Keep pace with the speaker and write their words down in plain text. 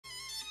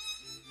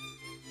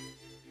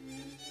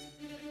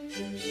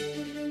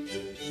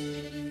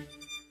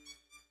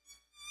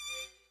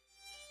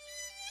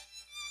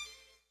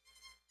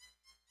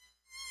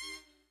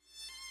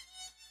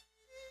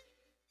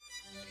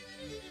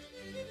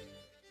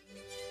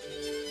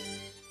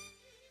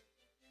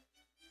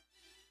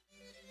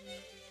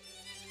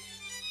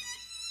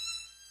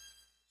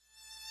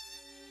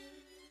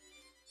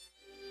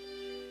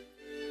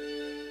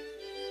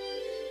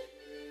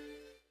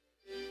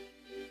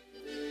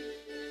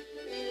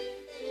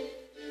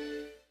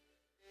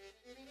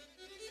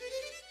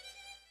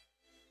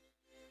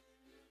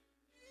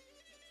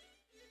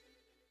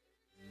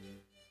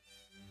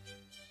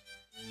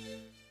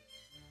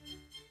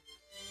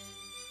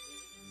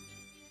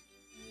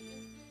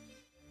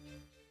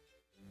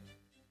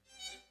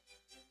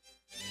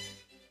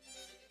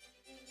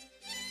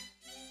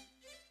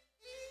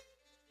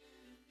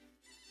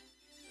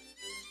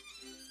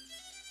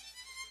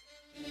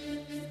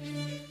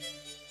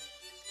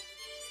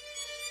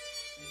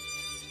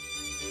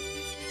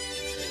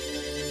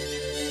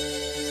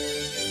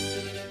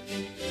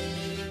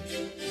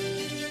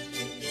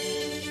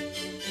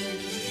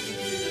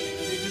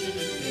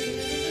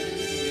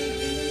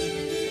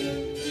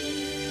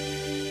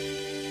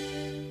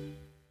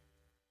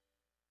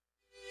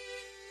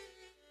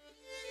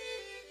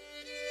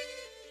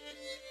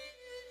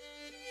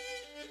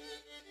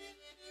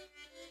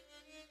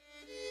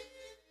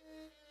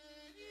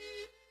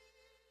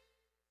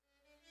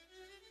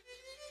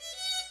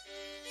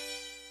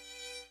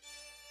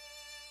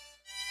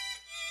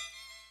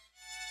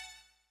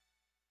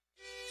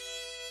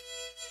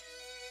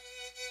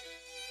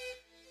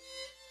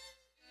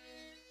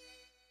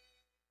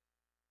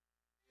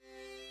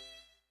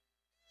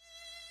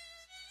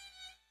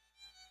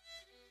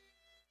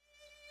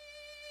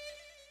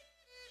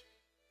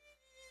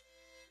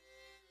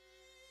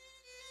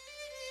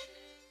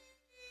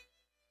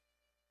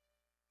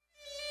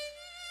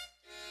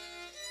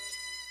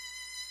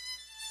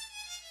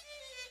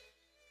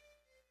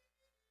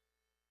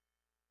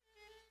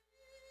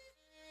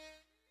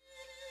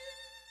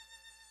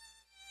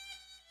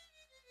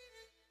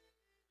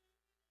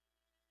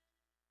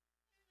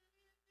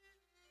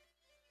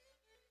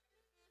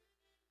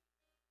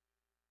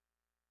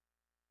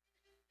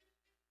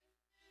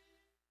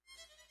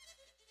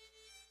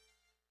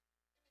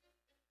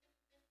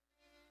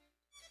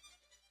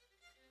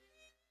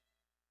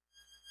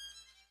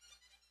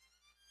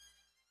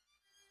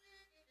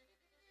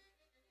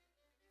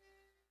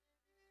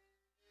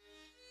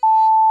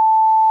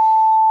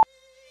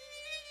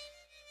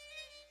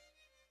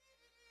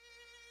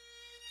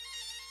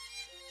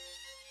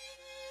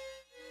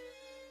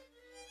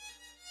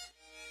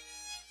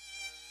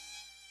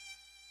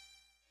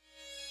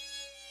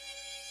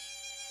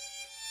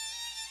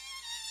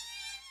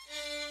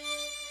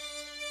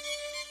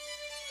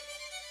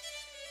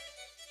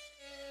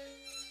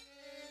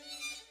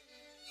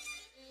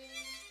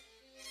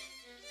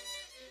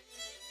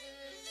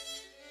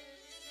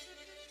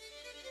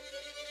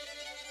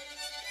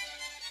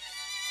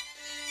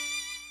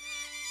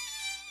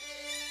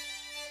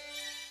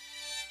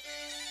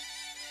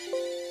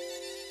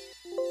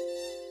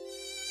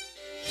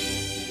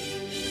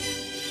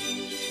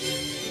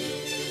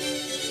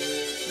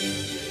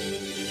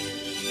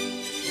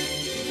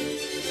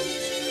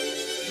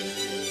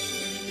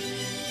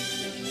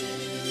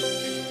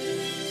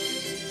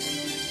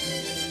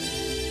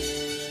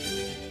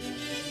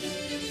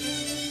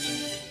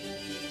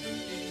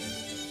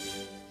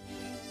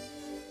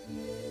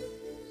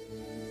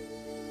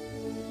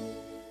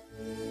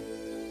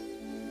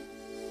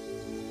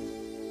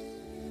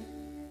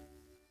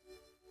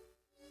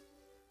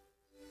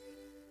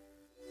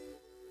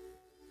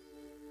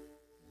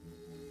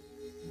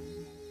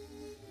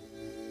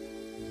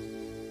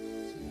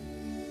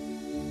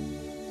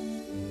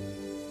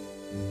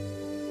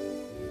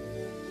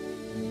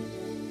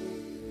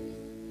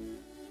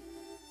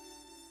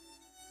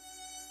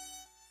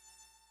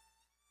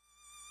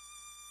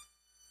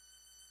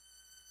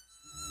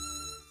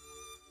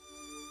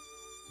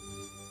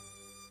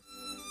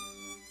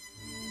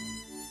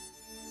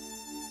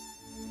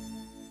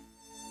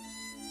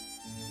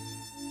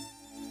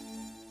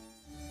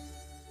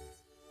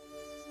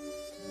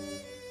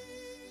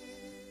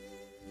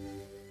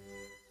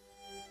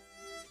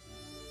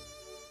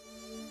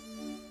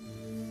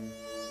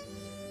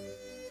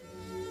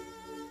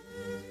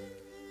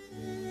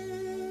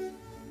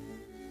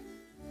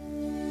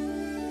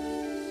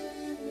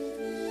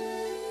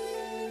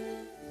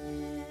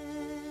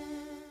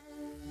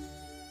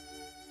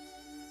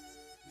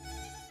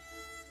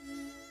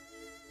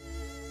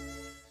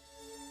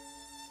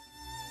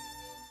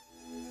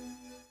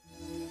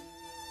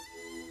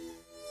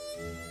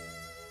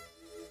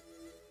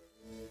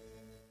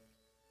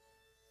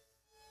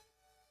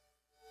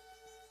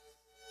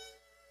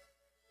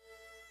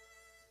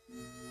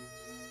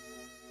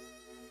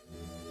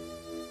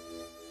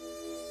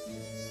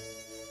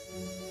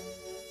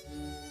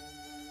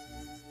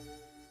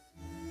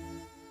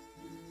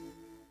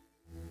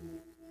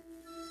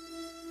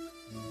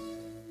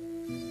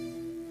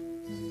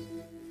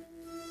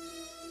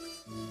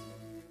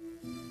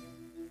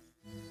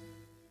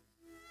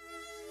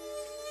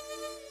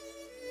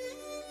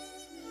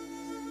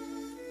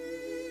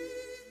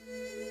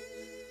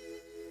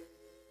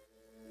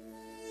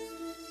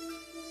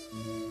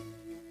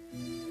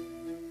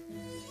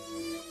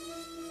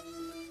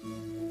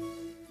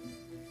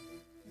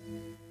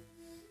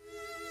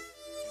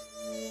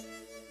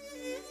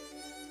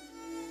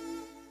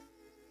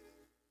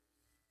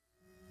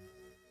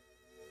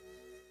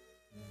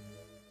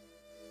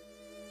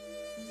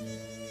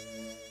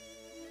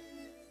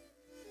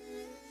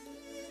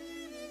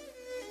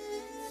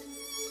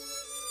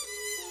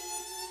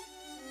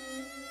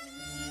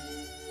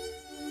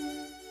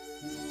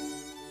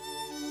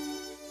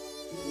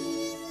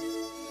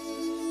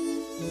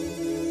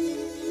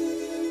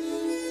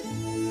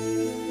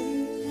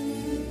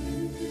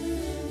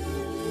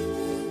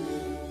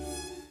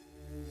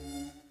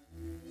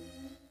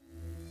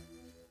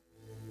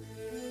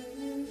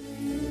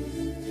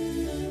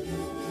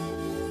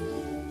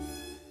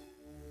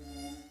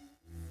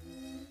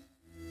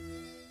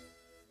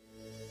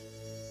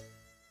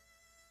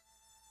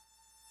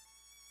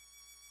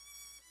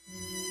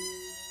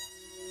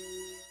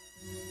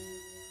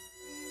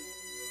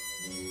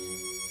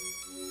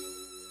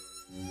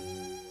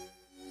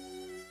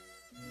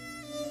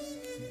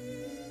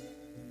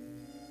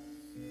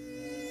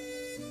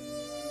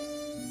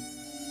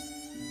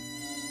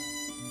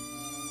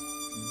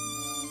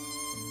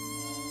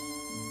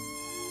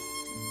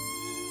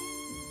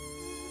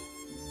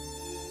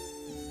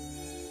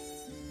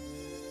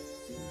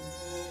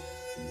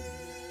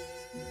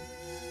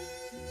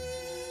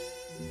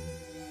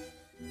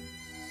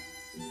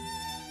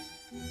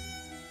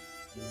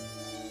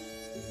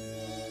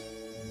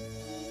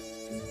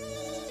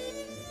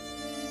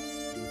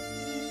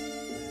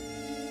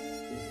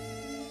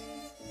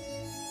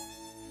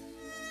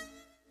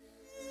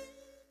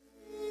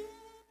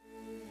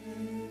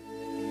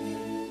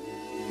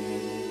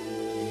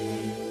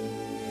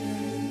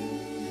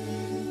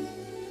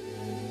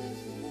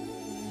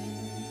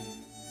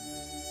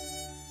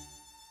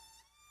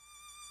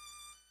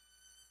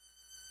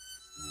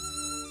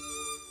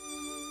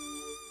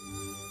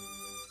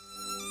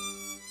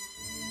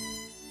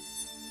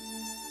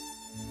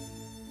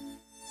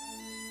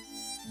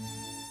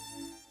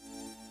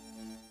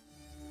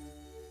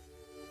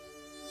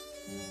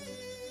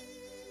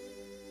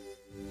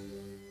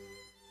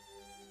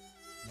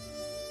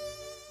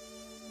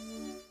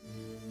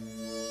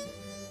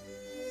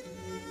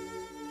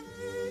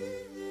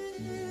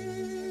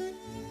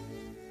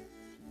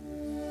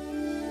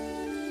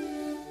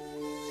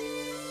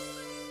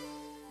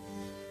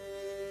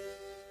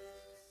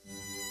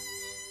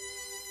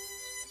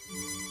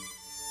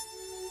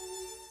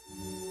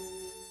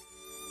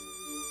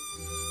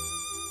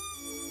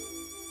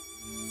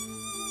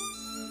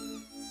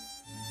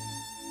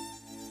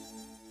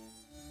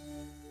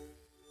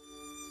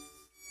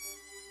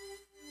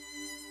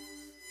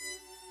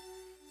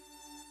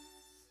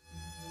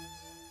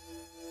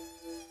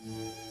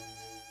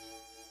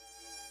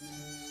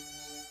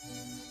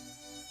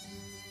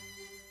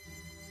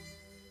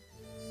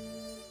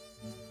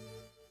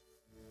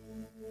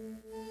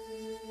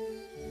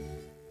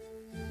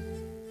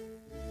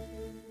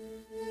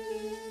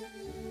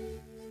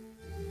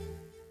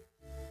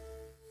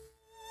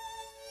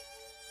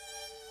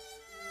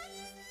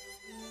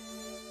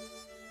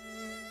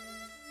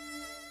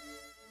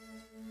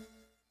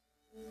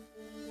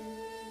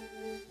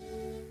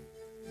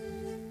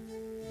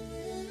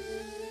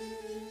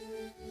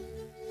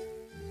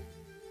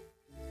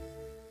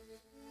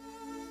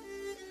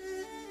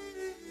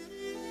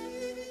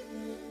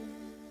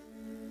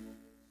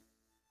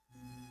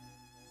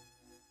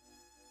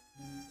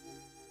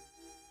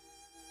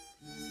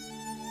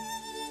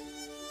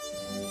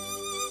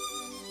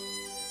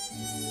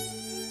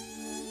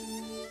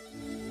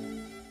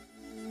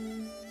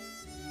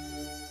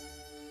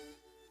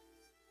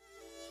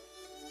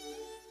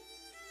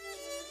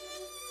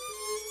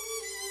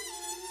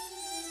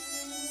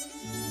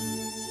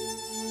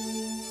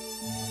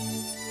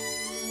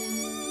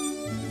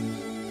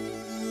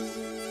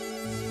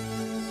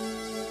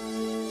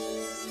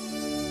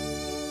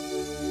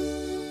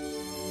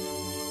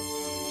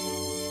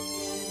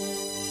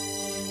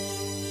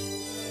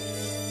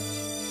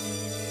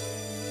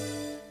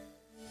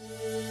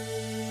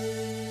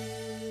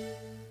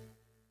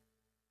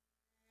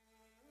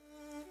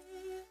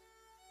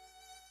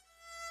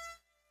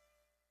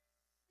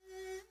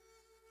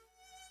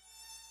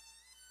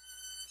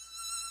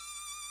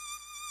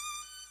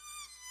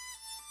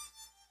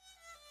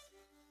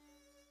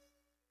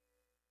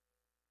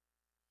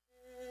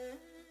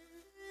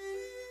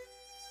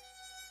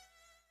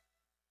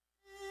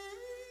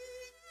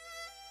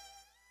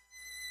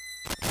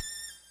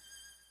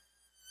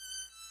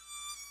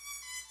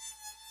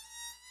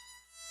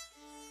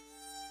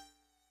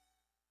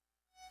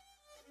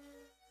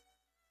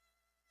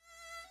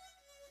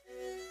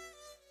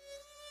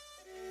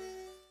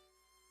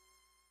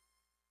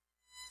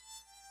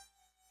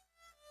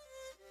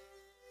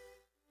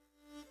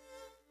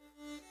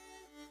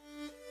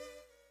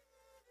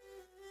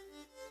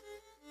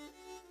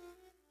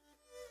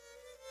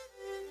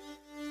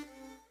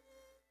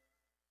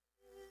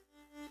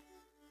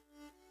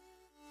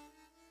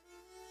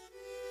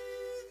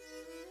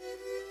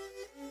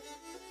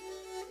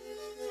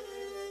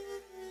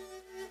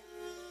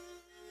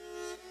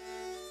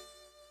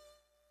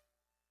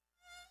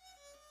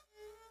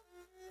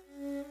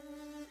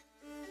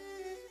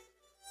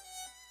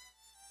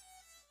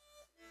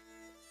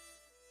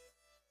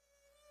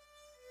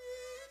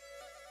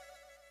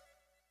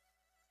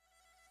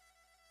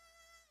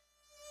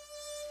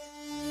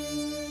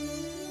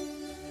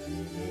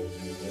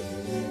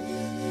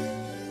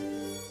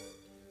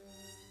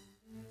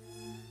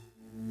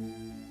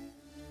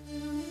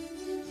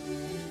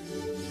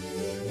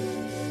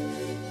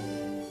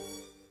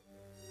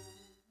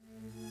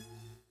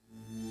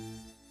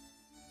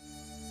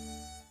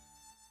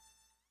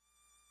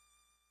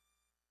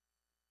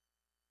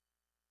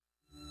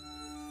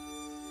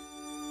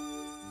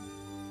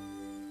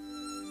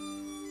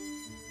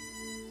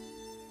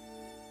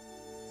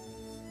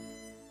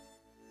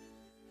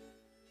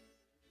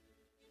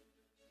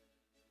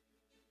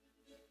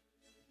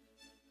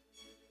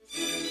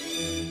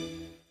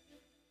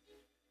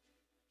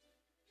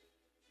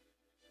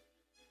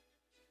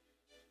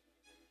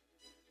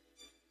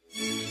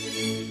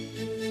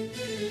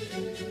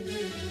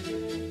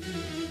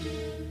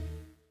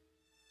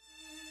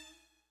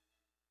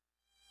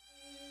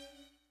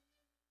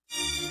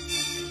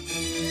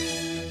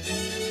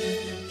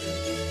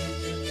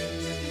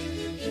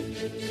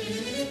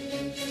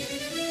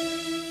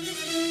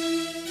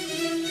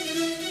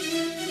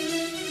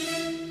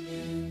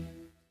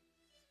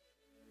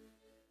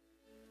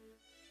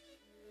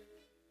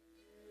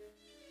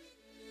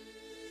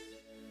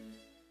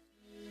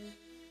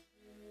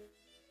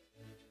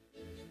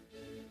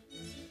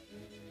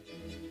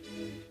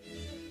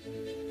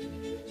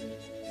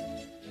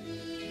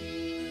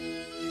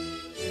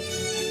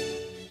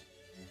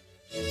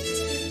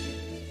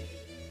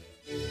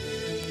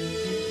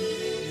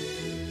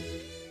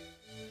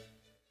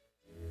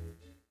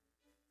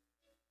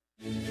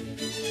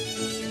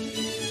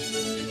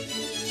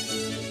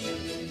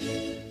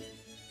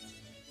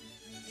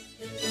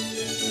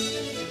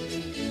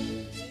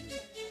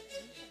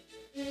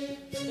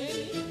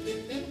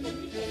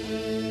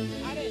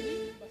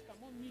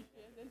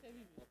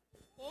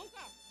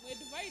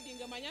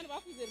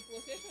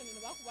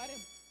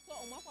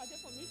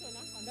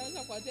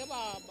Andaza kwa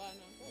teba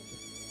bana.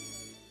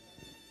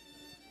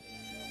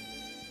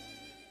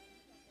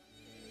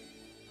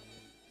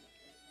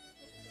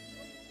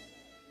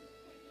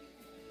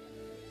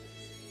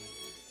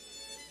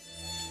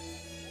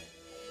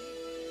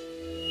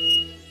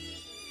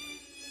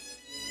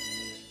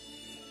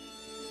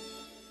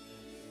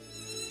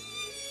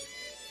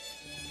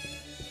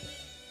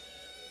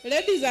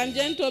 Ladies and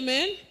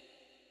gentlemen,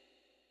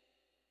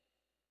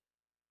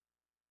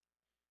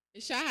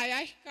 ishaha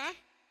yahika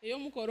iyo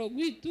mukoro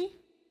gwitu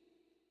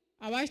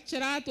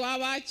abakira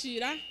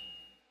twabakira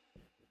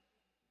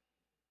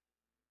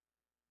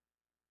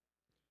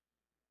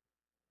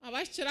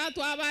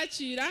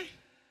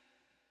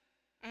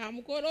aha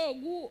mukoro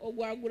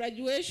ogwa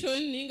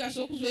graduation ninga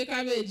so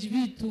kuzweka beji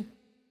bitu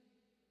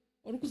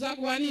orukuza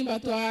kuba nimba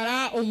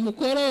twara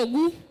omukoro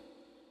ogu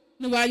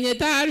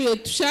nubanyetari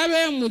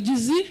tushabe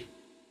mugizi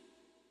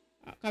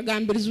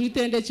kagambiriza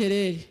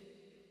witendekerere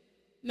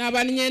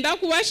nabani nyenda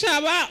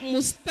kubashaba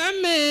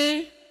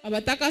mustame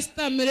abataka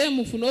stamire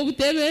mufuna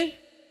obutebe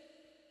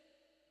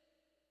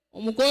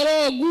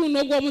omukoro ogu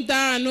nogwo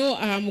mutano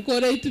aha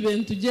mukoro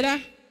itube tugira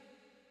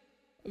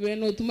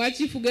beno tuma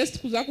chief guest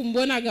kuza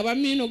kumbona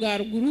gabamino ga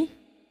ruguru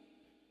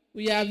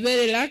we are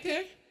very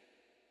lucky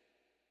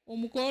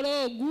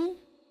omukoro ogu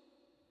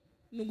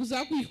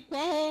nuguza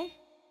kwikwaho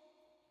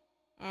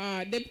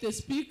deputy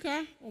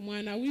speaker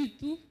omwana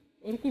witu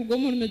orukurgo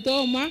mu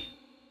mitoma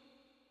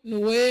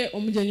nuwe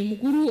omujanyi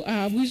mukuru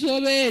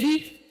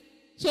ahabwizoberi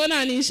so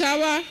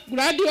nanishaba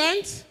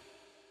graduates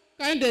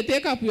kindly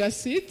take up your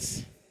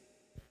seats.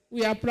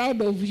 We are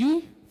proud of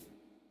you.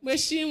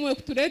 Mweshimwe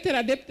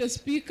kutuletera deputy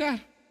speaker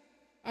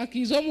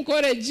akizo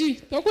mukoreji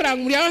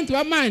tokurangumuri abantu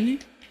bamani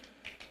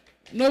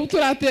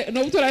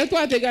nobutura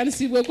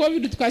twateganisibwe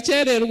covid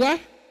tukachererwa.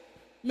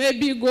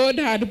 Maybe God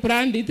had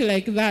planned it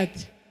like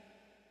that.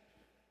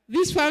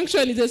 This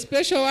function is a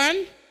special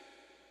one.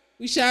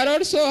 We shall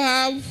also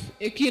have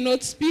a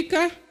keynote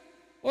speaker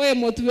or a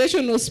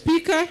motivational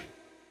speaker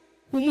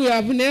whom we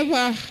have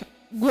never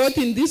got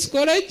in this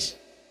college.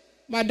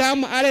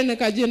 Madam Allen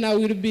Kajena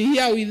will be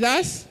here with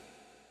us.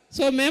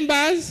 So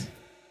members,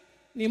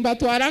 nimba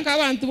twaranka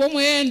abantu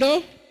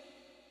bomwendo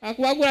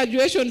akuba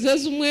graduation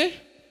zezumwe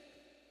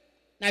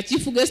na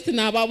chief guest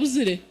na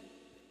ababuzire.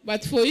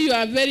 But for you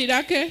are very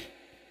lucky.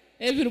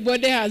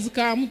 Everybody has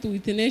come to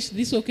witness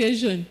this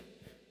occasion.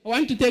 I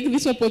want to take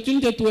this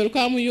opportunity to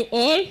welcome you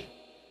all.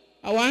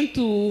 I want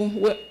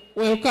to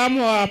welcome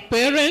our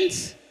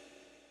parents,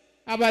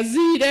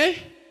 abazire,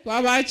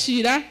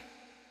 twabakira,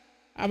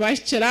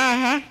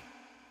 abashiraha,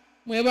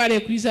 mwebale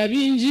kwiza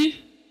bingi,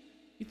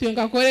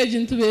 itwenka college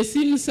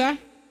ntubesimisa,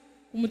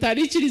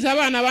 umutarikiriza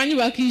abana banyu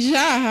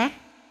bakijaha,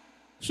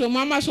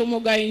 kusoma amasomo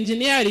ga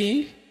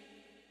engineering,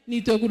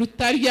 nitwe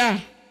kurutarya.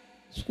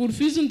 School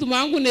fees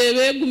ntumangu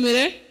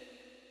nebegumire,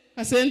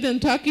 kasente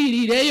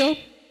ntwakirireyo,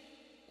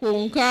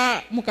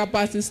 konka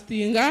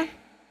mukapasistinga,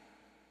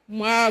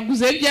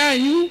 mwaguze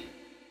byanyu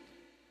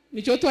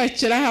nicho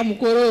twakira ha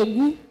mukoro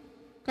ogu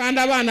kandi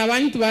abana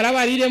banyu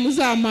tubarabarire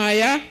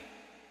muzamaya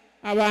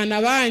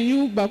abana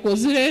banyu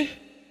bakozire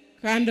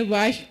kandi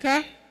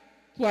bahika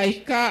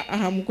twahika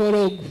aha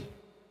mukoro ogu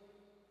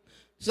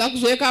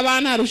zakuzweka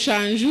abana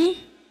rushanju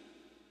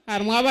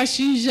harimo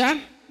abashija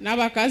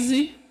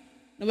n'abakazi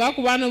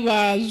nabakubana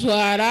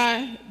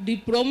bazwara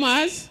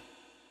diplomas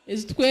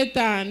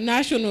ezitweta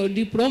national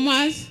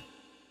diplomas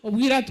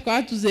obwira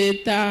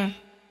tukatuzeta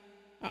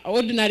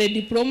ordinary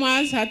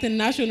diplomas hata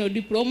national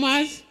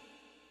diplomas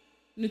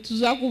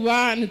nituza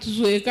kuba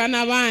nituzweka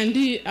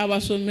nabandi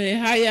abasomere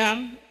higher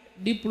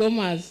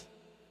diplomas.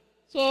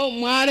 So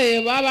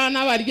mware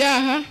babana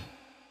baryaha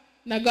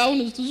na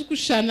gahunda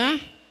tuzukushana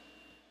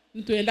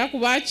nitwenda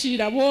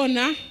kubakira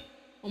bona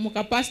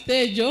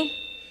omukapasitejo.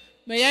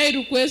 May I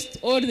request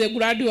all the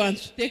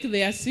graduates to take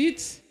their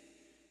seats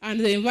and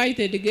the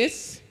invited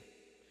guests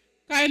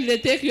kindly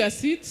take your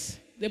seats.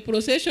 The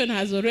procession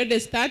has already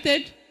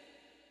started.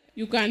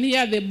 You can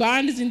hear the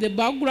bands in the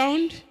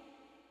background.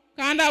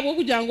 Kanda abo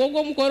kujango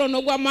go mukoro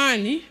no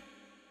gwamani.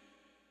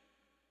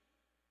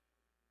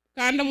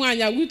 Kanda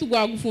mwanya gwitu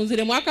gwa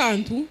gufunzire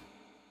mwakantu.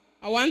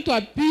 I want to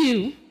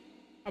appeal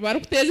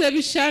abarukuteze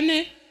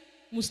bishane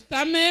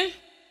mustame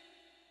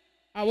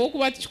abo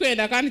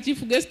kubatishwenda kandi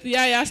chief guest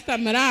ya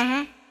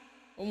yastameraha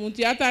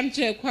omuntu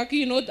yatanche kwa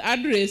keynote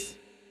address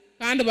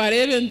kandi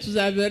barebe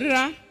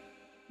ntuzaberera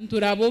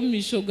nturabo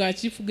misho ga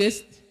chief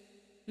guest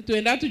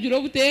nitwenda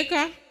tugiro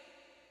buteka.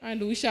 And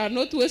we shall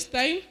not waste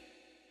time.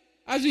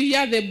 As we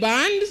hear the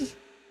bands,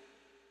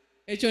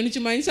 echo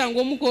nichimanyisa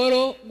ngo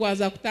mukoro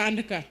gwaza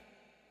kutandika.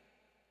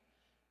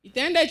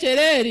 Itende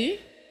chereri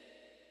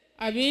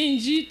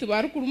abinji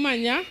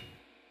tubarukurumanya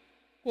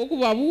ko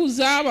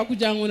kubabuza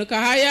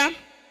bakujangoneka haya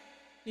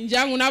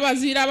injangu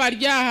nabazira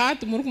baryaha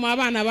tumurukuma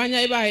abana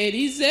banyaye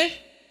baherize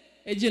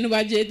ejinu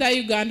bajeta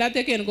Uganda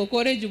Technical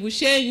College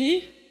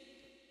Bushenyi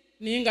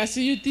ninga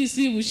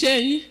CUTC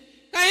Bushenyi.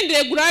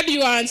 Kindly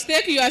graduates,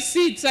 take your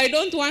seats. I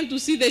don't want to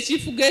see the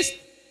chief guest,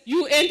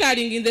 you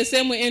entering in the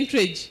same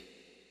entrance.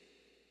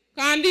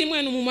 kandi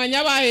mwe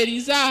numumanya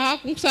baheriza aha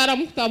kunkusara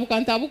mukutabuka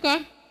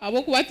ntabuka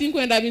abo kuba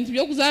tinkwenda bintu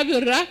byo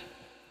kuzabirira.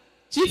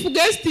 Chief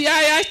guest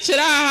ya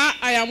chiraha,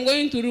 I am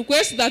going to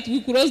request that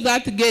we close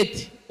that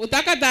gate.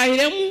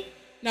 Utakatahiremu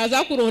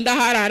naza kuronda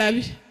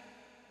hararabi.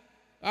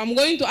 I'm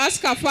going to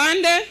ask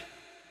afande.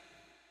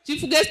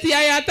 Chief guest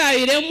ya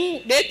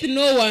tahiremu, let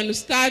no one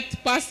start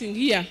passing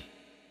here.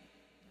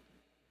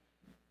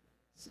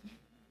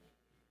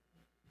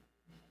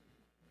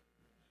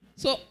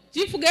 So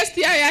chief guest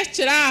ya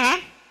chiraha,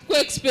 ko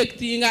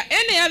expecting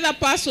any other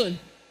person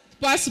to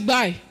pass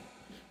by.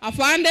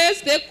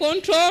 Afandes take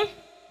control.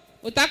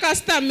 Utaka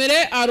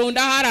stamere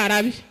aronda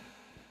hararabi.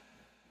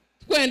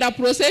 Kwenda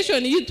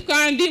procession yitu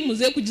kandi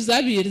muze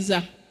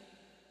kujizabiriza.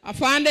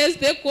 Afandes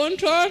take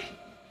control.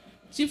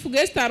 Chief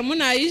guest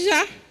armuna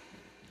ija.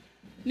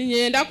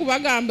 Ninyenda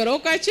kubagambira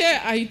okache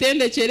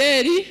ahitende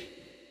chereri.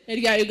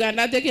 Erya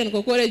Uganda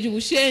Technical College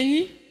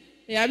Bushenyi.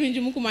 Yabinji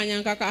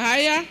mukumanyanka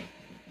kahaya.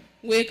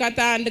 Ngwe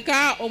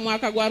katandika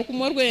omwaka gwa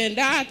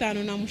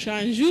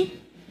 1957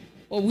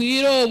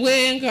 obwiro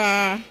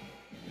obwenga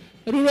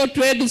Rural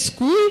Trade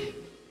School.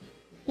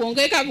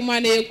 Kuongeka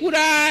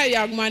kumanekura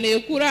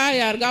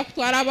yarga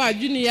kutwara aba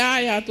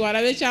junior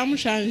yatwara be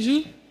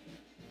cyamushanju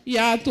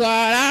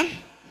yatwara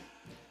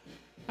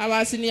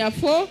aba senior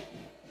 4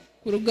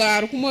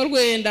 kuruga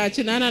kumorwenda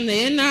kinana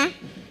nena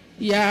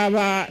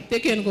yaba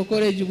Technical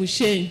College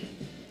Bushenyi.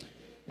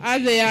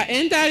 As they are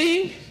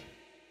entering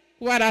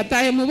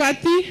waratahe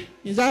mubati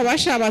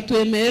nizabasha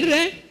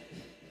batwemerere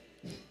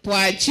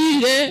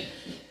twakire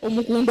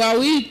omukundwa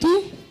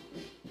witu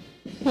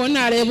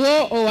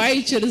honarebo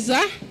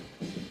owayichiriza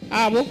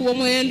abo kubo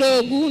mwendo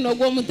ogu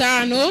nogwo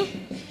mutano.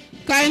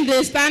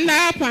 Kindly stand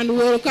up and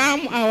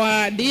welcome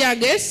our dear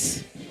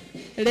guest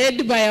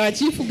led by our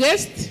chief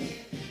guest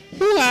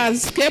who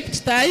has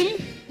kept time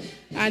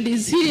and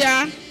is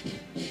here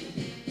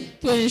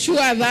to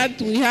ensure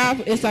that we have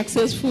a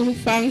successful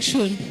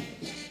function.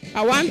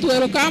 I want to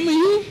welcome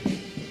you,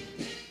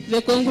 the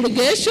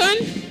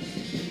congregation.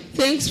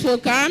 Thanks for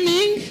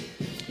coming.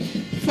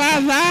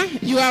 Father,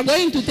 you are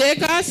going to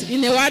take us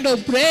in a word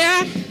of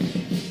prayer.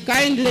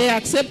 Kindly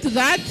accept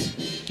that.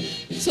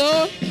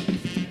 So,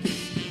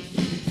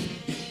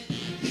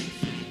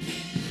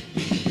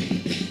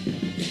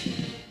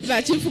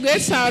 the chief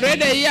guests are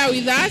already here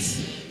with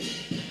us.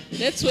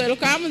 Let's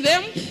welcome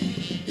them.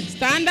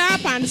 Stand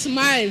up and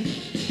smile.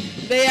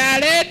 They are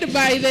led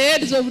by the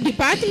heads of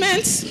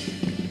departments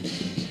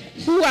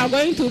who are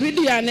going to read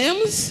their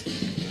names.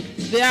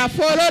 They are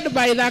followed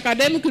by the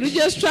academic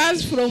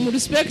registrars from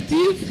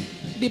respective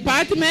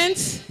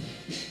departments.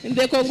 In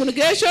the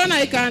congregation,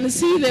 I can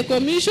see the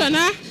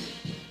commissioner.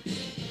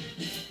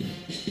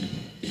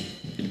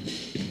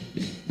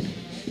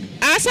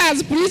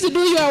 Ushers, please do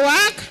your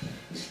work.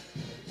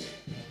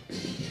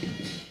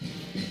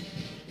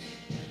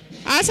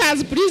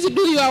 Ushers, please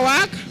do your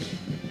work.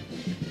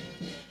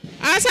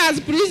 Ushers,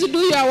 please do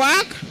your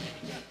work.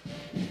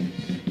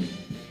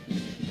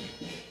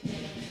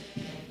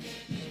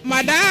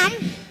 Madam,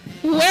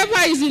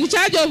 whoever is in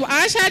charge of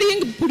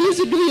ushering, please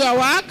do your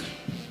work.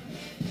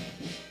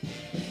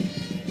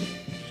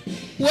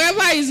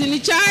 Whoever is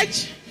in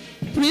charge,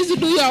 please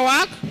do your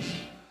work.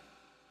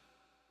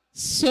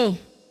 So,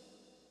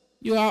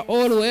 you are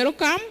all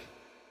welcome.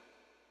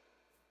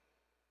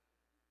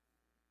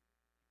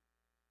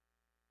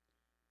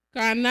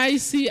 Can I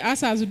see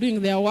us as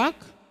doing their work?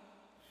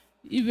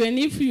 Even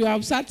if you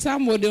have sat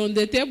somebody on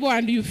the table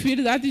and you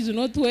feel that is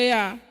not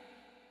where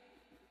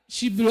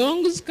she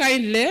belongs,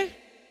 kindly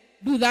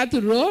do that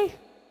role.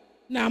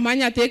 Now,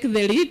 Manya, take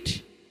the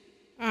lead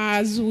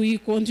as we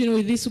continue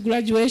with this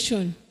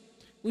graduation.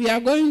 We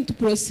are going to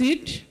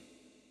proceed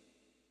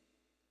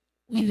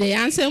with the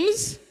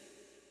anthems.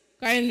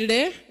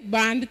 Kindly,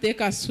 band,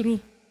 take us through.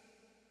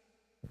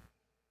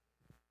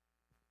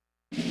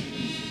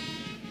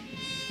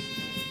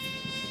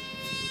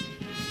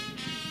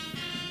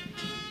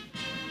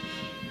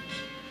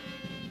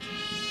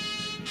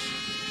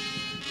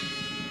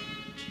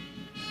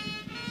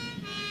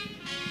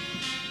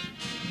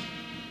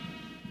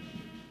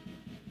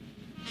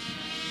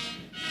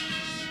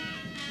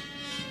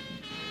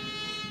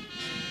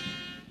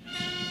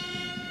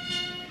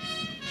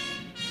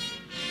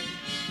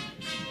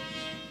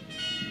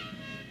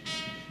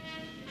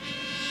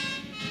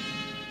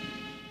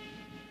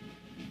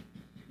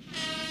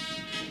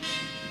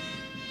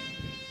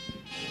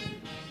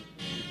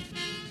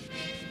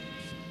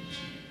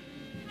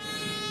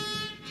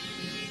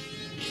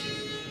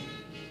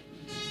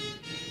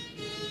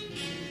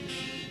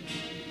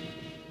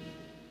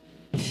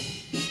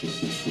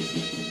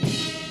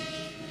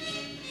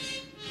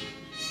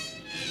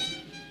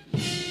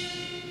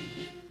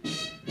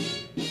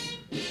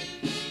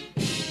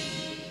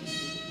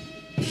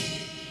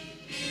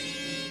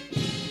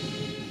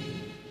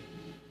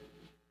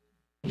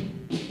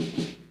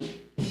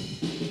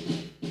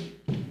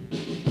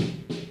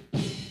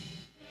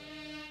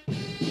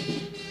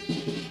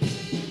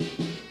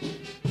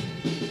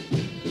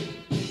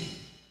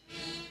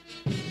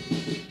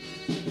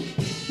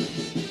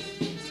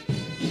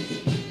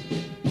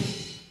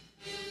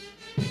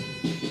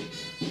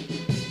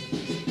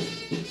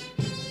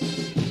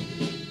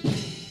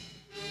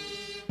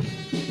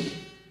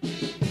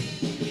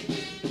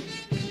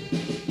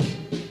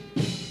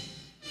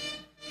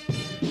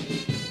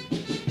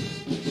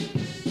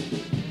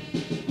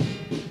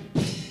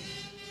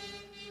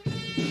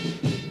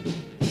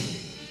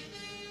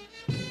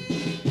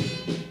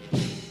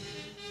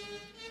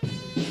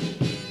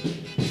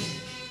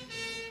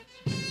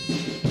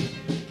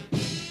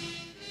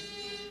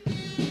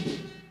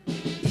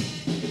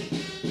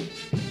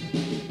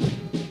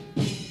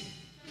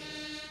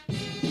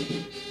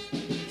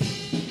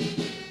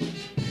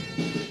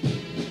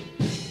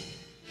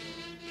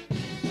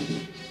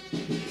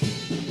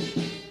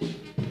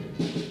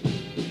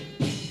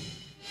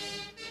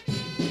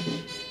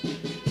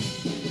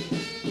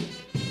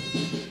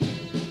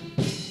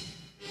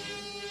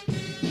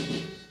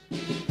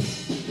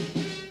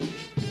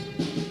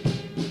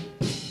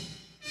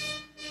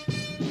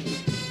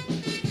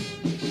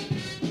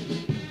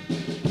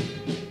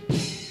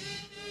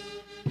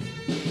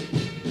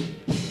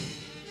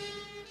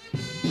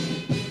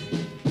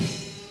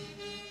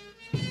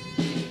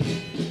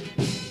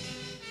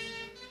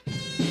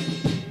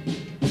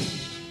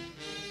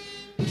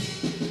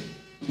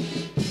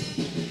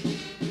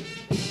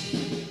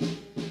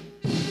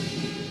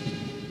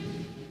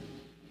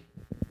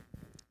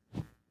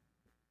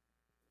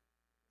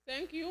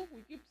 Thank you.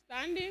 We keep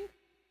standing.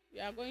 We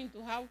are going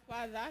to have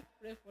Father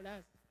pray for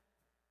us.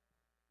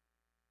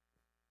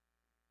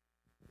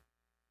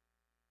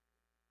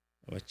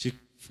 Our chief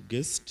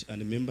guest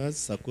and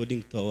members,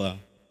 according to our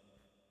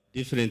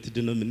different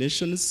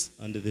denominations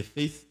and the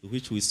faith to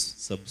which we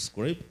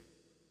subscribe,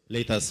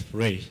 let us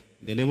pray.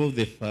 In the name of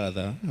the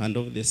Father, and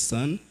of the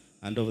Son,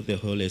 and of the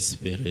Holy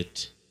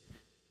Spirit.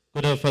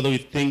 God our Father, we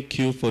thank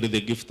you for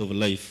the gift of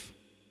life.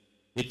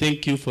 We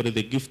thank you for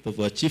the gift of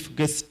our chief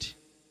guest.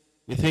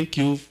 We thank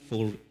you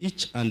for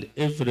each and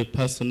every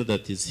person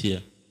that is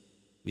here.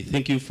 We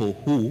thank you for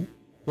who,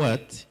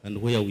 what,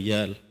 and where we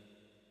are.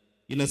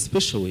 In a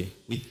special way,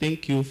 we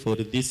thank you for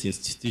this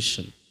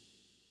institution.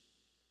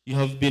 You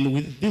have been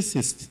with this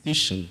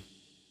institution.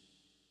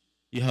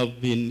 You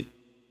have been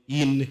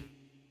in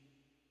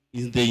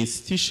the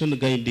institution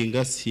guiding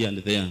us here and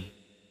there.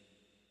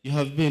 You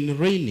have been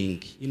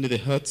reigning in the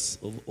hearts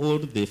of all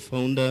the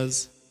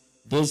founders,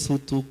 those who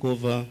took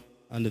over,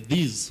 and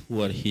these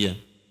who are here.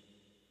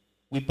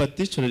 We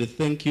particularly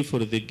thank you for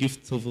the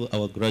gift of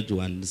our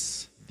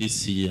graduates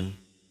this year.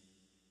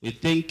 We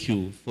thank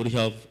you for you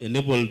have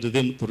enabled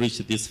them to reach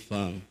this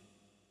far.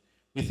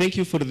 We thank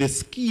you for the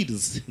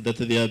skills that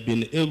they have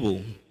been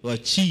able to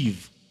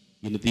achieve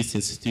in this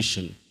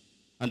institution,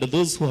 and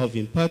those who have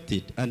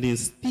imparted and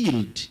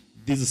instilled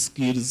these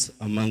skills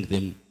among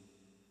them.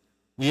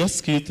 We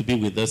ask you to be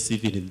with us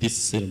even in this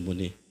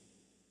ceremony.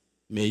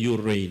 May you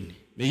reign.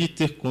 May you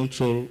take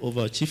control of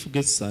our chief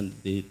guests and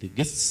the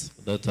guests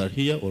that are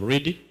here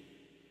already.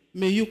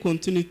 May you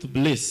continue to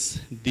bless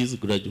these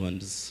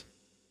graduates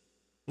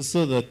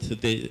so that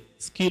the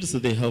skills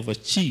they have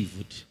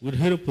achieved will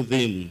help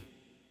them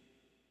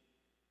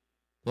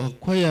to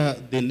acquire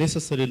the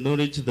necessary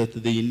knowledge that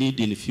they need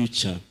in the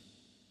future,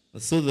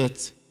 so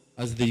that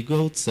as they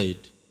go outside,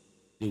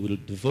 they will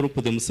develop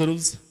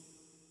themselves,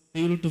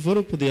 they will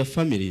develop their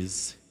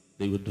families,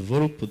 they will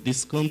develop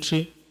this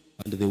country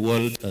and the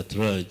world at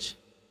large,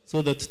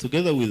 so that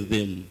together with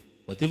them,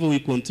 whatever we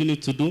continue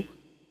to do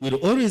will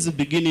always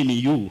begin in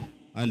you,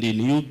 and in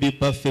you be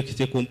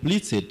perfectly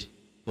completed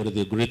for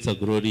the greater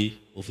glory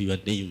of your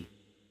name.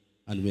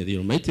 And may the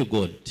Almighty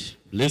God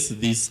bless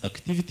these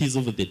activities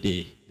of the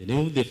day, in the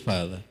name of the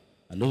Father,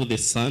 and of the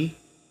Son,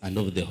 and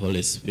of the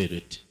Holy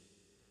Spirit.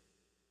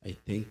 I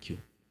thank you.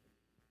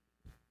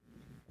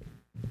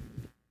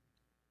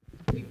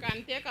 We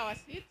can take our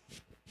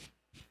seats.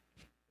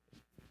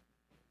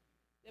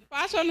 The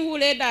person who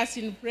led us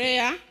in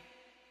prayer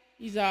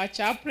is our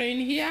chaplain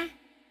here,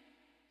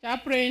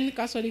 chaplain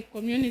Catholic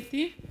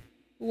community.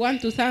 We want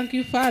to thank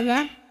you,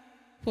 Father,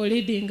 for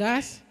leading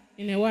us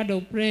in a word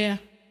of prayer.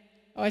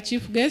 Our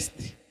chief guest,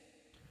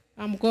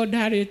 I'm called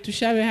Harriet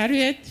Tushabe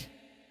Harriet.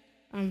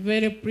 I'm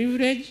very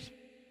privileged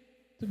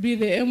to be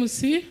the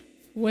MC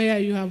where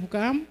you have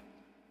come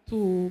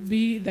to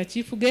be the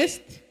chief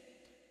guest.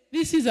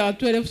 This is our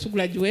 12th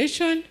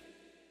graduation.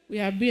 We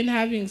have been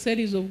having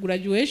series of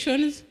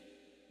graduations,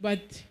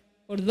 but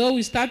although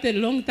we started a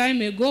long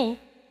time ago,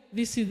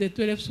 this is the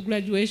 12th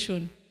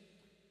graduation.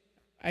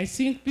 I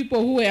think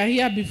people who were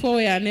here before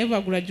were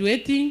never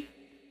graduating,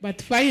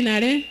 but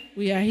finally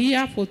we are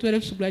here for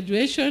 12th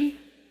graduation,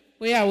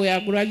 where we are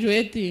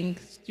graduating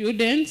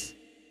students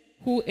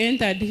who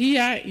entered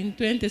here in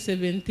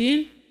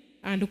 2017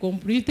 and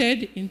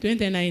completed in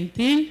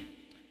 2019,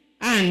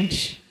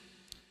 and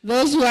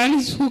those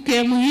ones who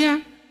came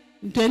here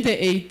in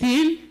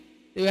 2018,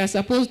 they were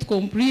supposed to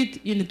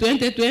complete in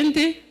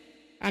 2020,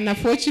 and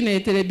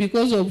unfortunately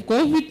because of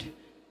COVID,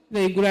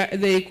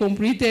 they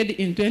completed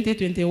in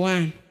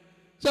 2021.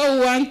 So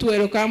we want to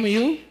welcome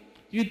you,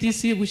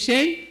 UTC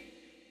Bushenyi.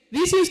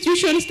 This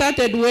institution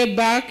started way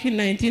back in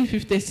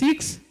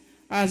 1956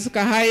 as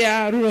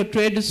Kahaya Rural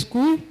Trade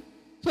School.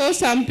 So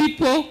some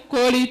people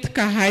call it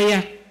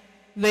Kahaya.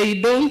 They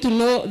don't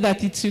know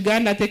that it's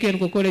Uganda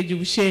Technical College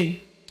Bushenyi.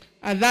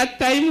 At that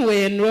time, we were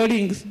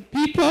enrolling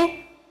people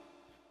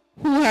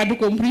who had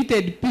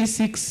completed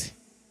P6.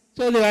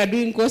 So they were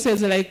doing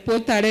courses like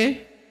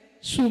pottery,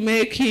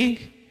 shoemaking,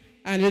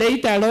 and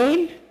later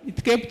on,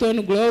 it kept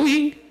on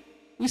growing.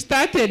 We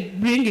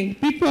started bringing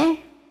people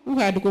who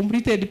had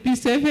completed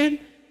P7.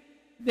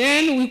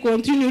 Then we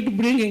continued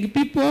bringing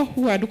people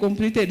who had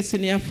completed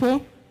Senior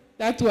 4.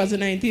 That was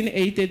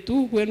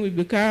 1982 when we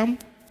became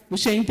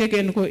Bushenyi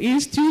Technical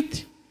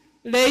Institute.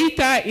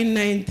 Later in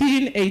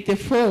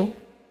 1984,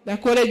 the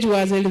college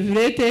was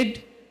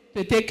elevated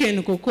to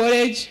Technical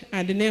College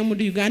and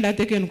named Uganda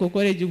Technical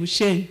College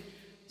Bushenyi.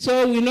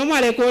 So we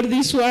normally call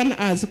this one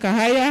as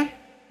Kahaya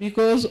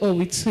because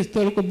of its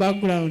historical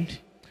background.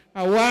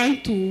 I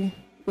want to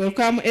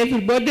welcome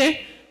everybody.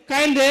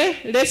 Kindly,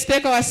 let's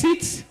take our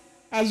seats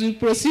as we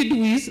proceed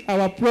with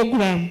our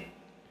program.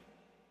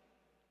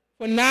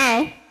 For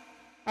now,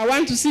 I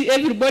want to see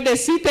everybody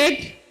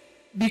seated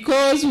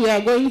because we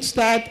are going to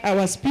start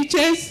our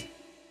speeches,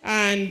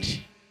 and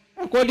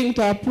according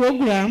to our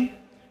program,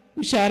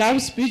 we shall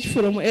have speech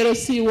from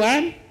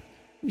LC1,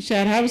 we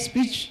shall have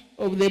speech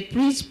of the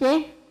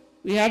principal,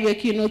 we have a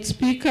keynote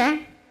speaker,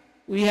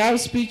 we have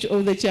speech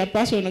of the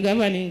chairperson of the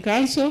governing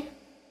council,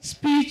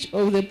 speech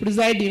of the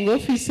presiding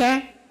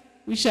officer.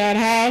 We shall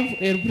have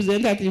a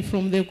representative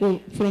from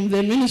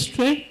the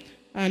ministry,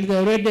 and they're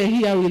already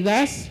here with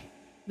us.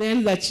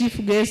 Then the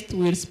chief guest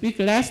will speak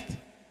last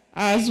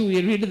as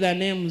we read the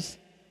names.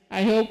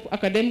 I hope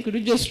academic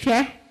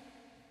registrar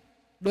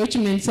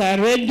documents are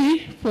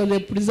ready for the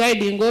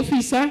presiding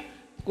officer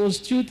to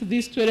constitute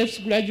this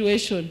 12th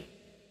graduation.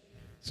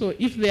 So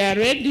if they are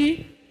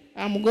ready,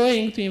 I'm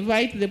going to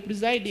invite the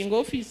presiding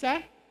officer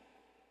to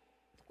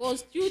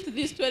constitute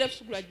this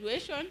 12th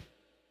graduation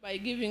by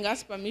giving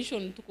us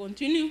permission to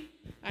continue.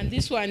 And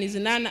this one is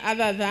none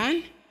other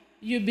than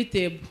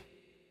UBTEB.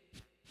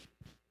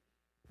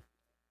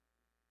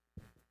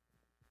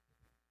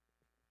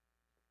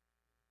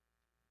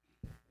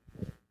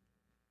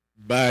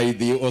 By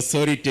the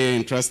authority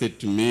entrusted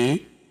to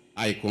me,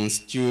 I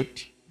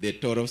constitute the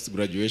 12th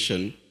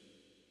graduation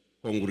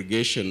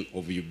congregation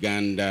of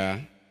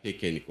Uganda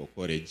Technical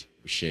College,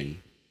 Bushenyi.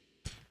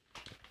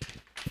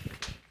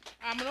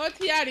 I'm not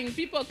hearing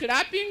people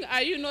clapping.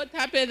 Are you not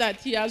happy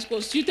that he has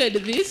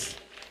constituted this?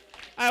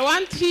 I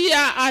want to hear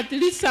at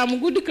least some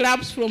good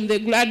claps from the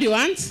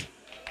graduates.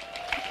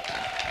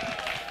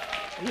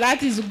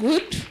 That is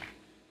good.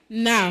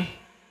 Now,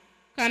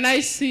 can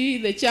I see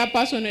the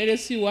chairperson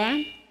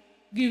LC1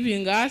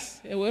 giving us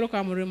a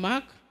welcome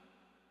remark?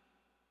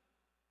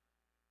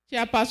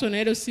 Chairperson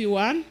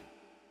LC1.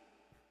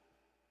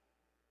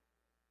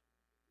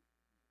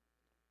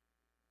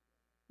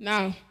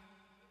 Now,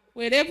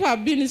 wherever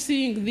I've been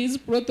seeing these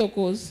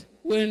protocols,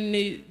 when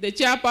the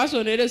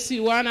chairperson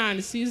LC1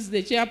 and sees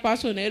the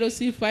chairperson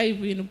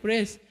LC5 in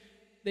press,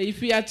 they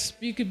fear to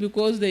speak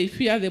because they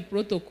fear the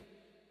protocol.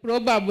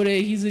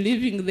 Probably he's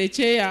leaving the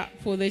chair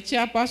for the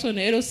chairperson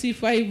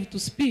LC5 to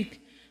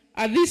speak.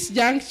 At this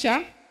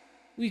juncture,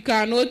 we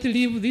cannot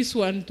leave this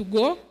one to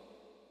go.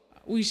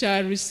 We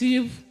shall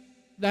receive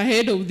the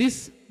head of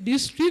this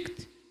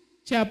district,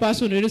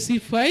 chairperson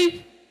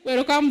LC5.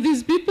 Welcome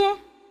these people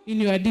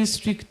in your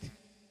district.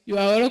 You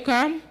are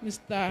welcome,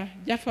 Mr.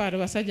 Jafar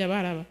Basaja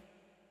Baraba.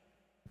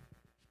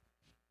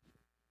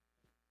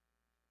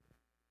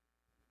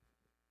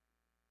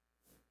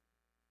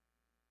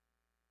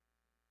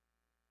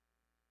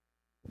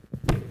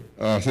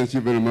 Thank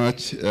you very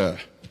much.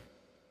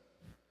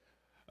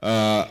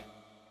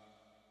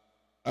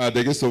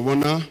 The guest of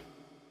honor,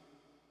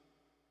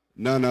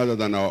 none other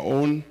than our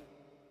own,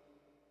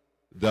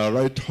 the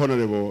Right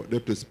Honorable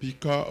Deputy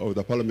Speaker of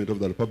the Parliament of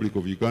the Republic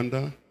of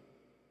Uganda,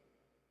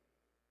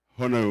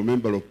 Honorable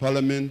Member of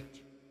Parliament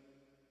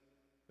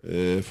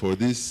for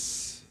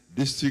this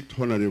district,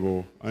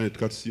 Honorable Annette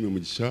Katsime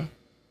Mugisha,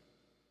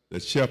 the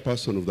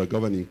Chairperson of the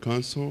Governing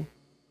Council,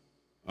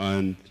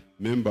 and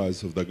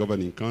members of the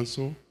Governing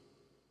Council,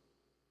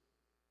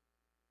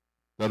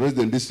 the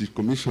Resident District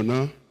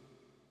Commissioner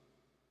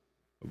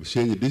of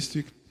Bushenyi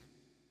District,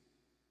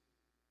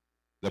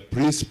 the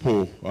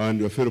principal and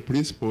your fellow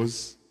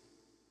principals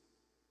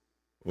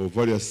of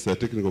various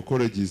technical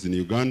colleges in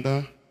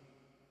Uganda,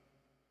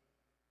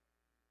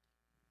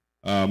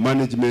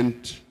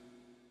 management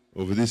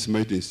of this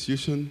mighty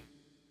institution,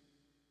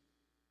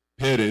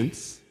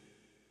 parents,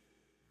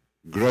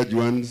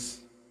 graduates,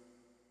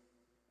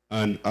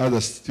 and other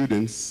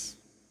students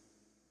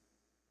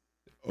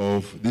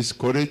of this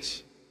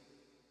college.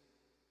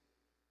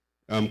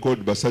 I'm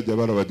called Basaja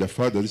Baraba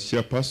Jafar, the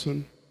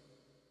chairperson.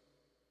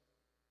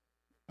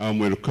 I'm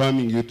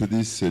welcoming you to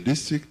this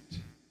district,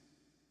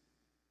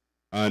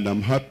 and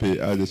I'm happy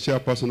as the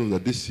chairperson of the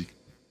district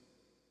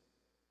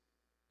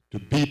to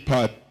be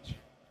part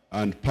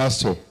and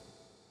parcel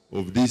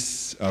of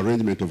this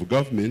arrangement of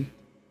government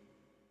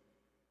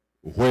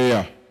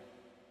where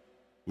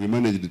we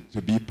managed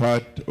to be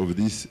part of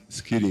this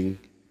skilling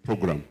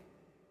program.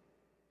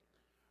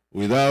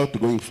 Without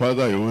going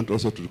further, I want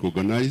also to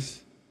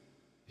recognize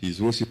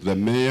His Worship the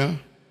Mayor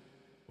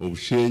of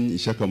Bushenyi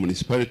Ishaka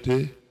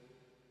Municipality,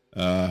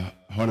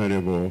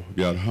 Honorable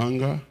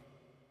Byarhanga,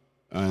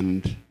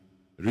 and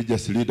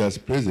religious leaders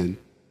present.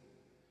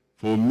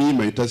 For me,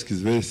 my task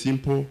is very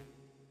simple,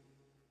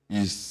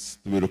 is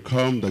to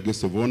welcome the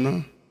guest of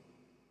honor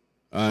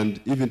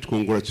and even to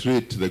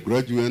congratulate the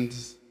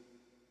graduates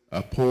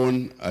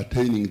upon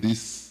attaining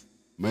this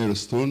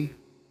milestone.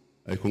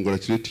 I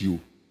congratulate you.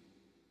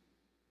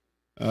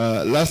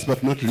 Last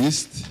but not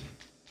least,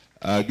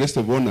 guest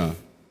of honor,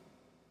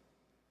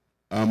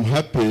 I'm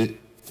happy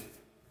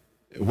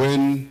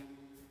when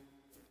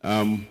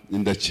I'm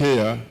in the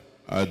chair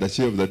of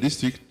the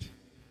district,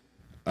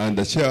 and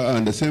the chair, and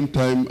at the same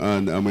time,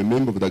 and I'm a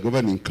member of the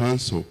governing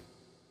council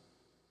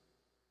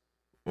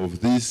of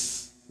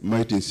this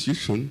mighty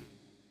institution.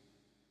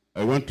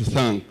 I want to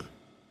thank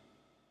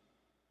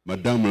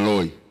Madame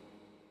Loy,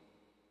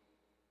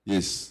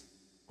 yes,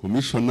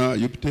 Commissioner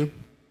UPTEP,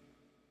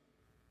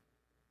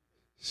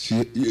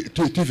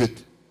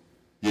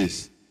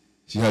 yes,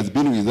 she has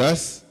been with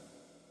us.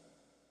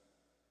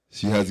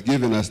 She has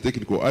given us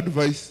technical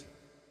advice,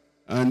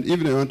 and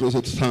even I want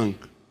also to thank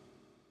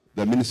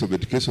the Ministry of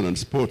Education and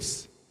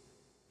Sports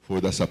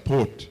for the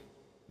support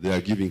they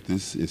are giving to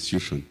this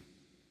institution.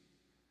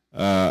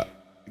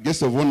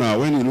 guest of honor,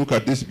 when you look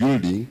at this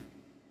building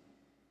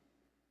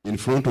in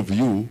front of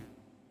you,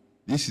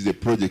 this is a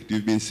project.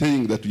 We've been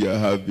saying that we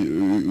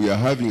are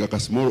having like a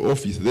small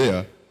office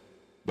there,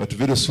 but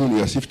very soon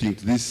we are shifting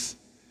to this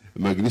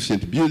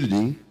magnificent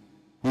building,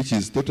 which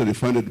is totally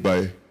funded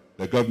by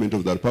the government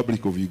of the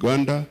Republic of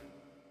Uganda,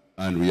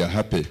 and we are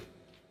happy.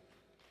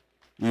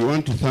 We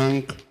want to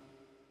thank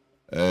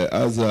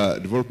other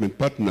development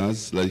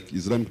partners like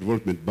Islamic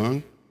Development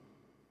Bank,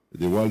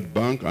 the World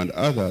Bank, and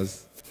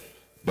others,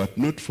 but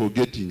not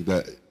forgetting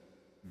the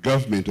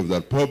government of the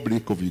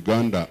Republic of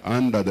Uganda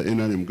under the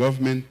NRM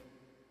government,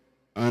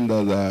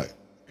 under the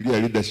clear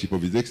leadership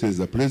of His Excellency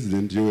the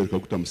President, Yoweri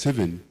Kaguta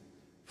Museveni,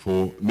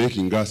 for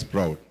making us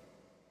proud.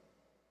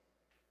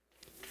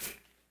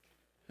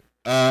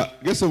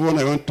 Guest of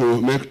honor, I want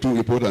to make two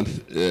important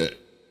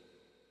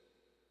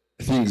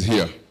things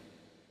here.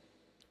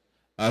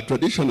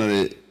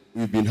 Traditionally,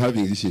 we've been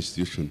having this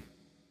institution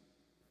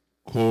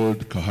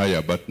called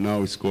Kahaya, but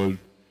now it's called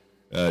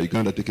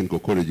Uganda Technical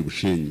College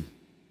Bushenyi.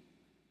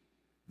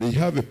 They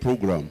have a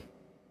program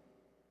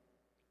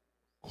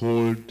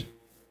called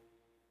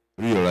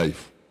Real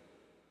Life.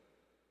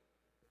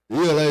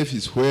 Real Life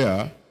is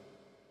where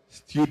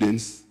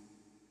students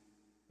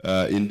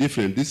in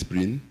different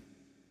disciplines,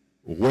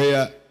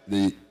 where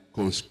they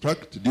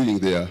construct during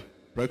their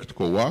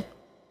practical work.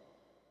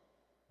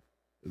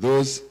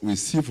 Those with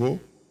civil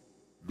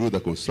do the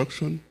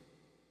construction,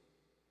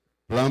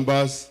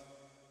 plumbers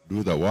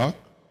do the work,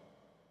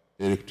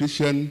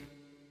 electricians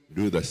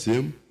do the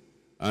same,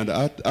 and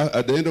at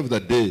the end of the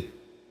day,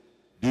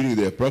 during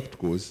their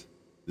practicals,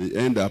 they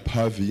end up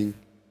having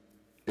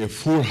a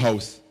full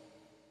house,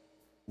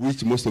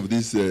 which most of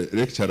these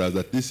lecturers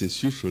at this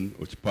institution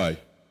occupy.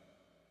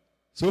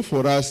 So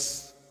for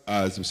us,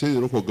 as we say,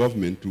 the local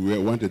government, we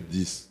wanted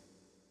this.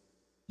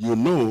 You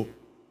know,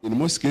 in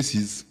most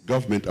cases,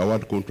 government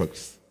award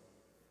contracts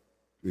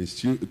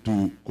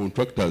to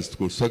contractors to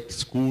construct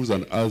schools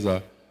and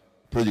other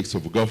projects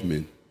of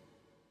government.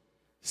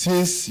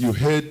 Since you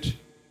had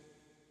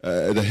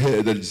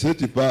the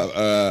legislative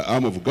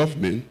arm of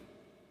government,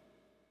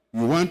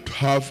 we want to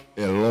have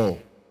a law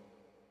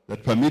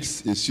that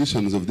permits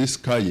institutions of this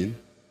kind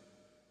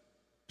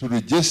to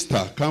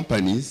register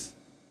companies,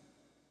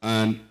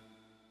 and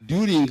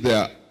during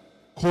their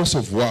course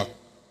of work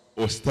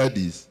or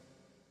studies,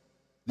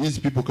 these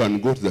people can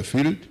go to the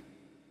field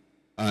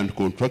and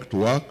contract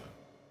work.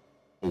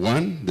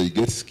 One, they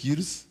get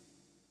skills,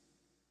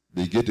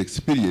 they get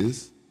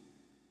experience,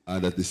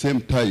 and at the same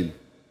time,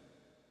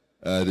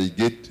 they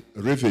get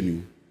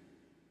revenue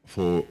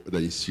for the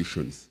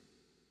institutions.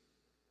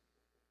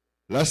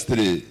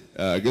 Lastly,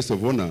 guest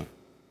of honor,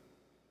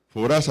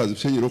 for us as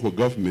Bushenyi local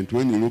government,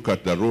 when you look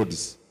at the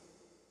roads,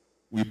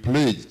 we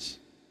pledge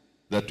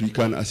that we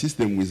can assist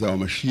them with our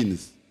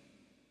machines.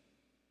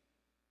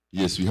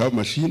 Yes, we have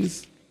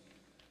machines,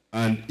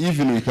 and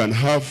even we can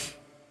have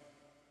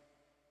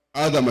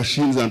other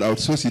machines and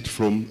outsource it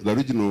from the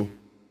regional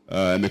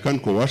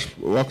mechanical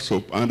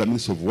workshop under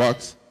Ministry of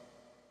Works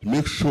to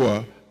make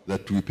sure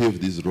that we pave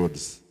these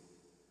roads.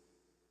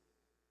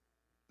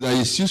 The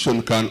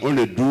institution can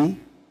only do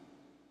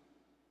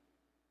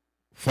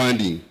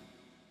funding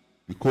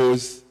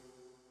because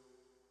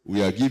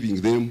we are giving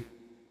them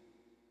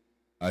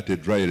at a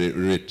dry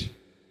rate.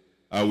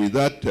 With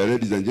that,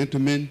 ladies and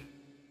gentlemen,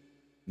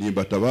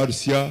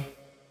 nimbatabarusya,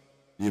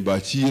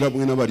 nimbachira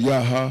mwe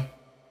n'abaryaha,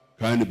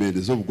 kandi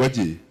bendeza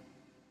obugwaje.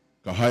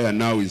 Kahaya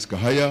now is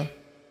Kahaya,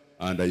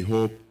 and I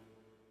hope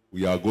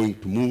we are going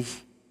to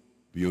move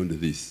beyond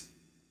this.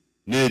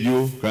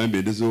 Nebyo kandi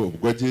bendeza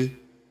obugwaje,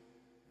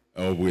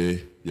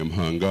 obwe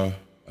Nyamuhanga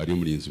ari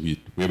omulinzi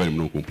witu. Mwebale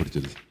muno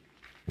kumpurikiza.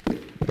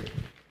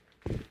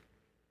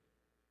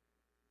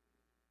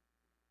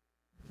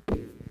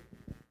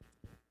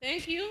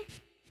 Thank you,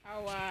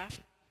 our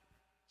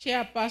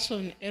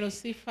chairperson,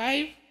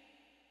 LC5,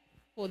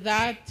 for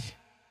that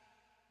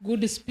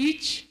good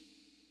speech,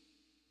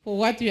 for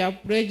what you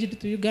have pledged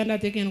to Uganda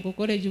Technical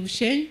College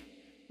Bushenyi.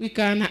 We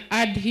can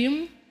add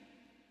him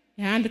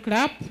a hand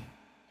clap.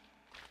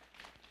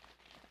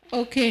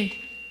 Okay,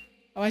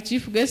 our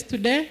chief guest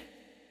today,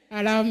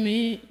 allow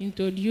me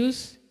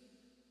introduce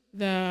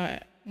the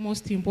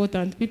most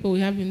important people we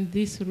have in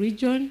this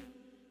region.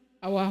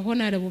 Our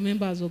honorable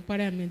members of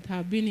parliament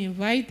have been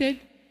invited,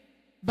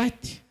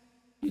 but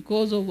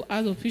because of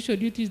other official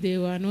duties, they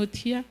were not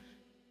here,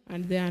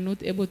 and they are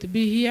not able to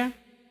be here.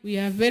 We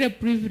are very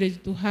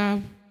privileged to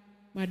have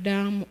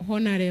Madam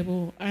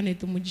Honorable Annette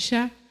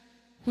Mugisha,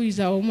 who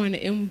is our woman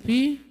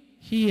MP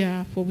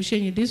here for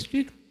Bushenyi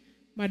District.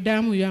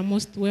 Madam, you are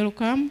most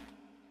welcome.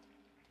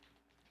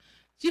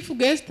 Chief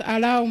guest,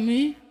 allow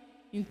me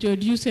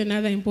introduce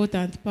another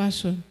important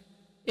person,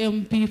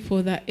 MP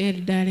for the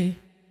elderly,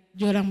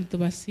 Jola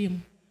Mutubasimu.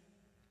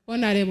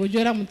 Honorable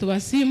Jola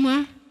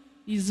Mutubasimu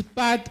is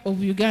part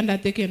of Uganda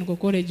Technical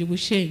College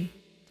Bushenyi.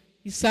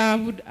 He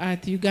served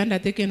at Uganda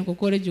Technical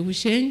College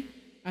Bushenyi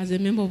as a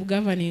member of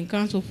governing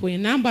council for a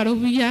number of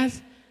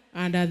years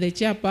and as the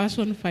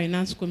chairperson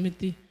finance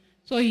committee.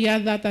 So he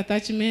has that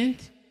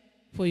attachment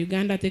for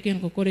Uganda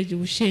Technical College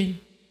Bushenyi.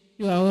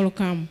 you are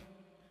welcome.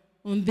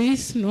 On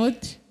this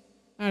note,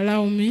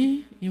 allow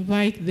me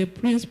invite the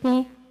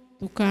principal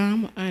to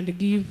come and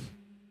give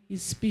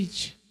his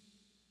speech.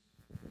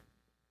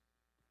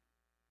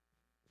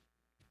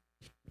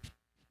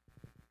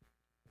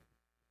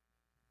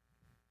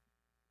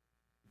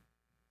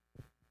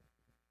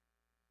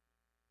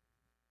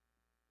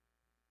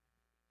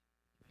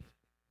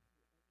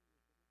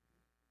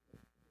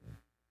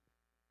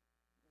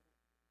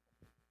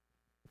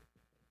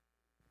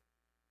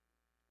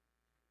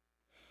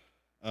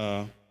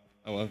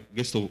 Our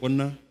guest of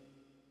honor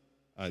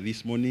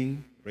this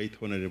morning, Right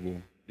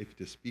Honorable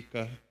Deputy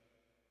Speaker,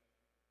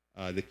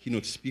 the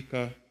keynote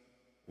speaker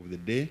of the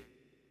day,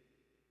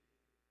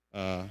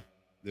 the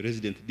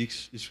resident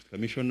district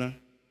commissioner,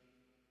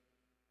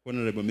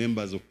 honorable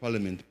members of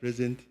parliament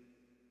present,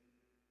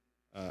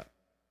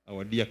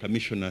 our dear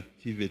commissioner,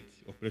 TVET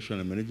Operational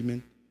and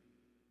Management,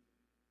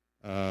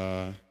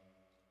 the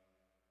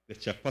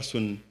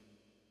chairperson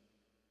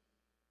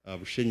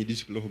of Bushenyi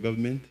District Local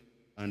Government,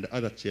 and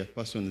other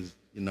chairpersons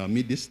in our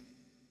midst,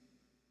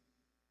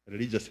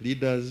 religious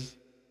leaders,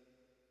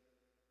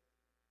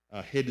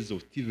 heads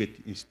of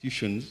TVET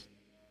institutions,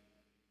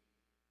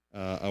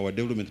 our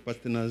development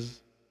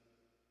partners,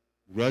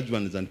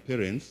 graduates and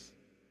parents,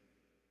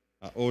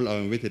 all our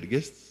invited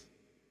guests,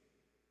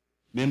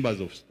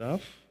 members of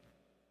staff,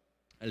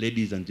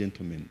 ladies and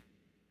gentlemen.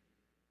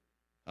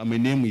 My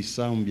name is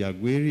Sam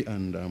Byagweri,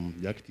 and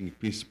I'm the acting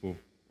principal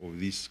of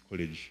this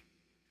college.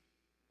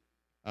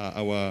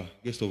 Our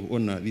guest of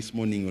honor this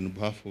morning, on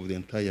behalf of the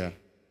entire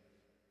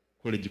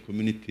college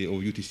community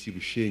of UTC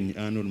Bushenyi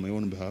and on my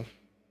own behalf,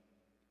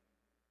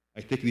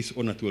 I take this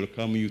honor to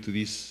welcome you to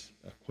this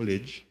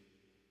college,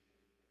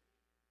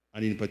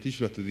 and in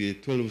particular to the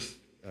 12th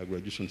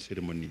graduation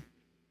ceremony.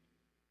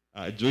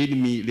 Join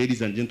me,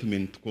 ladies and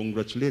gentlemen, to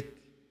congratulate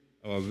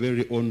our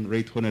very own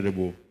Right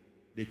Honorable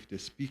Deputy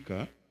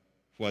Speaker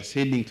for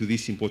ascending to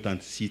this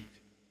important seat.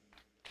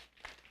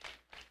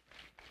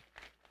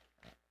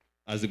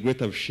 As a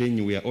Greater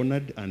Bushenyi, we are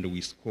honored and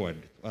we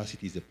scored. To us,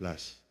 it is a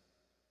plus.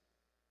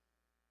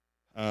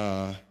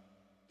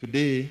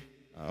 Today,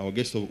 our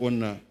guest of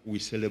honor, we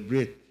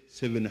celebrate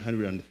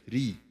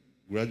 703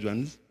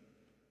 graduates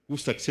who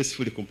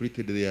successfully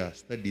completed their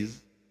studies,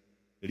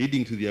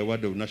 leading to the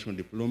award of national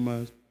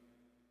diplomas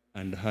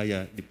and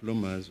higher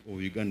diplomas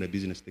of Uganda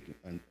Business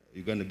and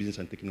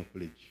Technical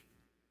College,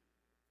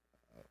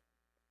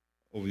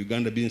 of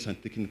Uganda Business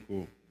and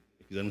Technical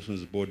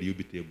Examinations Board,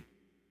 UBTEB.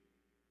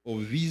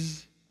 Of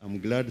these, I'm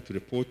glad to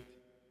report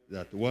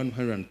that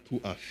 102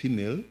 are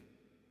female,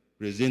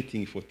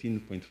 representing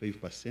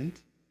 14.5%,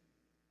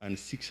 and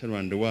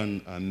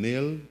 601 are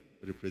male,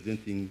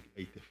 representing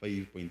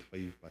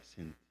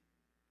 85.5%.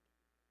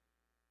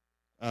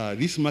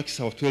 This marks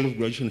our 12th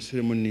graduation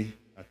ceremony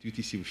at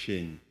UTC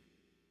Bushenyi.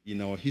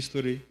 In our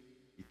history,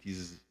 it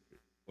is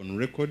on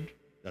record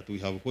that we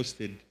have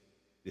hosted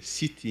the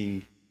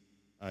sitting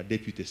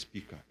deputy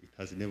speaker. It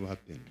has never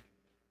happened.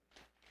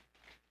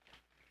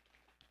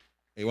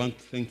 I want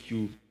to thank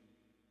you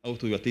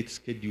out of your tight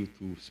schedule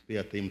to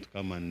spare time to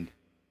come and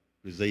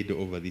preside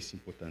over this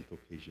important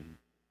occasion.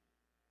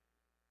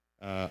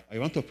 I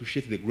want to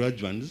appreciate the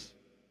graduates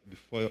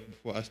before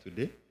us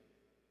today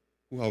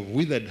who have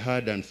withered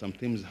hard and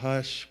sometimes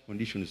harsh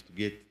conditions to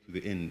get to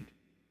the end.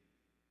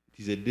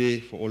 It is a day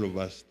for all of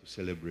us to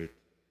celebrate.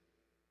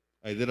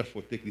 I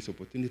therefore take this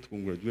opportunity to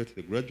congratulate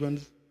the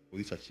graduates for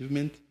this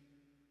achievement.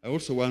 I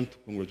also want to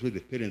congratulate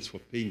the parents for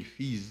paying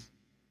fees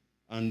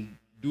and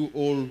do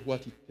all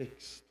what it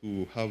takes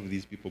to have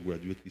these people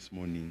graduate this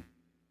morning.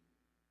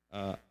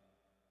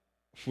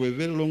 For a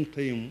very long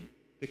time,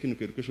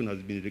 technical education has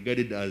been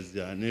regarded as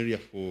an area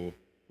for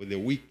the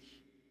weak,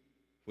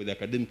 for the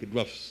academic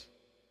drafts.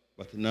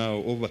 But now,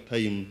 over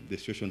time, the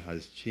situation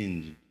has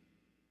changed.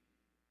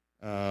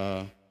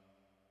 Our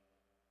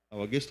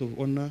guest of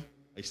honor,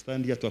 I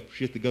stand here to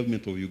appreciate the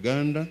government of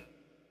Uganda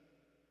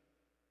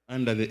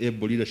under the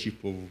able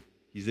leadership of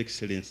His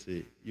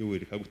Excellency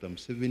Yoweri Kaguta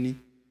Museveni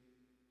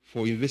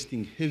for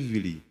investing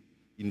heavily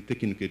in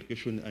technical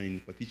education and in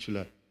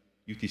particular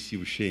UTC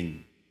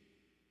Bushenyi.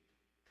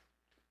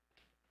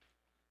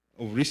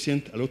 Of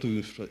recent, a lot of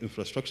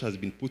infrastructure has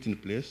been put in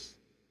place,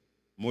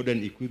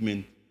 modern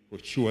equipment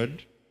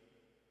procured,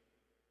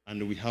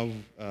 and we have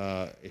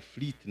a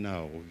fleet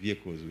now of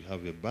vehicles. We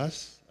have a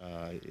bus,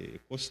 a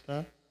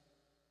coaster,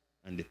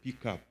 and a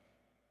pickup.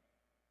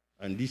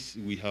 And this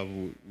we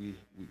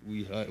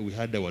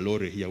had our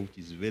lorry here, which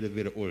is very,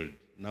 very old.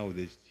 Now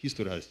the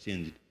history has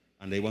changed,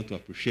 and I want to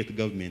appreciate the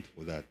government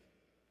for that.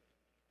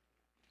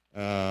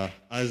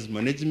 As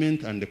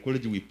management and the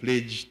college, we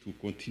pledge to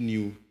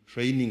continue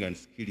training and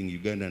skilling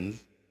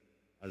Ugandans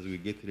as we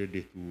get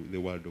ready to the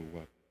world of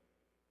work.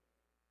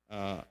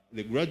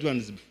 The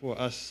graduates before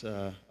us,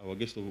 our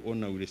guest of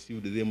honor, we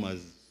received them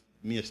as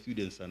mere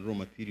students and raw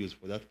materials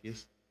for that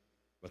case,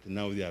 but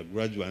now they are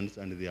graduates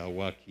and they are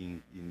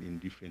working in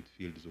different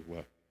fields of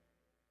work.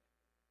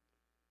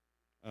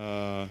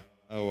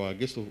 Our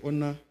guest of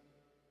honor,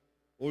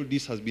 all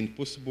this has been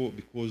possible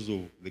because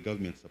of the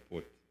government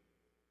support.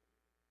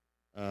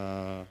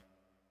 The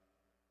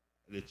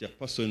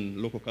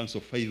chairperson, Local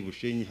Council 5,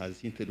 Bushenyi, has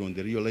hinted on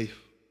the real life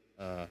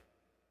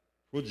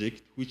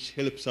project, which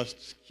helps us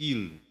to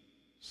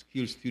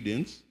skill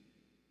students.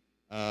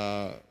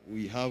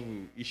 We have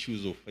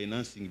issues of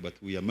financing, but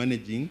we are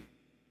managing,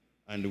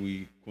 and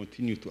we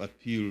continue to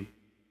appeal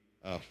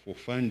for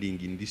funding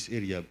in this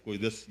area, because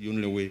that's the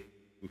only way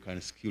we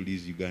can skill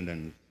these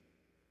Ugandans.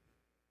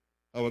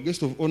 Our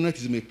guest of honor, it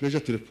is my pleasure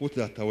to report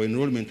that our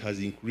enrollment has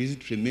increased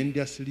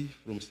tremendously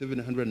from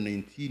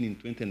 719 in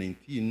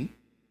 2019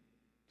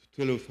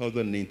 to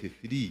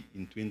 12,093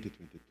 in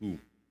 2022.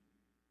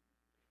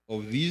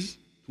 Of these,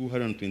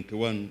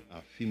 221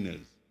 are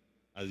females.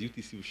 As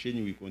UTC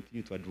Bushenyi, we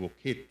continue to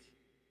advocate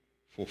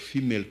for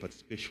female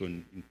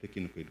participation in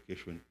technical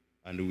education,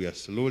 and we are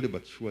slowly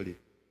but surely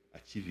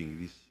achieving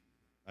this.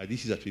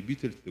 This is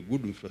attributed to the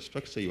good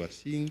infrastructure you are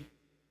seeing,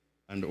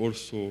 and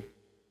also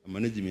a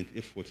management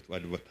effort to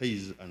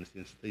advertise and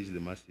sensitize the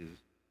masses.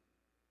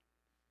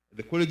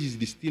 The college is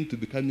destined to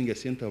becoming a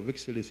center of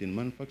excellence in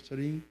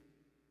manufacturing,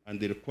 and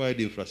the required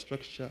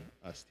infrastructure,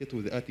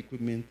 state-of-the-art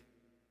equipment,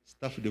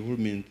 staff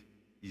development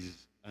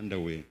is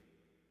underway.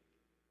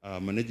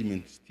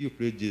 Management still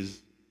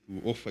pledges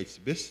to offer its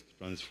best to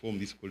transform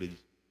this college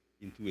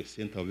into a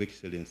center of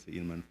excellence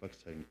in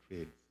manufacturing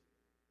trades.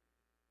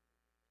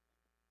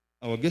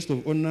 Our guest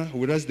of honor,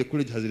 whereas the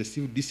college has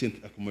received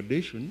decent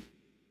accommodation,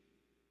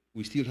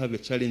 we still have a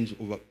challenge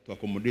to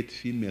accommodate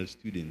female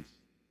students.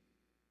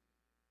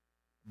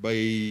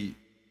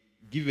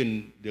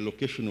 Given the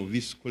location of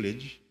this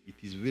college, it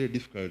is very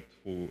difficult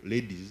for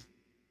ladies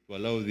to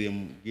allow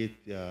them get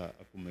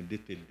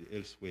accommodated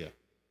elsewhere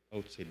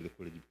outside the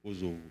college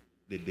because of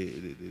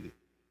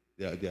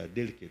they are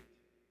delicate.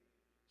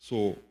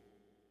 So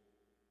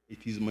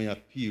it is my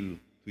appeal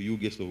to you,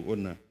 guests of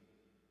honor,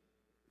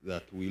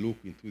 that we look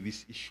into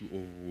this issue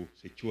of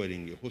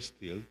securing a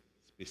hostel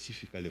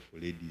specifically for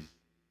ladies.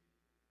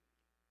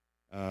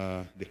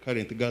 The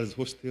current girls'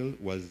 hostel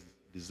was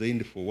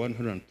designed for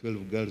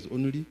 112 girls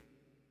only,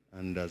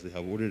 and as I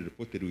have already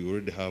reported, we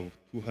already have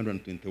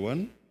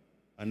 221,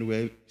 and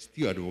we're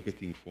still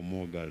advocating for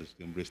more girls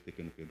to embrace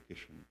technical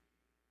education.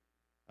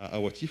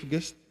 Our chief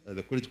guest,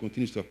 the college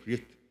continues to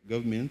appreciate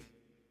government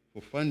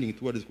for funding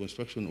towards the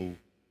construction of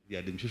the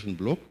administration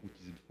block, which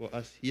is before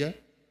us here.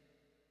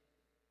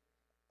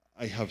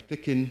 I have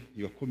taken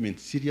your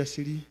comments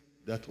seriously.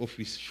 That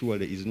office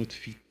surely is not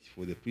fit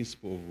for the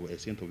principle of a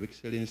center of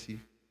excellency.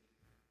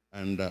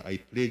 And I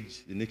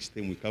pledge the next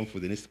time we come for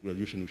the next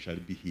graduation, we shall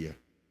be here.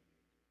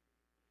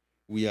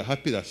 We are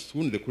happy that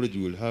soon the college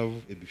will have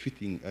a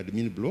befitting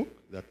admin block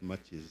that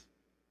matches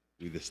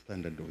with the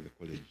standard of the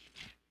college.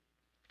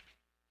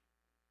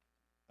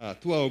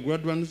 To our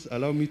graduates,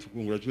 allow me to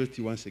congratulate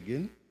you once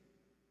again.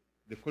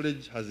 The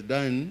college has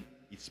done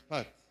its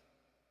part,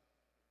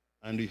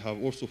 and we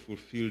have also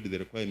fulfilled the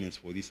requirements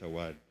for this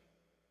award.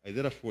 I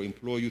therefore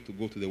implore you to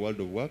go to the world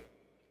of work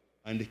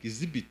and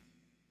exhibit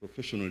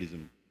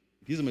professionalism.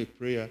 It is my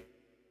prayer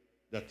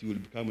that you will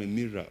become a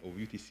mirror of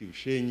UTC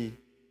Bushenyi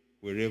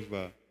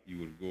wherever you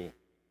will go.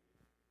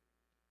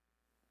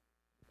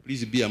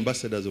 Please be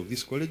ambassadors of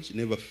this college.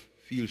 Never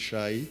feel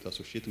shy to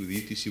associate with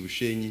UTC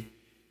Bushenyi.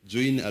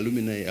 Join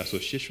alumni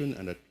association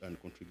and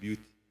contribute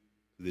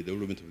to the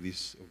development of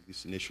this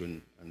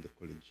nation and the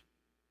college.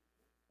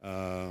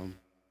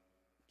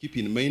 Keep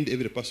in mind,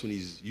 every person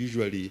is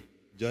usually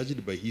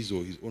judged by his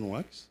or his own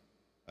works.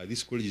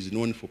 This college is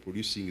known for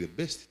producing the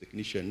best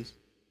technicians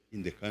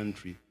in the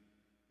country.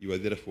 You are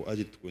therefore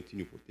urged to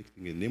continue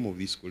protecting the name of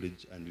this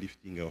college and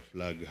lifting our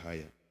flag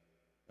higher.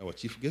 Our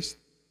chief guest,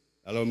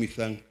 allow me to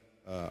thank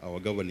our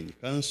governing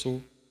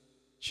council,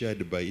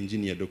 chaired by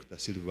Engineer Dr.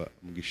 Silva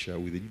Mugisha.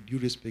 With due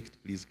respect,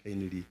 please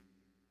kindly,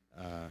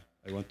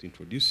 I want to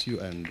introduce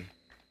you and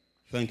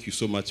thank you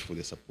so much for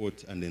the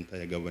support and the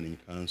entire governing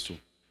council.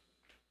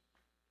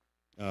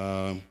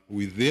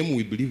 With them,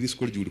 we believe this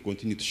college will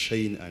continue to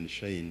shine and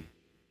shine.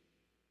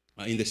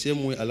 In the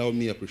same way, allow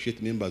me to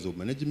appreciate members of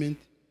management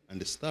and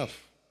the staff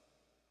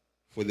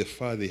for the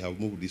far they have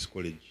moved this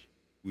college.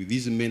 With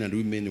these men and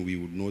women, we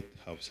would not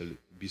have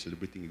be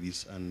celebrating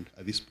this. And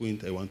at this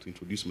point, I want to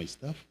introduce my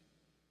staff.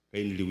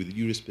 Kindly, with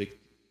due respect,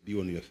 be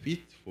on your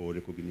feet for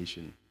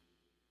recognition.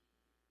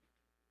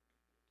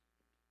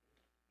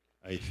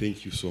 I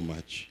thank you so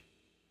much.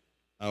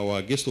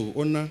 Our guest of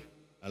honor,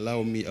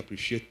 allow me to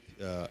appreciate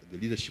the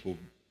leadership of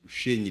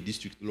Bushenyi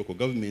District Local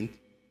Government,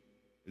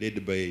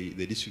 led by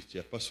the district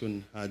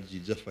chairperson, Haji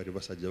Jafar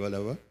Ribasa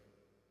Jabalava.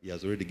 He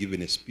has already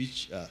given a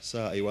speech.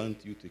 Sir, I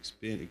want you to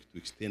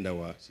extend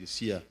our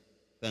sincere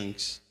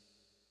thanks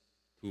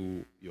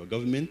to your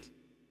government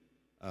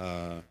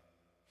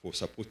for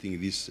supporting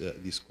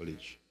this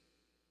college.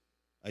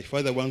 I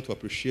further want to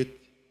appreciate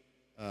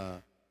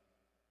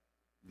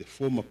the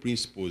former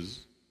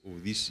principals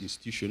of this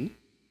institution,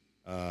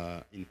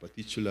 in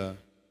particular,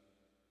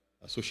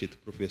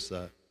 Associate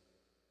Professor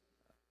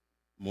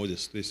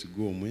Moses Tracy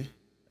Gomwe.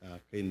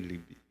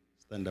 Kindly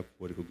stand up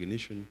for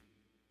recognition.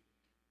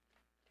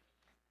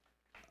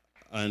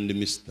 And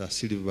Mr.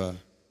 Silva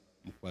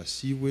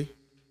Mukwasiwe,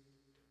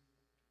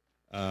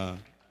 Our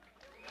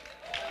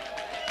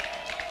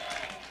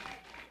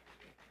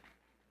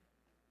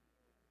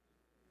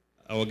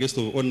guest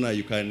of honor,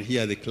 you can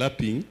hear the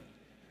clapping.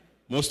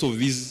 Most of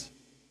these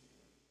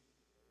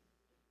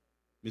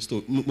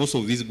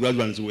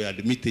graduates were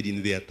admitted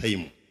in their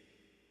time.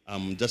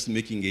 I'm just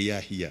making a year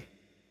here.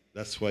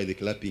 That's why the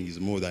clapping is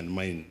more than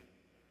mine.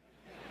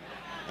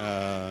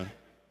 I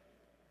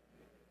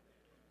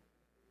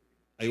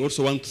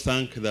also want to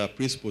thank the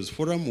Principals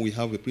Forum. We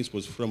have a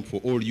Principals Forum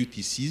for all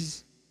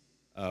UTCs.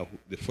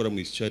 The forum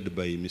is chaired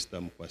by Mr.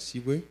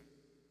 Mkwasibwe,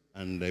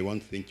 and I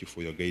want to thank you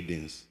for your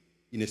guidance.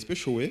 In a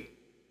special way,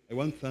 I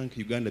want to thank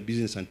Uganda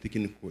Business and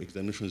Technical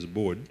Examinations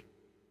Board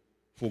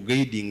for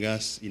guiding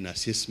us in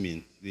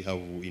assessment. They have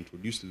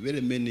introduced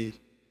very many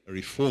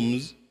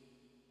reforms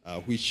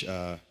which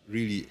are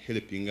really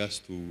helping us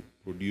to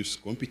produce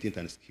competent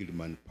and skilled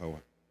manpower.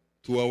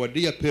 To our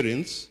dear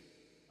parents,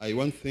 I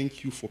want to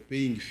thank you for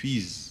paying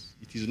fees.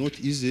 It is not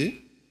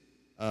easy.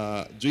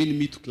 Join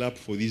me to clap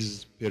for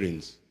these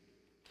parents.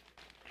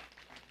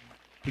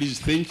 Please,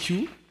 thank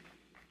you.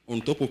 On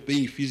top of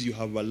paying fees, you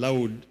have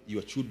allowed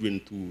your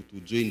children to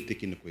join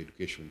technical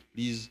education.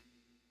 Please,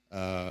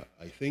 I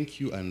thank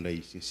you, and I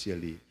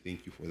sincerely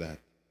thank you for that.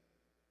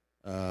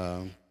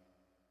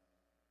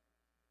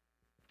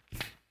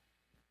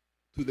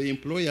 To the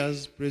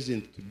employers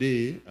present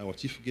today, our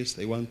chief guest,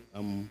 the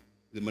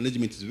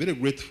management is very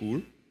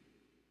grateful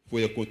for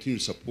your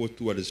continued support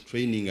towards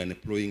training and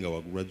employing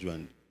our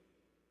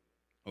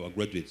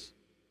graduates.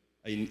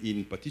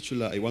 In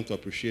particular, I want to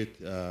appreciate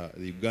the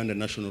Uganda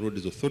National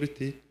Roads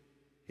Authority,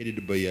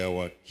 headed by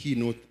our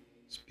keynote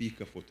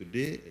speaker for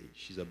today.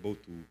 She's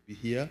about to be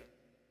here,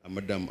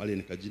 Madam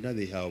Allen Kajina.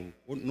 They have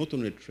not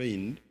only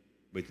trained,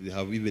 but they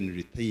have even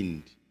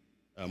retained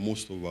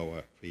most of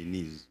our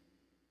trainees.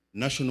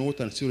 National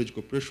Water and Sewerage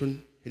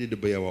Corporation, headed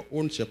by our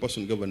own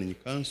Chairperson Governing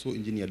Council,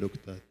 Engineer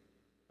Dr.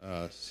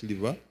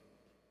 Silva.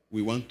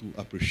 We want to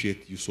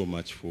appreciate you so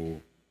much for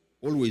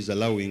always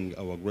allowing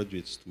our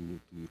graduates to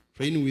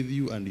train with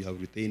you, and you have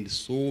retained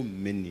so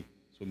many.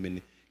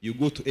 You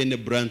go to any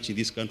branch in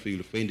this country,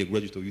 you'll find a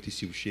graduate of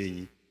UTC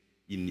Bushenyi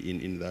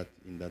in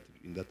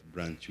that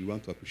branch. We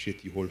want to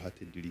appreciate you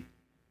wholeheartedly.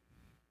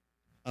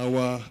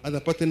 Our other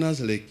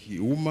partners like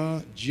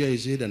UMA,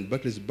 GIZ, and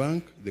Barclays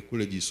Bank, the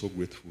college is so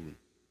grateful.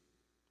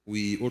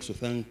 We also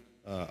thank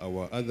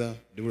our other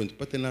development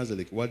partners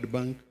like World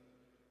Bank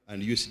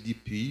and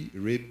USDP,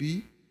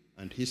 REBI,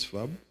 and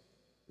HISFAB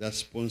that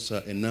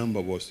sponsor a number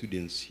of our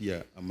students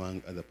here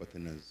among other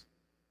partners.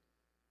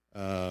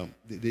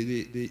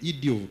 The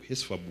ED of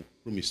HISFAB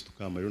promised to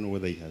come. I don't know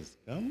whether he has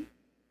come.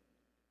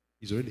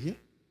 He's already here.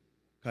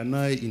 Can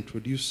I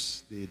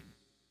introduce the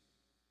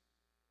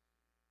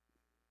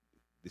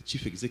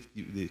chief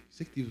executive, the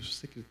executive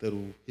secretary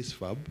of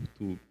HISFAB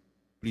to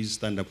please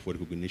stand up for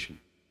recognition?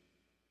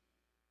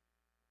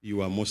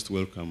 You are most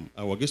welcome.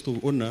 Our guest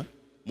of honor,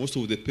 most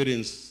of the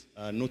parents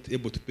are not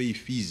able to pay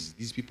fees.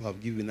 These people have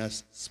given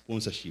us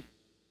sponsorship.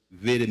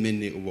 Very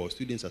many of our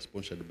students are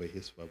sponsored by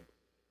HISFAB.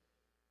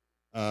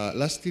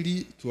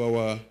 Lastly, to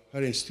our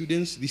current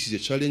students, this is a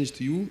challenge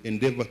to you.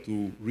 Endeavor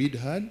to read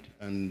hard,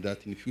 and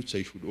that in future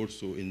you should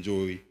also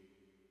enjoy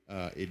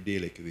a day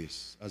like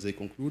this. As I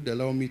conclude,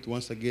 allow me to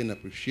once again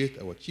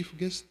appreciate our chief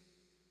guest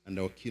and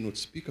our keynote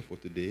speaker for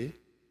today,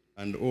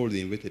 and all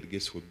the invited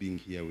guests for being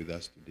here with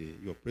us today.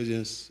 Your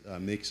presence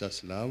makes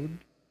us loud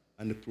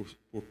and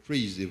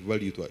portrays the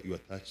value you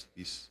attach to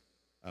this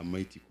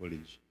mighty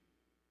college.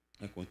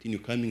 I continue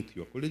coming to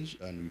your college,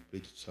 and we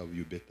pledge to serve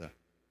you better.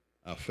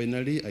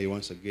 Finally, I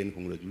once again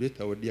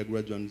congratulate our dear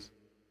graduates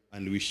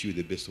and wish you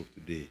the best of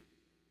today.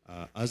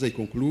 As I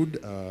conclude,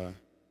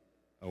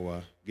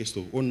 our guest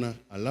of honor,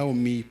 allow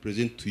me to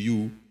present to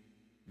you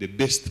the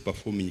best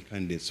performing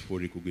candidates for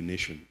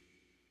recognition.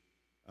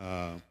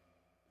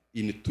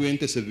 In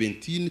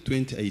 2017,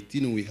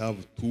 2018, we have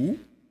two.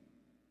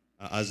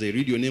 As I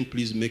read your name,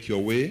 please make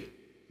your way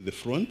to the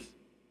front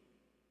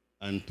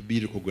and to be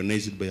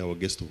recognized by our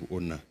guest of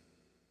honor.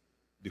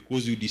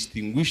 Because you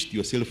distinguished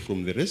yourself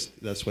from the rest,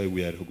 that's why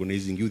we are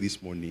recognizing you this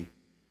morning.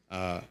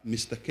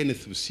 Mr.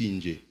 Kenneth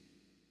Bushenyi.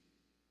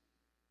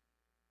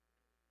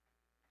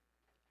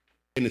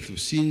 Kenneth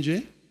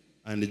Bushenyi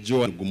and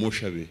Joan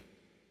Gumoshabe.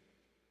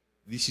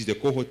 This is the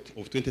cohort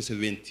of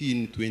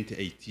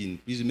 2017-2018.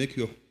 Please make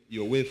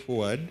your way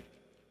forward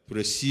to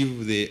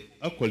receive the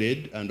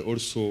accolade and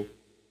also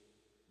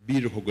be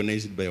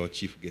recognized by our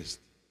chief guest.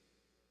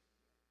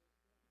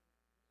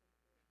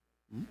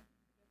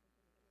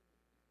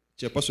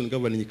 Chairperson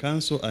Governing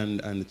Council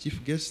and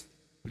chief guest,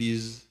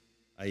 please,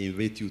 I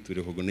invite you to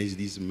recognize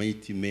these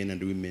mighty men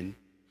and women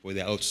for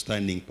their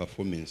outstanding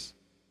performance.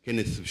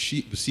 Kenneth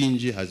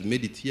Bushenyi has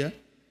made it here.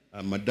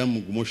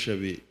 Madame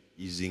Gumoshabe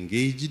is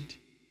engaged.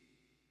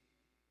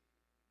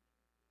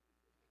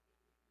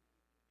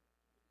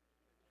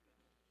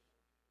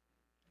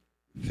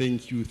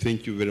 Thank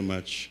you very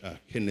much,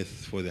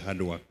 Kenneth, for the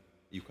hard work.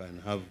 You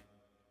can have,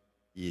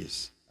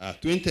 yes.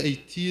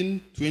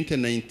 2018,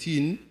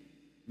 2019,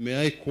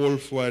 may I call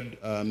forward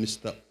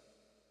Mr.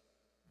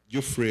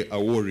 Geoffrey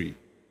Awori.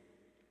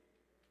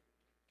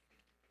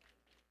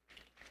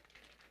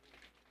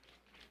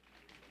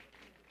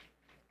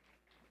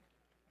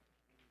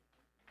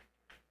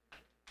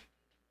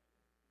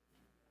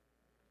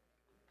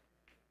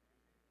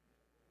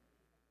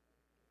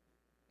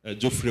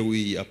 Geoffrey,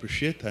 we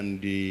appreciate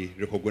and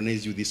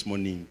recognize you this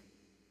morning.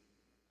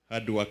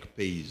 Hard work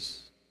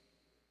pays.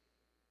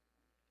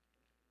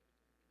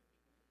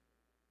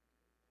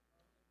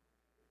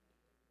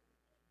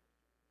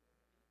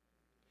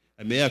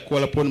 May I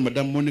call upon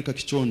Madam Monica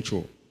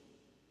Kichoncho?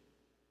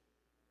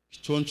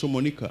 Kichoncho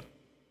Monica,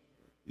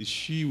 is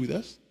she with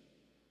us?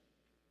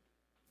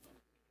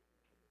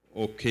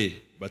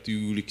 Okay, but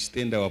we will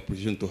extend our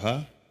appreciation to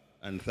her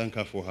and thank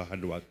her for her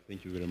hard work.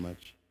 Thank you very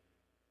much.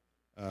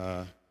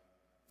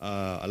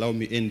 Allow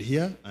me end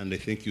here, and I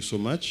thank you so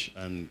much,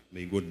 and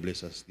may God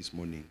bless us this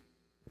morning.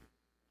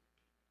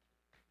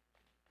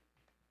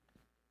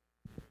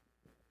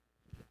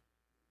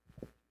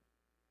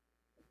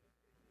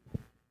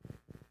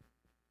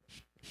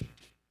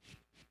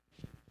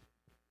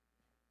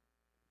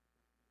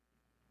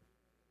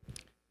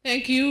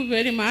 Thank you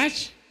very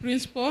much,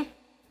 Principal,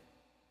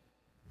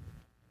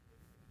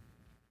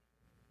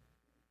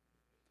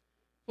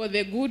 for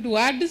the good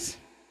words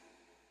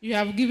you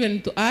have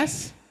given to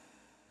us,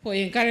 for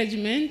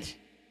encouragement,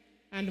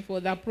 and for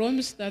the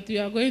promise that you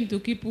are going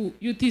to keep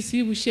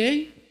UTC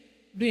Bushenyi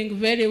doing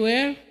very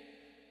well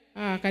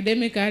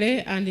academically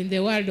and in the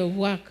world of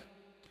work.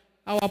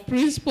 Our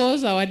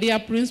principals, our dear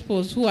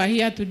principals who are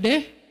here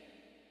today,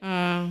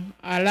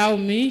 allow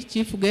me,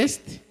 Chief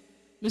Guest,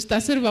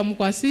 Mr. Silva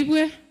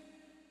Mukwasibwe,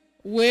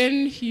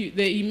 when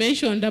he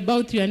mentioned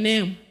about your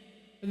name,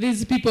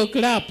 these people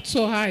clapped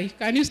so high.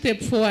 Can you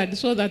step forward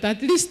so that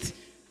at least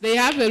they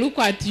have a look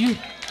at you?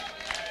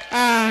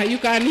 You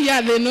can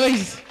hear the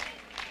noise.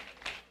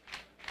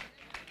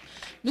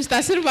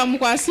 Mr. Silva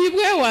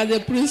Mukwasibwe was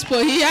the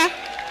principal here,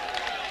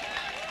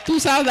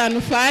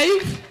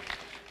 2005,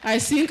 I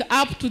think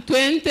up to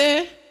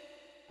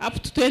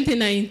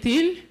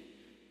 2019.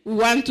 We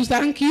want to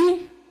thank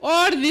you.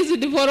 All these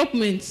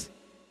developments,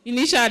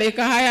 initially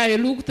Kahaya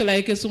looked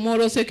like a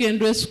small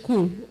secondary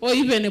school or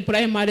even a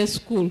primary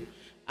school.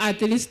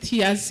 At least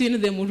he has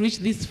seen them reach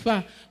this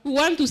far. We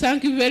want to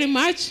thank you very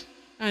much,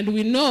 and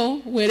we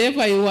know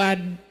wherever you are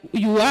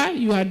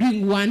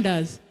doing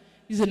wonders.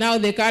 He is now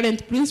the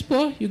current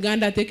principal,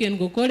 Uganda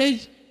Technical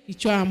College,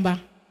 Kichwamba,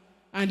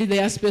 and they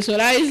are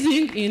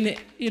specializing in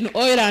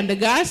oil and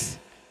gas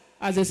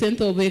as a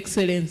center of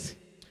excellence.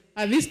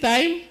 At this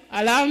time,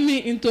 allow me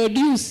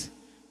introduce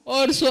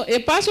also a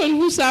person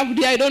who served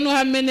here, I don't know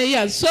how many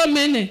years, so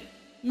many,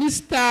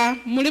 Mr.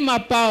 Mulima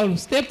Paul.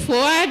 Step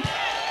forward.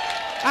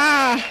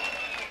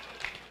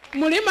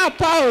 Mulima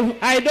Paul,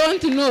 I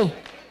don't know.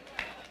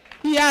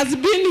 He has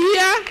been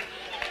here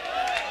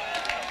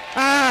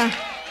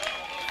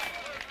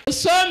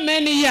so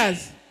many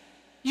years.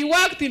 He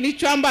worked in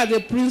Ichwamba as a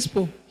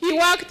principal. He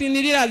worked in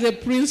Irira as a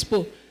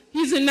principal.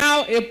 He's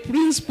now a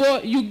principal,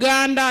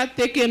 Uganda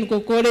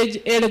Technical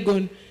College,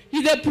 Elgon.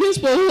 He's a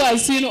principal who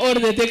has seen all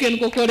the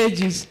technical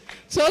colleges.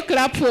 So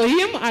clap for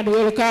him and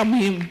welcome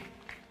him.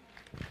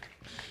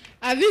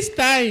 At this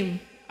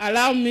time,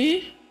 allow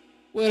me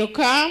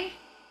welcome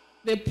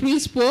the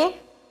principal,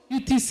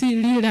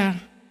 UTC leader.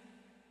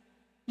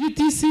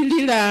 UTC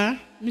leader,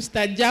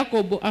 Mr.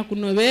 Jacob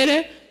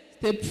Akunovere,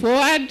 step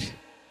forward.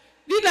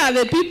 These are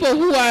the people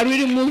who are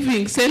really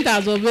moving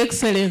centers of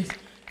excellence.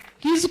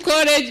 His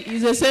college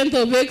is a center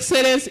of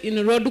excellence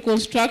in road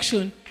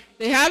construction.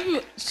 They have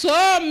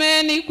so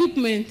many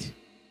equipment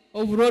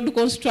of road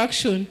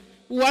construction.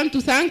 We want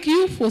to thank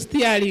you for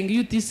steering,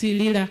 UTC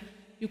leader.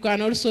 You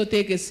can also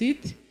take a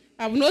seat.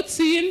 I've not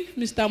seen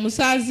Mr.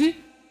 Musazi.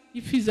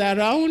 If he's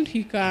around,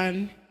 he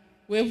can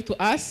wave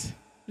to us.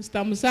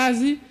 Mr.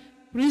 Musazi,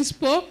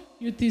 principal,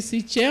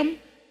 UTC CHEM,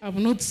 I've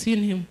not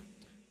seen him.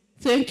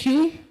 Thank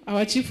you,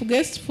 our chief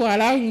guest, for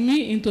allowing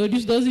me to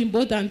introduce those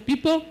important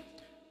people.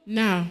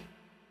 Now,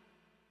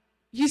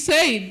 he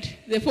said,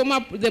 the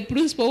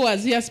principal who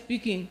was here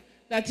speaking,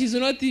 that he's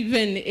not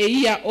even a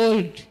year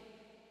old.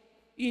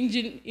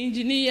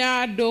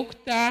 Engineer,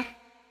 Dr.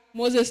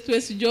 Moses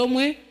Twesi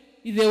Jomwe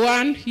is the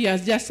one he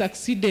has just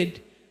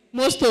succeeded.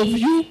 Most of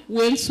you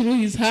went through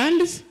his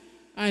hands,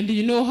 and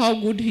you know how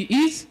good he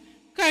is.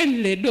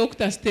 Kindly,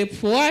 Doctor, step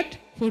forward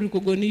for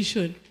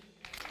recognition.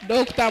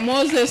 Dr.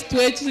 Moses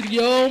Twesi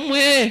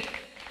Jomwe.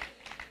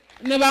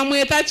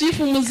 Nebamweta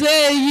chifu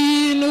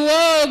muzeyi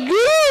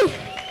nuwogu.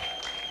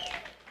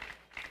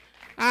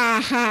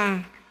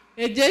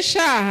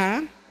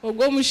 Ejeshaha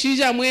ogo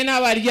mushija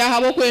mwena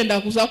baryaha bo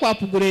kwenda kuza kwa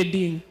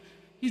upgrading.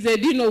 He's a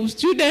dean of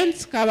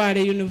students,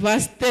 Kabale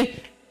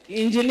University,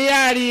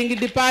 engineering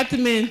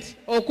department.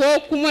 Oko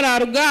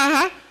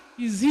kumurarugaha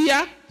is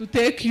here to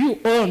take you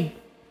on.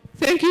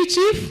 Thank you,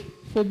 Chief,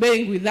 for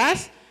being with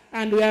us,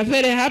 and we are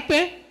very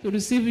happy to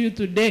receive you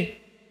today.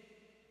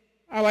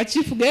 Our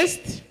chief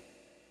guest,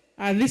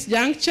 at this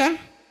juncture,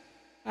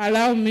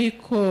 allow me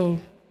call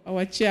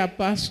our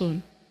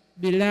chairperson,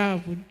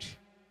 beloved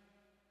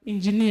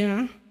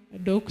engineer,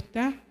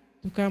 doctor,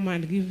 to come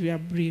and give you a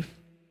brief.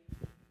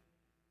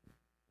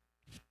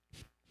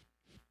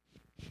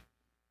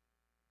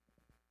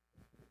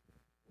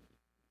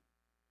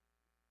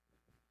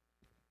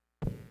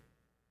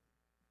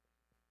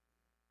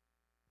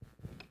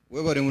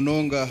 Webale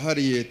munonga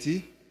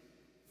Harriet,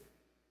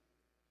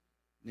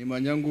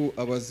 nimanyangu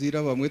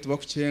abazira bamwe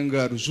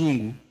tubakuchenga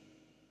rujungu.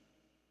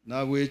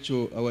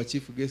 Nabwecho our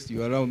chief guest,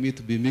 you allow me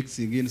to be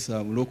mixing in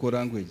some local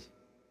language.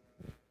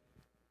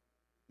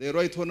 The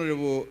Right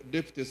Honorable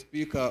Deputy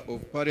Speaker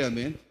of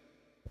Parliament,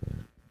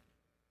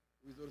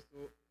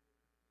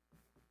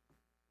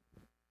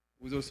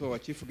 who is also our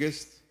chief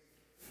guest,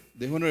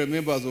 the honorable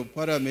members of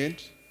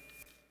Parliament,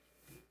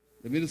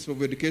 the Minister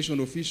of Education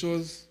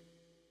officials,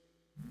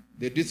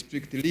 the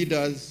district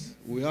leaders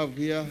we have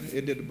here,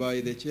 headed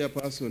by the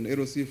chairperson,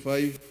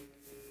 LOC5,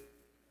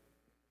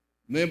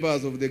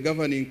 members of the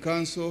governing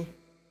council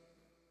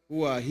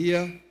who are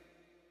here,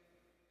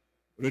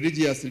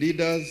 religious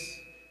leaders,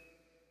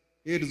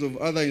 heads of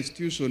other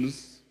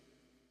institutions,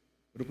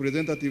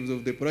 representatives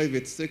of the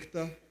private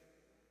sector,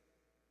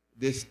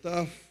 the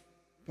staff,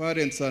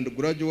 parents and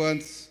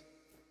graduates,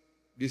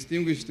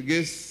 distinguished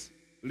guests,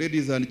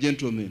 ladies and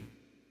gentlemen.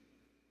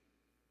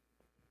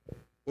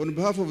 On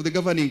behalf of the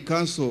governing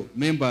council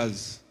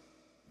members,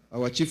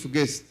 our chief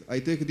guest, I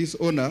take this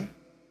honor to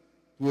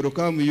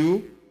welcome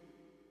you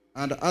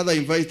and other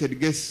invited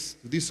guests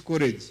to this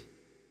college.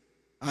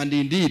 And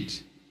indeed,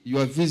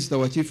 your visit,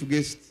 our chief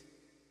guest,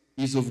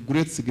 is of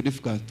great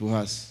significance to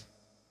us.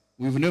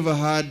 We've never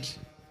had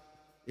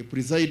a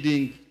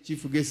presiding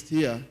chief guest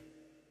here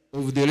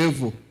of the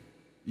level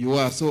you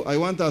are. So I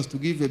want us to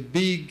give a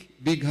big,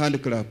 big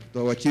hand clap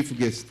to our chief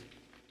guest.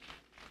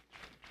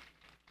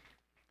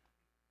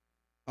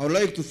 I would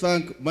like to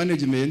thank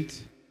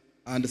management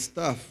and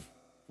staff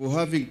for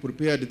having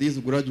prepared these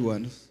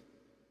graduates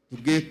to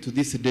get to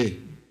this day.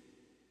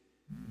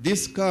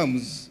 This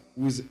comes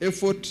with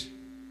effort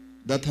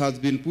that has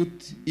been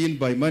put in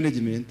by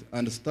management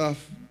and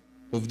staff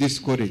of this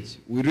college.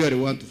 We really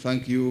want to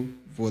thank you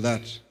for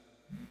that.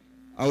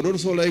 I would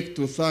also like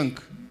to thank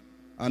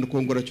and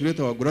congratulate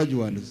our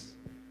graduates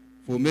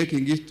for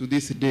making it to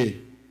this day.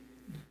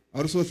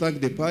 I also thank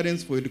the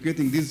parents for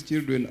educating these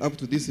children up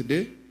to this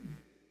day,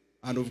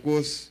 and of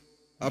course,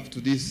 up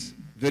to this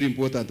very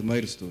important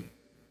milestone.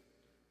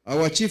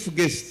 Our chief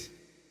guest,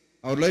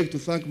 I would like to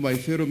thank my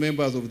fellow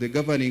members of the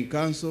governing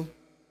council,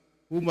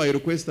 whom I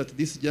request at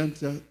this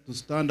juncture to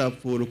stand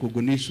up for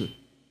recognition.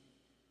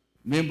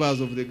 Members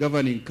of the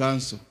governing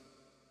council.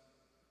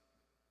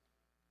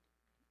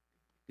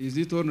 Is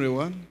it only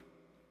one?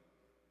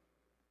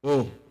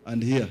 Oh,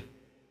 and here.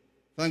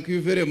 Thank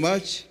you very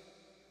much.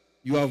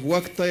 You have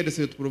worked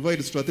tirelessly to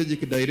provide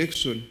strategic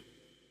direction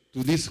to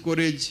this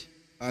college,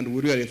 and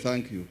we really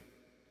thank you.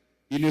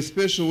 In a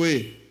special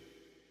way,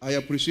 I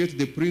appreciate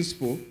the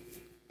principal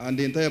and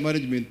the entire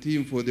management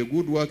team for the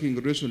good working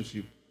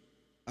relationship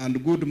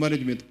and good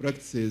management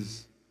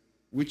practices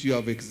which you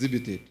have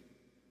exhibited.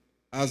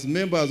 As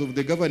members of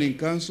the governing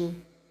council,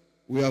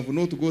 we have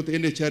not got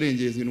any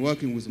challenges in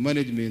working with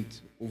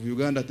management of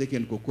Uganda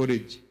Technical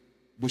College,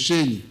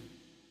 Bushenyi.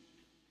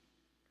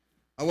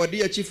 Our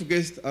dear chief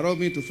guest, allow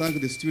me to thank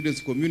the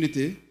students'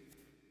 community,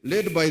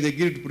 led by the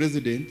guild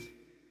president,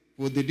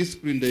 for the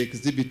discipline they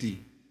exhibited.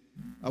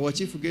 Our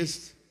chief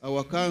guest,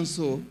 our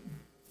council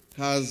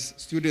has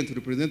student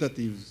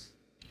representatives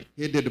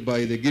headed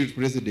by the guild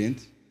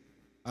president,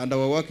 and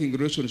our working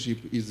relationship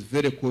is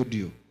very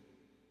cordial.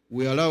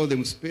 We allow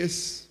them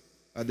space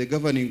at the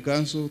governing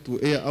council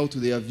to air out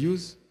their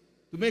views,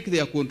 to make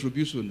their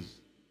contributions,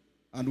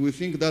 and we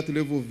think that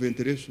level of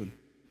ventilation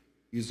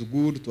is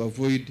good to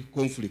avoid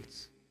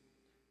conflicts.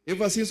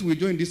 Ever since we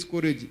joined this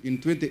college in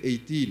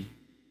 2018,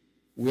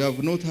 we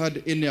have not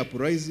had any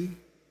uprising,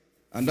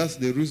 and that's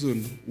the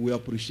reason we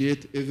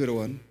appreciate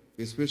everyone,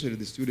 especially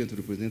the student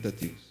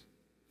representatives.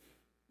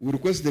 We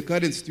request the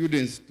current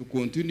students to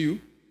continue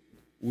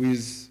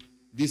with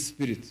this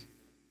spirit.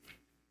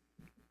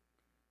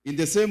 In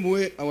the same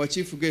way, our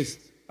chief guest,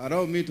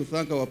 allow me to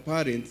thank our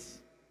parents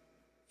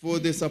for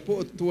the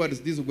support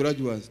towards these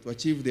graduates to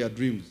achieve their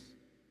dreams,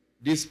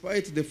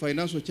 despite the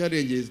financial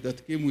challenges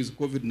that came with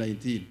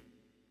COVID-19.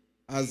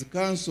 As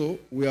council,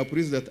 we are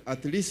pleased that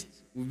at least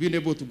we've been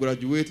able to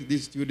graduate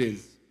these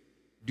students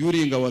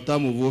during our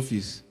term of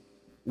office.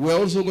 We are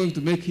also going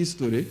to make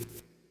history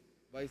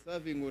by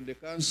serving on the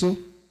council,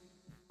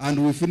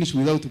 and we finish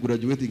without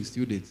graduating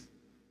students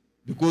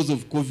because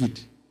of COVID.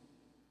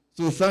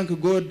 So thank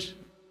God,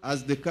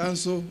 as the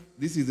council,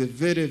 this is a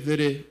very,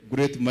 very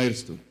great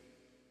milestone.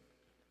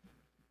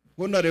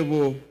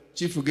 Honorable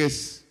chief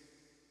guest,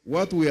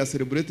 what we are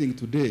celebrating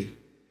today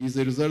is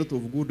a result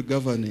of good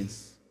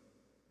governance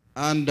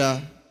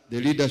under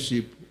the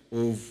leadership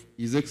of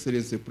His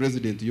Excellency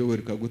President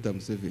Yoweri Kaguta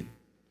Museveni,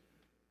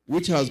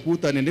 which has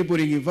put an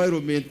enabling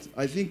environment.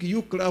 I think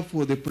you clap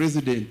for the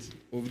president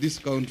of this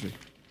country.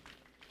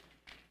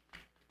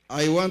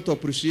 I want to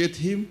appreciate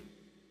him,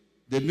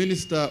 the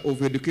Minister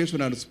of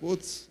Education and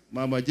Sports,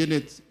 Mama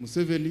Janet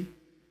Museveni,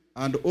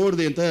 and all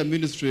the entire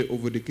Ministry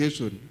of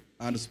Education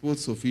and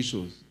Sports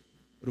officials,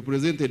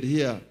 represented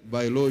here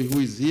by Roy, who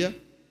is here.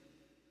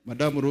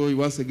 Madam Roy,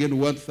 once again, we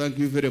want to thank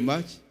you very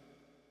much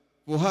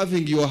for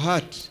having your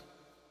heart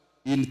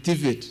in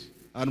TVET,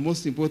 and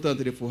most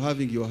importantly, for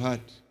having your heart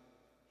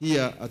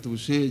here at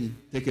Bushenyi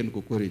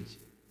Technical College.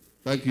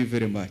 Thank you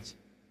very much.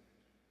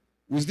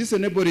 With this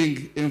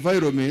enabling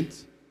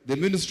environment, the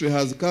ministry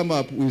has come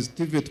up with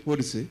TVET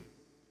policy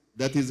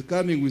that is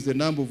coming with a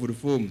number of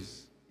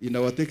reforms in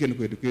our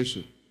technical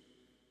education.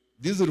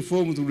 These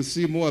reforms will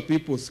see more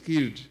people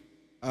skilled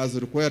as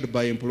required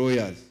by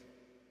employers.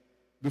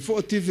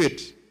 Before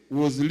TVET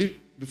was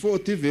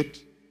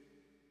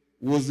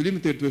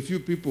limited to a few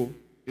people,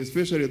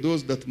 especially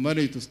those that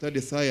managed to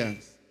study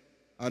science,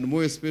 and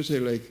more especially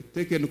like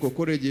technical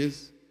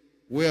colleges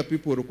where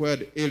people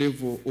required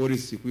A-level or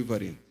its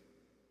equivalent.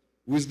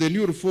 With the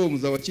new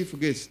reforms, our chief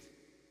guest,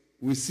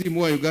 we see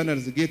more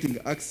Ugandans getting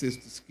access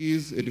to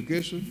skills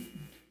education,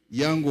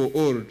 young or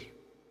old,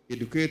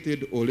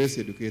 educated or less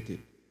educated.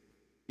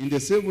 In the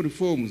same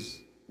reforms,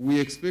 we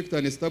expect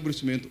an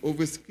establishment of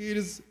a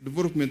skills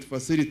development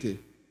facility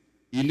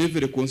in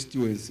every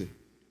constituency,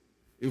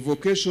 a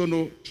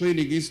vocational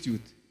training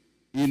institute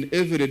in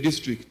every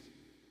district,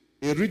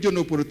 a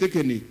regional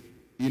polytechnic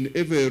in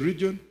every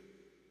region,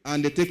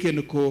 and a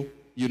technical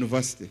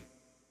university.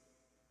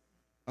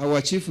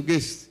 Our chief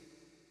guest,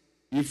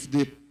 if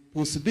the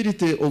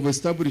possibility of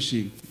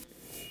establishing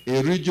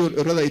a region,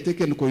 or rather a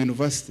technical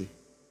university,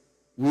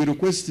 we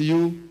request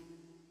you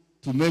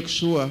to make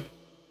sure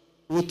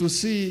or to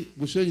see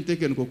Bushenyi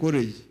Technical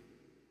College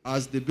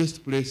as the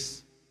best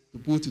place to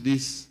put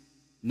this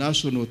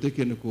national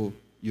technical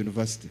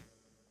university.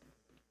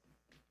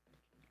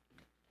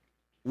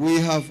 We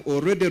have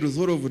already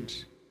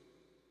resolved,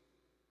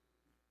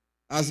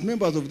 as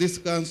members of this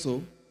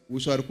council, we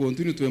shall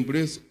continue to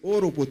embrace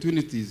all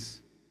opportunities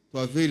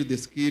to avail the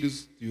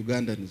skills to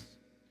Ugandans.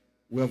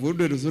 We have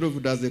already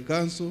resolved as a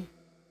council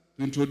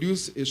to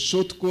introduce a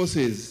short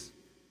courses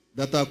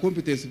that are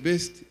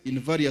competence-based in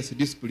various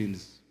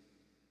disciplines.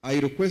 I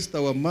request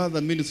our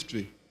mother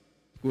ministry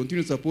to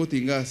continue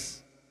supporting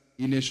us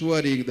in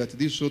ensuring that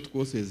these short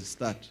courses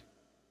start.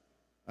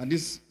 And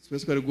this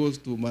specifically goes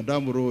to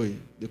Madame Roy,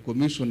 the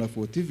commissioner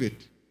for TVET.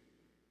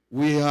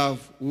 We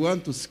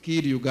want to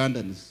skill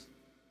Ugandans.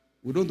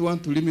 We don't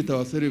want to limit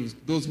ourselves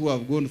to those who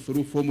have gone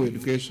through formal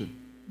education.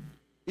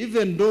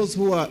 Even those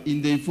who are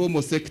in the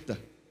informal sector,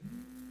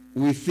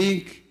 we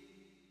think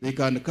they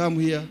can come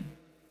here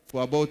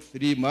for about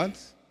 3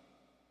 months.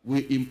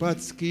 We impart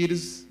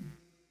skills,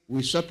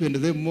 we sharpen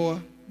them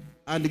more,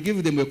 and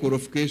give them a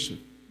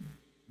qualification.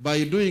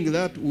 By doing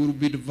that, we'll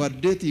be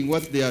validating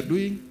what they are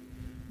doing,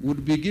 we'll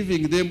be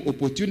giving them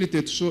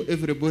opportunity to show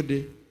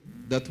everybody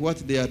that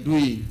what they are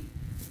doing,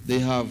 they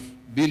have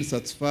been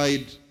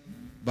satisfied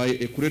by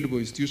a credible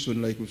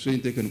institution like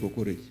Bushenyi Technical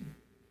College.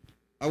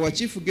 Our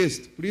chief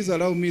guest, please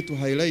allow me to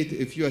highlight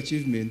a few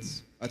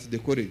achievements at the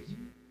college.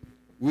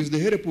 With the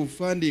help of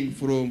funding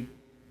from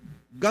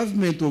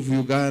government of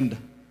Uganda,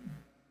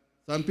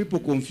 some people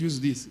confuse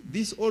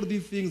this. All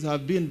these things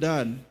have been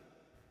done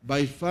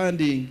by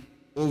funding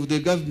of the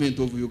government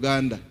of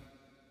Uganda,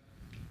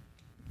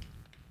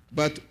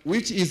 but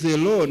which is a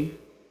loan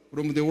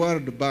from the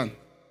World Bank.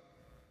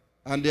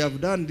 And they have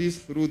done this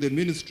through the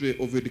Ministry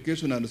of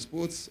Education and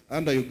Sports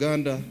under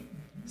Uganda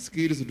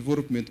Skills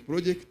Development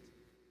Project.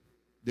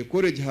 The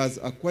college has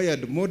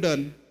acquired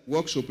modern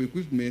workshop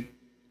equipment,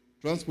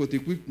 transport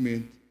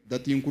equipment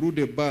that include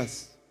a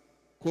bus,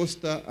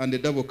 coaster, and a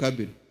double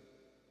cabin.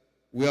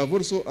 We have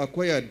also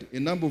acquired a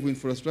number of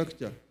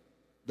infrastructure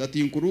that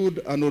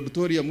include an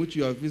auditorium which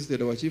you have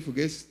visited, our chief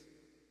guest,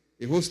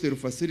 a hostel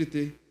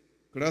facility,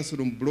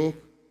 classroom block,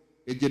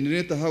 a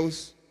generator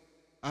house,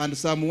 and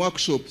some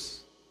workshops.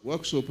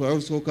 Workshops are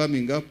also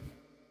coming up,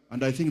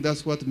 and I think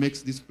that's what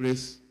makes this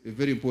place a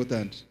very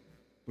important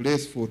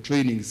place for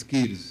training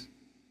skills.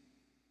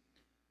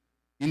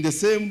 In the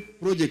same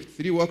project,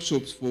 3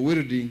 workshops for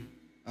welding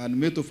and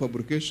metal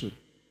fabrication,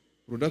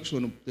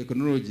 production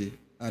technology,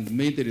 and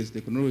maintenance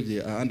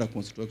technology are under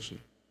construction.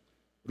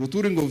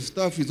 Retouring of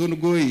staff is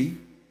ongoing,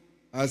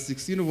 as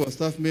 16 of our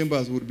staff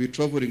members will be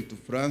traveling to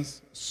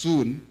France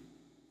soon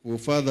for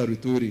further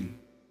retouring.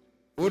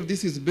 All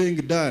this is being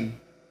done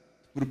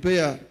to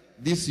prepare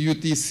this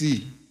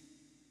UTC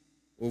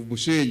of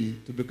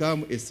Bushenyi to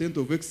become a center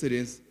of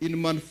excellence in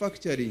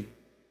manufacturing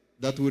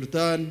that will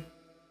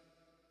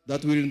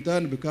in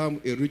turn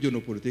become a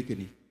regional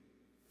polytechnic.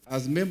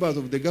 As members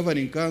of the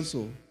governing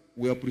council,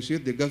 we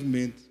appreciate the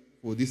government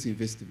for this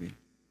investment.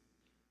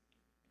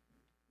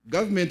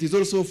 Government is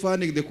also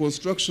funding the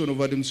construction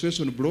of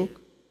administration block,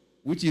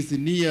 which is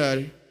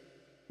near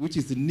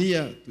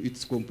to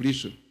its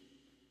completion.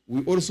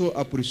 We also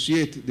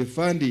appreciate the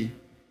funding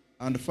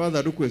and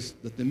further request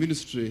that the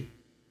ministry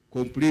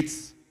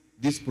completes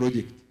this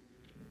project.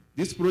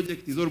 This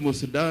project is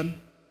almost done,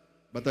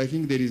 but I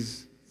think there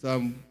is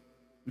some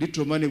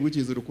little money which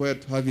is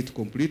required to have it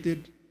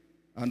completed,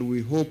 and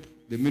we hope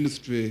the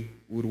ministry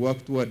will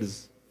work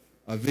towards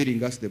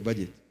availing us the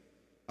budget.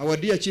 Our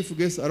dear chief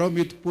guest, allow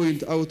me to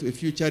point out a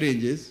few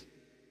challenges,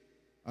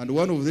 and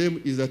one of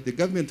them is that the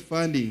government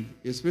funding,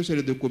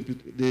 especially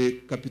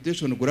the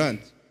capitation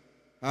grant,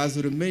 has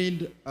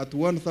remained at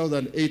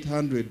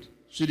 1,800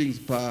 shillings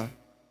per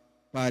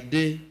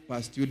day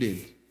per student,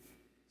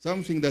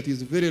 something that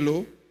is very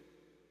low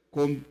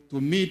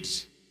to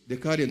meet the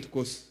current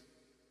costs.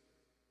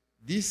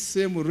 This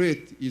same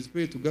rate is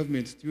paid to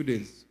government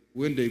students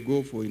when they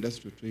go for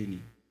industrial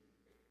training.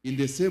 In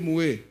the same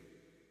way,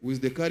 with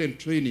the current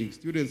training,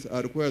 students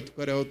are required to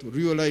carry out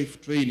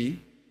real-life training,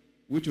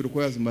 which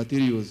requires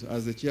materials,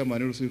 as the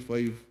chairman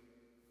LC5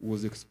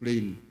 was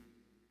explaining.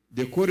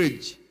 The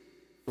college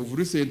of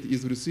recent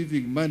is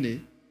receiving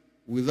money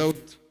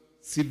without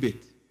CBET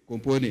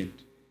component.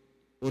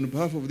 On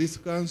behalf of this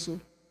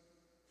council,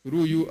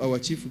 through you, our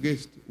chief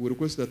guest, we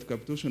request that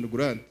capitation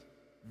grant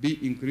be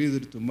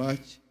increased to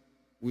match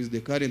with the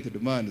current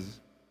demands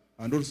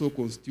and also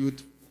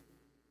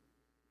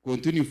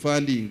continue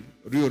funding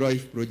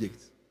real-life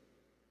projects.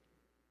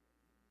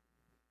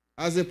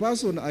 As a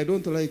person, I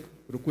don't like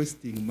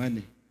requesting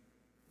money.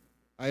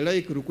 I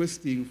like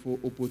requesting for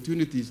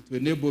opportunities to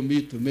enable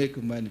me to make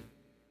money.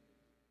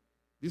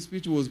 This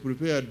speech was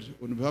prepared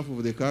on behalf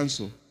of the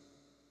council.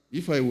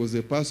 If I was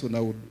a person,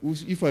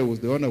 if I was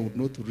the one, I would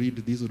not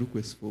read these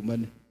requests for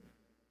money.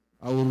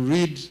 I will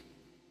read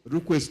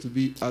requests to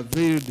be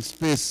availed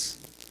space.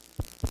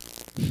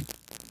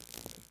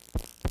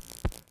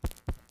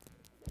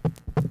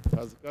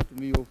 Has cut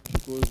me off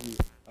because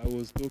I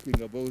was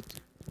talking about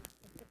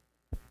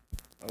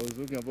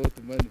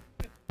money.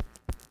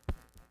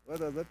 What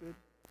does that mean?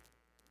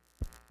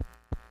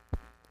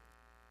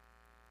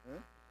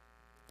 Huh?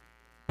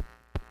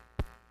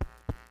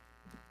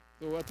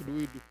 So what do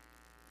we do?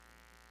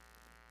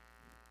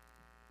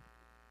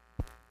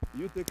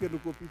 You take a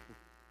look at people.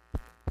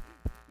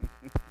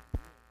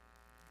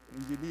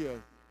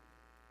 Engineers.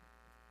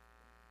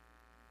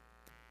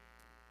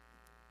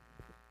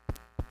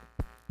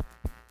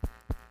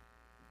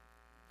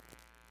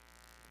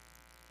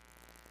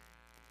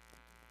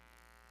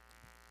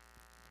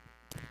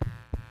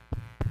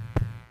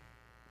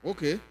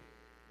 Okay.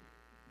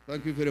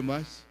 Thank you very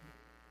much.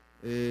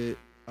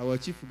 Our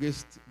chief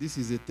guest, this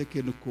is a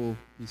technical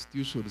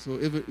institution, so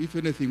if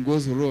anything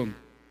goes wrong,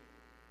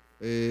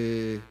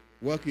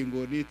 working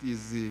on it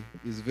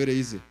is very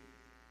easy.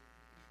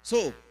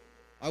 So,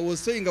 I was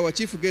saying our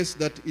chief guest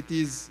that it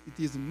is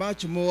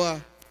much more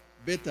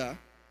better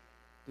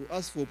to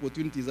ask for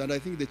opportunities, and I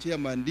think the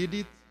chairman did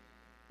it.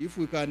 If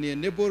we can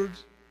enable,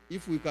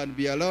 if we can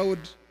be allowed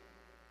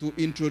to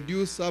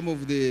introduce some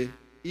of the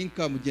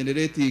income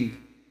generating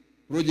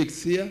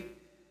projects here,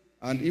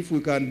 and if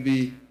we can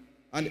be,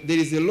 and there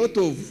are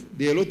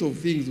a lot of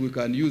things we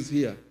can use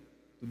here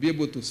to be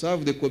able to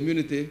serve the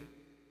community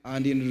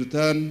and in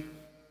return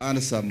earn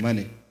some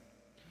money.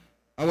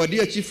 Our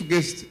dear chief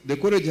guest, the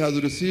college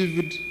has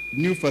received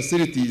new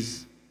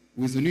facilities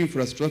with new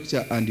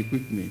infrastructure and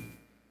equipment.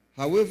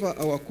 However,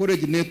 our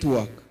college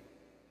network,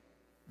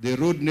 the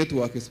road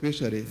network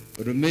especially,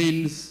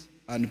 remains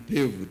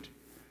unpaved.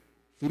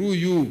 Through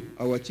you,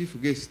 our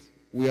chief guest,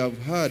 we have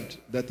heard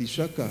that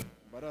Ishaka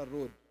Bara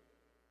Road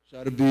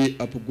shall be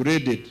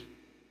upgraded.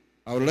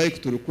 I would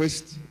like to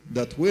request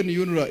that when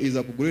UNRWA is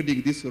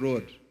upgrading this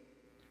road,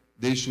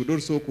 they should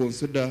also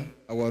consider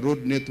our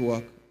road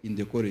network in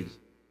the college.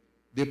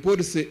 The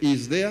policy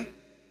is there.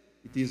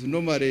 It is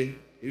normally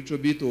a little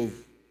bit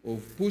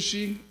of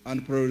pushing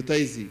and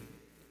prioritizing.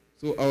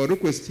 So our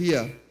request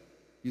here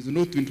is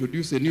not to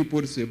introduce a new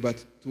policy,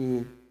 but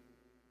to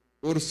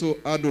also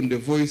add on the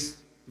voice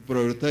to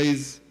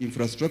prioritize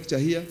infrastructure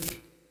here,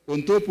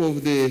 on top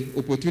of the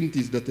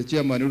opportunities that the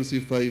chairman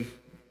LC5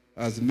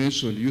 has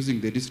mentioned using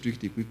the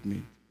district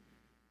equipment.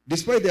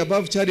 Despite the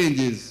above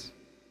challenges,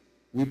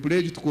 we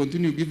pledge to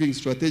continue giving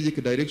strategic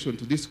direction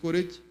to this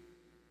college.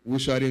 We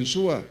shall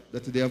ensure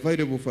that the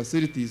available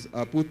facilities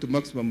are put to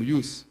maximum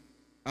use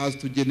as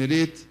to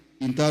generate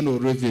internal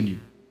revenue.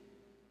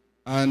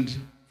 And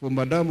for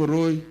Madame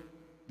Roy,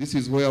 this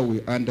is where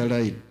we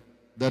underline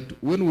that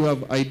when we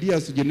have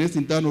ideas to generate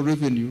internal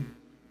revenue,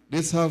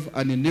 let's have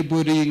an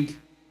enabling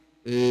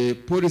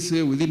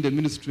policy within the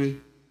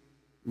ministry,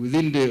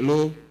 within the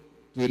law,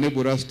 to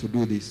enable us to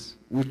do this.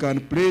 We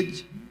can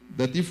pledge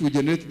that if we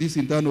generate this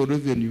internal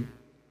revenue,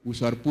 we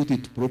shall put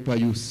it to proper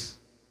use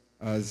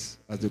as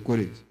a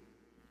college.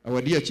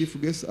 Our dear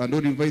chief guests and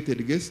all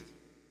invited guests,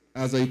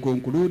 as I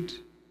conclude,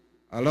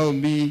 allow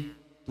me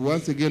to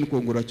once again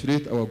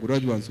congratulate our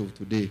graduates of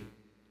today.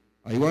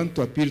 I want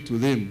to appeal to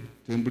them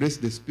to embrace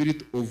the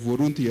spirit of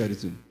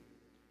volunteerism.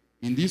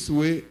 In this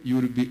way, you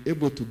will be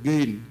able to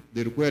gain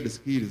the required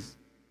skills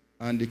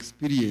and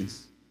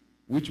experience,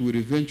 which will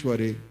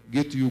eventually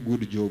get you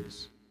good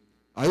jobs.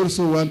 I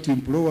also want to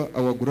implore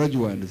our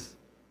graduates,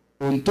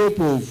 on top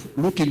of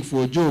looking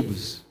for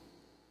jobs,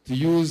 to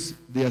use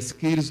their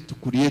skills to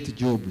create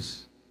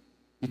jobs.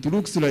 It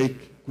looks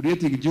like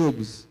creating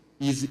jobs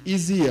is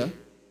easier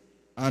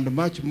and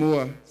much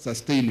more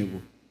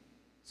sustainable.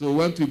 So we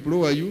want to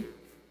implore you,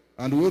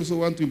 and we also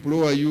want to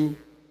implore you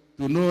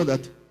to know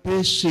that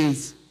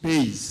patience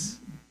pays.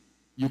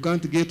 You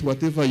can't get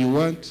whatever you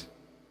want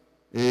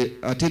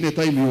at any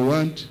time you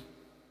want.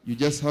 You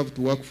just have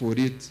to work for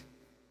it.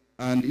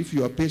 And if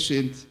you are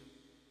patient,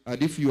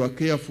 and if you are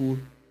careful,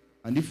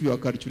 and if you are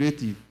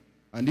calculative,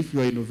 and if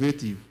you are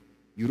innovative,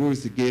 you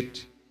always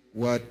get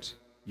what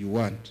you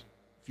want.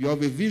 If you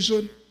have a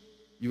vision,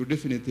 you will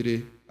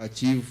definitely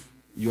achieve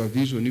your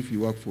vision if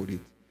you work for it.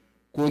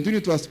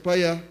 Continue to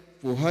aspire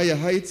for higher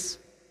heights,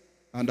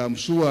 and I'm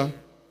sure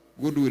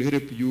God will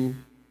help you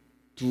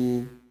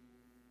to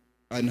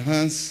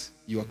enhance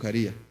your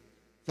career.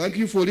 Thank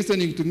you for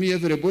listening to me,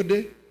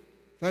 everybody.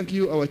 Thank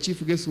you, our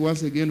chief guest,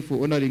 once again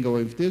for honoring our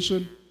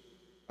invitation,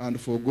 and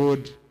for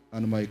God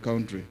and my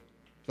country.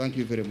 Thank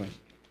you very much.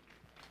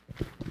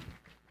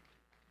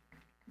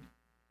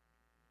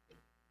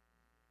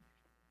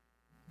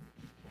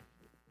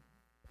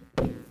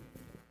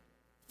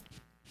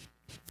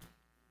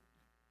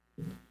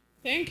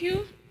 Thank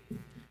you,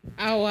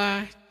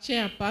 our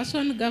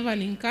chairperson,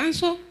 Governing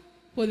Council,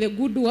 for the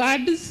good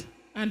words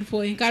and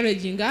for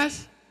encouraging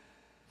us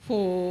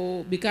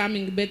for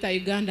becoming better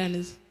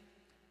Ugandans.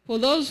 For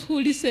those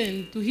who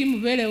listened to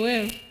him very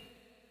well,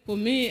 for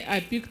me,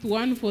 I picked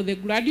one for the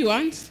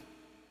graduates,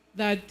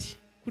 that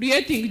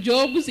creating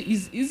jobs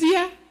is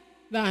easier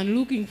than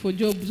looking for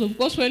jobs. Of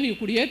course, when you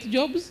create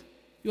jobs,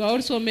 you are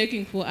also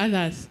making for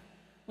others.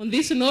 On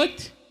this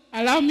note,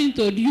 allow me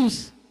to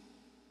introduce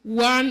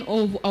one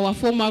of our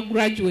former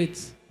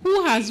graduates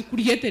who has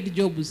created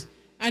jobs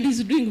and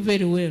is doing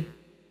very well.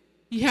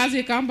 He has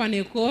a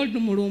company called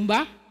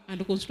Mulumba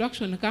and a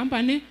construction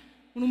company,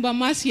 Mulumba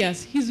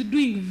Masias. He's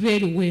doing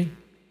very well.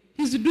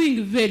 He's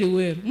doing very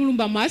well.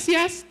 Mulumba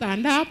Masias,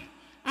 stand up.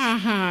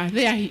 Aha,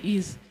 there he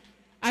is.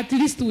 At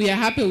least we are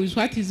happy with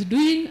what he's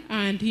doing,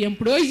 and he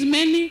employs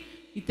many.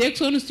 He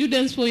takes on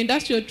students for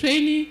industrial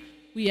training.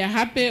 We are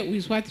happy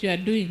with what you are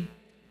doing.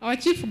 Our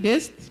chief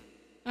guest,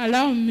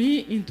 allow me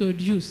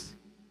introduce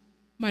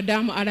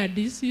Madam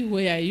Aladisi.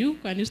 Where are you?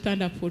 Can you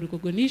stand up for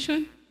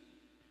recognition?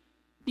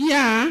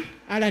 Yeah,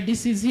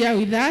 Aladisi is here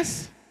with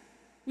us.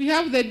 We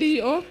have the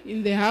DO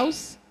in the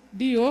house.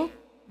 DO,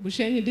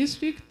 Bushenyi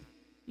District,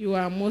 you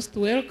are most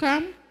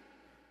welcome.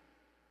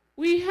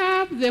 We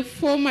have the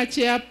former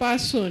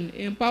chairperson,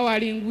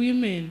 Empowering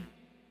Women,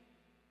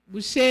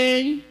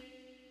 Bushenyi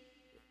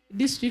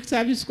District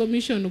Service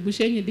Commission,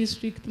 Bushenyi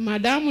District,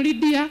 Madam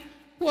Lydia,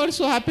 who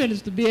also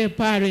happens to be a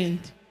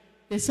parent.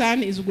 The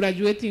son is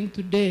graduating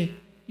today.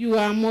 You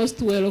are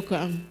most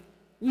welcome.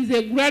 With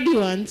the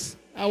graduates,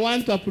 I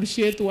want to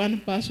appreciate one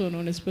person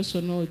on a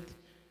special note.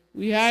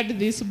 We had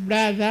this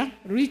brother,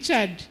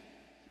 Richard,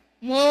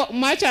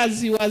 much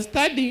as he was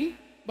studying,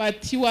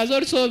 but he was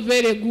also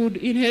very good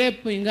in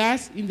helping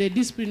us in the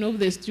discipline of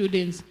the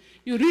students.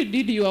 You really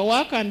did your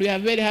work, and we are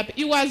very happy.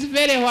 He was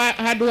very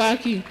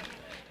hardworking.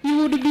 He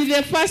would be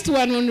the first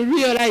one on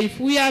real life.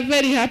 We are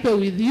very happy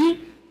with you.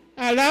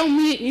 Allow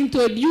me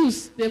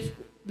introduce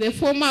the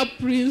former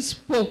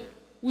principal.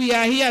 We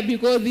are here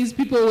because these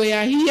people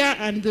were here,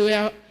 and they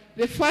were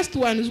the first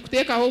ones to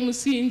take home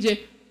Sinje.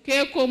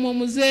 Keko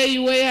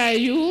Muzeyi, where are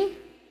you?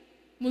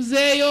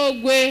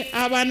 Muzeyo gwe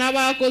abana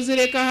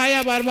bakozere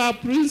kahaya barba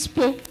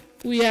principal.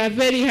 We are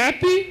very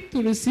happy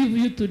to receive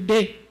you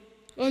today.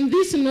 On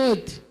this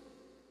note,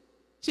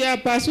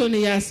 chairperson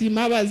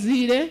yasima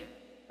bazire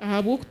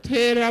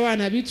ahabukutera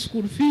abana bit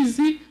school fees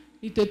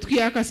ite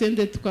tukiyaka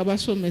sente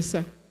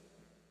tukabasomesa.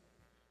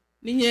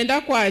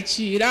 Ninyenda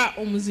kwakira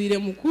omuzire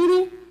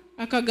mukuru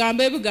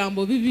akagamba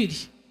ebigambo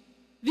bibiri.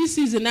 This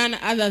is none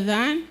other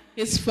than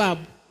HESFAB.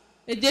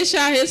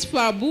 Ejesha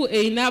HESFAB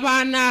eina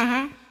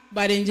abana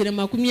barengere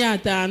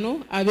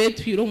 50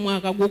 abetwiro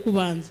mwaka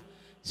gwokubanza.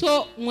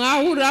 So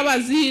mwahura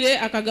abazire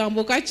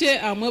akagambo kache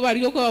amwe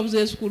bari ko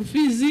babuze school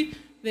fees.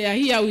 They are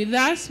here with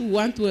us. We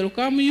want to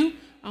welcome you.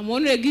 I'm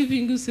only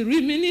giving you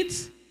 3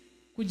 minutes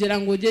kugira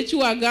ngo jechi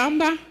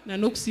wagamba na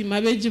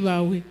nokusima beji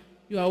bawe.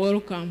 You are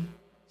welcome.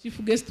 Chief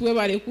guest we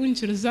bare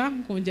kunchiriza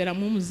nkongera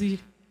mu muzire.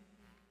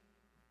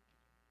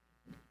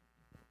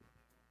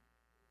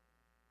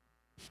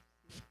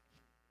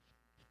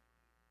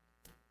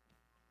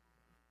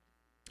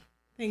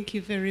 Thank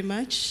you very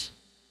much,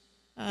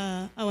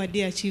 our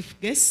dear chief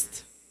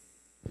guest,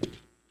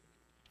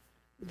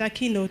 the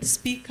keynote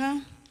speaker,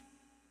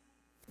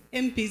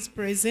 MPs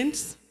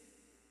present,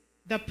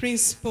 the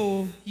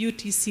principal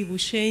UTC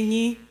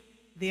Bushenyi,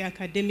 the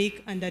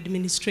academic and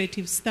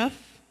administrative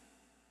staff,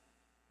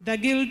 the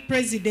guild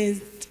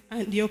president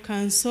and your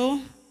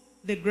council,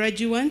 the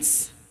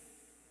graduates,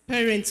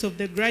 parents of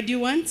the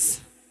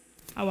graduates,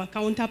 our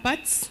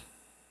counterparts,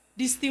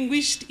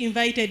 distinguished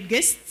invited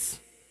guests,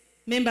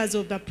 members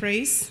of the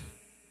press,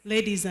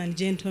 ladies and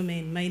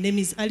gentlemen. My name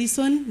is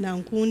Alison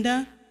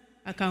Nankunda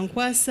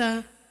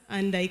Akankwasa,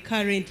 and I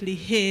currently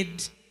head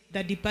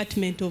the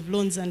Department of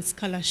Loans and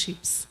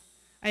Scholarships.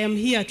 I am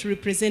here to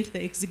represent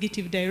the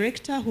executive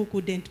director who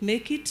couldn't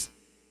make it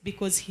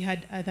because he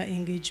had other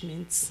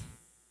engagements.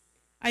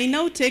 I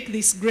now take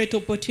this great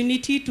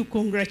opportunity to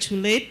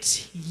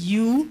congratulate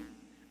you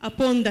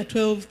upon the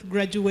 12th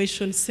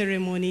graduation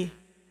ceremony.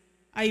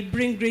 I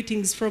bring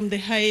greetings from the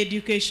Higher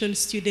Education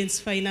Students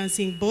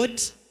Financing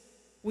Board,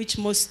 which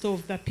most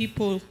of the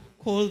people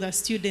call the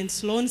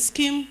Students' Loan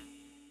Scheme.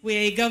 We are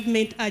a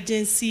government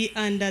agency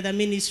under the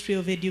Ministry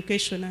of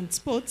Education and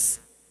Sports,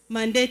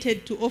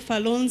 mandated to offer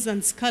loans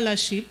and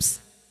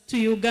scholarships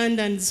to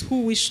Ugandans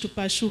who wish to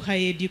pursue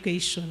higher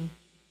education.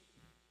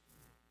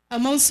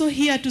 I'm also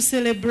here to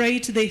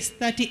celebrate the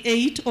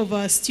 38 of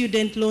our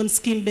student loan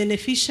scheme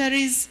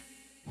beneficiaries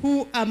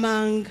who are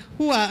among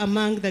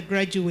the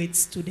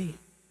graduates today.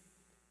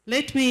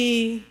 Let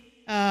me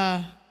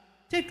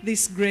take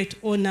this great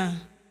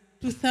honor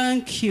to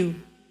thank you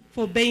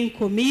for being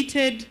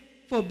committed,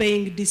 for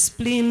being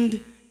disciplined,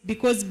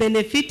 because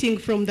benefiting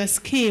from the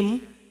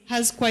scheme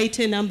has quite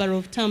a number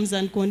of terms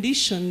and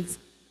conditions,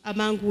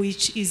 among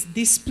which is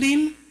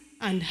discipline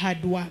and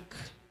hard work.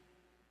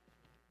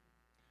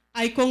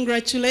 I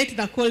congratulate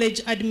the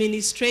college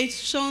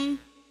administration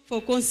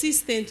for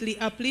consistently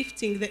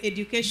uplifting the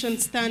education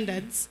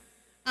standards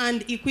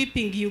and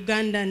equipping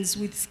Ugandans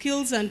with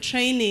skills and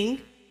training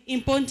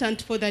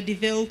important for the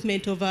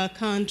development of our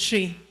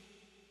country.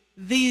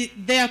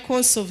 Their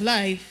course of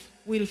life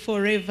will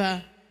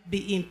forever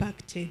be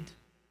impacted.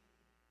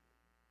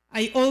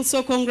 I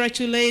also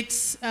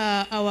congratulate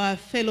our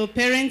fellow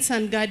parents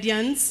and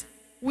guardians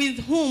with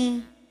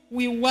whom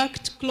we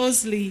worked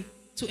closely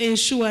to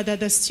ensure that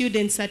the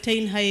students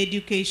attain higher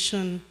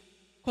education.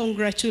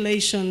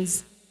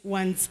 Congratulations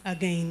once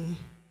again.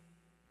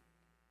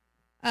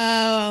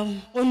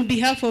 On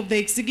behalf of the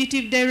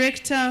Executive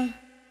Director,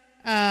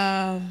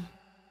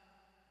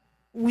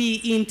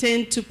 we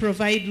intend to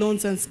provide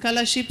loans and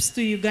scholarships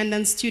to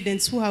Ugandan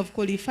students who have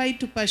qualified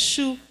to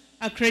pursue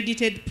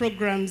accredited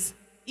programs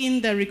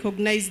in the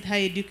recognized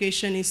higher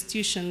education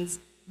institutions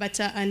but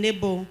are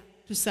unable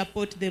to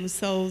support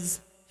themselves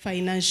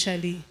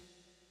financially.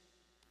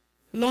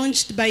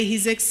 Launched by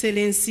His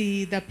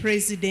Excellency the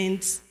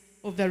President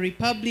of the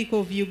Republic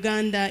of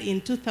Uganda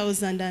in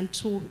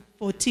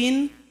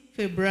 2014,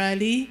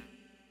 February,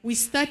 we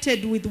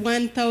started with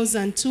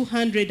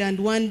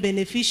 1,201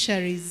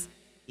 beneficiaries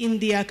in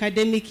the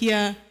academic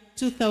year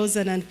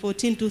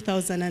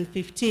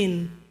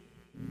 2014-2015.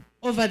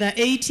 Over the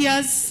 8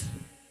 years,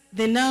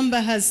 the number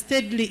has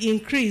steadily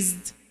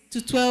increased to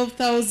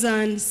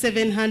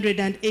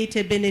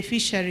 12,780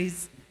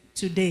 beneficiaries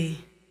today.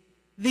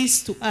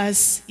 This to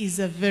us is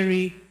a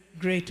very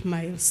great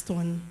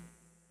milestone.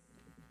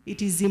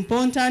 It is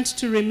important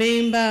to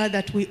remember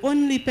that we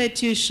only pay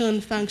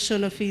tuition,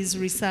 functional fees,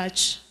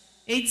 research,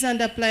 aids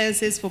and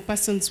appliances for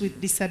persons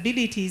with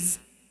disabilities,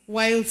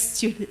 while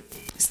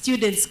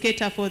students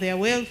cater for their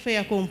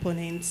welfare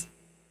components.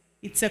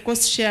 It's a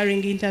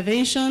cost-sharing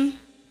intervention.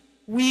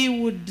 We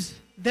would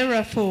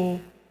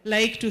therefore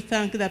like to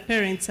thank the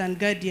parents and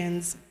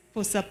guardians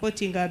for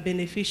supporting our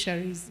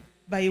beneficiaries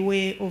by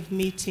way of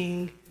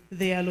meeting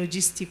their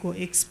logistical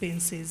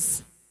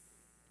expenses.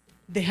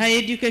 The Higher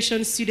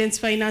Education Students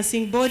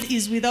Financing Board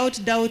is without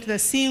doubt the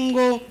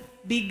single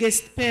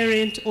biggest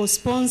parent or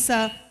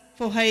sponsor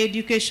for higher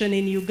education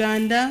in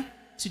Uganda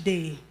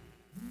today.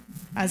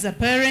 As a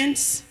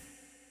parent,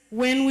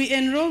 when we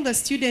enroll the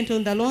student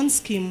on the loan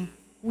scheme,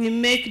 we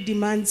make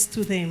demands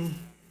to them.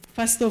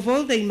 First of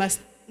all, they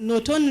must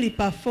not only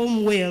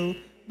perform well,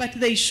 but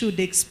they should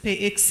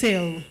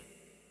excel.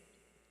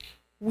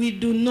 We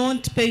do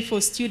not pay for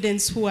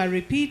students who are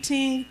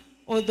repeating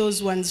or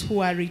those ones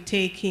who are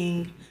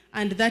retaking,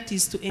 and that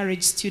is to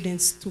encourage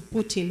students to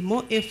put in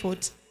more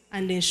effort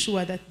and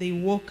ensure that they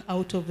walk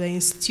out of the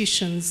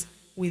institutions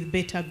with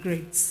better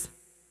grades.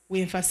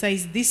 We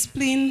emphasize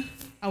discipline.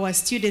 Our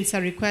students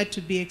are required to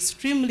be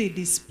extremely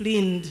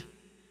disciplined.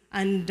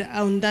 And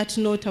on that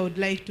note, I would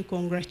like to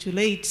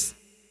congratulate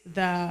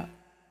the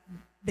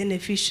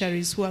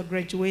beneficiaries who are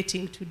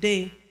graduating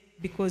today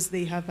because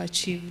they have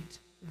achieved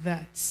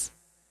that.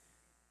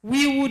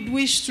 We would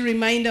wish to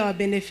remind our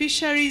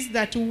beneficiaries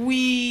that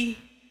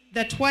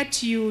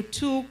what you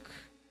took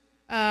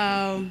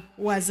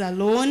was a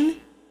loan,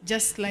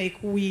 just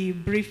like we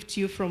briefed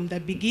you from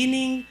the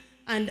beginning.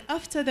 And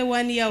after the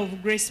 1 year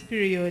of grace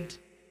period,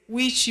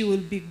 which you will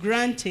be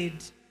granted,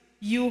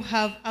 you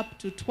have up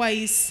to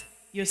twice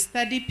your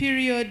study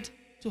period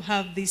to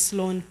have this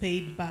loan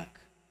paid back.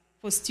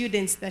 For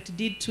students that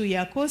did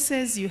 2-year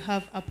courses, you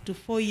have up to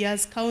 4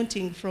 years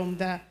counting from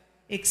the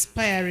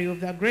expiry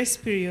of the grace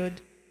period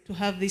to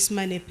have this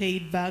money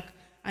paid back,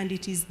 and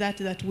it is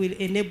that will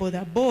enable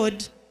the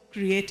board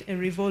create a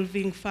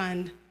revolving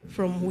fund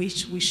from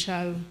which we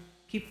shall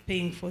keep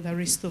paying for the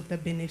rest of the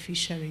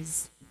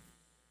beneficiaries.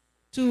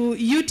 To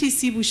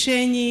UTC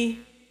Bushenyi,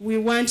 we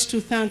want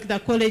to thank the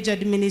college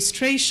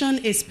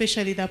administration,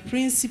 especially the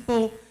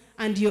principal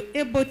and your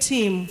able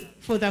team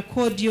for the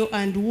cordial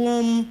and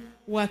warm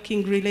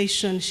working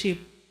relationship,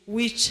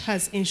 which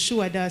has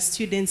ensured our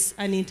students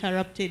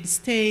uninterrupted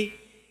stay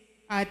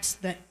at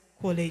the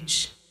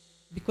college.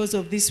 Because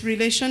of this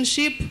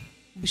relationship,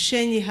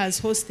 Bushenyi has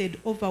hosted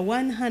over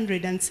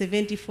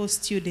 174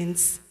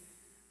 students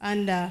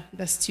under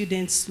the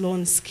Students'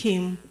 Loan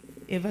Scheme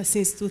ever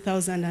since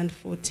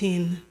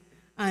 2014.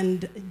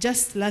 And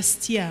just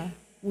last year,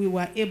 we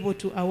were able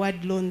to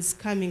award loans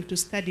coming to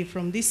study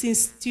from this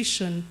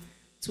institution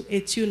to a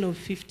tune of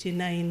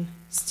 59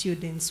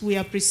 students. We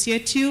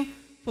appreciate you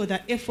for the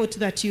effort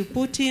that you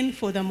put in,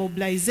 for the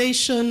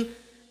mobilization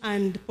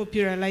and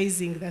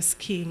popularizing the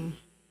scheme.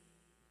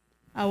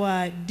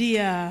 Our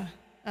dear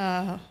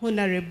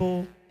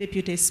Honorable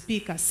Deputy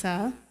Speaker,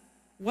 sir,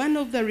 one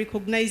of the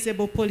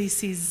recognizable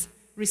policies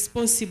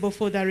responsible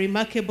for the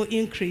remarkable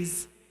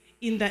increase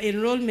in the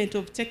enrollment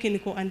of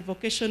technical and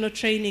vocational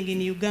training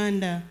in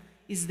Uganda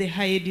is the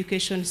Higher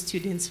Education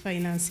Students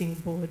Financing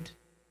Board.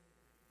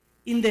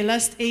 In the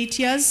last 8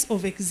 years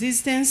of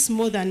existence,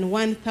 more than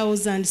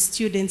 1,000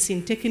 students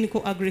in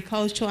technical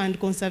agriculture and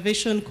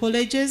conservation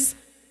colleges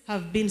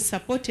have been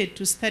supported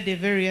to study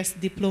various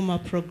diploma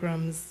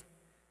programs.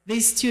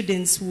 These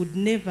students would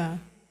never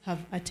have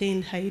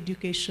attained higher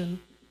education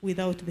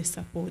without the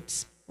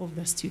support of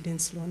the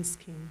Students' Loan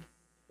Scheme.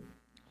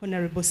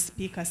 Honorable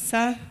Speaker,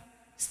 sir,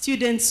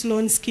 Students'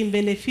 Loan Scheme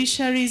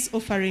beneficiaries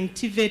offering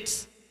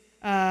TVET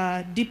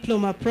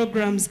diploma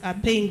programs are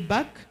paying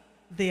back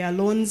their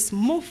loans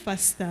more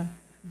faster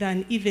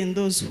than even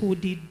those who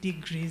did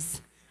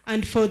degrees.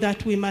 And for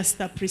that, we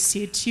must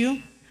appreciate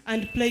you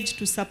and pledge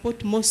to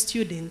support more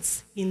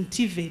students in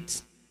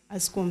TVET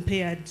as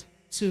compared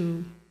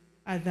to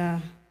other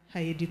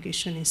higher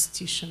education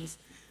institutions.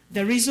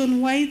 The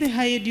reason why the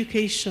Higher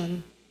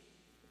Education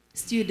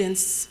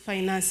Students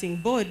Financing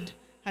Board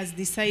has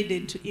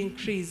decided to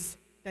increase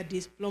the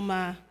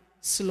diploma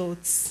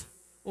slots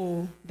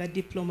or the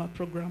diploma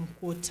program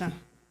quota.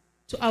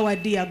 To our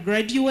dear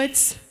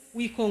graduates,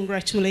 we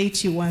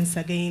congratulate you once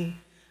again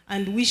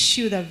and wish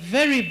you the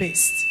very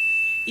best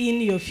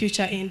in your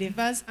future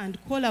endeavors and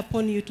call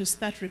upon you to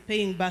start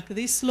repaying back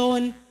this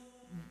loan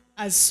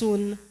as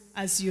soon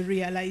as you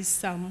realize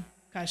some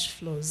cash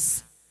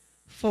flows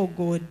for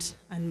God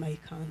and my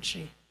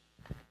country.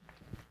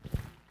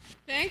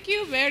 Thank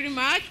you very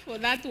much for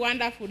that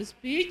wonderful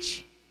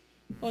speech.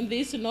 On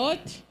this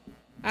note,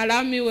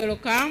 allow me to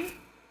welcome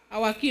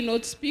our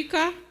keynote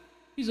speaker.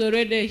 He's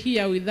already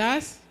here with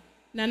us,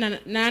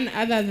 none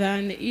other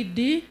than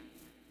E.D.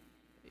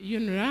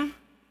 Yunra.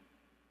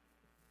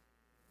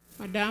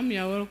 Madam,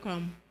 you're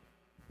welcome.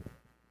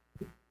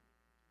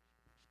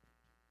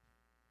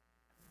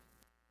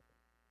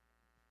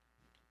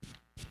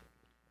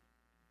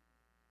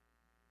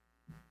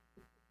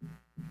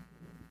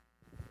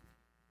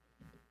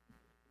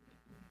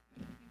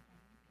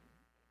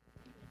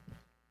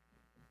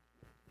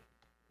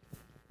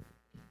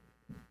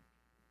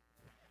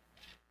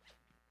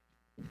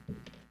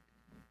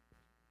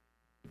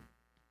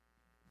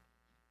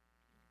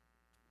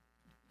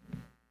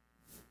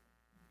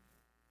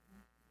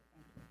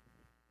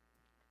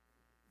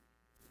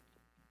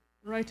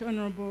 Right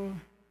Honorable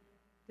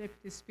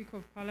Deputy Speaker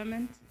of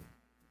Parliament,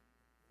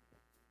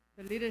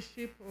 the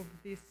leadership of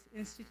this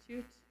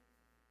institute,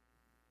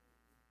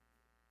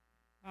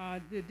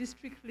 the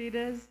district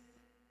leaders,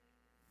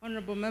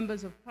 honorable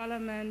members of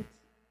Parliament,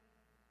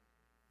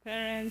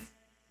 parents,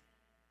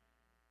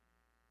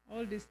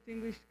 all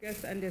distinguished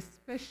guests, and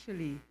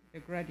especially the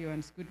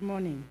graduates, good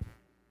morning.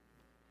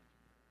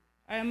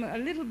 I am a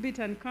little bit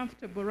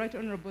uncomfortable, Right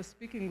Honorable,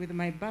 speaking with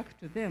my back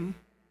to them.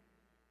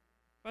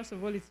 First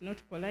of all, it's not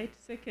polite.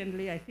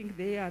 Secondly, I think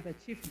they are the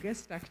chief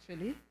guest,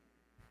 actually.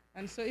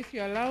 And so if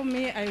you allow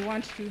me, I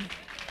want to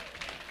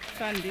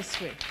turn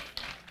this way.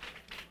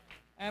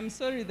 I'm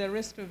sorry, the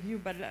rest of you,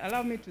 but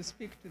allow me to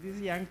speak to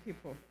these young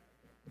people.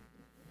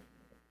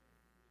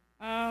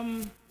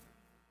 I'm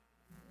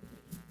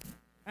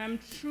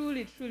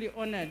truly, truly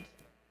honored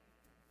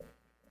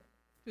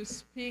to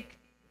speak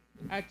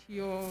at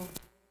your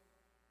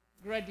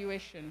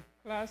graduation,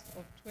 class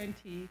of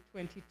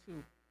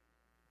 2022.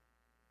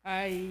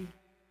 I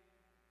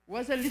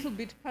was a little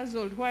bit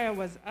puzzled why I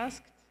was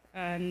asked,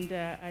 and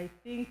I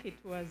think it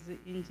was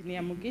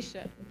Engineer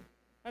Mugisha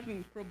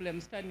having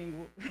problems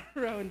turning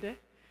around.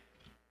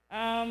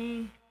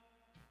 I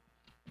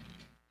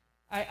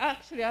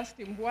actually asked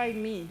him why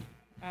me.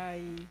 I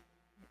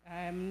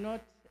am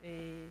not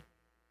an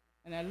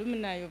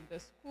alumni of the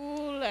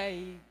school.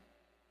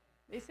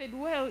 They said,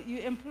 well, you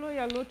employ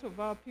a lot of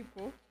our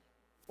people,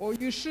 or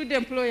you should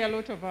employ a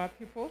lot of our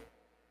people.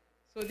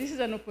 So this is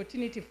an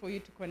opportunity for you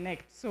to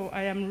connect. So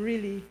I am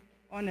really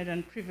honored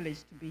and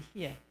privileged to be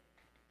here.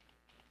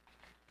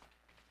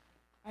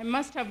 I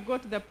must have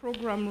got the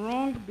program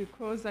wrong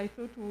because I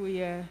thought we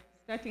were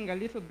starting a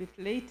little bit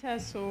later,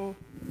 so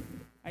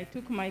I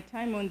took my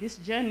time on this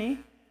journey,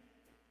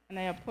 and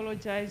I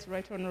apologize,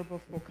 Right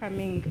Honorable, for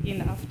coming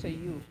in after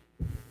you.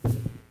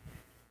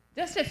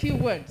 Just a few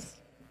words.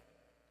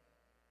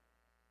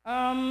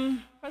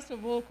 First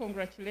of all,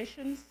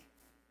 congratulations.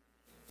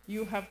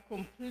 You have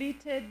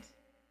completed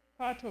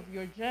part of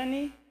your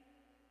journey.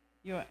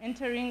 You're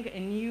entering a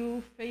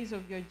new phase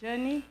of your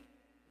journey.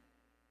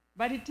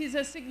 But it is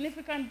a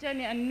significant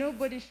journey, and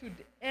nobody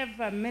should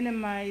ever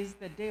minimize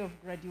the day of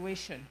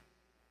graduation,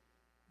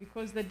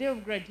 because the day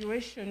of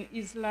graduation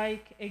is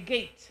like a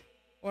gate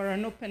or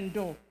an open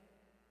door.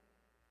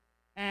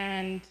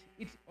 And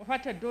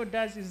what a door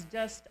does is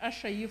just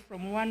usher you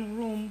from one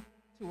room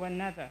to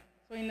another.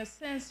 So in a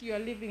sense, you are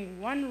leaving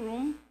one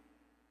room,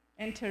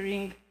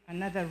 entering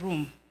another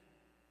room.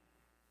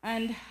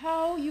 And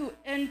how you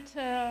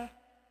enter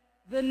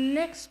the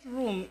next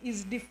room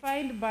is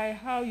defined by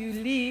how you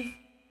leave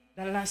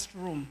the last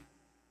room.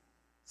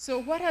 So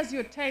what has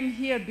your time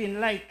here been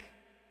like?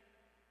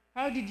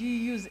 How did you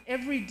use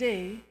every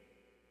day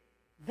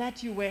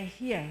that you were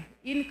here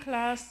in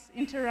class,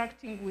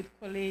 interacting with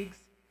colleagues,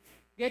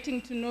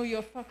 getting to know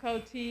your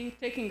faculty,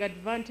 taking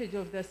advantage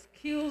of the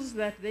skills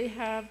that they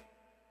have,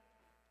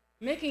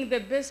 making the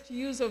best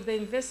use of the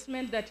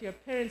investment that your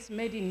parents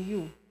made in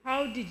you.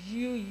 How did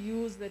you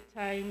use the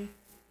time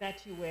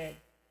that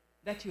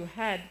you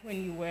had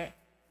when you were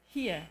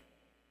here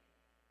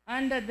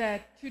under the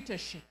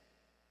tutorship?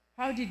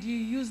 How did you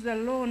use the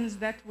loans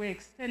that were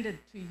extended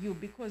to you?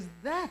 Because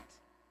that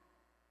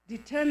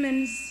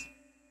determines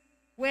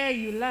where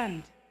you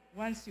land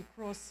once you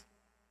cross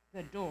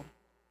the door.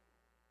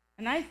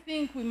 And I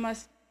think we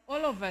must,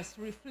 all of us,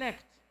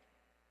 reflect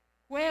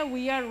where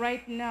we are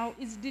right now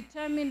is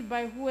determined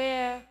by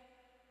where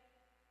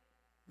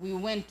we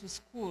went to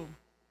school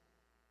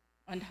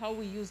and how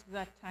we used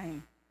that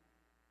time.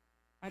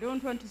 I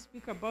don't want to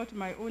speak about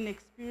my own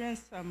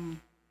experience.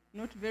 I'm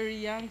not very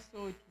young,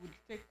 so it would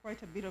take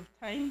quite a bit of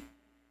time.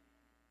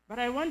 But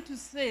I want to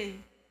say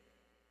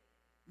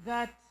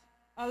that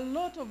a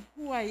lot of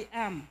who I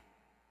am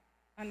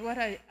and what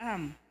I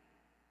am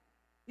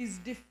is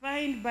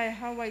defined by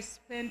how I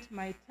spent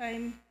my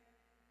time,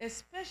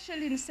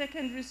 especially in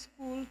secondary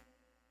school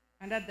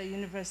and at the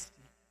university.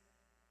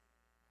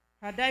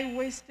 Had I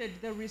wasted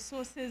the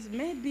resources,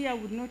 maybe I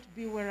would not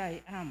be where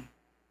I am.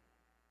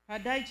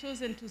 Had I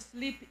chosen to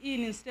sleep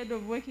in instead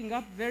of waking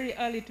up very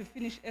early to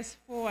finish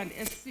S4 and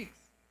S6,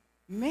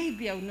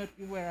 maybe I would not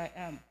be where I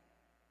am.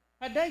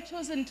 Had I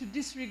chosen to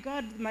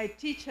disregard my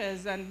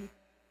teachers and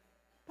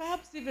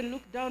perhaps even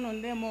look down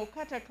on them or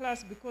cut a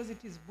class because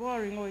it is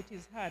boring or it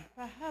is hard,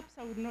 perhaps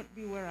I would not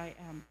be where I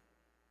am.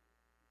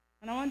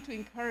 And I want to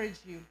encourage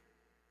you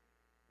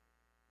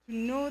to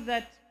know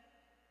that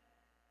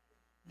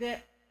the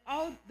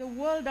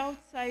world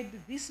outside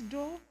this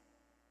door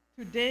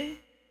today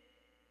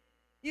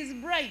is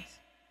bright.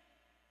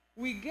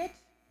 We get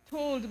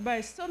told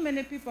by so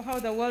many people how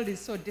the world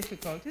is so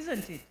difficult,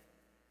 isn't it?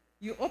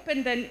 You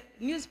open the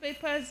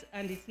newspapers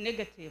and it's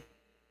negative.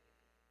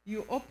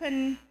 You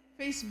open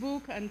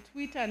Facebook and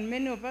Twitter, and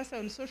many of us are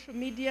on social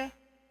media,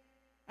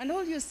 and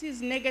all you see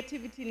is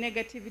negativity,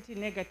 negativity,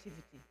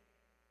 negativity.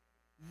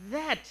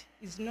 That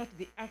is not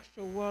the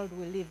actual world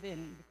we live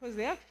in, because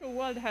the actual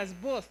world has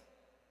both.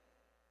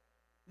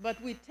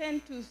 But we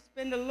tend to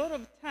spend a lot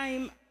of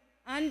time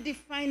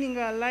undefining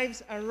our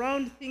lives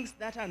around things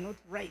that are not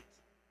right.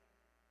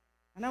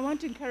 And I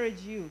want to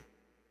encourage you,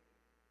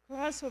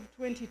 class of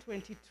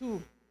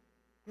 2022,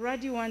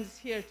 graduates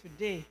here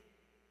today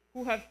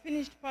who have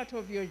finished part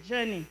of your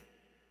journey,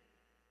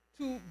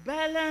 to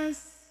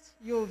balance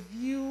your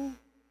view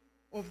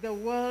of the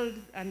world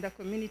and the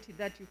community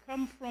that you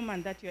come from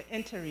and that you're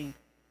entering.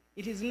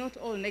 It is not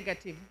all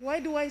negative. Why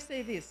do I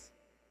say this?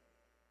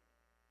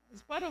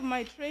 As part of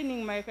my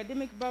training, my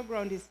academic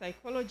background is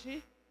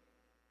psychology,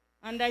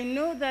 and I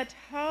know that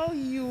how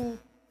you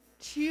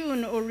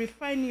tune or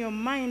refine your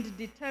mind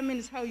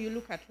determines how you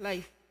look at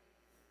life.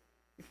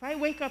 If I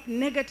wake up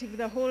negative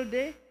the whole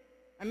day,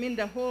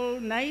 the whole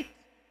night,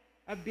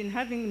 I've been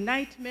having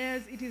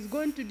nightmares, it is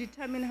going to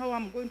determine how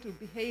I'm going to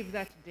behave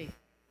that day.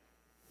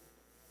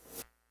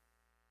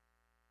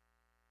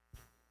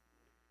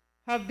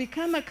 Have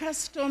become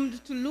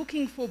accustomed to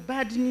looking for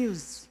bad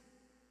news.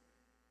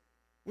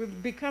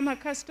 We've become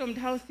accustomed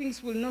how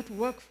things will not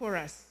work for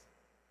us.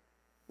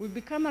 We've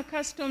become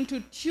accustomed to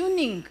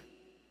tuning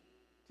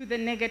to the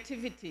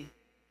negativity.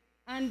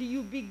 And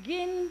you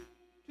begin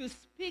to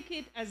speak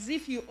it as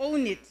if you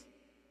own it.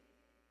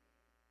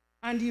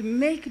 And you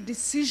make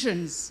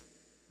decisions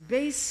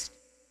based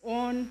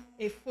on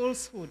a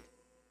falsehood.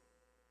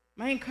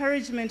 My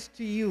encouragement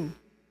to you,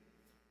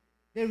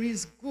 there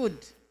is good.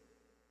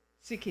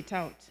 Seek it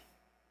out.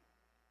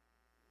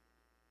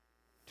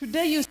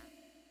 Today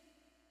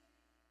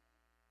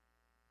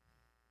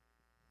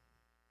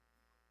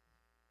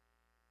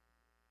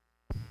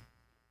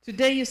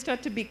you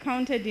start to be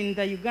counted in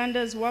the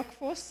Uganda's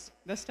workforce,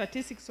 the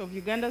statistics of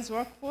Uganda's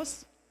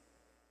workforce.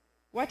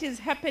 What is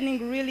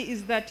happening really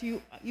is that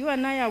you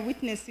and I are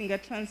witnessing a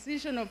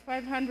transition of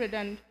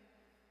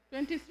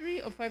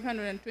 523 or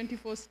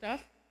 524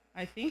 staff,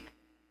 I think,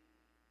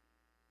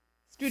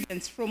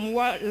 students from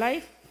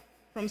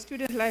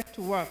student life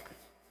to work.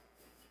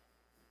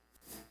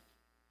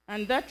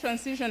 And that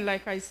transition,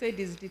 like I said,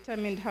 is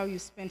determined how you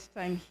spend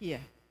time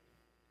here.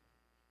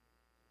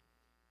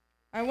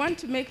 I want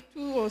to make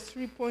 2 or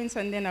 3 points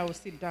and then I will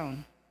sit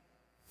down.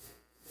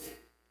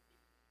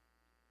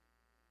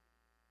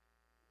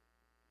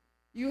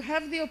 You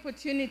have the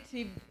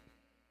opportunity,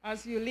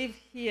 as you live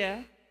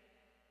here,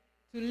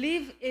 to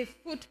leave a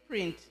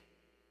footprint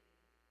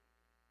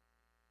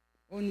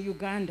on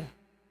Uganda.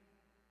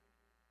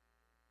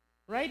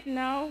 Right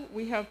now,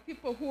 we have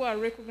people who are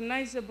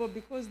recognizable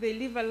because they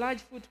leave a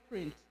large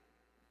footprint.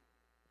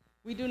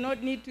 We do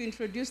not need to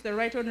introduce the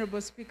Right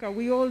Honorable Speaker.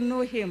 We all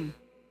know him.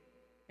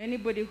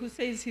 Anybody who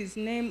says his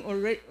name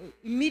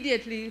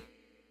immediately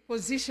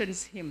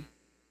positions him.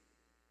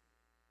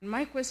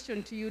 My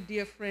question to you,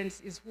 dear friends,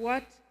 is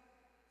what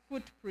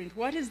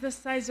is the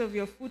size of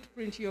your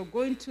footprint you're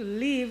going to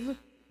leave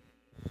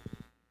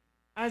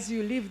as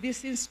you leave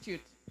this institute?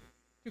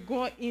 to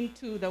go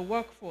into the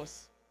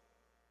workforce?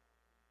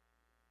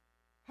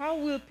 How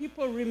will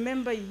people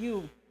remember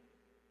you?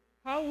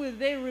 How will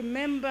they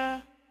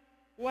remember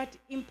what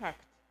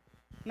impact?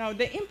 Now,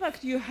 the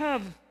impact you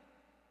have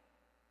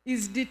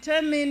is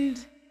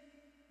determined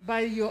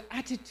by your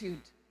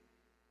attitude.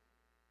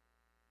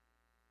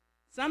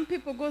 Some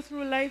people go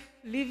through life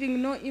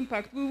leaving no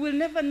impact. We will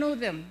never know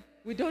them.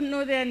 We don't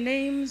know their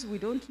names. We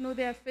don't know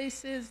their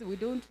faces. We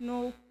don't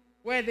know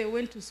where they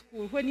went to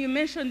school. When you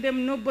mention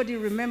them, nobody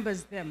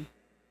remembers them.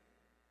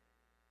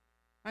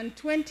 And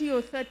 20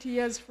 or 30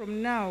 years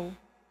from now,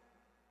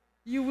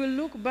 you will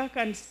look back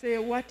and say,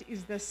 what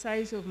is the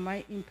size of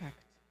my impact?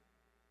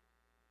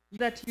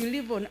 That you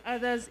live on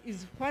others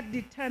is what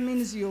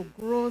determines your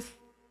growth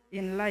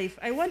in life.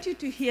 I want you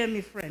to hear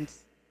me,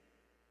 friends.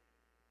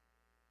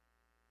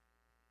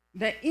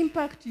 The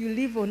impact you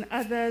leave on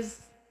others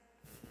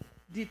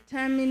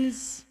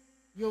determines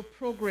your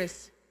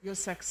progress, your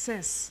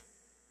success.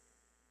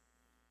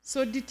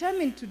 So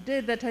determine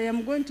today that I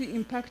am going to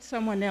impact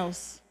someone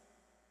else.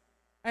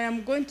 I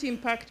am going to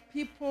impact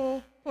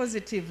people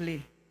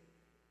positively.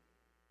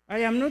 I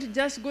am not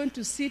just going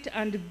to sit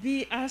and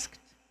be asked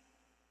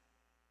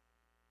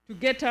to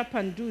get up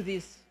and do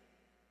this.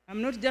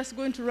 I'm not just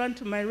going to run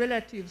to my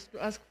relatives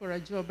to ask for a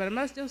job, but I'm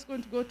not just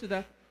going to go to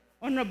the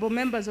honorable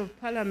members of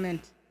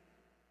parliament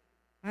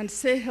and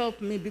say,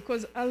 help me,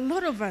 because a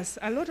lot of us,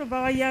 a lot of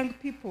our young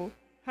people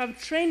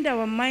have trained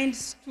our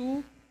minds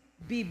to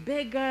be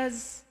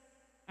beggars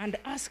and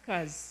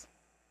askers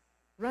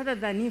rather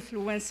than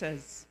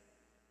influencers.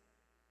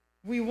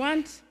 We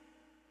want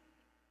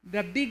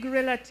the big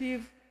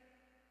relative,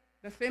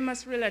 the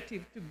famous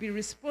relative, to be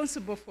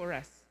responsible for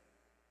us.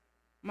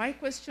 My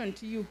question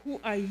to you, who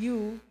are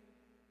you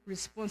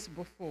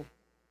responsible for?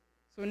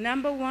 So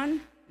number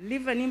one,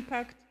 leave an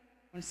impact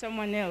on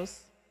someone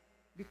else,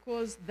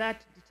 because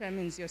that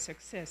determines your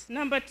success.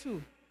 Number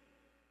two,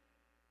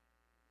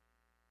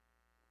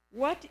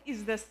 what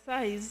is the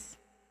size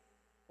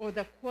or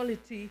the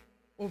quality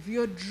of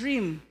your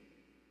dream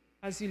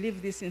as you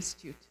leave this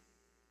institute?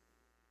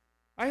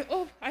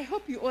 I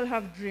hope you all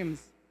have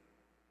dreams,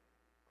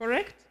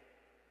 correct?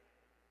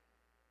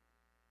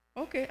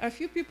 Okay, a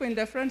few people in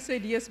the front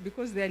said yes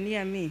because they're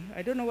near me.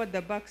 I don't know what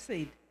the back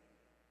said.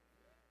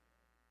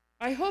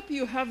 I hope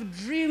you have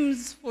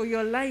dreams for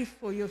your life,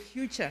 for your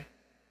future.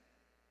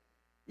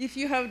 If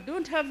you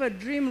don't have a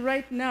dream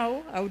right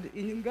now, I would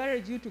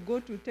encourage you to go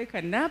to take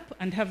a nap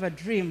and have a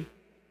dream.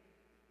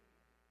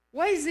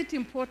 Why is it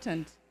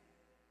important?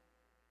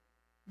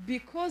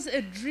 Because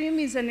a dream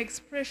is an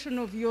expression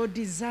of your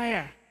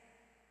desire.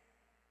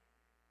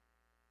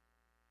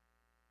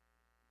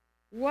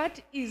 What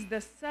is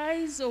the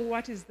size or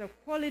what is the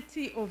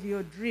quality of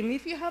your dream?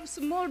 If you have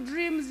small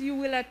dreams, you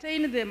will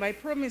attain them, I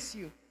promise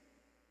you.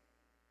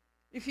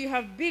 If you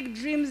have big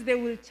dreams, they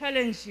will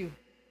challenge you.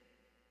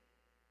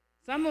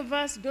 Some of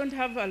us don't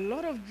have a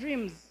lot of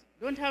dreams,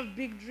 don't have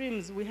big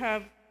dreams. We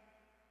have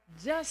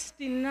just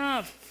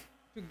enough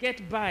to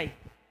get by.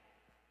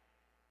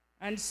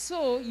 And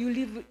so you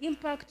leave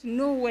impact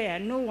nowhere,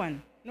 no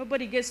one.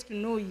 Nobody gets to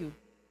know you.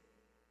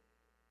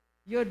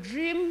 Your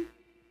dream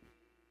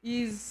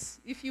is,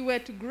 if you were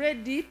to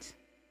grade it,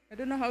 I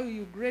don't know how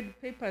you grade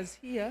papers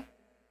here,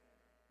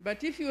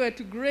 but if you were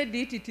to grade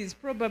it, it is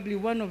probably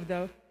one of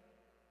the,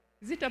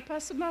 is it a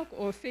pass mark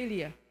or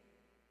failure?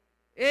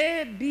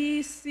 A,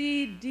 B,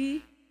 C,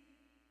 D.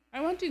 I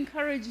want to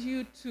encourage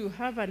you to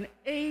have an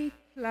A+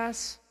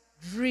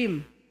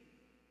 dream.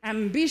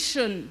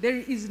 Ambition. There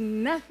is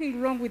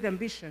nothing wrong with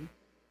ambition.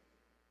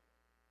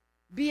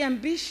 Be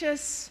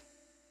ambitious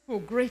for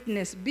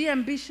greatness. Be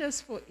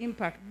ambitious for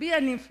impact. Be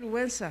an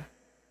influencer.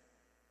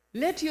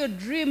 Let your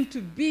dream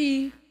to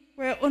be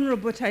where Right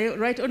Honorable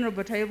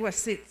Taiyewa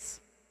sits.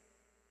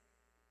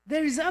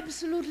 There is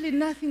absolutely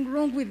nothing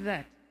wrong with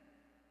that.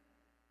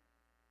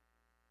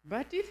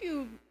 But if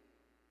you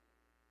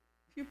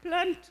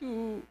plan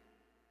to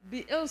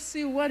be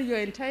LC1 your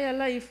entire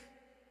life,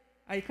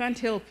 I can't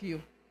help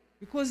you,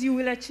 because you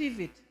will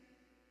achieve it.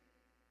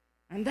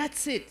 And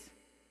that's it.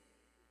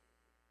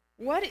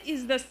 What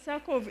is the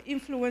circle of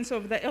influence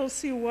of the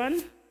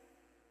LC1?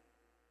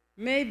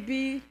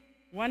 Maybe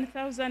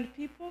 1,000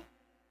 people,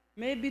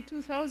 maybe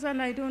 2,000,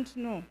 I don't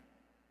know.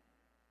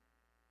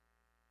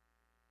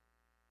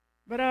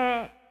 But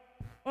our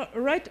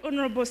Right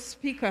Honorable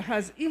Speaker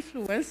has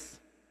influence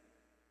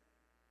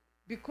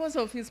because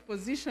of his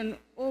position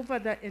over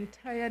the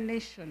entire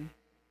nation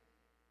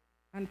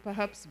and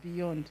perhaps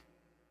beyond.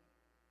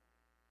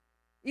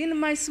 In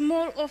my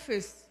small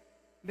office,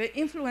 the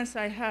influence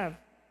I have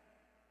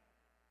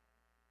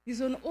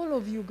is on all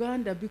of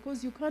Uganda,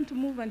 because you can't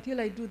move until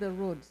I do the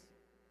roads.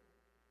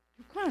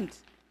 You can't.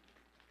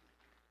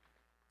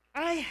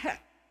 I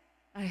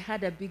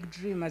had a big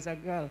dream as a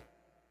girl,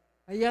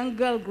 a young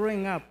girl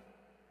growing up.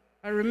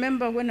 I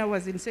remember when I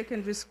was in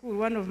secondary school,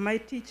 one of my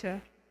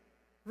teachers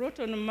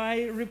wrote on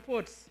my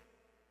reports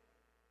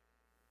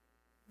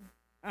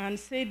and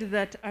said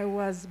that I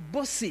was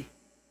bossy.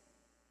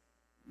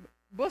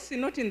 Bossy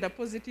not in the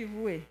positive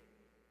way.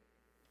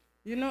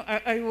 You know,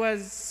 I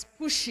was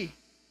pushy.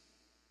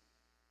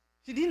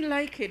 She didn't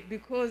like it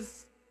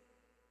because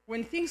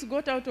when things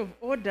got out of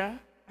order,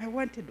 I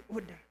wanted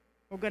order.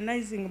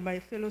 Organizing my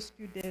fellow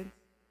students,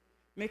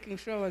 making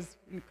sure I was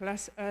in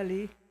class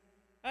early.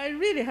 I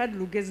really had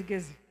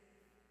lugezigezi.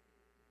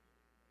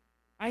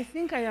 I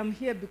think I am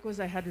here because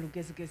I had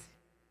lugezigezi.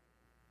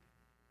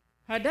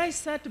 Had I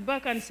sat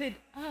back and said,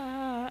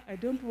 I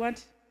don't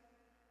want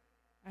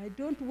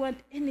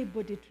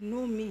anybody to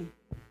know me,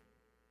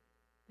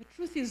 the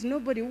truth is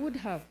nobody would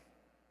have.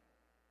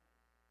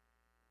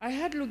 I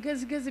had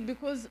lugezigezi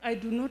because I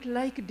do not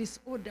like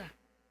disorder.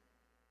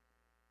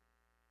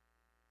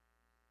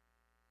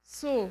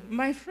 So,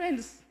 my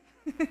friends,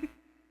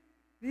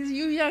 these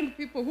you young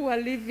people who are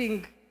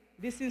leaving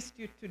this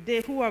institute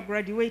today, who are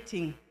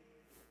graduating,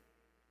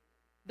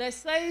 the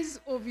size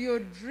of your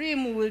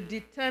dream will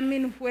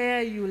determine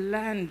where you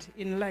land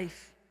in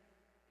life,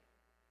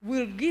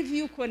 will give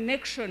you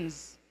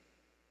connections.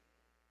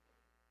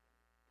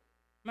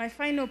 My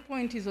final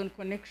point is on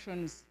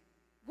connections.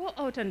 Go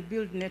out and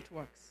build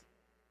networks.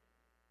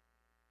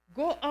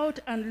 Go out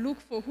and look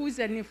for who is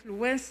an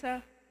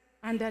influencer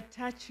and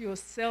attach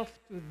yourself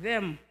to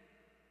them,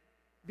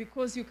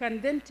 because you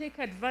can then take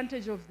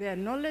advantage of their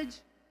knowledge,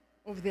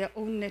 of their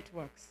own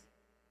networks.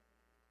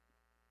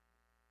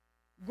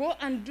 Go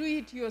and do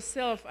it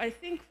yourself. I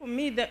think for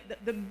me,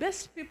 the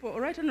best people,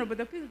 right, Honorable,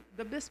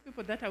 the best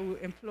people that I will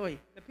employ,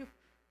 the people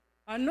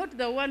are not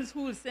the ones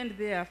who will send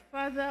their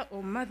father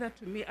or mother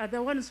to me, are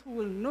the ones who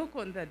will knock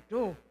on the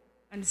door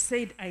and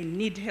say, I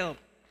need help.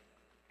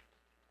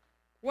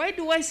 Why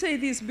do I say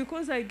this?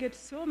 Because I get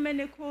so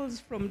many calls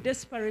from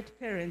desperate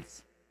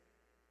parents.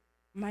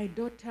 My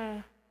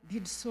daughter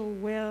did so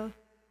well.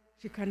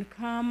 She can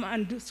come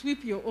and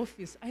sweep your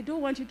office. I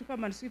don't want you to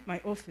come and sweep my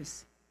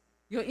office.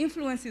 Your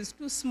influence is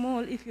too small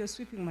if you're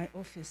sweeping my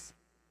office.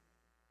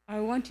 I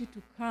want you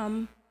to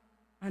come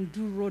and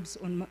do roads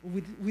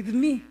with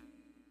me.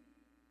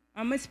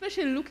 I'm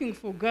especially looking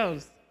for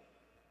girls,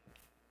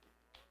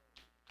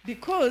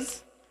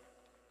 because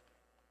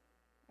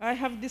I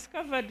have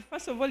discovered,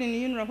 first of all, in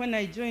UNRWA, when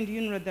I joined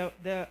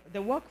UNRWA,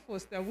 the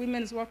workforce, the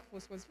women's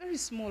workforce was very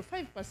small,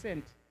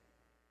 5%.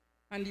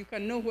 And you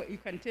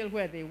can tell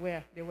where they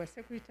were. They were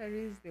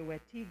secretaries, they were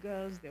tea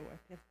girls, they were.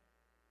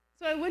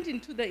 So I went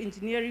into the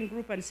engineering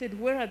group and said,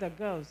 where are the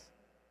girls?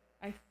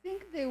 I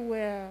think they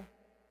were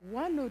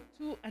 1 or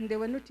 2, and they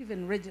were not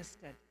even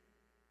registered.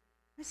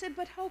 I said,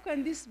 but how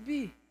can this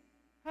be?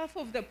 Half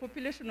of the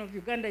population of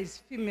Uganda is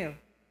female.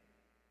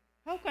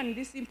 How can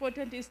this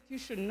important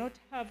institution not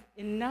have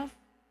enough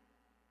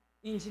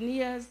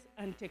engineers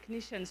and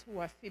technicians who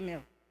are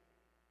female?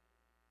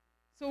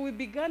 So we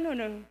began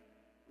on a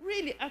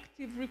really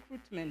active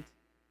recruitment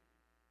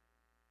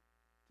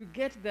to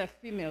get the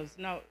females.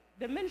 Now,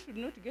 the men should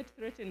not get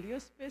threatened. Your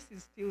space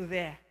is still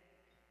there.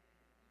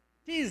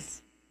 It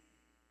is.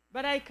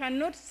 But I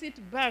cannot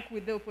sit back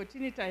with the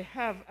opportunity I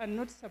have and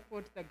not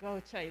support the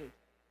girl child,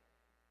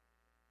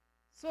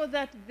 so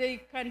that they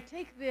can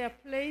take their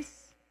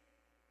place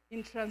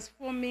in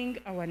transforming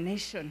our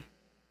nation.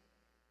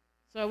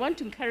 So I want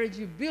to encourage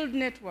you, build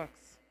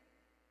networks.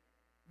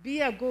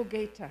 Be a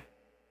go-getter.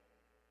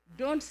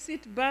 Don't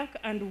sit back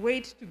and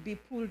wait to be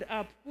pulled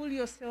up. Pull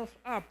yourself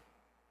up.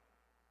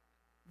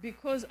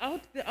 Because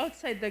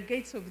outside the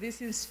gates of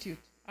this institute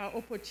are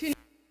opportunities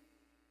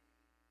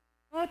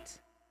not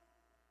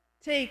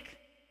take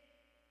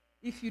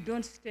if you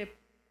don't step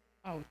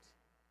out.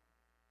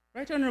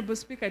 Right, Honorable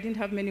Speaker, I didn't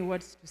have many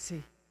words to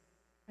say.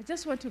 I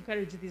just want to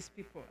encourage these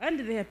people and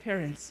their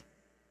parents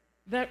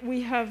that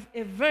we have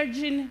a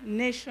virgin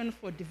nation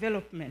for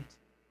development,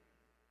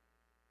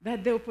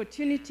 that the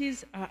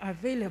opportunities are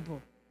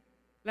available.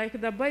 Like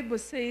the Bible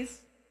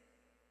says,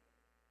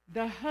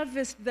 the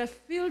harvest, the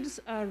fields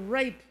are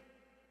ripe,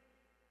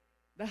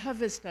 the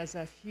harvesters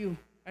are few.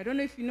 I don't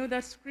know if you know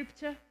that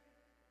scripture,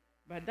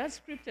 but that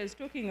scripture is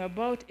talking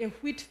about a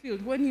wheat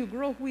field. When you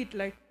grow wheat,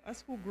 like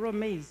us who grow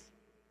maize,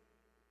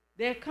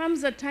 there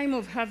comes a time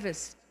of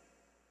harvest.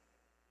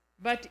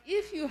 But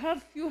if you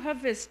have few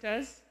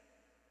harvesters,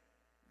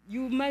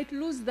 you might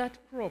lose that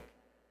crop.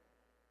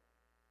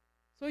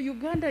 So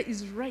Uganda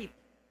is ripe.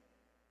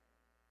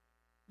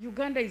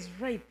 Uganda is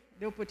ripe.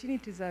 The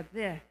opportunities are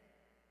there.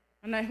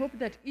 And I hope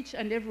that each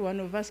and every one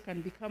of us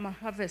can become a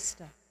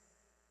harvester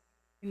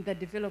in the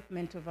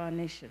development of our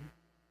nation.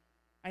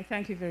 I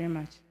thank you very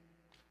much.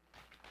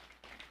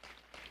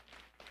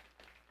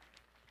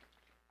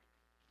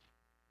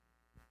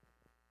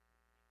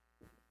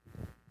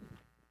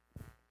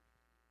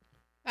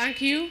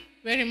 Thank you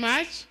very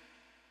much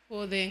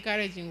for the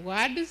encouraging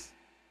words.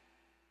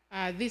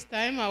 This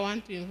time I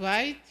want to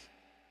invite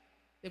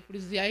the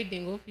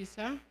presiding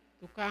officer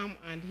to come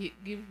and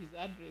give his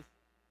address.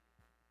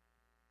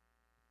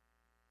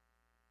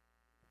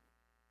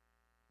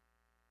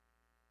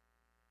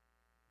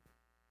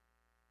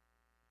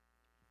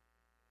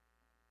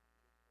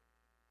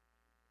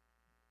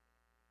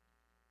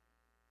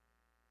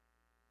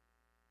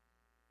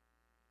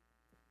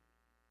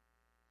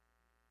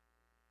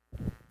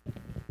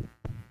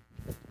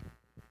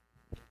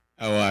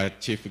 our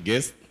chief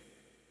guest,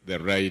 the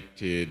right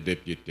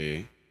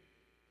Deputy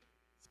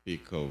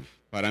Speaker of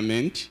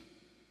Parliament.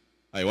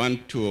 I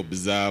want to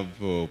observe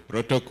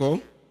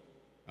protocol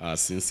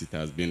since it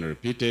has been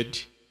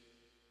repeated,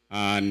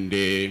 and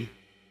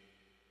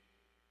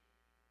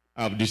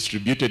I've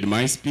distributed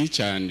my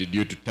speech, and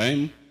due to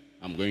time,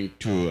 I'm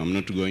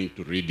not going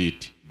to read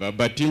it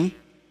verbatim,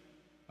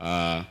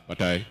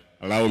 but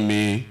allow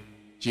me,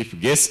 chief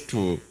guest,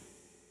 to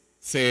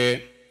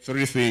say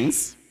 3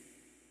 things.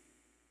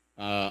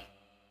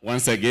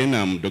 Once again,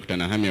 I'm Dr.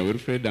 Nahamia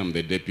Wilfred. I'm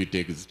the Deputy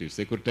Executive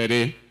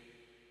Secretary.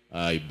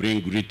 I bring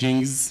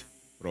greetings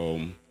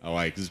from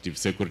our Executive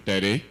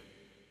Secretary,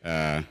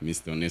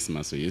 Mr.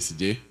 Onesimus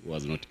Oyesije, who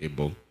was not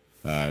able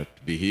to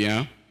be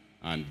here.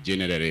 And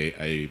generally,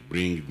 I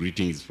bring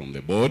greetings from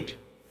the board.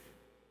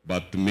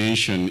 But to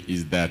mention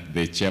is that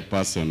the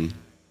chairperson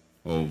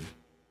of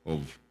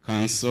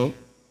Council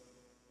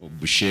of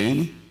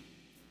Bushenyi,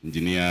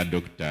 Engineer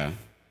Dr.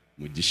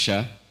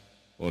 Mugisha,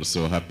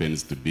 also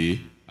happens to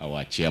be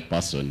our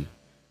chairperson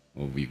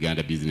of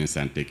Uganda Business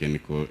and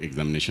Technical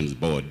Examinations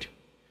Board.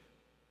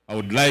 I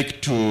would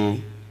like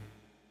to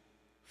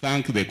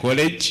thank the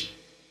college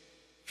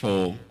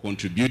for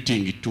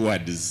contributing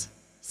towards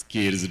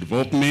skills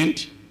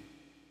development,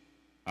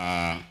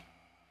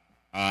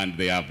 and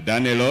they have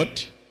done a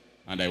lot,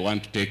 and I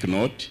want to take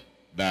note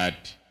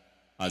that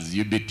as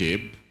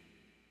UBTEB,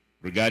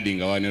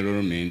 regarding our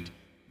enrollment,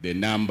 the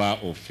number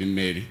of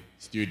female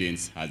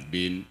students has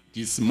been, it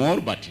is small,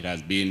 but it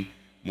has been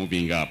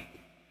moving up.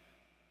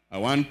 I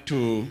want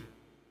to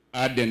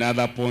add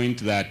another point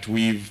that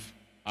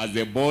as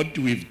a board,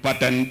 we've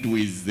partnered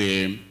with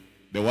the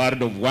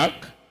World of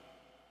Work,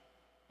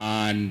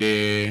 and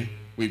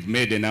we've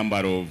made a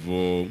number of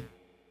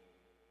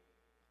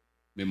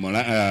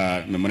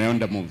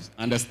memorandum of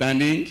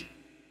understanding,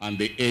 and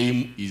the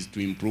aim is to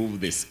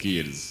improve the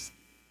skills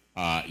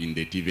in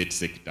the TVET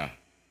sector.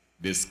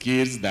 The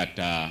skills that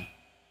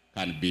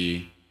can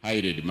be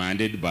highly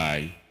demanded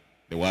by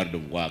the World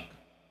of Work.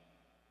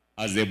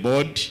 As a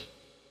board,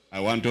 I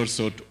want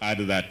also to add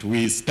that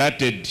we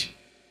started,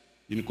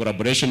 in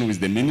collaboration with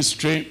the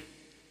ministry,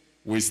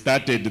 we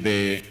started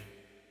the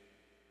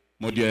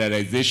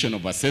modularization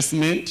of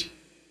assessment,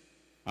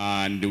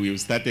 and we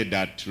started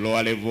at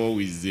lower level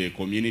with the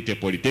community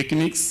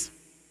polytechnics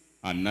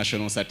and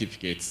national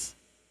certificates.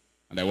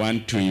 And I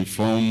want to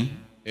inform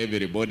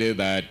everybody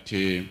that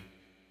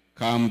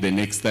come the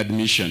next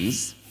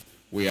admissions,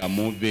 we are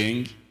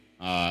moving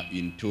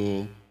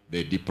into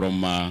the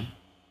diploma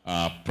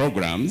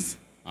programs,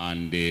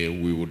 and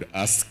we would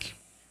ask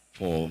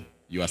for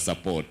your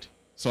support.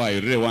 So I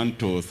really want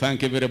to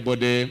thank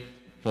everybody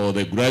for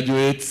the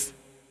graduates.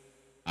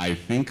 I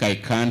think I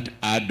can't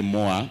add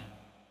more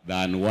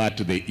than what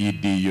the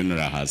ED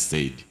UNRA has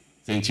said.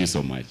 Thank you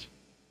so much.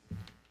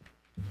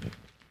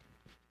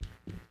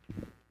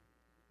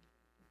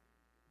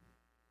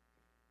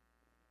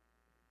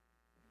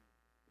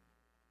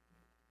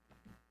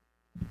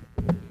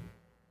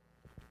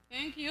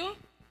 Thank you,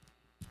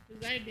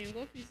 Presiding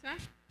Officer,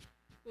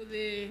 for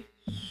the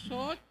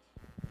short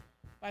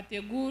but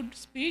a good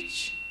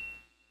speech.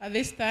 At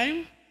this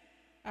time,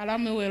 allow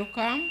me to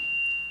welcome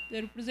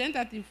the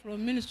representative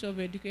from Ministry of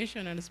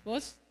Education and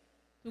Sports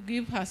to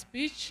give her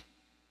speech.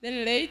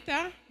 Then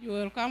later, you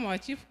welcome our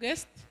chief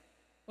guest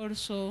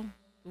also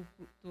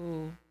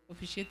to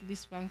officiate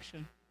this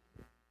function.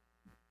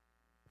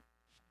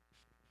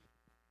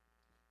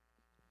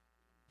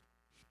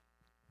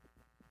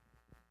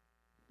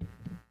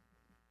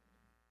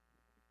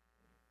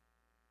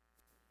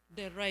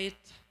 The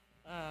right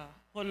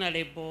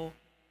honorable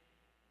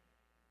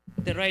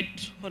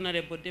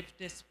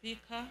Deputy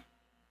Speaker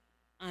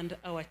and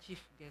our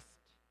chief guest,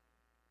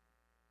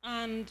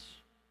 and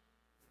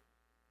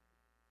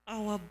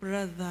our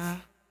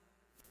brother,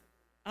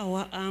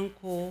 our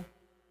uncle,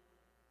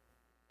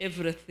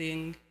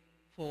 everything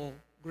for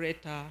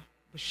Greater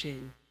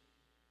Bushenyi.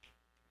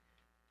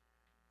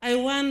 I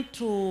want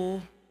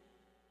to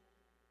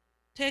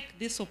take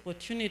this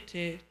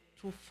opportunity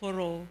to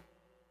follow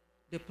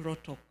the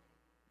protocol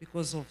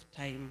because of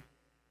time.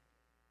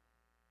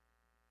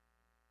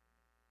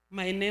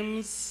 My name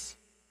is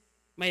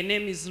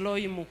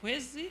Loy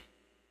Muhwezi.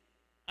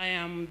 I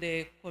am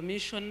the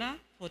Commissioner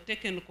for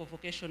Technical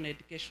Vocational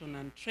Education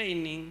and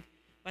Training,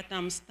 but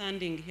I'm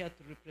standing here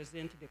to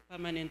represent the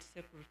Permanent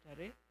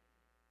Secretary,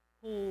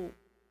 who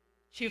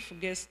chief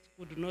guest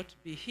could not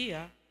be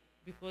here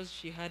because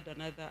she had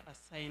another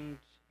assigned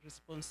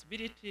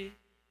responsibility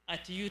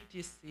at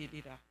UTC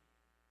Lira.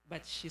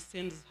 But she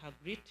sends her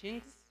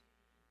greetings,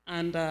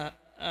 and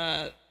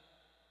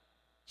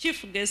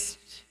chief guest,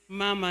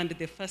 Mom, and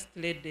the First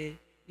Lady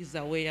is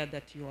aware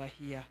that you are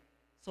here.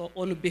 So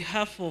on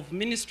behalf of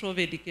Ministry of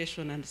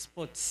Education and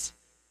Sports,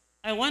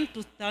 I want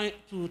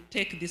to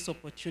take this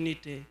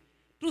opportunity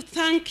to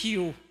thank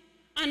you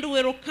and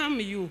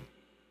welcome you.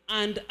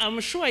 And I'm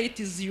sure it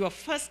is your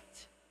first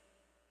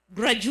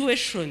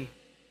graduation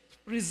to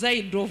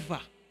preside over,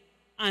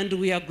 and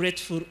we are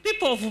grateful.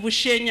 People of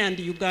Bushenyi and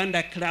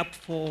Uganda, clap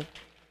for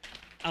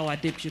our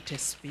Deputy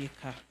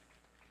Speaker.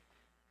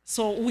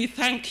 So we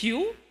thank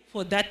you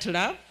for that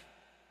love,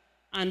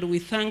 and we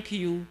thank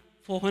you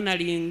for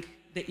honoring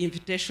the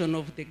invitation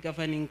of the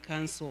Governing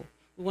Council.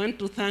 We want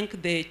to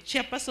thank the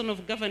chairperson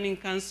of Governing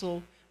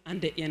Council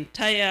and the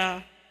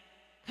entire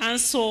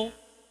council,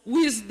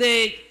 with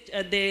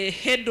the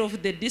head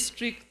of the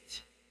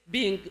district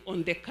being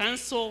on the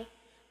council.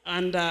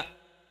 And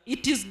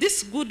it is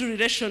this good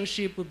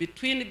relationship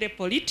between the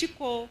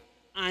political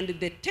and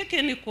the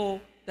technical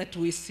that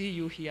we see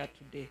you here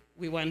today.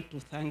 We want to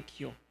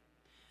thank you.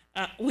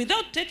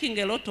 Without taking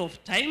a lot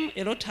of time,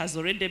 a lot has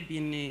already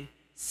been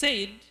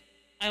said.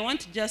 I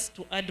want just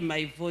to add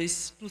my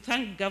voice to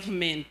thank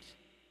government,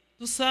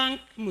 to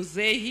thank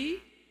Muzehi,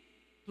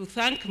 to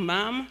thank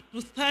Ma'am, to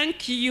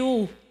thank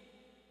you,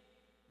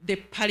 the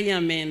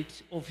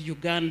Parliament of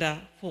Uganda,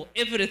 for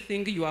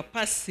everything you are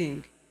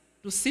passing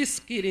to see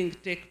skilling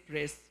take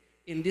place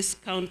in this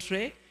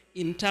country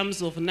in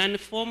terms of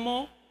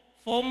non-formal,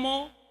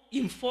 formal,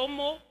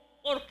 informal,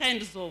 all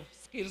kinds of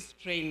skills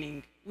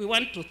training. We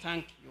want to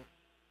thank you.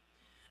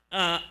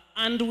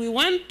 And we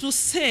want to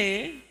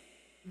say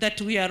that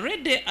we are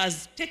ready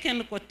as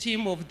technical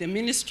team of the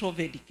Ministry of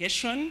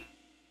Education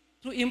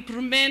to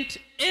implement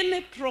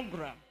any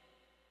program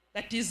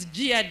that is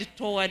geared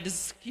towards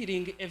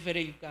skilling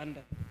every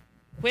Ugandan,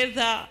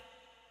 whether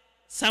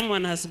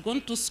someone has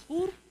gone to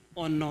school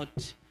or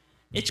not.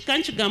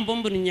 Echikanchi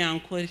gambombu ni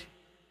nyankore.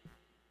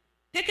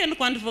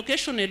 Technical and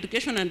vocational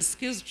education and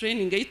skills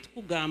training eitu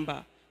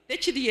kugamba.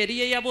 Techiri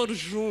yeriye yabo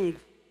rujungu.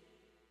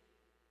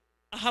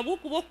 Ahabu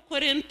kubo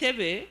kukore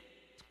entebe,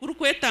 tukuru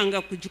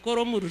kwetanga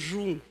kujikoro mu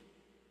rujungu.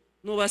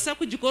 Nubasa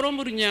kujikoro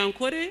mu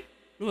runyankore,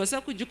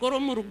 nubasa kujikoro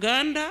mu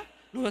Ruganda,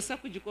 nubasa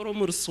kujikoro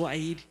mu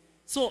Ruswahili.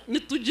 So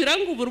nitugira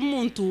ngo buri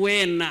muntu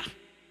wena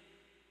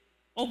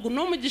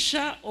oguno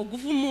mugisha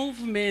oguvu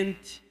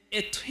movement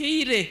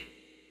etuhire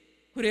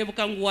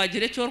kurebuka ngo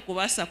wagire cyo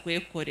kubasa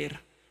kwekorera.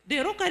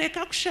 Rero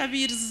kareka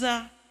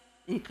kushabiriza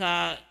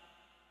nka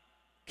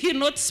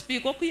keynote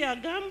speaker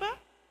kuyagamba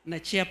na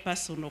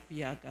chairperson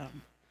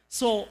okuyagamba.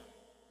 So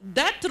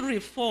that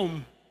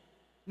reform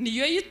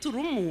niyo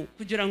yiturumu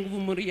kugira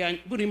ngo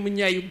buri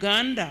munya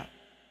Uganda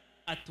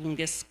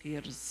atunge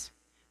skills.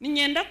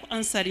 Ninyenda ku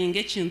answering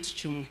ekintu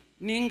kimwe.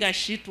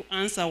 Ningashi to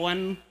answer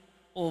one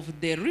of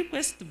the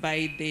requests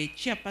by the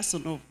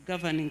chairperson of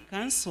Governing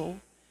Council.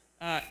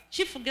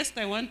 Chief guest,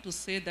 I want to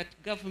say that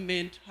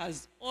government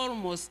has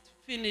almost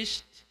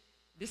finished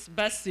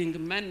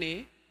disbursing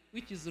money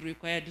which is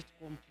required to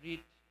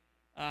complete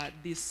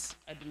this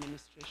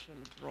administration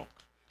block.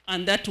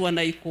 And that one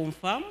I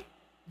confirm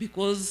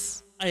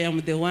because I am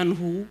the one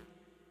who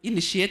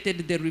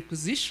initiated the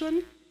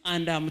requisition,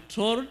 and I'm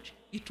told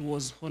it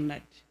was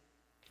honored.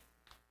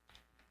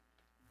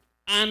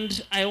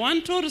 And I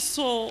want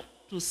also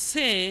to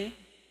say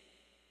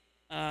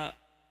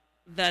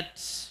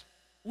that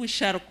we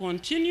shall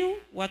continue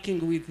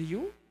working with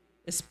you,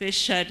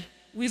 especially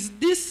with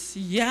this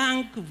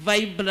young,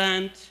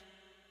 vibrant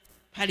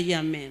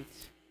parliament,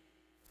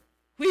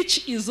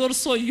 which is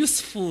also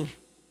useful.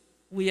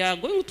 We are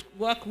going to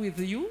work with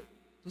you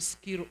to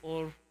skill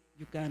all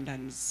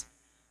Ugandans.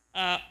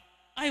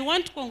 I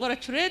want to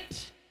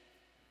congratulate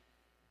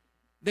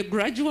the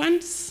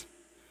graduates.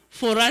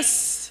 For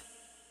us,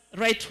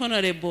 Right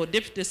Honorable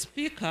Deputy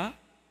Speaker,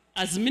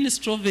 as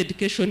Minister of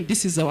Education,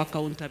 this is our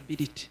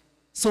accountability.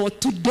 So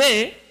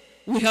today,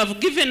 we have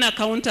given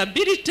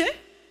accountability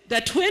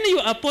that when you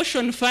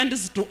apportion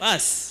funds to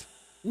us,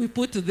 we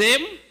put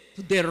them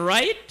to the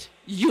right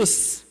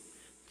use.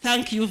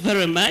 Thank you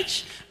very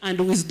much. And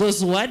with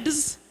those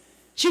words,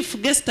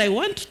 Chief Guest, I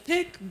want to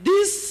take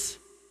this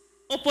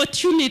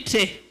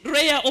opportunity,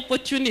 rare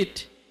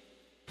opportunity,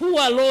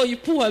 poor Loy,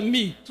 poor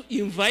me, to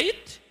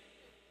invite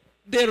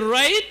the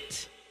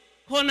Right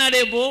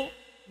Honorable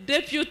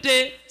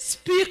Deputy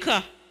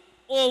Speaker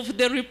of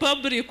the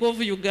Republic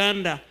of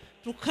Uganda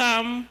to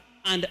come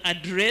and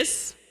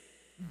address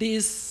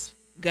this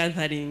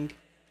gathering.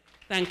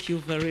 Thank you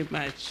very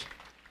much.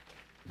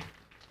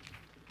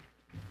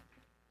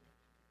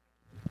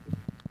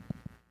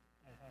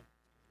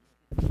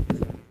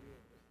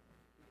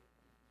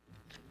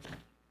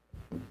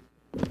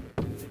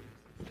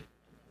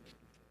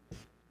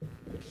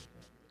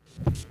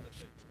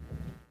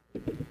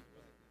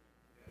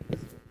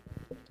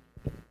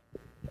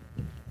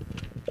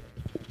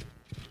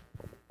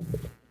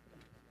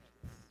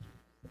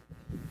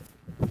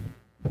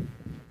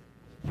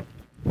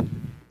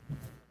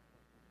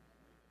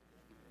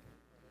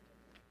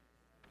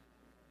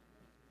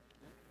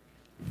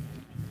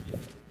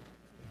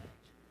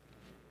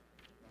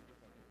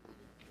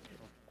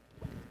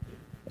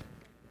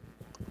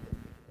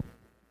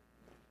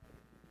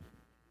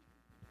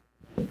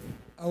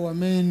 Our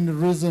main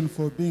reason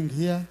for being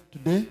here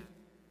today,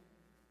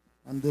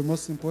 and the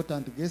most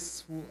important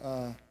guests who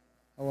are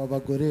our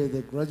Bagore,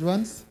 the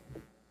graduates.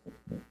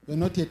 You're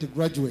not yet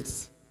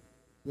graduates.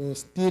 You're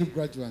still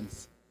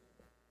graduates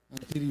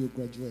until you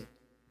graduate.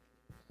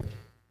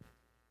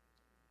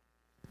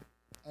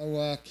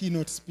 Our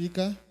keynote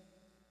speaker,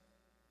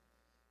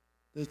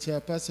 the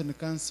chairperson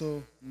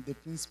council and the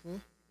principal,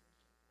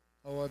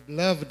 our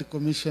beloved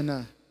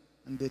commissioner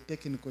and the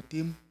technical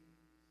team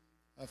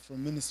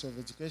from Ministry of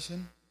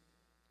Education,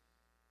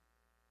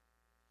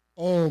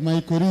 all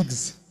my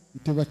colleagues,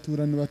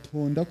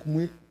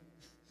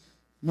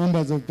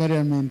 members of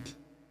parliament,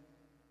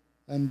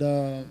 and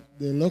the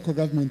local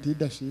government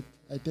leadership,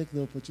 I take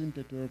the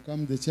opportunity to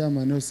welcome the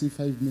chairman of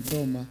C5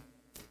 Mitoma,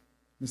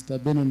 Mr.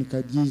 Benon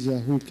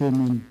Kajija, who came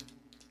in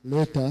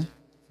later.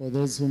 For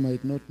those who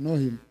might not know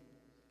him,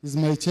 he's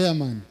my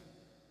chairman.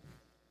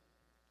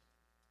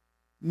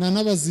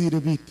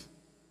 Nanabazire bit.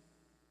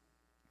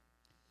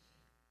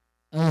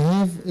 I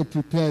have a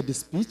prepared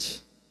speech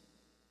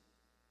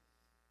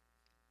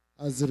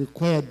as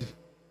required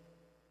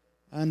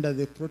under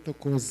the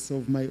protocols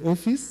of my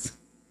office.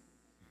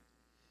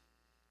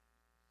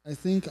 I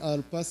think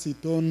I'll pass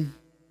it on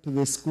to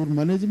the school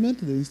management,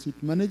 the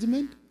institute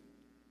management,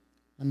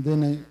 and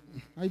then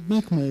I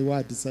make my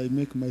words, I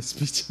make my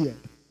speech here.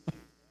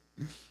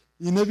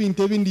 There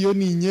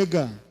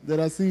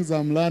are things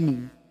I'm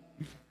learning.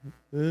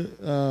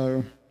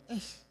 You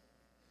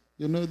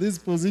know, these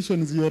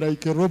positions, you're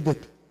like a robot.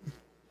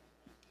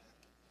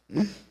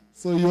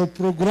 So you're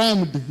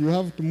programmed, you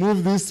have to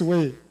move this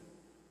way.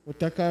 Yeah,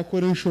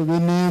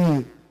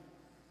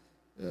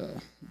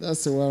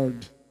 that's the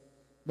word.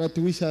 But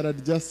we shall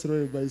adjust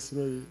slowly by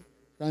slowly.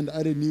 And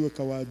I knew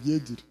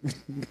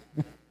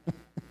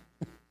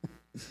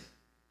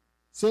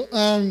So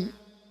I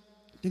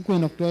think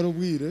when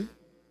October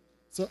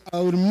so I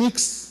will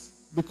mix,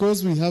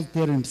 because we have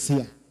parents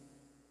here.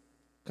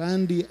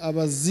 Kandi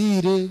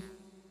abazire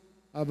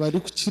abari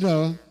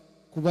kukira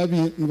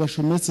kubabi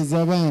nibashometse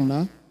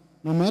zabana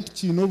no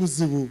matchi no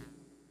buzibu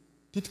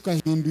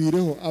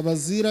titukahinduireho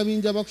abazira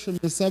binja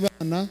bakushomesa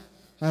abana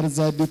hari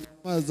za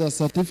diploma za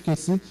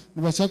certificates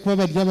nibasha kuba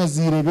barya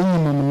abazire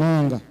benyuma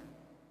munanga.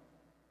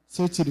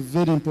 So it's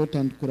very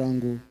important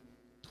kurango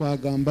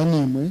twagamba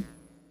nimwe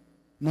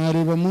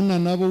nareba muna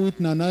nabo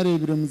witna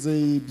narebire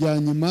muze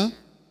byanyuma.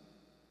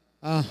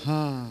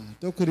 Aha,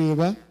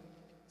 tokureba.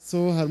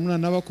 So harmuna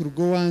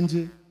n'abakurugo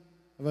wanje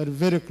are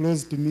very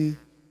close to me.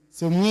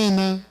 So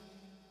mwena,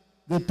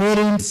 the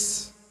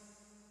parents,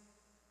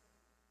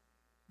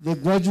 the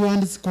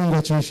graduates,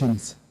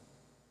 congratulations.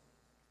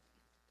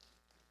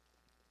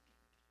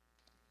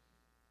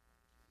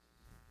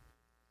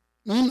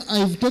 Now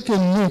I've taken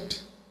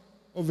note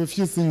of a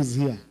few things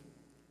here.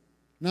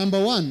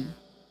 Number one,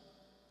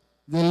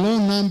 the low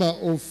number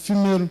of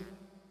female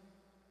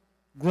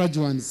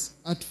graduates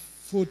at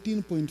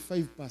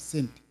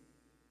 14.5%.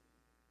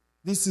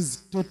 This is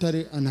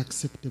totally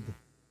unacceptable.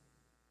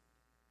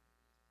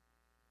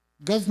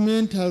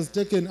 Government has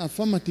taken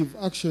affirmative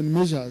action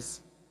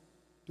measures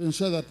to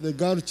ensure that the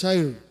girl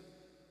child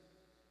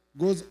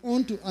goes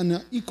on to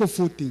an equal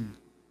footing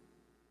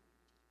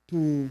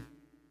to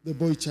the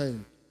boy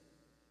child.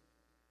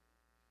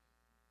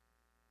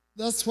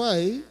 That's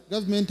why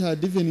government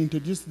had even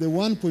introduced the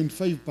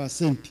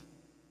 1.5%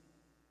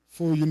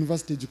 for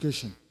university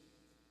education.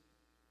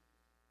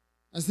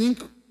 I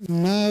think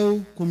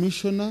now,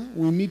 Commissioner,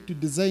 we need to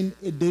design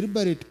a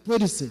deliberate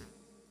policy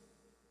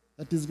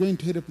that is going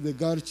to help the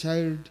girl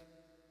child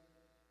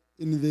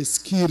in the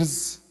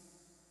skills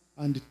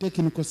and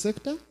technical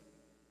sector,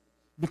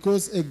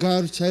 because a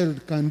girl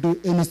child can do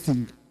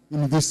anything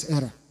in this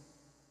era.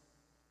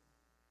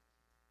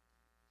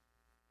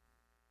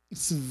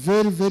 It's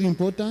very, very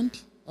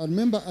important. I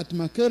remember at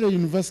Makerere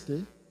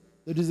University,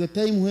 there is a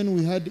time when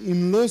we had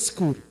in law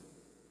school,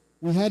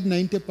 we had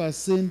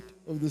 90%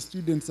 of the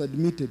students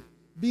admitted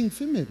being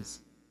females.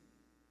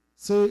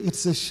 So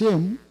it's a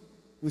shame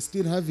we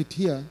still have it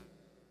here.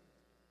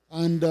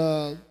 And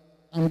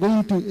I'm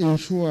going to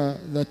ensure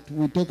that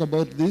we talk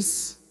about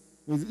this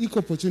with Equal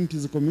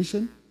Opportunities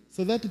Commission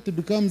so that it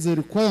becomes a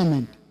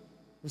requirement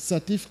of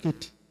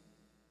certificate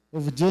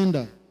of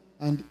gender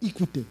and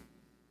equity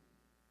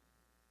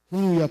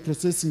when we are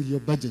processing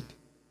your budget,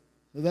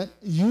 so that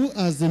you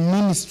as a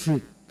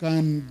ministry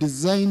can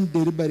design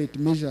deliberate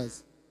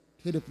measures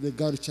to help the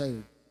girl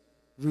child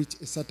reach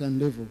a certain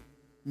level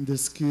in the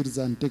skills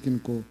and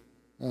technical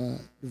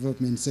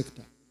development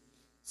sector.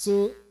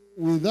 So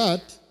with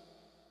that,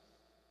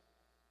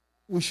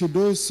 we should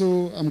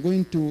also, I'm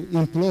going to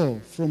implore,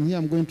 from here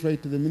I'm going to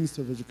write to the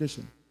Minister of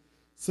Education,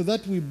 so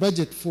that we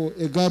budget for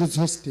a girls'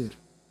 hostel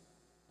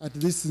at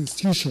this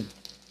institution,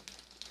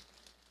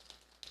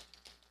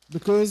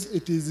 because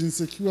it is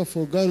insecure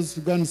for girls to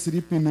go and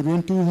sleep in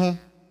Rontuha,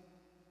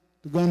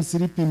 to go and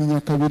sleep in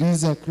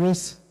Nyakabiriza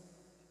Cross,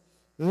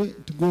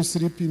 to go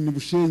sleep in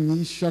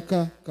Bushenyi,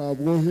 Shaka,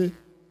 Kabwohe,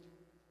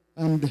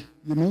 and,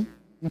 you know,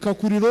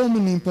 Nkakuriromu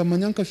ni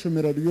mpamanyanka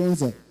shomera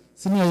Ryonza.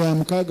 Senior ya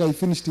Mkaga, I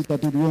finished it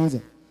at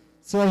Ryonza.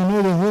 So I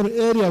know the whole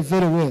area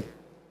very well.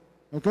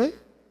 Okay?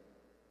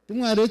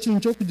 Tumwarechi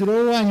nchoku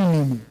jiro wanyu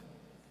nini.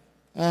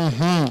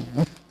 Aha.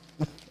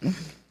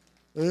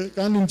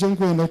 Kandi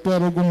nchonku enda kwa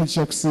rogo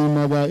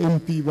mchakusima ba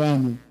MP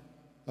banyu.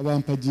 Aba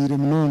mpajire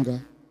mnonga.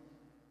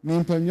 Ni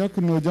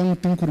mpamyaku nojangu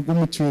tunkurugo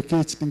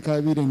mchwekechi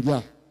tinkabire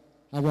nja.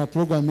 Aba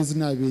program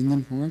izina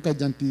abenyin. Mwanka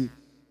janti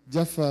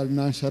Jafar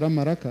na Shara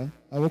Maraka.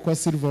 Abo kwa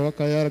Silva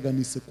waka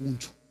yaraganise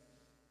kunchu.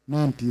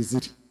 nanti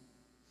ziri.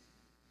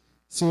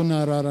 So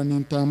narara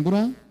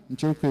nintambura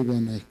nchokwe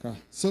benaika.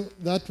 So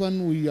that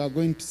one we are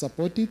going to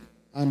support it,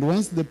 and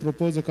once the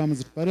proposal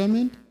comes to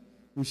Parliament,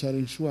 we shall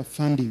ensure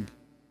funding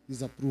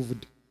is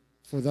approved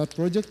for that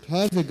project.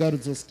 Have a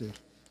girls' hostel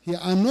here,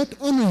 and not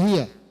only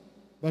here,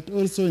 but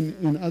also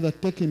in other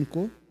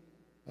technical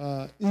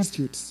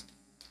institutes,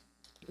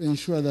 to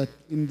ensure that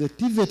in the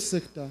TVET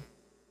sector,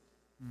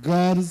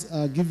 girls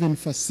are given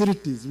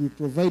facilities. We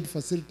provide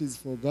facilities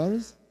for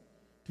girls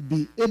to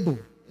be able.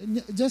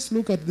 Just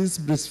look at this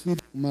breastfeeding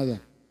mother,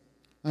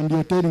 and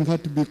you're telling her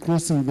to be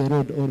crossing the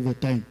road all the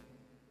time,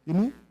 you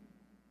know?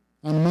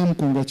 And mom,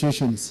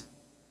 congratulations.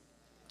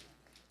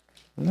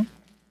 Yeah?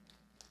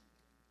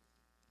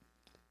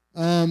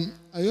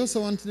 I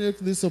also want to take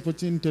this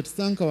opportunity to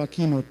thank our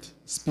keynote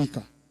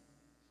speaker.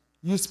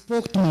 You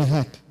spoke to my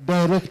heart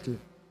directly,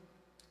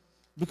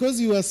 because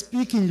you are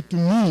speaking to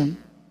me,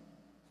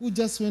 who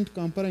just went to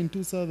Kampala in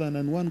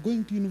 2001,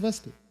 going to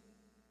university,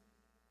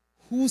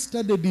 who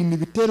studied in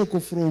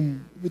Vitereko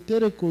from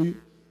Vitereko.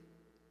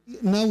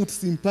 Now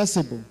it's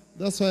impossible.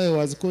 That's why I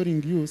was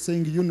calling you,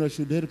 saying UNRWA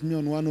should help me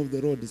on one of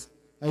the roads.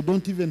 I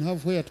don't even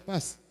have where to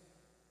pass.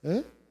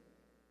 Eh?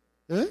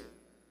 Eh?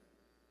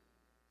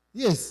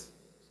 Yes.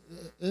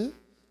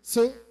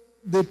 So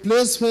the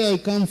place where I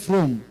come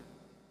from,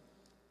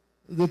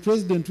 the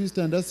president wished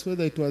to understand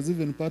whether it was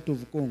even part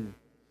of Congo.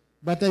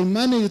 But I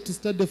managed to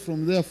study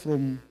from there,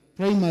 from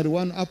primary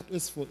 1 up to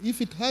S4.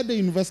 If it had a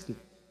university,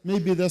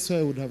 maybe that's why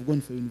I would have gone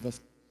for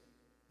university.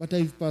 But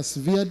I've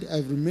persevered,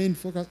 I've remained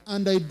focused,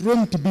 and I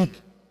dreamt big.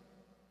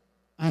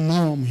 And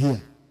now I'm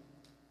here.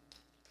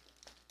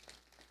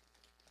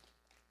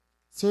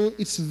 So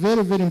it's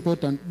very, very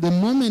important. The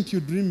moment you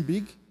dream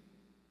big,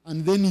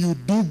 and then you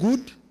do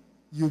good,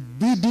 you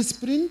be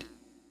disciplined,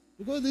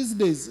 because these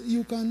days,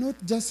 you cannot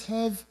just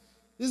have,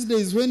 these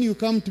days when you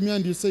come to me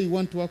and you say you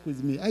want to work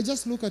with me, I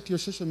just look at your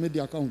social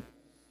media account.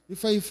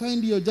 If I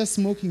find you're just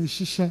smoking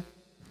shisha,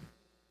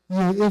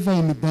 you're ever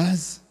in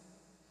bars,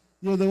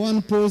 you're the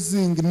one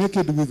posing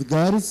naked with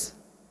girls,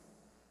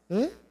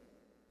 then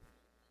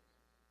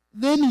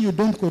you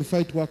don't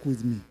qualify to work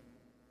with me.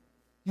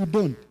 You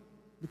don't.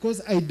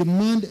 Because I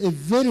demand a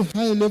very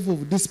high level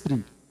of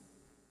discipline.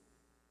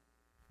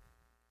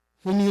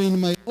 When you're in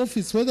my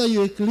office, whether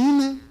you're a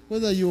cleaner,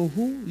 whether you're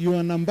who, you're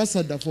an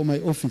ambassador for my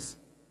office.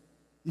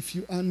 If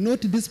you are not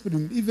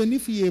disciplined, even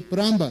if you're a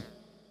plumber,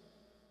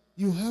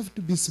 you have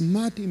to be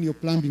smart in your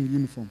plumbing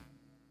uniform.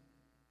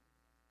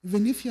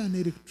 Even if you're an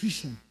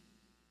electrician,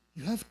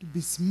 you have to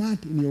be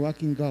smart in your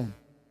working gown.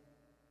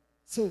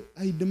 So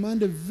I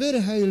demand a very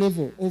high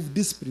level of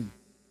discipline.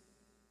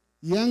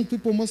 Young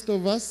people, most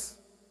of us,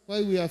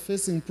 why we are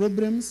facing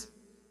problems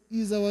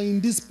is our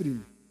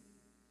indiscipline.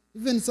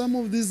 Even some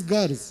of these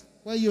girls,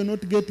 why you're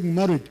not getting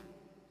married,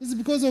 is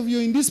because of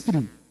your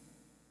indiscipline.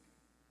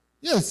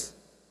 Yes.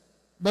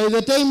 By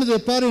the time the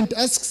parent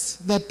asks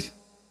that,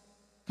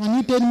 can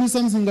you tell me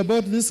something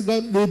about this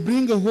girl? They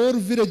bring a whole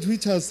village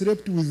which has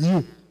slept with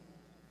you.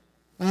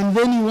 And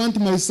then you want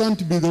my son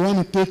to be the one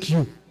to take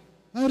you.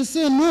 I will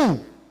say no.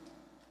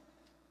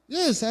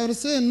 Yes, I will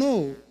say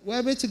no.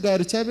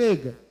 Wabechigari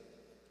chabega.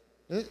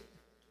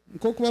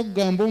 Nkoko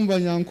bakugamba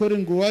ombanyankore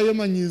ngo wayo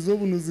manyizo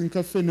bunuzi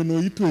nkafene no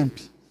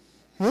yitwempi.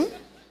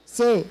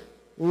 So,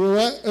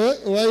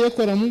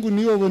 wayekora Mungu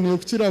niyo oboneye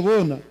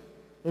kukirabona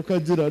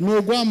okagira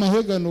no gwa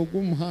mahega no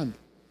gumuhanda.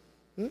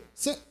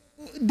 So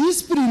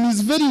discipline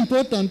is very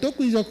important.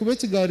 Okwija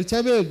kubechigari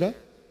chabega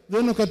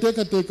then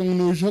okateka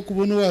ngono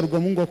kubona warwa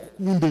Mungu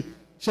akukunde.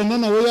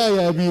 Shanana we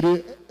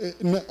yayabire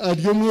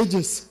ariyo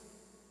mwegesi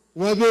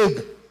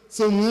wabega.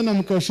 So mwana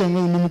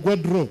mukashanga ni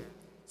mugwadro.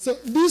 So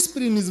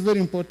discipline is very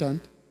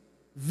important.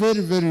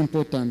 Very, very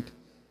important.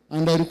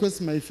 And I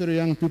request my fellow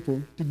young people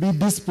to be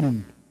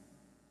disciplined,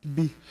 to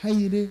be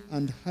highly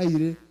and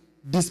highly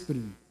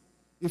disciplined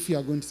if you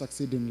are going to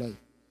succeed in life.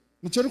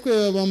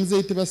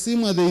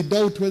 They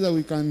doubt whether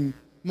we can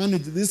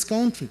manage this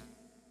country.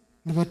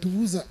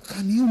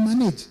 Can you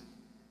manage?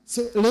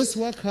 So let's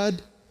work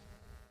hard.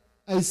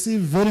 I see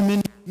very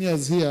many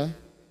engineers here.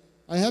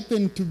 I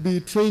happen to be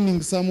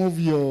training some of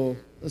your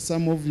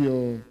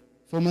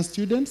former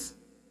students.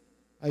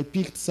 I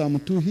picked some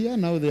 2 here.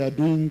 Now they are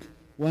doing,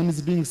 one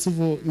is doing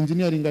civil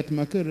engineering at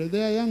Makere.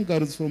 They are young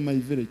girls from my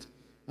village.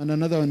 And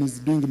another one is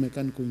doing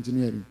mechanical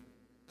engineering.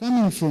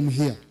 Coming from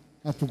here,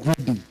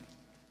 upgrading.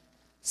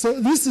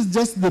 So this is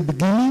just the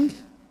beginning.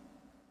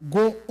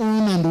 Go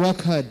on and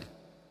work hard.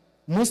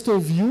 Most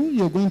of you,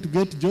 you're going to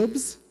get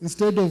jobs.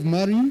 Instead of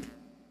marrying,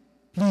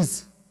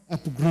 please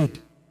upgrade.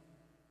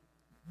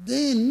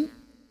 Then,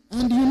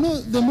 and you know,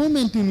 the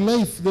moment in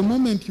life, the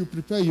moment you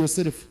prepare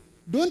yourself,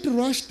 don't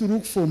rush to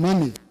look for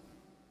money.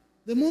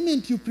 The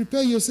moment you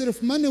prepare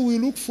yourself, money will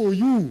look for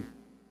you.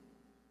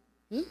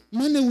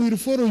 Money will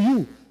follow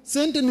you.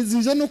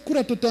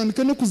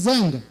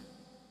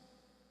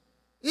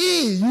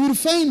 You will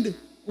find,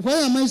 why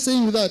am I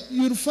saying that?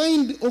 You will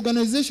find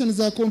organizations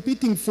are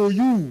competing for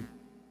you.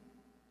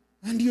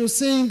 And you're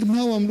saying,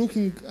 now I'm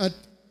looking at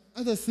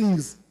other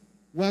things.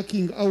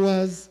 working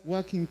hours,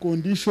 working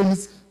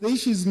conditions. The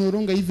issue is no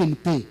longer even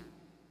pay.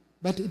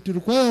 But it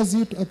requires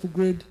you to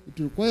upgrade, it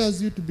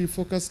requires you to be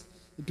focused,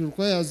 it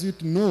requires you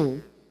to know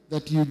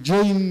that you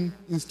join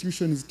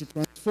institutions to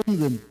transform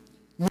them,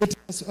 not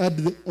just add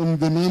on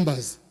the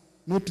numbers,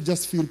 not to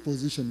just fill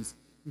positions.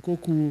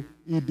 Nkoku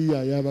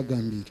idea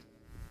yabagambira.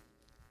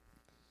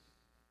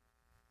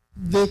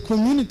 The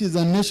communities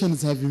and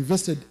nations have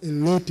invested a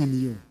lot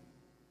in you.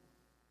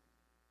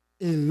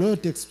 A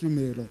lot,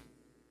 extremely a lot.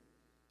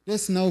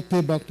 Let's now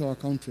pay back to our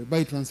country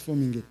by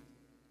transforming it.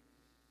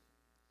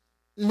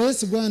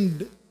 Let's go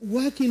and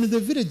work in the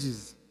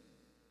villages.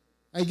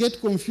 I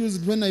get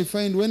confused when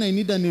I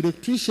need an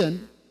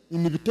electrician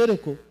in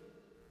Vitereko,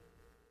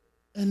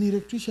 an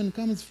electrician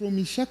comes from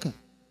Ishaka.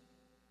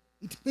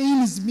 It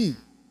pains me.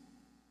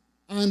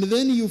 And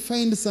then you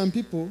find some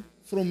people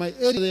from my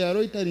area, they are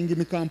loitering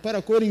in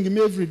Kampala, calling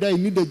me every day, I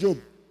need a job.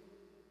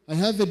 I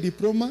have a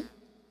diploma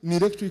in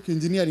electric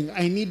engineering.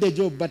 I need a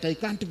job, but I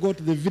can't go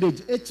to the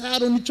village.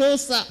 Echaro ni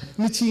chosa,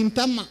 ni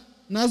chintama,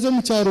 nazo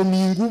mcharo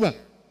ni nguba.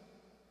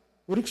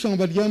 Urikushanga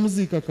badya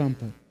muzika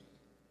Kampala.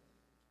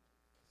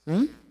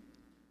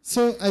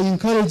 So I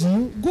encourage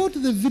you, go to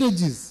the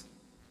villages,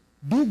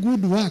 do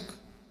good work.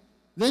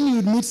 Then you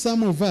will meet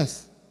some of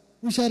us.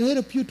 We shall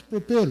help you to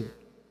propel.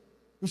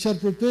 We shall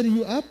prepare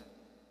you up.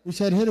 We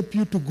shall help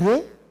you to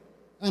grow.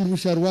 And we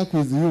shall work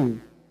with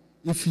you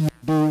if you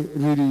do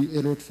really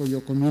a lot for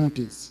your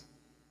communities.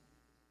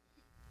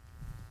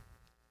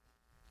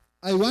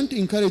 I want to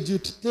encourage you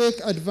to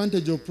take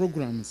advantage of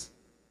programs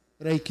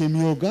like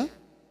Emyoga,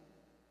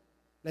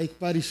 like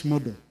parish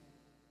model.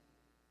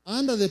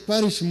 Under the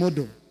parish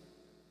model,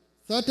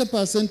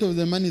 30% of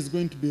the money is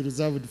going to be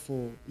reserved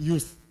for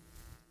youth.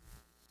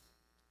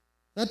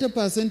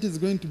 30% is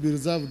going to be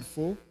reserved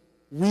for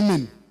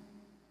women.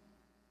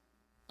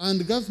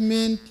 And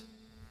government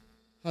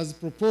has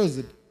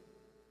proposed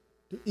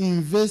to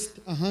invest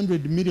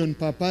 100 million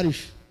per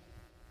parish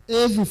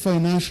every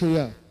financial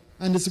year.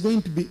 And it's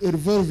going to be a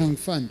revolving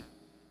fund,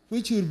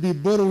 which will be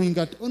borrowing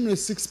at only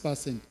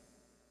 6%.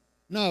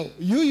 Now,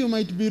 you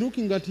might be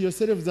looking at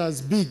yourselves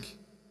as big.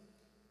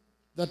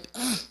 That,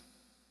 am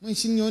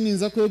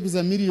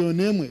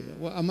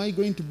I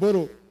going to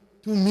borrow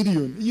 2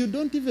 million? You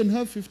don't even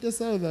have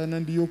 50,000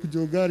 and you're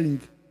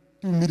jogging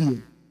 2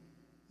 million.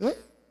 Eh?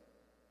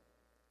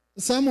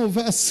 Some of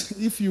us,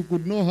 if you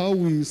could know how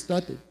we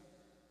started,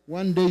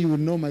 one day you will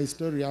know my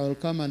story. I will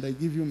come and I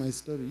give you my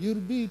story. You'll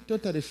be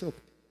totally shocked.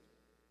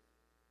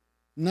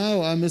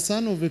 Now, I'm a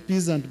son of a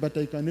peasant, but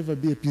I can never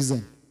be a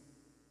peasant.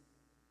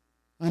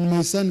 And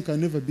my son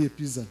can never be a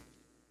peasant.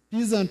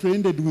 Peasant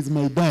ended with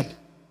my dad.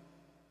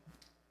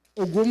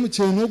 Ogomu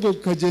chenogo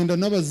kajenda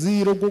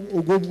n'abaziro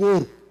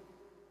ogobworo.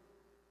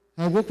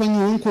 Hago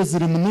kwanyi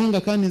onkozire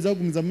munonga kandi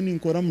nzagumiza muni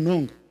nkora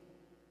munonga.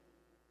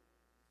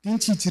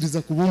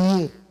 Tinchikiriza kuba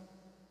mworo.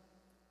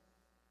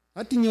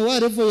 Hati nyewa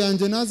revo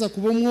yanje naza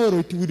kuba mworo,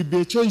 it will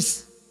be a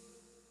choice.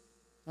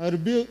 I'll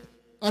be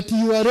at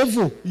your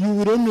level, you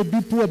will only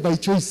be poor by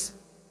choice.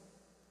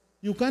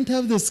 You can't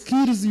have the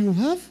skills you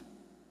have,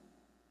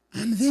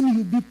 and then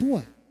you'll be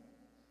poor.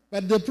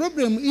 But the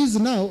problem is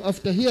now,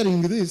 after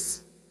hearing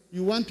this,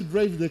 you want to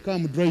drive the car,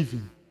 I'm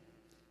driving.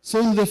 So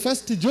in the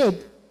first job,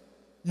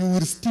 you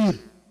will steal.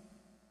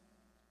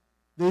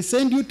 They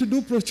send you to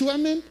do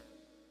procurement,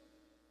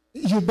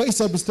 you buy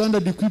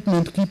substandard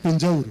equipment, keep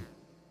Njauro.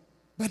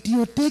 But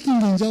you're taking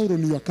Njauro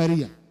on your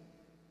career.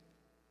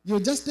 You're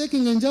just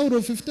taking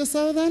Njauro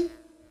 50,000,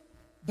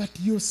 but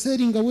you're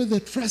selling away the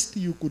trust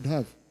you could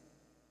have.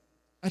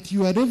 At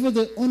your level,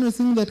 the only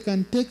thing that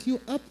can take you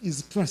up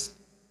is trust.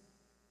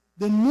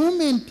 The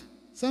moment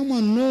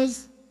someone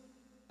knows,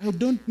 I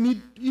don't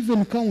need to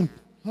even count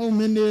how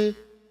many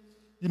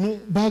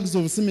bags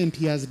of cement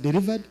he has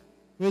delivered,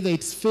 whether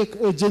it's fake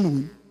or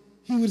genuine,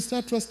 he will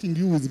start trusting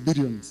you with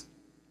billions.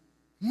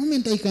 The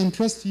moment I can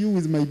trust you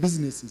with my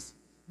businesses,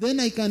 then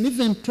I can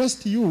even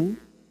trust you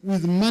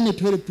with money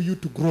to help you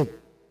to grow.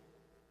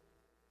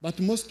 But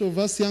most of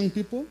us young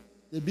people,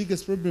 the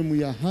biggest problem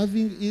we are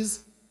having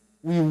is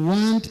we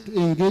want to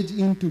engage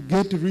into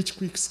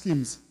get-rich-quick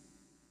schemes.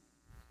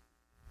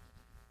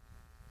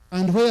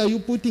 And where are you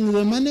putting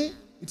the money?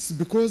 It's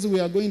because we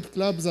are going to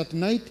clubs at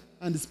night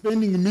and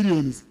spending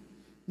millions.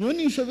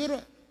 Nyoni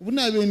shavera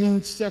unabe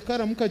ni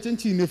chakara muka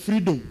chenchi in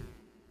freedom.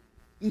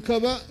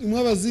 Inkaba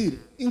imwabaziri.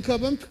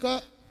 Inkaba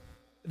mpika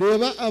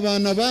reba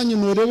abana banyu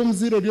noreba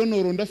mziro ryo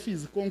noronda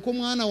fees. Konko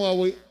mwana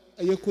wawe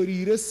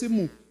yekorire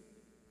simu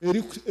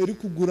eri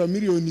kugura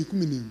miliyoni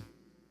 10.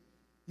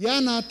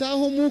 Yana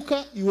ataho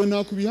muka iwe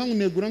nakubihangu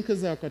negura nke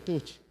za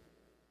katoki.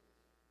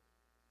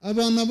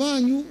 Abana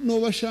banyu no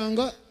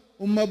bashanga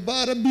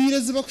umabara bire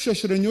ziba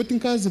kushashira nyoti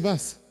nkazi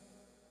basi.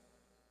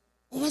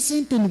 Oba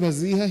sente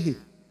nibaziha he.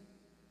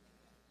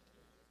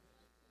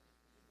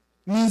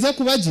 Ninza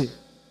kubaje?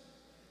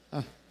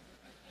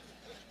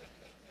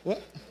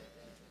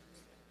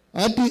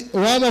 Ati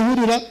waba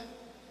hurira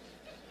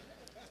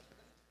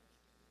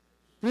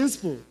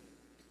principal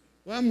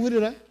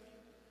wamhurira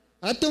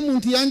ati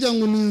umuntu yanja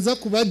ngo ninza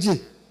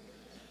kubaje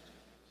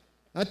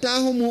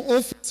ataho mu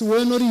office si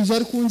wowe orinja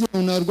ari kungira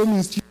ngo narwo mu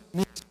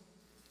institution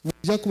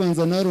nija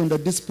kubanza naronda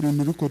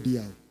discipline record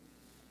yawe.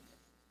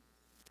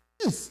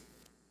 Yes.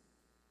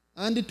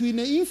 And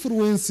tuine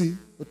influence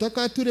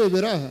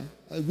utakaturebera aha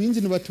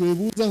bingi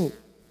nibatwebuzaho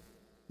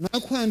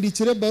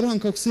nakwandikire baruha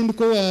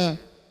nkakusindiko wa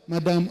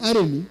Madam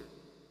Areni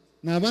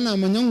naba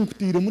namanya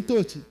nkutire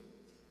mutoki.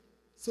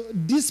 So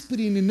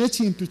discipline ne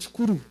kintu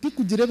kikuru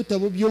tikugire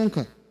bitabo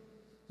byonka.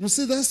 You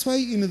see, that's why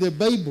in the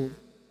Bible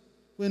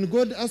when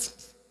God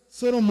asked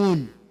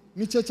Solomon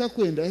nicho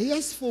chakwenda, he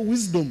asked for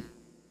wisdom.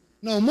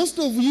 Now most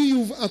of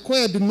you've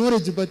acquired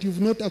knowledge but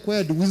you've not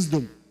acquired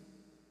wisdom.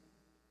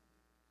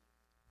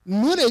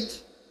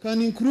 Knowledge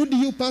can include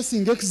you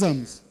passing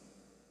exams.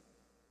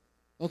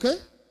 Okay?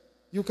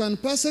 You can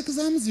pass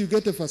exams, you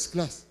get a first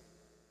class.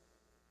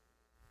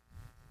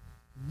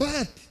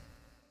 But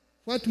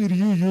what will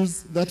you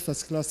use that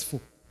first class for?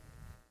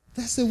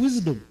 That's a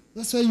wisdom.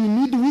 That's why you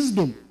need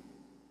wisdom.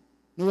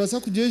 No wasa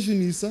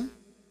kujeshinisa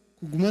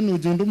kuguma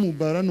nogendo mu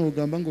bara no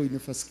gamba ngo ine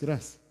first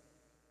class.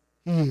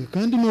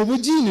 Kandi no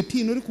bujine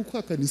ti no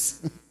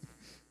rikukwakanisa.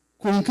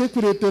 Konke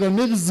kuretera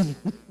nebizibu.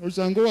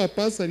 Oshango wa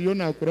pasa riyo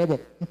nakuraba.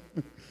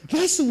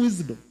 That's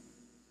wisdom.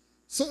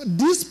 So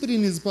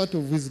discipline is part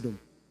of wisdom.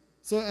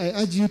 So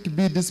I urge you to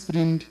be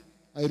disciplined.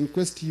 I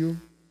request you.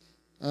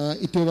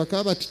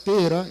 Itobakaba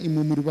tutera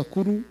imumuri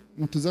bakuru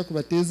mutuza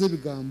kubateze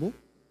bigambo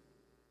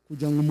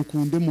kugira ngo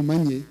mukunde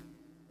mumanye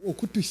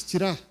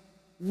okutushikira.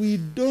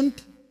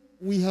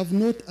 We have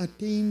not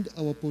attained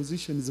our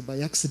positions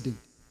by accident.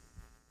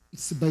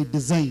 It's by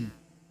design.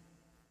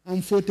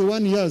 I'm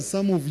 41 years,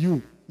 some of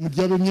you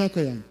mudyabe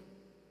myaka yange.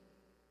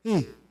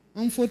 Hey,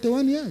 I'm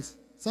 41 years.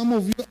 Some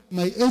of you are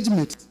my age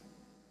mates.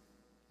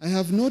 I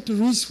have not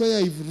reached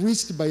where I've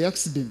reached by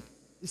accident.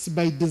 It's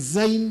by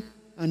design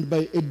and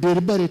by a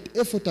deliberate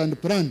effort and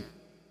plan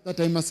that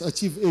I must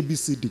achieve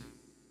ABCD.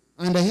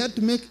 And I had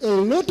to make a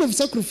lot of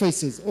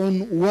sacrifices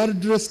on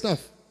worldly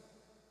stuff.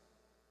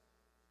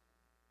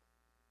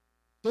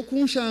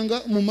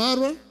 Tokunshanga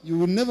mumarwa, you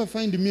will never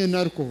find me in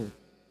alcohol.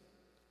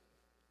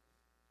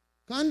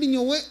 Kandi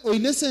nyowe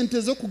oine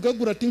sente zo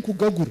kugagura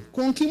tinkugagura.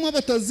 Konkimwa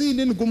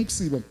batazine ngo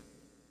mukusiba.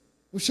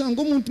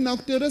 Ushango muntu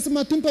nakuteresa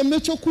matimpa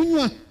mecho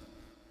kunywa.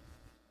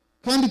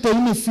 Kandi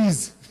taine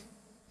fees.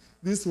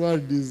 This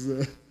world is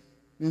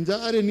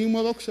ninja are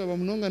nimwa bakushaba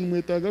munonga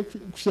nimwetaga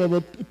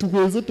kushaba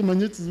tukweze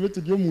tumanye kizibe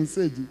kiryo mu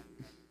nseji.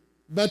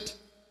 But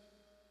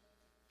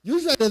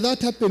usually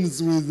that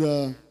happens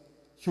with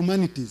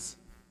humanities.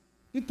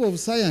 People of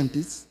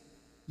scientists,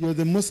 you're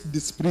the most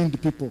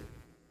disciplined people.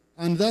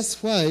 And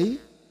that's why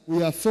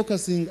we are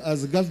focusing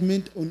as a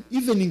government on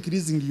even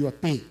increasing your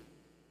pay,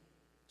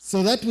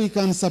 so that we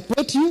can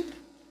support you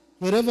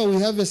wherever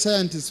we have a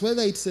scientist,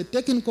 whether it's a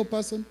technical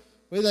person,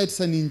 whether it's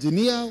an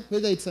engineer,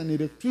 whether it's an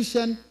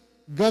electrician.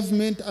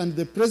 Government and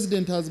the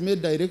president has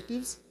made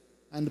directives,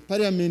 and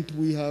parliament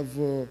we have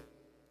we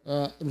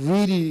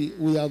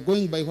are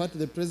going by what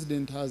the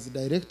president has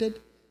directed,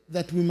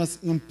 that we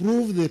must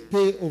improve the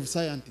pay of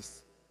scientists.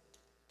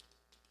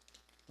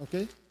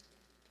 Okay?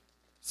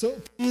 So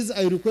please,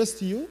 I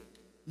request you,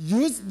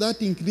 use that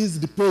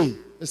increased pay,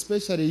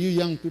 especially you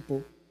young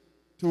people,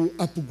 to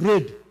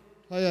upgrade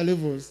higher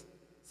levels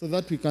so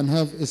that we can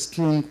have a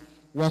strong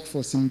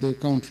workforce in the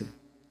country.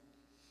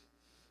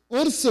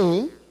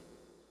 Also,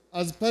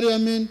 as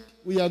Parliament,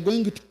 we are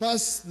going to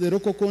pass the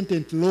local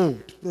content law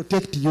to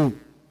protect you,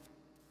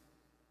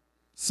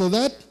 so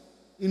that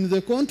in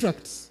the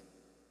contracts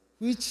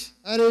which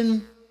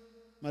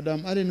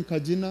Madam Aren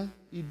Kajina,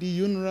 E.D.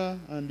 Yunra,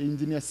 and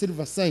Engineer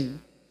Silva sign,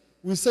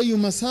 we say you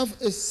must have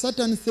a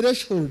certain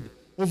threshold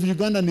of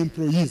Ugandan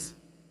employees.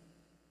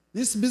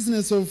 This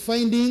business of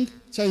finding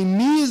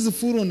Chinese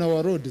food on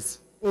our roads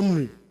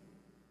only.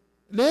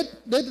 Let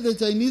the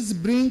Chinese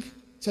bring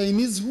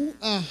Chinese who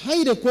are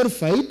highly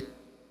qualified,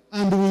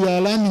 and we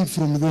are learning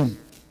from them.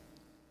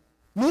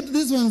 Not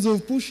these ones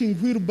of pushing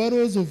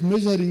wheelbarrows, of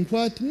measuring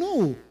what.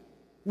 No.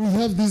 We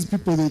have these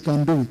people, they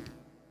can do it.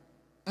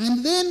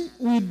 And then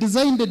we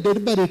designed a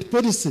deliberate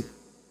policy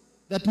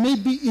that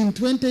maybe in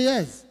 20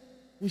 years,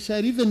 we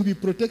shall even be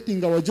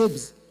protecting our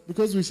jobs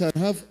because we shall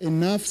have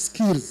enough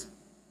skills,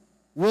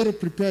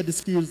 well-prepared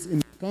skills in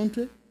the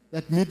country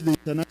that meet the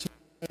international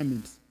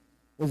requirements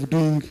of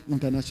doing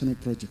international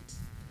projects.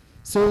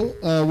 So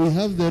we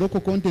have the local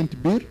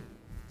content bill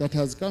that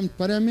has come to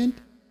Parliament,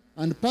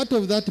 and part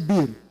of that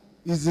bill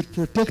is to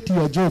protect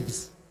your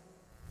jobs.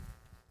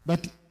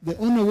 But the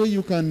only way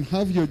you can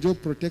have your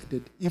job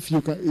protected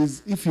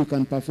is if you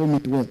can perform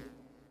it well.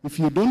 If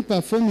you don't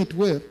perform it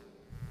well,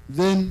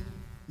 then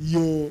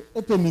you're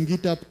opening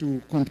it up to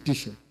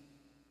competition.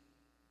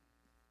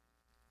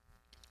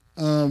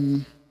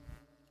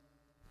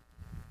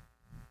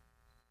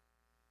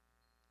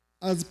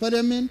 As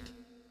Parliament,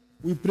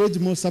 we pledge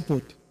more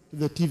support to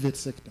the TVET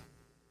sector.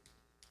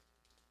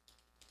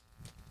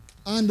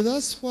 And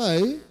that's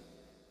why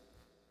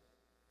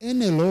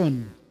any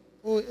loan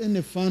or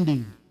any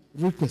funding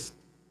request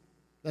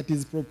that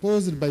is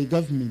proposed by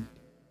government,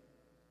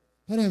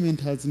 Parliament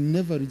has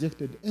never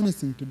rejected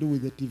anything to do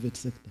with the TVET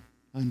sector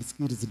and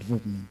skills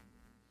development.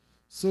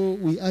 So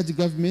we urge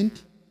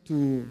government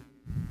to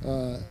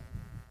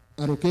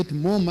allocate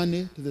more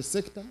money to the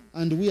sector,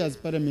 and we as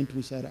Parliament,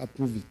 we shall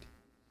approve it.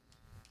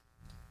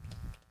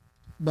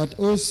 But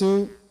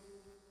also,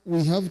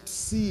 we have to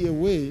see a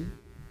way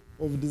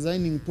of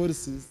designing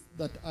policies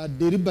that are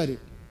deliberate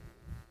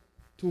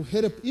to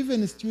help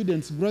even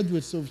students,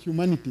 graduates of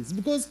humanities,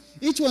 because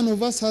each one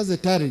of us has a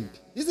talent,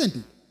 isn't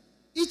it?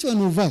 Each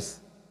one of us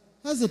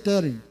has a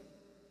talent,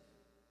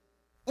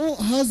 or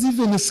has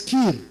even a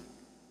skill.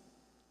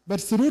 But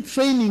through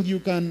training, you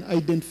can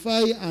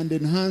identify and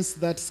enhance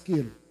that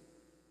skill.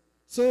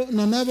 So,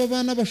 nanaba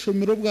bana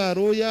bashomero bwa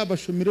roya,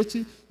 bashomero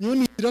ki,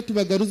 nyoni iratu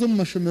bagaruzo mu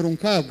mashomero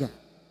nkaga.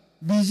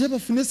 Bije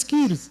bafune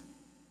skills.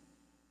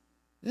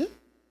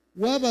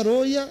 Waba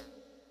roya,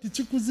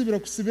 tichikuzibira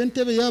kusiba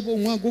entebe yabo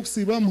omwago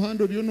okusiba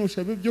muhando lyono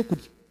oshabe byo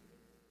kurya.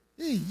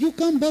 You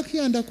come back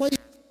here and acquire,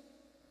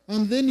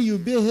 and then you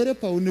be a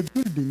helper on a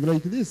building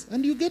like this,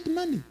 and you get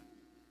money.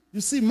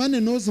 You see, money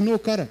knows no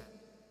color.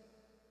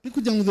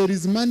 There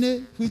is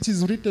money which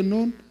is written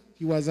on,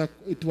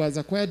 it was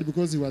acquired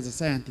because he was a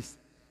scientist.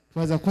 It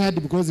was acquired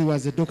because he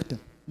was a doctor.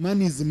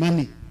 Money is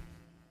money.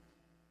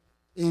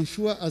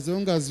 Ensure as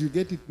long as you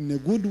get it in a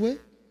good way.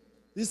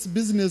 This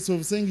business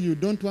of saying you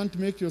don't want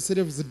to make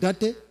yourselves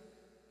dirty,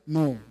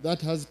 no,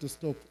 that has to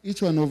stop.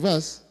 Each one of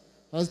us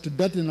has to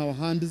dirten our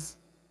hands,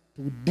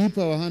 to dip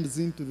our hands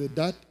into the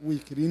dirt. We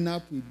clean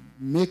up, we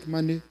make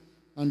money,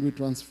 and we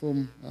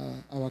transform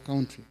our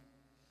country.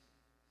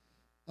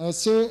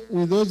 So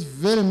with those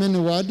very many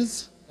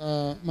words,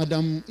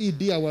 Madam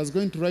E.D., I was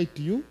going to write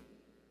to you,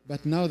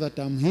 but now that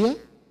I'm here,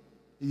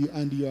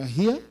 and you are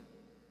here,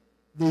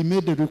 they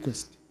made a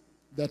request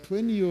that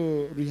when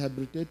you're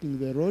rehabilitating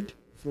the road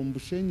from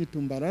Bushenyi to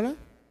Mbarara,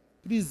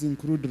 please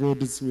include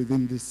roads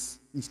within this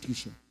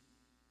institution.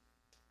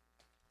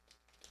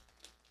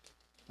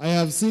 I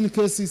have seen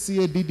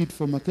KCCA did it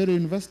for Makerere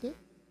University.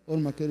 All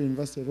Makerere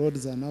University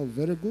roads are now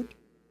very good,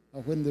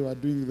 when they were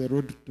doing the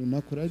road to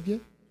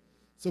Nakurabia.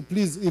 So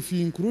please, if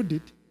you include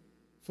it,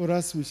 for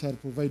us, we shall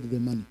provide the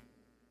money,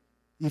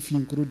 if you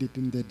include it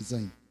in the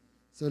design.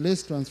 So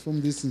let's transform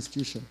this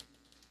institution.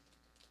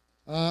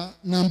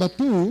 Number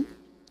two,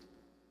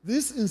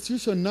 this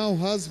institution now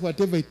has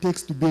whatever it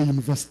takes to be a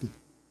university.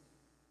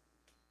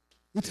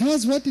 It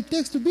has what it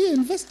takes to be a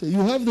university.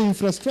 You have the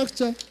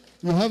infrastructure,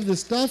 you have the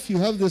staff, you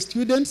have the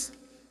students.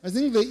 I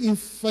think the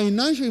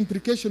financial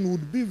implication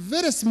would be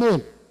very small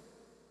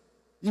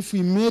if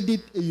we made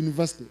it a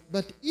university.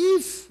 But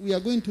if we are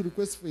going to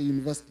request for a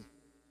university,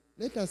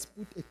 let us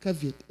put a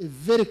caveat, a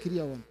very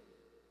clear one,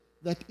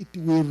 that it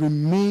will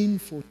remain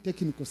for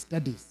technical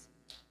studies,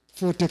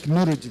 for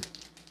technology.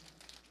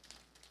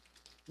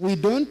 We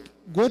don't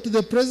go to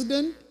the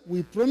president,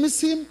 we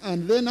promise him,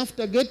 and then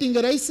after getting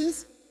a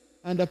license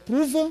and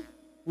approval,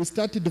 we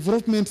start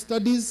development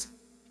studies,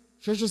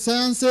 social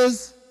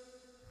sciences,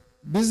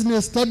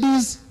 business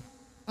studies,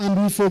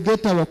 and we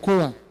forget our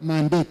core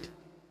mandate.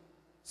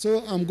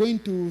 So I'm going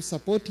to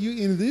support you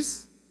in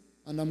this,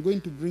 and I'm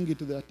going to bring it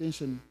to the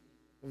attention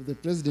of the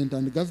president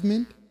and the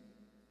government,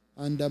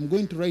 and I'm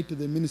going to write to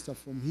the minister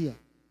from here,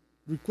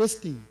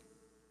 requesting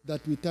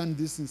that we turn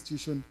this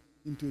institution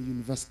into a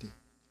university.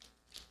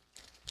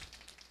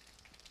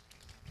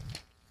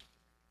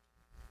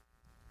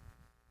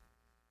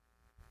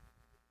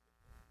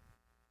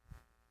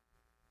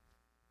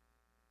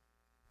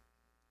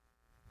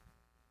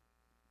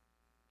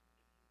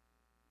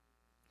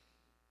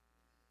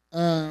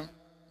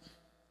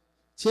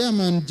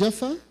 Chairman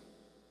Jaffa,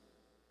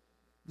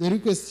 the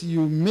request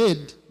you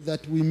made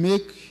that we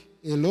make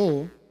a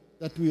law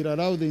that will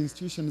allow the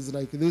institutions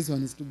like these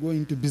ones to go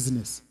into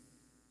business.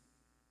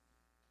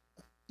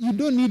 You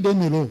don't need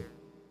any law.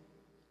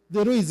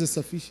 The law is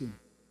sufficient.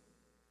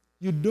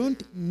 You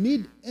don't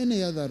need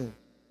any other law.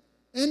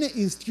 Any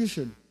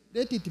institution,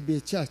 let it be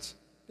a church,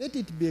 let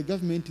it be a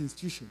government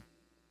institution,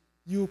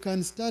 you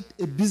can start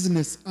a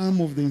business arm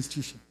of the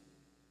institution,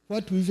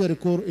 what we usually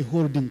call a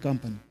holding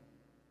company.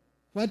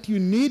 What you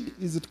need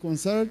is to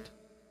consult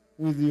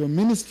with your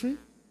ministry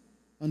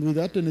and with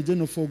the Attorney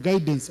General for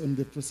guidance on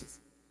the process.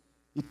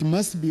 It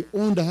must be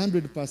owned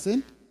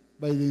 100%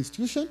 by the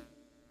institution.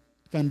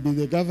 It can be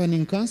the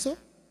governing council.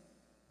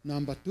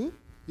 Number two,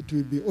 it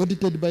will be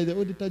audited by the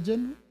Auditor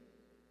General,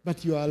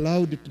 but you are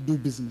allowed to do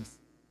business.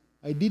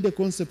 I did a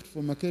concept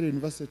for Makerere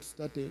University to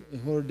start a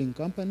holding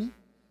company.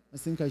 I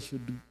think I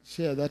should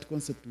share that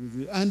concept with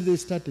you. And they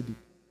started it.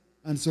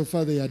 And so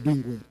far they are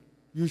doing well.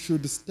 You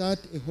should start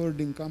a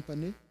holding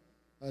company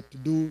to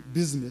do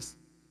business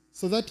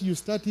so that you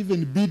start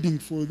even bidding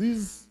for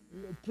these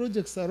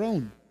projects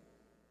around,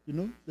 you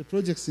know, the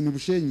projects in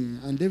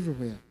Bushenyi and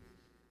everywhere.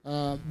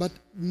 But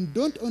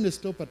don't only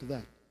stop at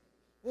that.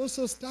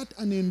 Also start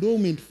an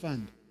endowment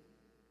fund.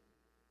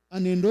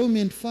 An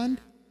endowment fund,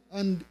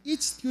 and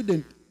each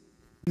student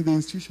in the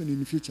institution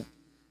in the future.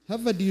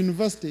 Harvard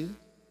University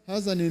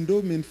has an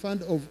endowment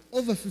fund of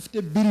over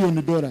 $50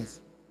 billion.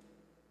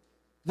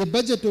 The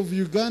budget of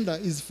Uganda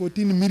is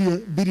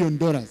 $14 billion.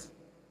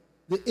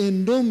 The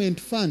endowment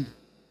fund,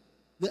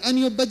 the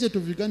annual budget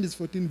of Uganda is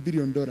 $14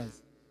 billion.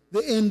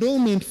 the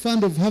endowment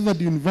fund of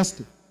Harvard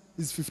University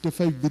is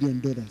 $55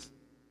 billion.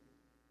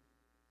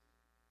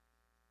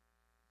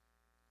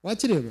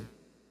 Watch it.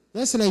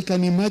 That's like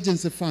an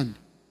emergency fund.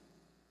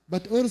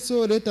 But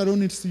also later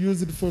on it's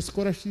used for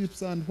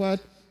scholarships and what,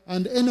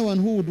 and anyone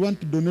who would want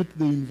to donate to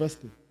the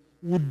university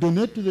would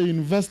donate to the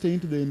university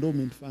into the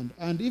endowment fund.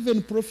 And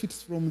even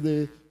profits from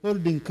the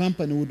holding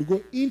company would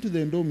go into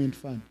the endowment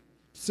fund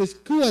to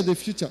secure the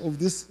future of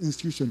this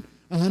institution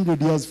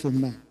 100 years from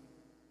now.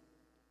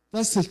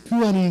 That's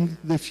securing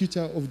the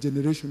future of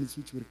generations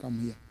which will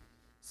come here.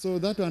 So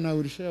that one I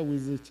will share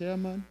with the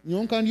chairman.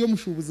 Nyonka ndiyo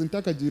mushubuzi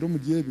ntaka jiro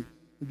mujebi.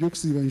 Ujyo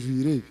kusiba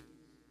njuirebi.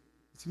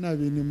 Sina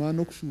bene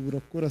mano kushubura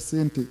kukora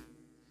sente.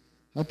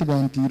 Hatu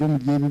bantiro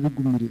mujebi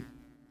bigumire.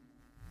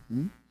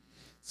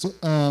 So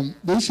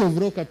the issue of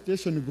raw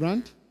capitation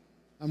grant,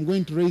 I'm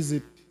going to raise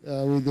it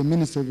with the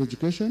Minister of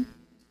Education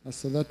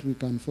so that we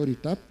can follow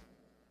it up.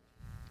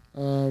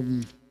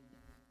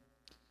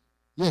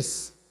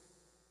 Yes,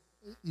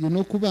 you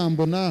know, kuba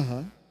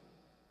ambonaha,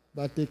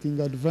 but taking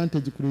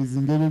advantage of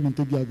raising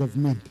into the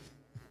government.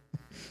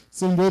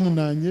 So mboni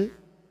nanye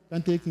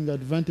can taking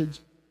advantage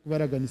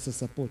kubaraganisa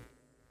support.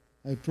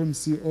 I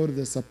promise you all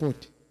the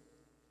support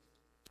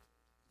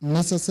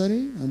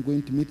necessary. I'm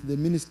going to meet the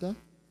minister.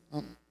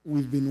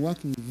 We've been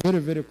working very,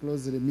 very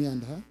closely, me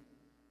and her,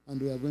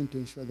 and we are going to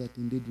ensure that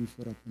indeed we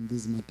follow up on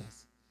these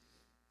matters.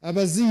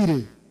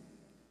 Abazire,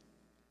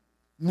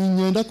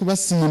 ninyenda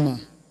kubasima.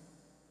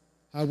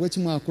 Habwe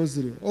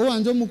mwakozire.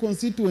 Owanje mu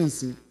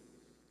constituency,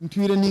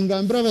 ntwire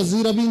ningambira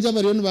abazira binja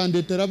bariyo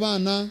bandetera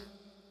abana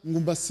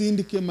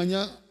ngumbasindike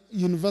manya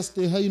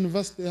university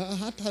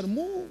hata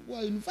harimo wa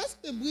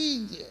university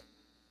bwinje.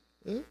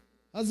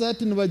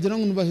 Azati nibagira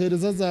ngo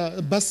nubahereza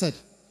za basari.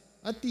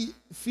 Ati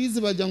fees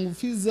bajya ngo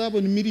fees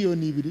zabo ni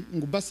miliyoni 2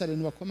 ngo basari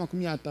ni bakwa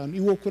 50.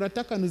 Iwo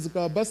kurataka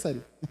nuzika basari.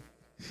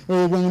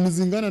 Oyo ngo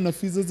nuzingana na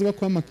fees ziba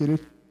kwa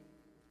makerere.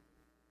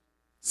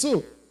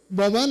 So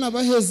babana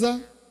baheza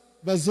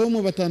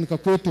bazomo batandika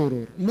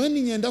kwetorora.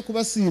 Mweni nyenda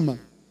kubasima.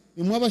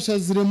 Imwe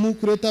abashazire mu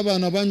kureta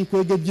abana banyu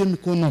kwege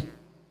by'emikono.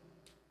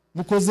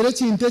 Mukozere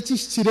kinte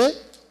kishikire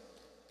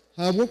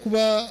habwo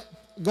kuba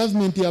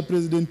government ya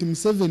President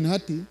Museveni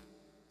hati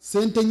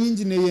sente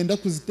nyingi neyenda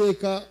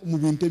kuziteka mu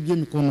bintu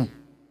by'emikono.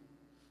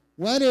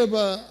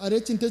 Wareba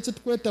areki nteke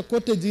tukweta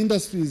cottage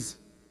industries.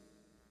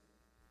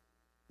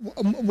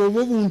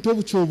 Bobo buntu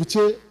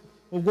bucobuce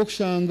ubwo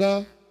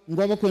kushanga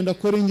ngo abakwenda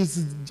kora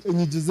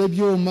inyigize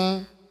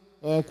byoma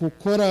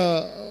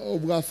kukora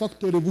ubwa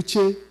factory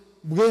buce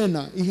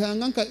bwena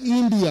ihanga nka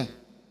India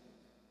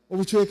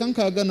obucweka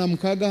nkaga na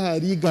mukaga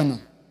harigana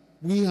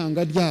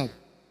bwihanga ryabo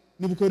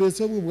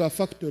nibukoreso bwa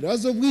factory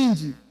azo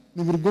bwingi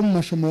niburgo mu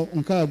mashomo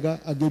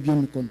nkaga agebye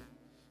mikono.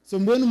 So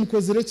mbone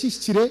mukozere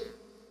kishikire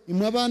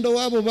imwe abando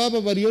wabo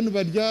baba bariyo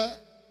nibarya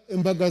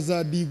embaga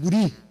za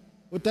degree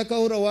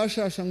utakahura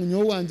washasha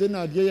ngunyo wanje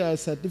naryo ya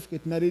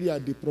certificate nariri ya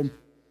diploma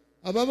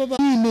ababa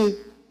bine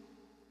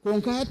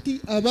konka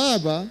hati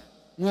ababa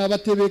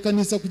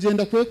mwabatebekanisa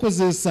kugenda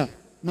kwekozesa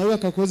nawe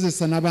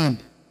akakozesa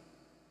nabandi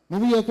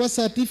mubuye kwa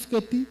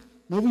certificate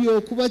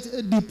mubuye kuba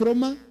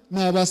diploma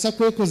nabasa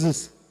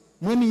kwekozesa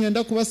mweni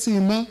nyenda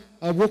kubasima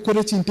abwo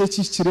kore kinte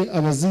kishikire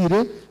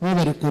abazire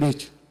babare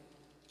korecho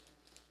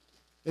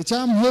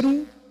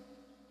ekyamheru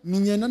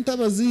ninyenda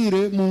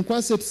ntabazire mu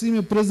nkwase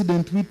tusime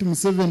president witu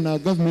Museveni na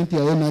government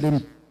ya NRM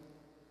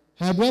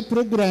habwa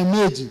program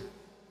eji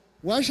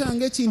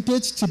washange kinte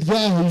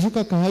kikiryaho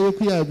njuka kahayo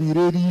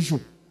kuyabire rijo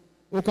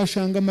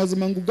okashanga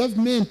mazima ngu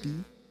government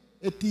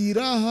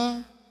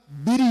etiraha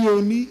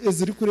billioni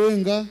eziri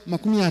kurenga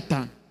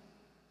 50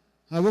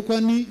 habo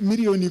kwani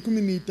milioni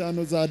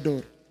 15 za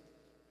dola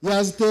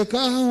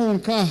yaziteka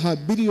honka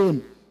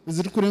billioni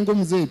eziri kurenga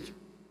muzebyo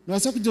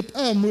nasa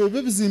kujeta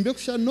mwebe bizimbe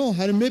kusha no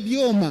harime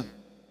byoma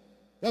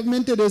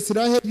government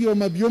resirahe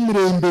byoma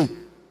byomurembe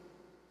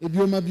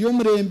ebyoma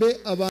byomurembe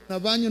abana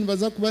banyu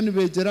baza kubani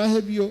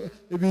begerahe byo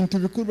ibintu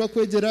bikurwa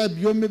kwegera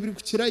byome biri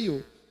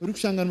kukirayo uri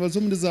kushangana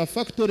bazo muri za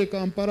factory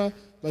Kampala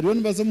bariyo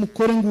baza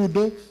mukore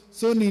ngudo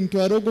so ni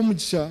ntwarogo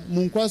mugisha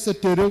mu nkwase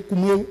tere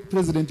kumwe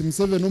president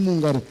Museveni mu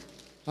ngaro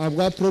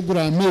abwa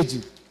program eji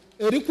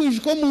eri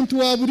kwijiko muntu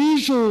wa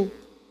burijo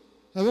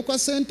abo kwa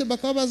sente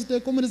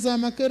bakabaziteko muri za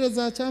makere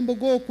za cyambo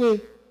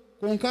gokwe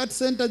konkati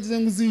center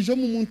zizenguzijo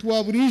mu muntu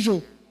wa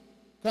burijo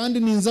kandi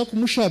ninza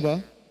kumushaba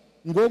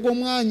ngogo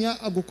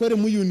mwanya agukore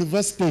mu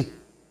university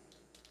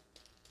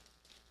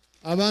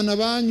abana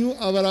banyu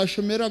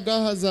abarashomera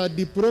gaha za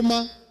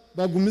diploma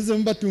bagumize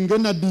mbatunge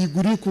na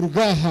degree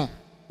kurugaha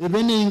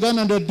ebene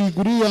ingana na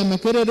degree ya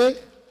makerere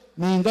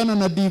ni ingana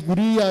na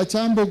degree ya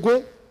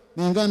cyambogo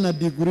ni ingana na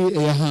degree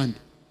ya handi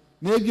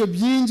nebyo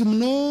byinji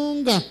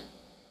mnonga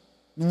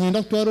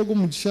ninyenda kutwarogo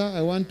mugisha.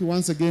 I want to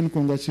once again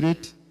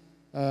congratulate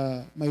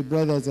my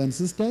brothers and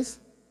sisters.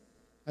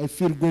 I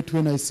feel great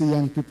when I see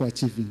young people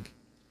achieving.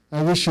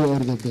 I wish you all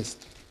the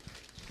best.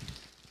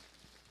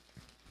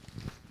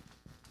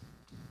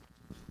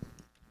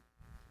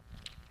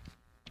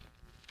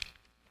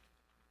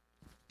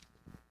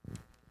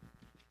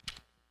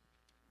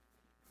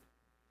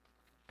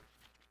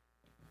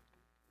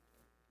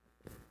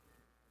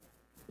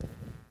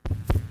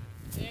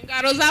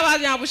 Ngaro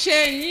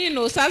z'abanyabushenyi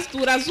no sasa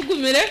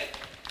turazugumire.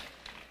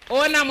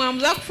 Ona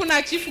mwamuza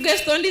kufuna chief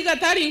guest ondiza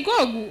tari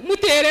nkogu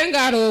mutere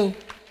ngaro.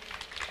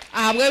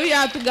 Ahabwe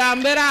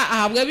byatugambera,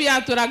 ahabwe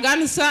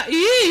byaturaganisa.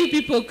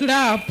 People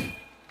clap.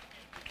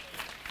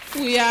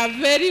 We are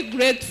very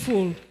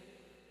grateful.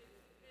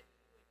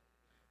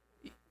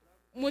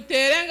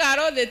 Mutere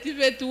ngaro the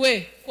TVET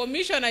way.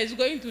 Commissioner is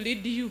going to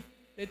lead you.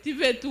 The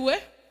TVET way.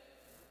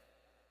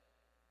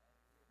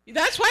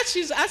 That's what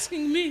she's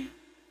asking me.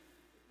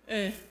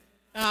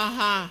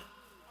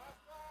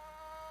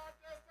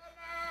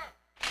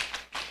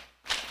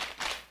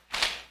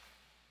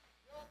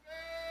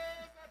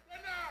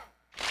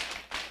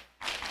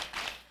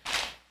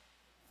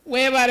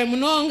 Webare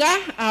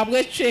munonga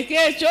abwe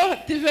chekecho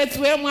TVET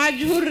we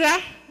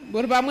mwajura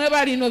borba mwe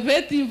bari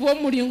innovative wo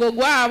mulingo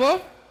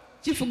gwabo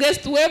chief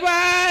guest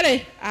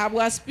webare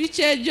abwa speech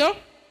ejo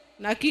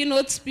na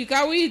keynote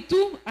speaker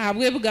witu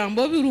abwe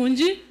bugambo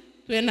birungi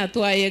twena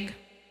twayega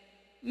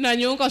na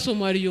nyonka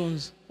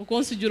somariyonzo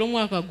ukonsigiro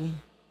mwaka gumu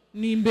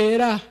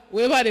nimbera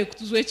webare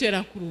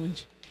kutuzwekera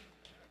kurungi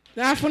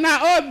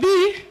nafuna OB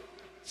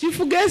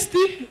chief guest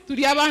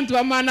turi abantu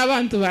bamana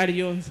abantu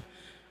bariyonzo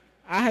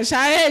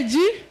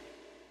ahashaeji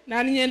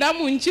na nyenda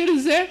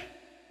munchirize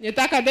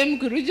nyeta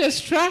academic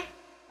registrar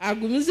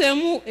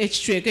agumizemu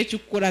ekichweke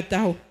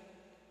chikurataho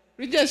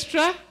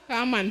registrar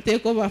come and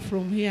take over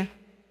from here.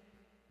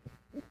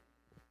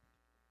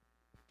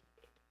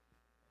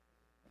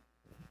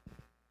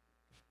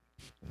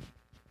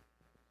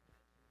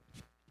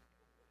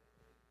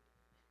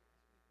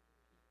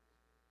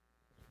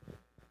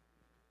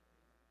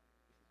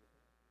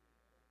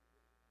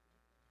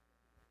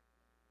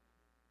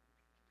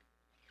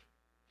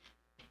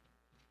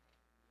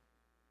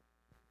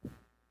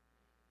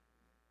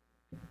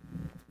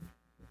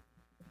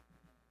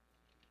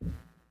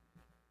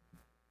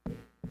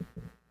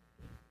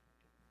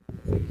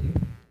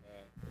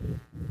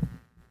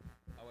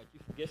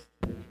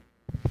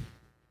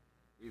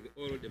 With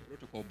all the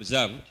protocol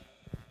observed,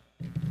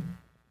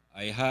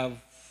 I have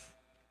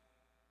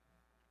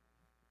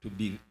to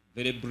be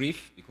very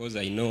brief because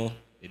I know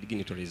the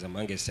dignitaries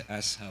amongst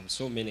us have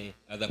so many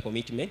other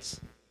commitments.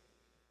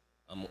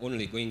 I'm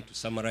only going to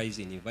summarize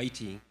in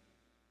inviting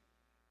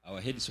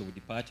our heads of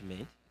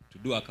department to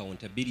do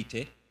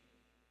accountability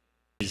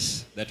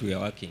that we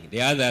are working.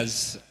 The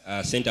others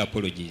sent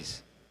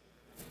apologies.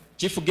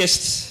 Chief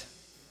guests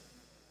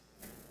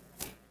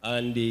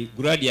and the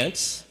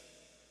gradients.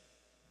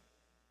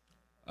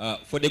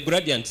 For the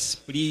gradients,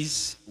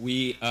 please,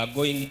 we are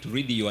going to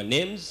read your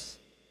names.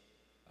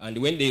 And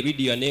when they read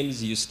your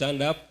names, you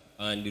stand up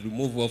and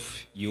remove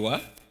off your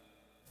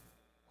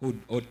hood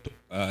or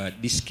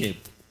this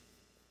cape.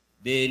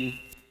 Then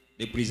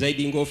the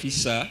presiding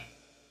officer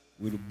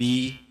will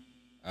be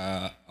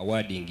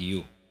awarding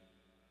you.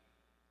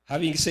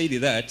 Having said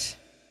that,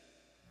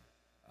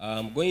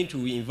 I'm going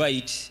to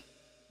invite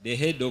the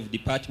head of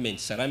department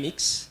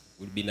ceramics,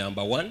 will be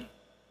number 1,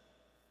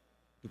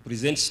 to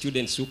present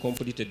students who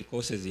completed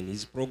courses in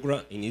his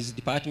program, in his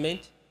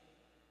department.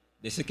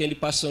 The second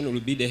person will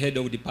be the head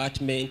of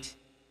department,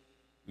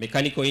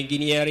 mechanical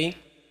engineering,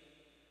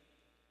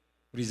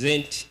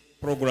 present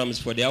programs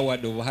for the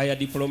award of higher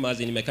diplomas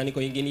in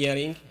mechanical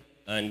engineering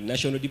and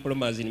national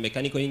diplomas in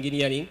mechanical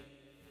engineering.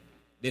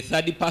 The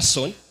third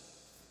person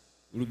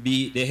will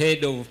be the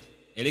head of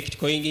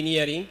electrical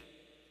engineering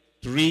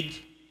to read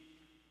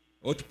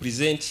or to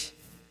present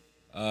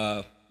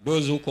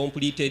those who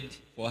completed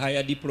for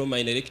higher diploma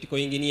in electrical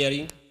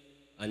engineering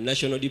and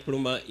national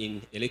diploma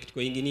in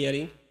electrical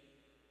engineering,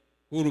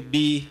 who will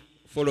be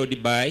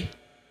followed by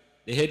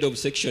the head of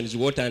sections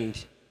water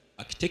and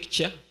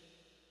architecture,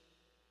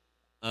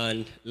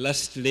 and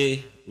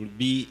lastly will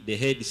be the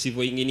head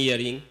civil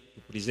engineering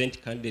to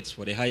present candidates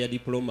for the higher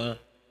diploma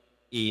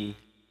in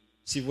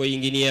civil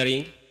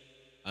engineering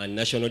and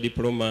national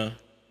diploma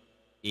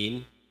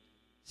in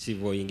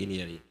civil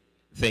engineering.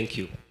 Thank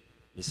you,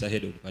 Mr.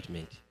 Head of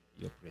Department.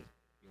 Your presence.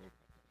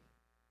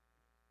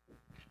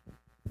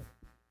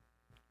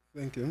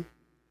 Thank you.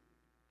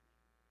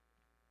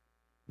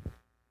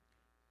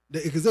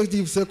 The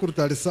Executive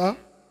Secretary, sir,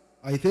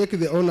 I take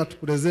the honor to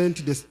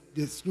present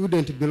the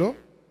student below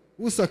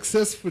who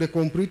successfully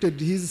completed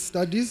his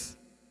studies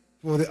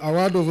for the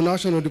award of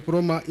National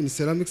Diploma in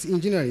Ceramics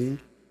Engineering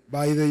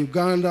by the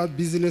Uganda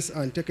Business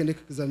and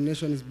Technical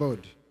Examinations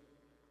Board.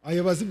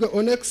 Ayabazibwe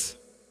Onyx,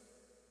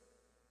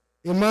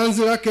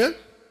 Emanzi Rakel,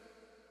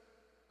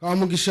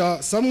 Kamugisha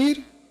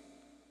Samir,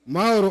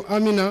 Mauro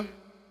Amina,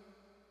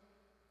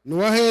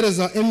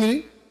 Nuwahereza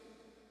Emily,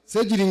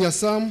 Sejirinya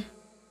Sam,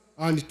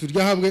 and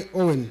Turyahabwe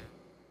Owen.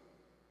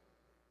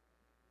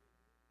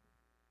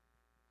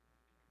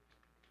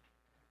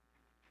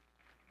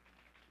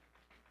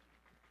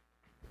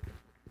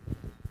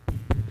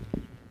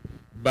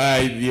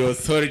 By the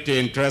authority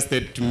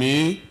entrusted to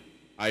me,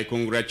 I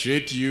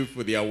congratulate you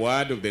for the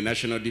award of the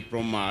National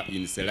Diploma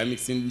in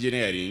Ceramics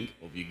Engineering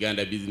of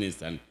Uganda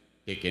Business and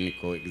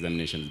Technical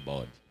Examinations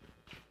Board.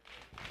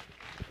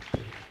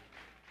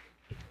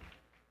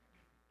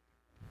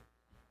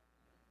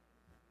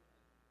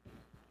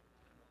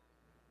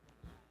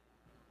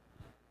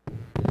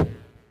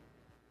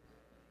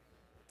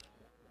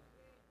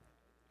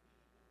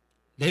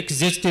 the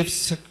Executive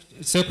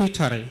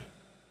Secretary.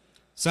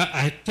 So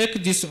I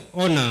take this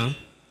honor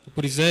to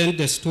present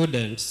the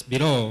students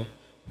below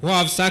who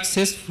have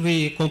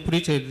successfully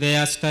completed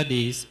their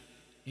studies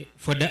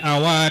for the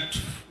award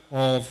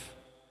of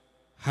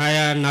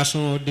Higher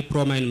National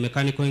Diploma in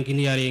Mechanical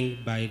Engineering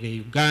by the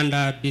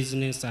Uganda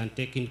Business and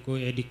Technical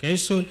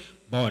Education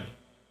Board.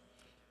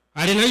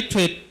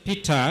 Alinaitwe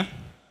Peter,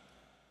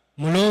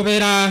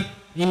 Mulobera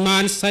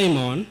Iman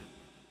Simon,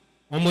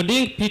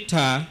 Omoding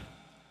Peter,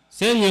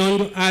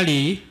 Senyondo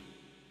Ali,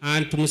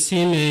 and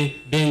Tumusime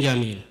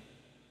Benjamin.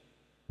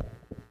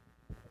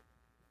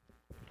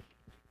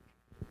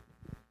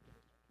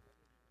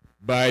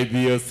 By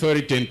the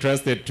authority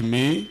entrusted to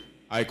me,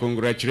 I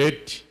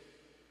congratulate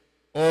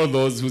all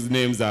those whose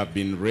names have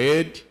been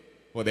read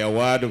for the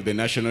award of the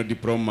National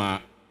Diploma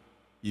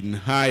in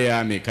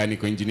Higher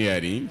Mechanical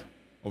Engineering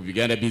of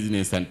Uganda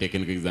Business and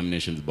Technical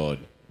Examinations Board.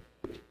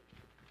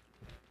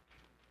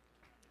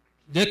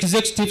 The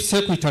Executive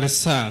Secretary,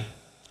 sir,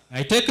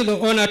 I take the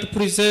honor to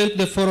present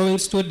the following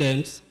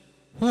students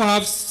who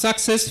have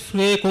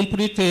successfully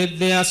completed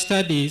their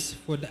studies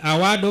for the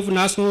award of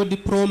National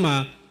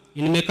Diploma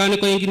in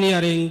Mechanical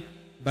Engineering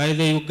by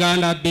the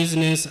Uganda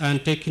Business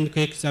and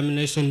Technical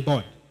Examination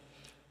Board.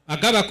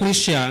 Agaba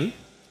Christian,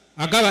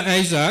 Agaba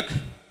Isaac,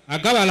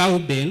 Agaba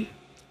Lauben,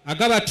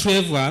 Agaba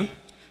Trevor,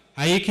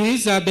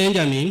 Aikiriza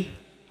Benjamin,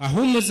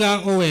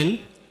 Ahumuza Owen,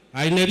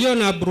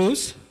 Ainebiona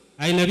Bruce,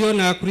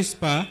 Ainebiona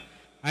Crispa,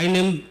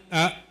 I'm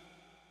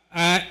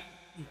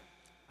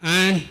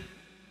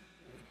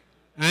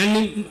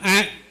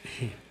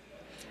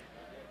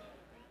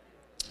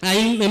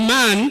a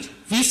man,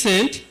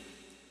 Vincent,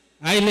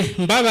 I'm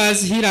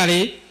Mbabas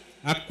Hilary,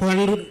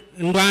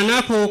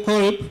 Ndwanako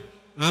Kolb,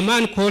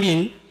 Aman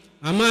Colin,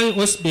 Aman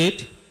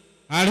Osbet,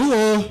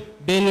 Aluo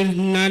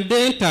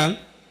Benadenta,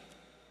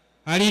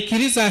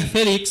 Alikiriza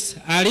Felix,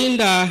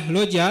 Alinda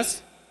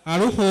Rogers,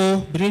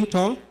 Aluho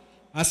Brinton,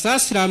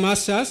 Asasra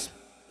Masters,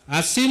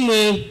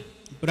 Asimwe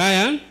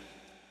Brian,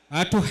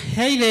 Atu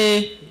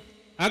Haile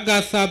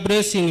Agatha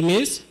Blessing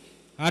Miss,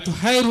 Atu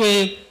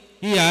Highway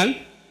Ian,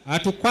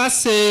 Atu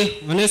Kwase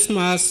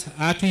Onesimus,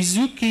 Atu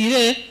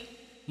Izukire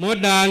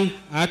Modern,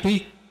 Atu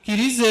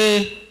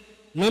Kirize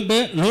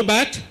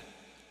Robert,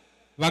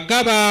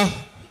 Wagaba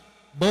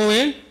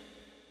Bowen,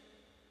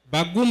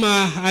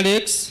 Baguma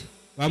Alex,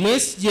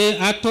 Wamwesje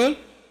Atol,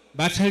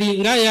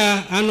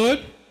 Batalingaya Arnold,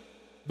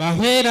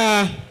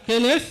 Bahwera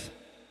Kenneth,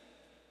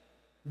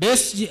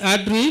 Besji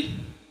Edwin,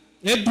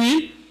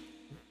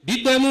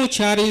 Bidemu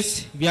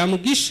Charis,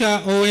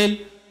 Vyamugisha Owen,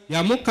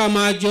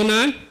 Vyamukama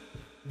Jonan,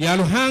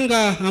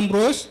 Vyaluhanga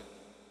Ambrose,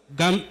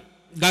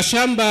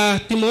 Gashamba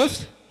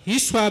Timoth,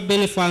 Hiswa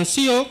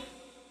Benefancio,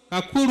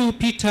 Kakuru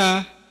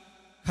Peter,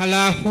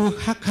 Kalahu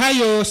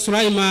Hakayo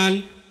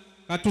Sulaiman,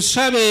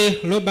 Katushabe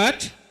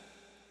Robert,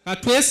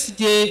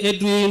 Katwesje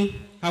Edwin,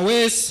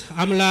 Kawes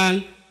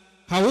Amlan,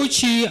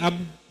 Kauchi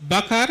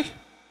Abubakar,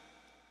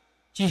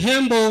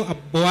 Chihembo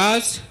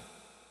Boaz,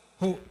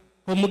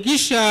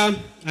 Homugisha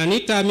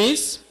Anita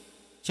Miss,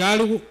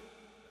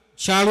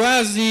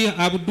 Charwazi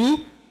Abdu,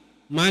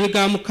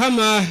 Maniga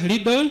Mukama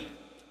Lidon,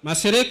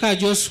 Masereka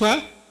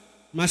Joshua,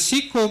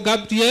 Masiko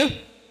Gabriel,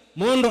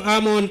 Mondo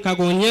Amon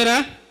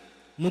Kagonyera,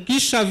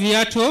 Mugisha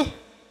Viato,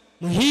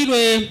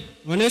 Muhirwe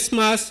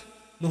Onesimus,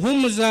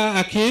 Muhumuza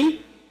Akim,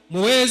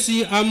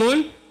 Muwezi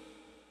Amon,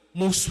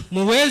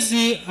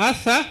 Muwezi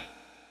Arthur,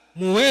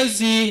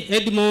 Muwezi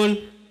Edmond,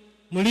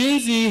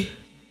 Mulinzi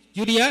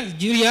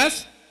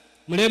Julius,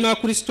 Mulema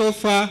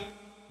Christopher,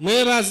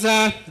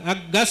 Mwebaza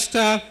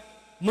Augusta,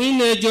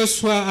 Mwine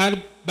Joshua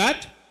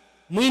Albert,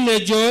 Mwine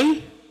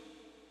John,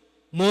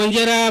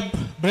 Monjera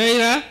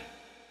Breira,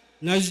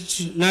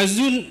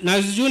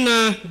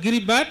 Nazuna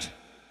Gilbert,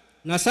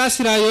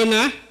 Nasasira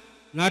Yona,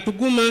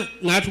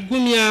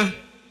 Natugumia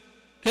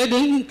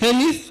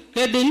Kenneth,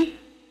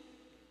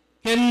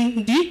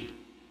 Kendi,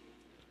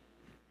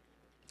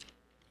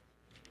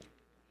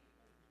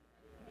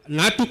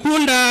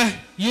 Natukunda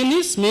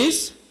Eunice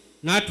Miss,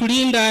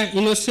 Natulinda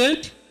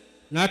Innocent,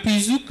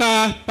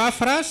 Natuizuka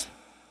Pafras,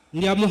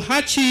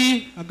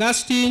 Nyamuhachi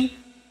Augustine,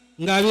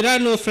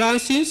 Ngawirano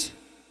Francis,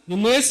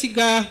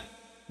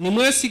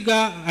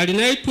 Nimwesiga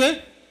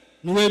Alinaitwe,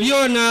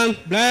 Nuwebiona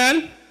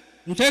Brian,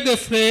 Ntege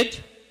Fred,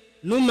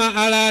 Numa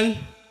Alan,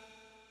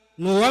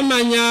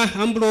 Nuwamanya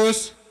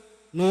Ambrose,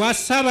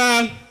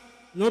 Nuwasaba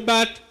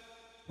Nobert,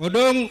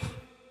 Odong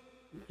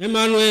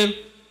Emmanuel,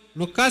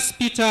 Lucas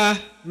Peter,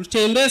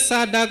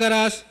 Lutembesa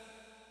Dagaras,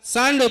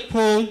 Sande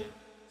Paul,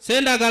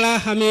 Sendagala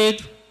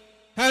Hamid,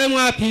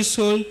 Talemwa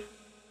Pison,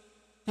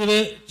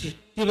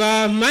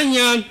 Tiba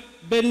Manya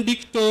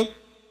Benedicto,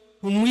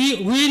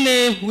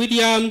 Wine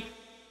William,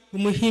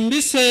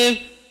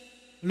 Muhimbise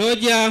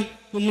Loja,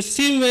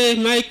 Musimwe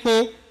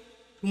Michael,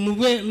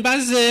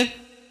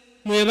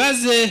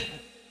 Mwebaze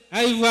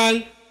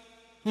Ivan,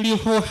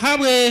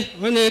 Tulihohawe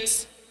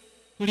Onyx,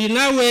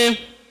 Tulinawe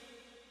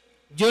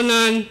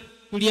Jonan,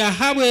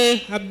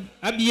 Tuliahawe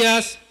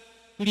Abias,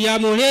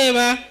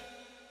 Tuliamuleva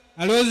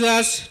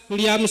Alozas,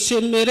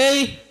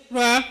 Tuliamshemerei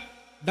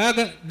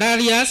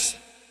Darius,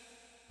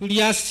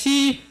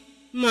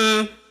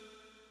 tulyasima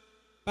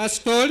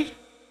Pastor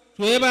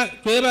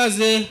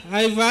twebaze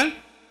Ivan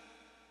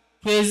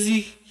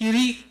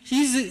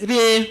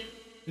twezikirire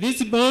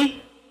Lisbon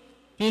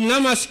twina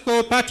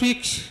Masiko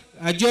Patrick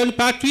John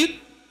Patrick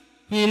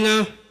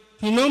twina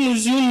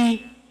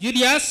Muzuni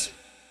Julius.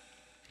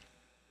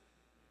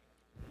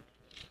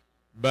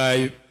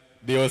 By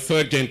the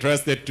authority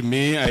entrusted to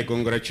me, I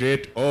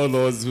congratulate all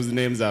those whose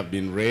names have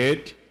been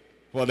read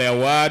for the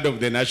award of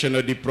the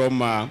National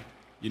Diploma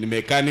in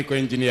Mechanical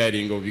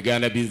Engineering of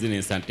Uganda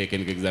Business and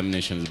Technical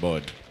Examinations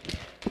Board.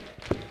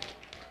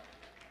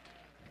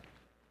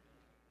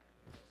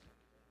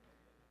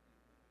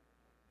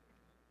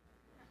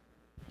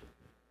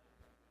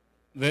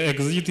 The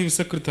Executive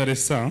Secretary,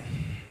 sir,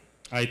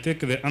 I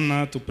take the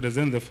honor to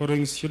present the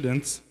following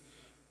students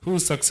who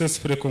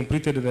successfully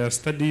completed their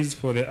studies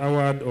for the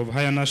award of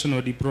Higher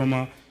National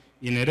Diploma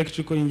in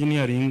Electrical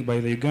Engineering by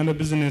the Uganda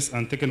Business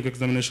and Technical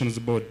Examinations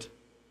Board.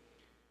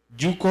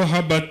 Juko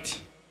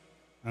Herbert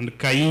and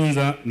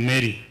Kayinza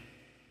Mary.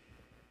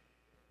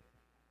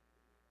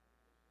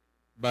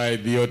 By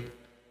the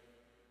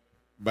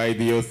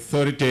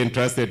authority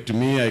entrusted to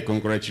me, I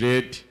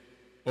congratulate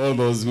all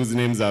those whose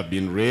names have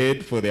been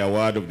read for the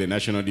award of the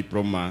National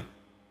Diploma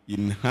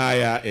in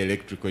Higher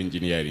Electrical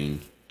Engineering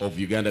of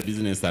Uganda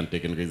Business and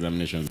Technical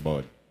Examinations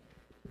Board.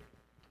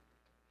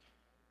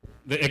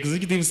 The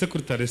Executive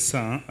Secretary,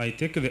 sir, I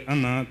take the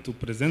honor to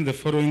present the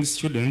following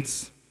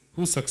students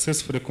who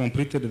successfully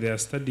completed their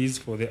studies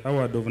for the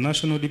award of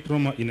National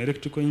Diploma in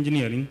Electrical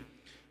Engineering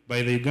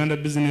by the Uganda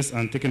Business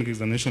and Technical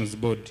Examinations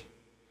Board.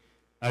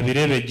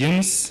 Abirebe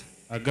James,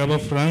 Agaba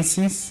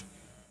Francis,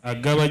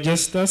 Agaba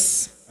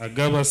Justus,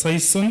 Agaba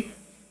Saison,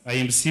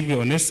 Ayimsibe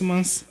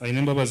Onesimus,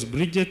 Ayinembabas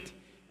Bridget,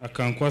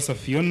 Akankwasa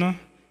Fiona,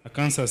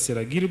 Akansa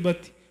Sarah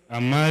Gilbert,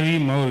 Amari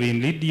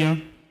Maureen Lydia,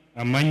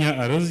 Amanya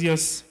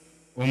Arosius,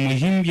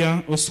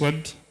 Omuhimbia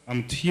Oswald,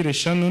 Amtuhire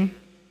Shannon,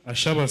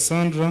 Ashaba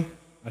Sandra,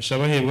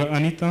 Ashabahebwa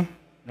Anita,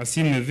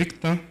 Asime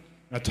Victor,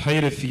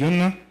 Atuhaire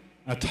Fiona,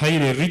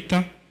 Atuhaire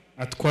Rita,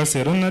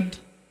 Atkwase Ronald,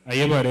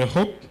 Ayebare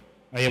Hope,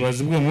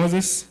 Ayebazibwe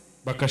Moses,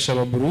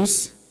 Bakashaba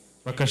Bruce,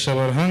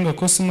 Bakashaba Ruhanga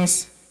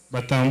Cosmos,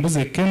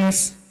 Batambuze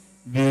Kenneth,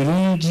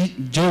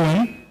 Birungi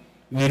Joan,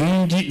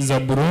 Birungi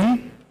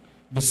Zabron,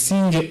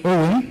 Businge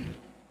Owen,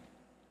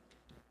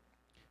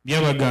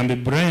 Byabagambe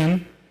Brian,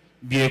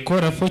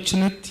 Biekora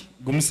Fortunate,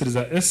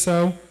 Gumisiriza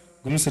Esau,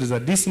 Gumisiriza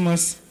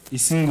Dismas,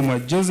 Isinguma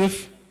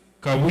Joseph,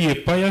 Kabuye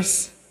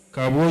Pius,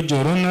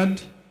 Kabojo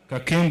Ronald,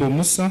 Kakembo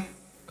Musa,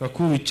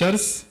 Kakuru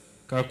Charles,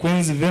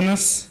 Kakwenzi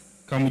Venus,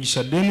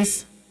 Kamugisha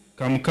Dennis,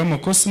 Kamukama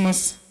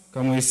Cosmas,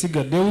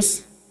 Kamwesiga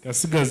Deus,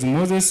 Kasigazi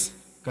Moses,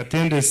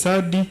 Katende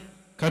Sadi,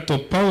 Kato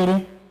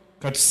Paulo,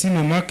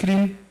 Katusime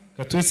Macrin,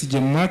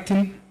 Katwesije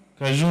Martin,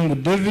 Kajungu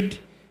David,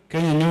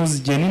 Kenya News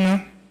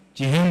Jenina,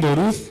 Chihembo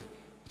Ruth,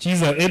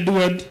 Chiza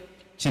Edward,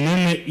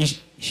 Chinene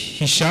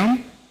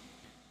Hisham,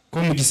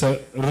 Komugisa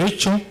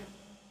Rachel,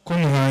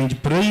 Komuhangi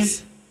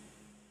Praise,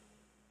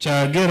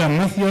 Chagera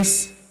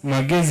Mathias,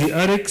 Magezi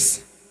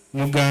Alex,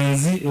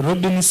 Muganzi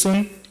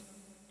Robinson,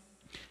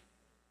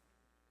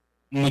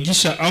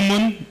 Mugisha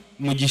Amon,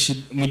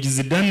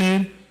 Mugizi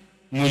Daniel,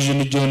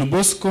 Mujuni John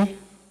Bosco,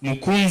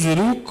 Mukunzi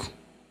Luke,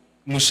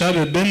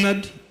 Mushabe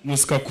Bernard,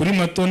 Musika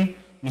Kurimaton,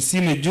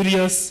 Musime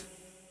Julius,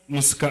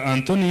 Musika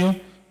Antonio,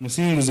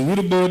 Musinguzi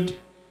Wilbord,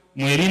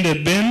 Mwerinde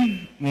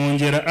Ben,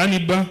 Mwongera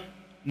Aniba,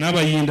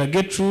 Nabayinda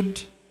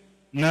Gertrude,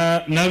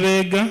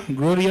 Navega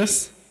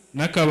Glorious,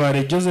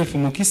 Nakabare Joseph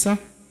Mukisa,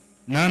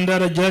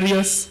 Nandara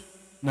Jarius,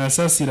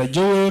 Nasasira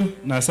Joel,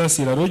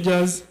 Nasasira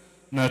Rogers,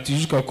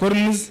 Natujuka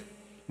Corners,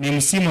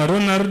 Nimusima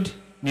Ronald,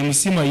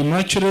 Nimusima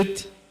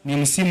Immaculate,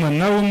 Nimusima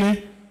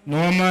Naume,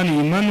 Noamani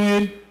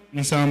Emmanuel,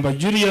 Nsamba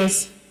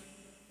Julius,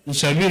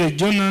 Nshabire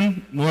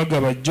Jonan,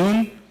 Nwagaba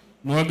John,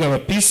 Nwagaba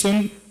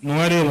Pison,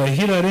 Nwareba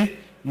Hilary,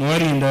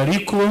 Nwarinda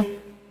Riko,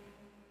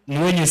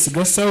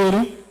 Nwenyesiga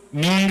Sauro,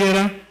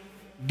 Nyongera,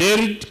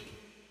 Derrick,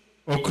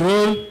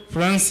 Okrol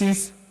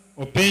Francis,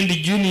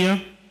 Opendi Junior,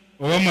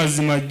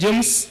 Owamazima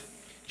James,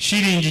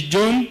 Shiringi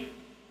John,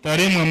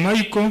 Taremwa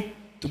Michael,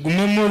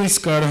 Tugume Morris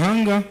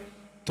Karhanga,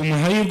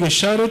 Tumuhayirwe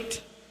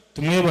Charlotte,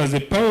 Tumwebaze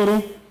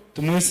Paulo,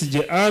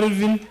 Tumwesije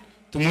Alvin,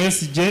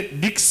 Tumwesije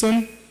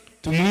Dixon,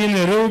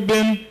 Tumwine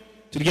Reuben,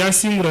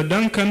 Turyasingura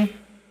Duncan,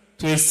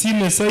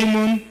 Tuesime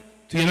Simon,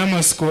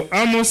 Tuyenamasiko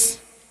Amos,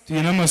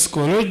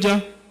 Tuyenamasiko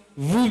Roger,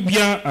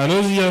 Vubia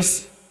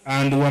Aloysius,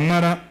 and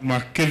Wamara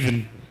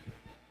McKevin.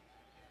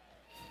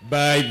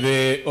 By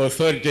the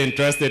authority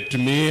entrusted to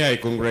me, I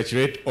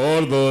congratulate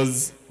all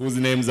those whose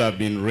names have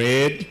been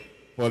read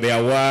for the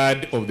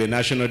award of the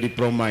National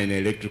Diploma in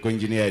Electrical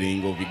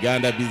Engineering of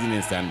Uganda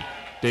Business and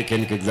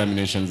Technical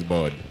Examinations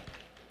Board.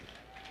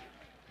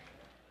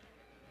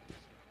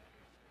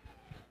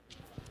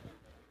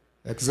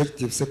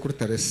 Executive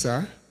Secretary,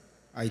 sir,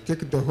 I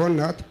take the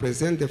honor to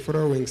present the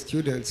following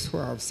students who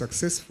have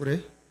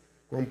successfully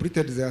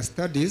completed their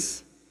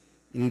studies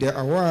in the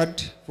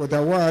award for the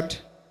award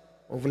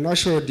of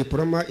National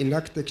Diploma in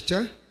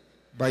Architecture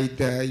by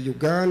the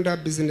Uganda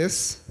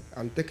Business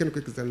and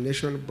Technical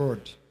Examination Board.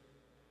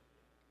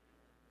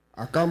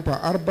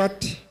 akampa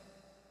Albert,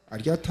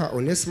 aryata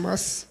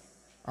Onesimus,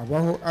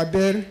 abaho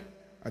Abel,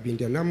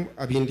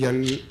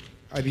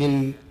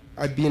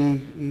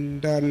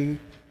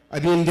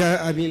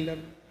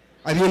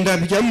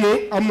 abindabyamo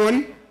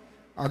Amon,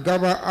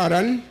 agaba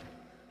Aran,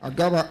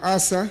 agaba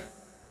Asa,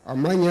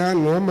 amanya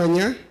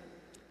Noamanya,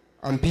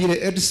 ampire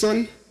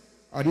Edson,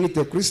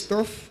 Arnite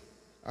Christophe,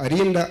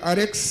 arinda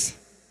Alex,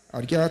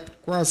 aryat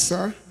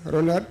Kwasa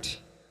Ronald,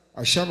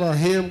 ashaba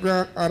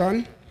Hebra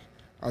Aran,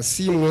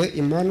 asimwe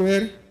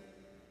Emmanuel,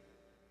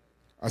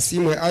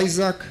 asimwe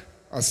Isaac,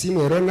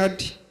 asimwe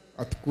Ronald,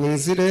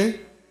 atkunzire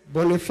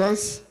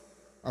Boniface,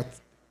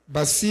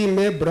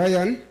 basime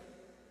Brian,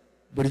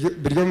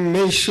 Biryo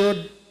Meisho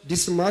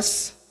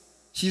Dismas,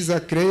 Chiza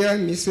Kreya,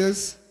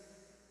 Mrs.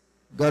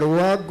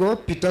 Garwago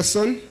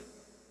Peterson,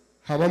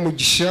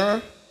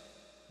 Habamugisha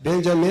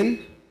Benjamin,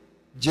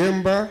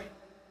 Jamba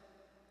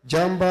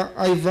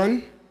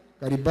Ivan,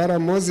 Karibara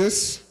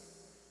Moses,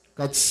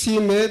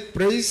 Katsime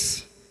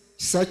Praise,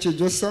 Sache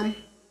Josam,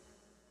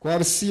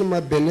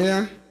 Kwarsima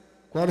Benea,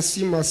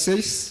 Kwarsima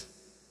Seis,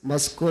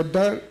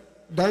 Maskoda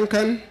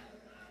Duncan,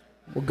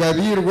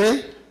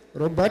 Mugabirwe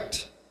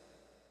Robert,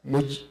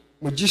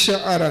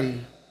 Mujisha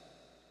Aran.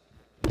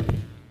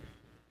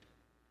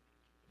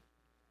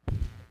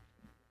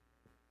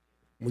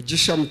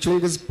 Mujisha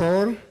Mchunguzi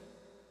Paul,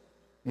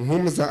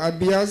 Muhumuza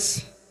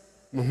Abias,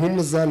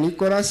 Muhumuza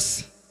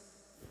Nicholas,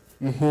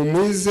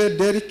 Muhumuze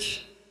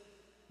Derek,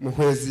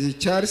 Muhwezi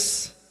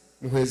Charles,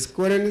 Muhwezi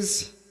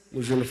Collins,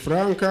 Mujun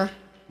Franka,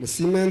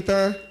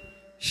 Musimenta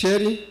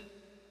Sherry,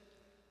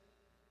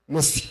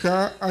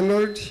 Musika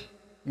Arnold,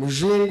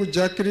 Mujungu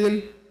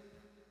Jacqueline,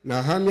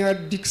 Nahamia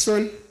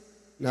Dixon,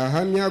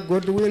 Nahamia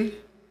Godwin,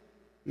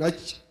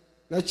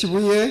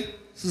 Nachibuye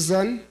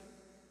Susan,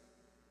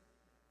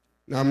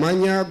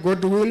 Namanya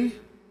Godwin,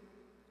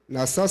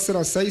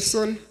 Nasasra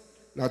Saison,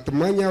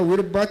 Natumanya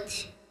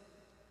Wilbert,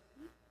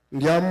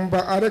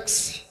 Ndiamba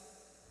Alex,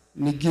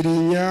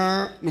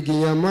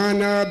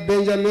 Niginyamana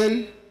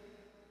Benjamin,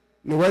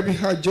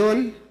 Nwabiha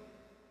John,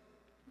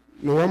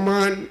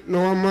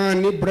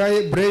 Nwamani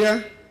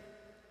Breya,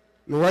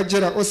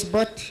 Nwajera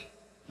Osbat,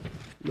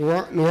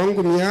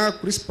 Nwangumia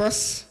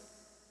Crispus,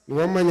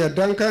 Nwamanya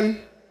Duncan,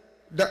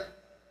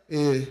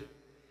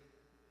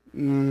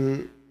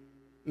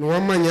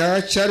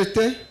 Nwamanya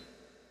Charity,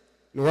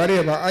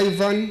 Nwareba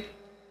Ivan,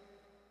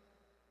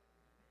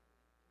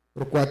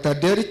 Rukwata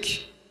Derek,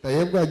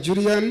 Tayebwa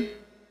Julian,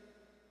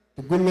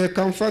 Tugume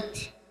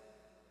Comfort,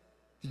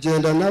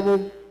 Tugenda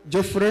nabo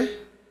Geoffrey,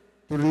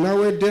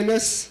 Turinawe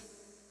Dennis,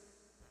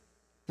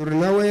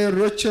 Turinawe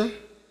Rocho,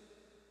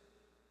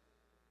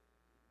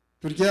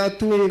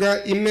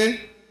 Turyatunga Ime,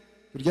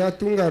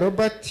 Turyatunga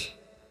Robert,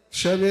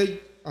 Tushabe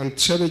and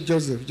Tushabe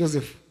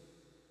Joseph.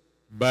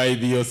 By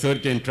the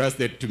authority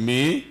entrusted to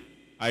me,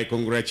 I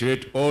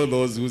congratulate all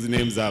those whose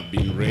names have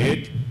been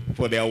read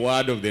for the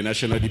award of the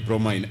National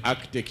Diploma in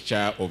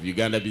Architecture of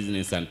Uganda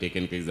Business and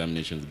Technical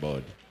Examinations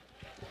Board.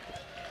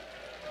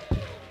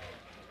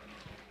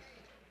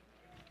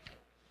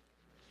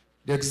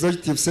 The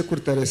Executive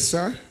Secretary,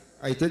 sir,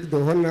 I take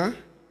the honor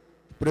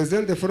to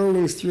present the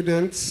following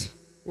students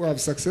who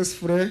have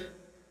successfully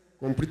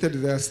completed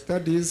their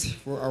studies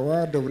for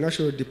award of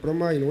National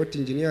Diploma in Water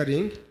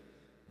Engineering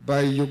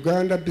by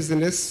Uganda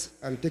Business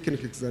and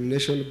Technical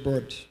Examination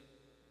Board.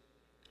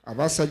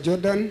 Abasa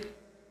Jordan,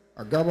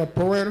 Agaba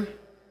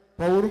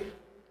Paul,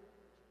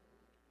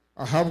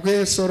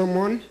 Ahabwe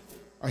Solomon,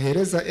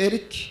 Ahereza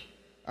Eric,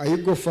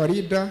 Aigo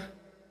Farida,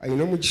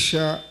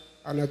 Ainomugisha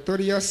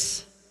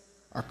Anatorius,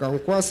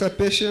 Akankwasa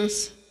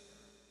Patience,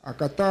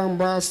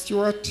 Akatamba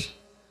Stewart,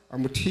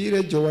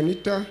 Amuthire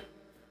Joanita,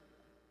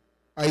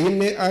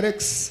 Aine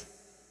Alex,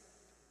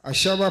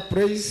 Ashaba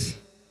Praise,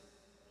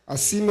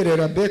 Asimire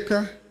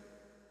Rebecca,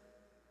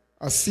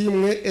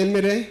 Asimwe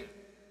Emire,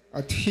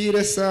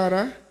 Atuhire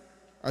Sarah,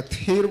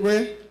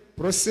 Atuhirwe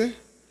Prose,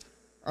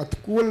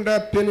 Atkunda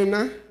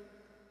Penina,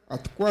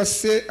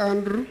 Atkwase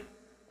Andrew,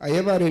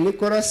 Ayebare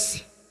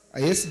Nicholas,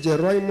 Ayesje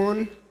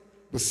Raymond,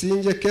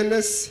 Businje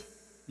Kenneth,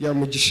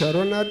 Yamugisha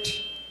Ronald,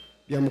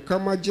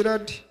 Yamukama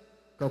Gerard,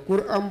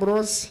 Kakur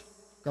Ambrose,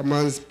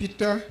 Kamanzi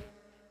Peter,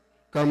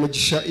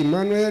 Kamugisha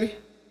Emmanuel,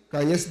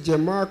 Kanyesje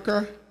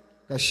Maka,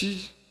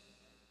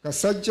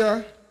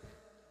 Kasaja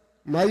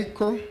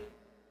Michael,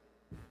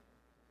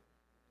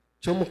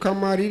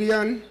 Chomukama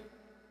Lilian,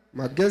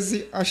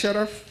 Magezi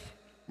Asharaf,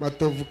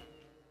 Matovu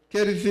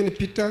Kelvin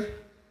Peter,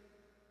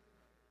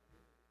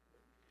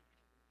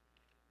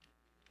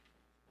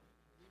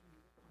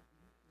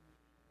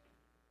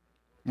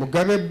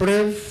 Mugabe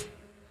Brave,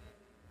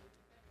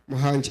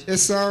 Muhanji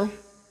Esau,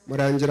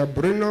 Murangira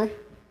Bruno,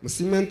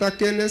 Musimenta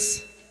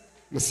Kenneth,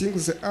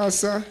 Musinguze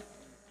Asa,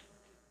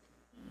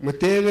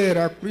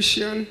 Mutebera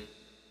Christian,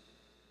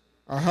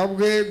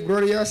 Ahabwe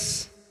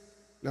Glorious,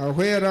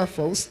 Nahwera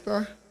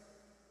Fausta,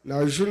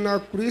 Najuna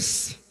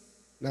Chris,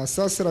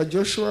 Nasasra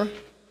Joshua,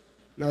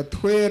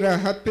 Natwera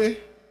Happy,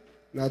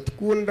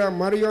 Natkunda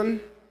Marion,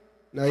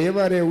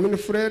 Nayebare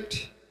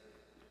Winfred,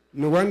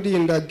 Nwandi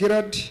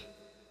Ndagirad,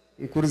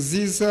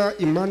 Nkurziza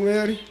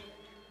Emmanuel,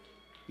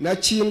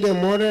 Nachinde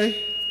More,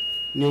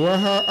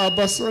 Niwaha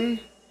Abason,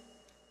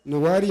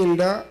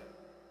 Niwarinda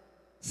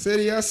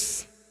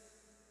Serious,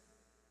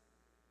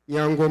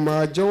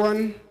 Nyangoma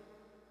Joan,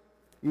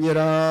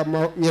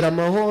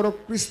 Nyiramahoro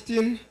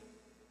Christine,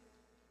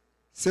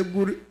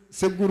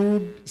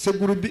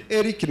 Segurubi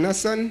Eric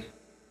Nassan,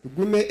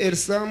 Tugume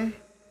Ersam,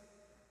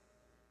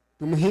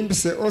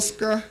 Tumuhimbise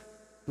Oscar,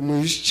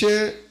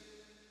 Tumuishche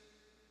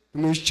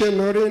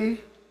Norin,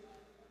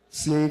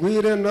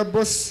 Singwire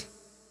Nabos,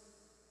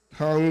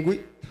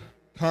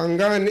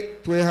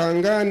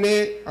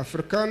 Twehangane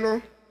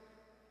Africano,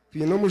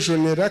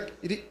 Tuinomujone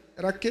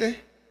Rake,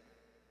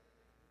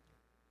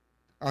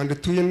 and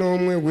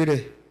Tuinomwe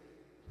Wire.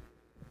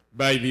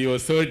 By the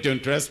authority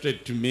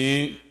entrusted to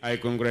me, I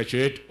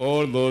congratulate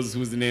all those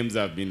whose names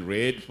have been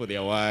read for the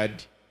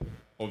award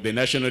of the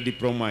National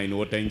Diploma in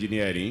Water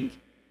Engineering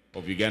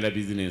of Uganda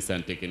Business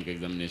and Technical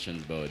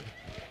Examinations Board.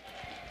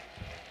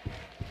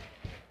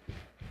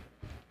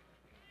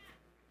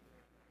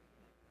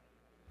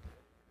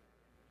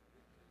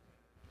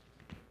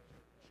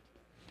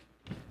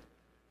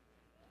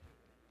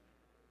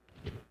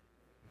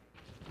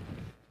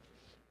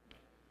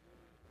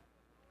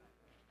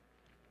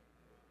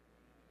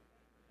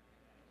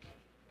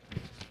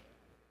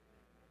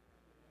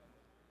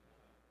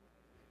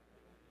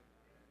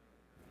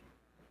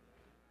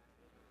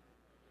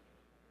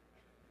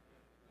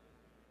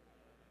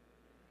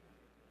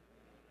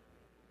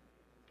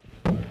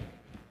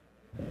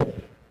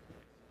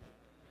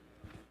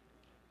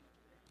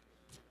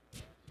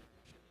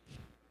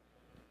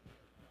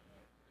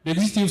 The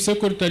Executive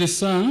Secretary,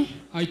 sir,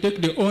 I take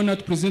the honor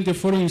to present the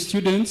following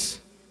students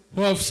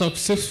who have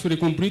successfully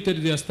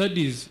completed their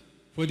studies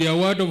for the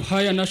award of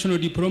Higher National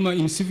Diploma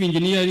in Civil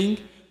Engineering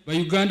by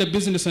Uganda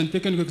Business and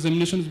Technical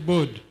Examinations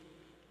Board.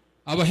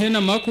 Abahena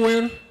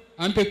Mackwell,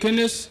 Ampe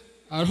Kenneth,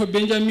 Arho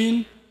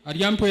Benjamin,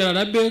 Ariampo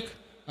Yarabek,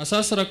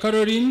 Asasara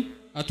Caroline,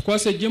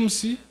 Atkwase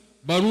James,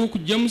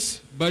 Baruch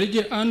James,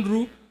 Barige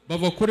Andrew,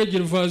 Bavakure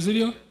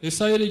Gervasilio,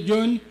 Esaire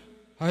John,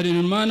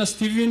 Harimana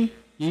Stephen,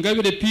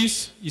 Ingabire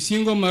Peace,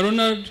 Isingo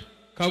Maronald,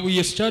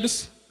 Kabuyes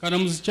Charles,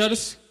 Karamuz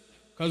Charles,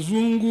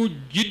 Kazungu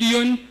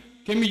Gideon,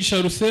 Kemij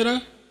Sharusera,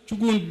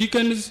 Chugun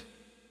Dickens,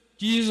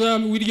 Kiza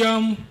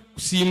William,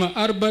 Kusima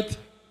Albert,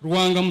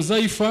 Ruanga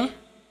Mzaifa,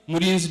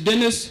 Murins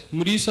Dennis,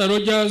 Murisa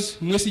Rogers,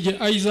 Mwesije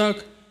Isaac,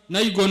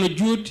 Naigono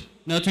Jude,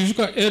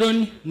 Natujuka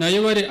Aaron,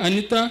 Nayeware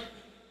Anita,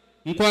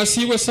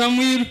 Nkwasiwe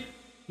Samuel,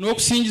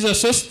 Nokusinjiza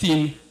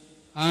Sostin,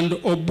 and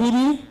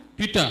Oburu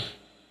Peter.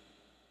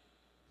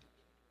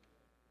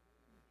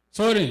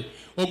 Sorry,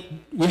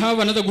 we have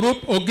another group: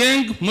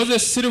 Ogeng,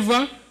 Moses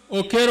Silva,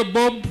 Okero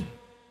Bob,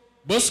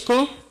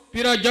 Bosco,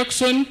 Peter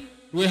Jackson,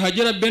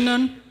 Ruehajera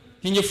Benan,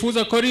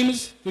 Kinyefuza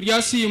Collins,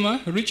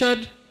 Turiasima,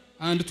 Richard,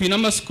 and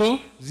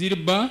Twinamasko,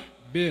 Zirba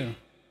Bear.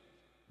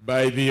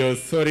 By the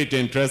authority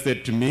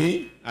entrusted to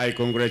me, I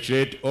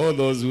congratulate all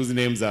those whose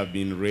names have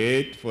been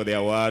read for the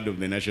award of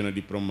the National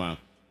Diploma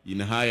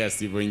in Higher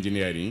Civil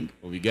Engineering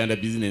of Uganda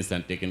Business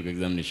and Technical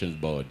Examinations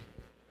Board.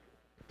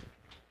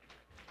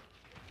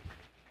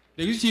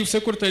 The Executive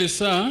Secretary,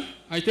 sir,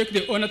 I take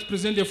the honor to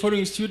present the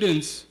following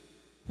students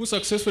who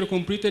successfully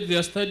completed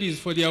their studies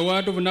for the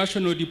award of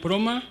National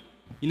Diploma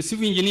in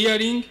Civil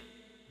Engineering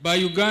by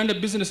Uganda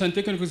Business and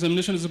Technical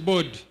Examinations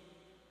Board.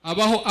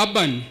 Abaho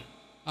Aban,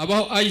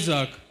 Abaho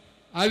Isaac,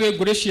 Abe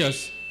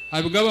Gracious,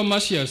 Abigaba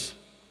Marcius,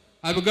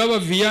 Abigaba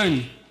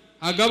Vian,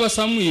 Agaba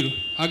Samuel,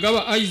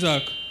 Agaba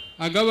Isaac,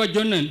 Agaba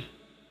Jonan,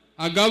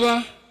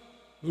 Agaba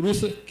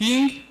Ruth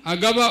King,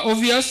 Agaba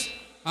Obvious,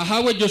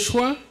 Ahawe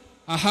Joshua,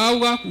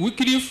 Ahawa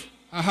Wycliffe,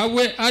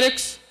 Ahawe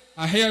Alex,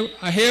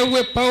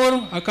 Ahewe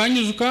Power,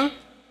 Akanyuzuka,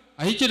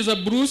 Ahichiriza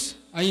Bruce,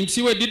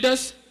 Ahimsiwe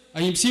Didas,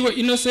 Ahimsiwe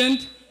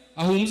Innocent,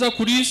 Ahumza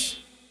Kuris,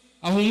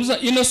 Ahumza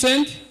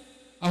Innocent,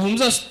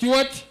 Ahumza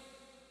Stewart,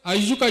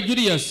 Aizuka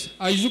Julius,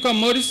 Aizuka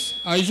Morris,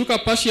 Aizuka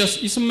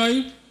Pasias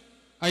Ismail,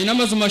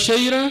 Ainamaz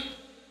Mashaira,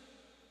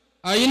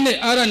 Aine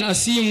Aran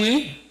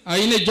Asimwe,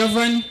 Aine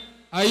Javan,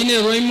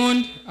 Aine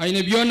Raymond,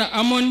 Aine Biona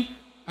Amon,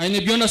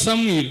 Aine Biona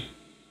Samuel.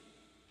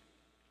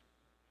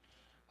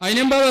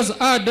 Aine Mbaba's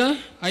Ada,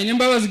 Aine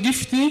Mbaba's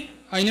Gifty,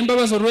 Aine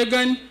Mbaba's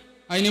Regan,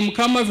 Aine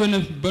Mukama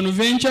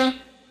Bonaventure,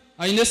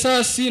 Aine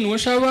Sasi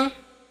Nweshawa,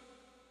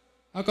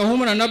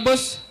 Akahuma na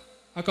Nabos,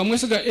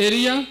 Akamwesiga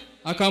Area,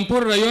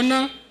 Akampor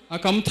Rayona,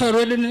 Akamta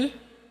Rodene,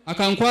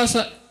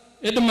 Akankwasa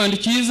Edmund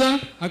Chiza,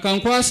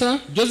 Akankwasa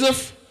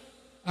Joseph,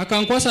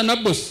 Akankwasa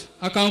Nabos,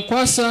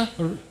 Akankwasa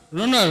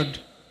Ronald,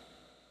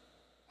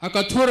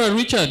 Akatora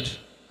Richard,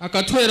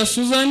 Akatwera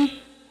Susan,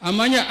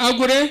 Amanya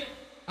Agure,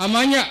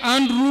 Amanya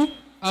Andrew,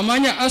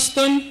 Amanya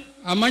Aston,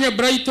 Amanya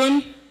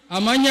Brighton,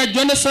 Amanya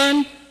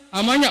Jonathan,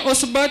 Amanya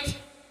Osbat,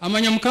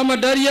 Amanya Mkama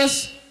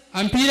Darius,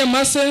 Ampire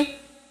Mase,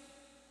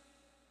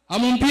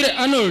 Amumpire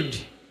Arnold,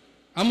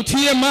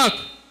 Amutire Mark,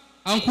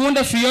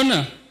 Ankunda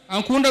Fiona,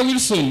 Ankunda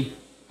Wilson,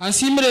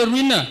 Ansimre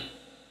Ruina,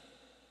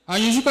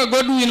 Anyuzuka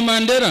Godwin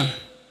Mandera,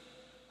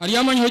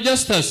 Ariamanyo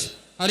Justus,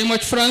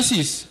 Arimach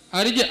Francis,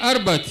 Arije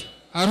Albert,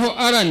 Arho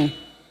Aran,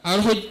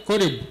 Arho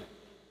Koreb.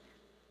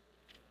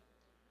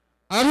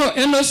 hariho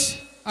Enos,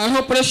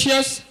 hariho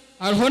Precious,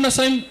 hariho na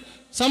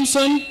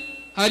Samson,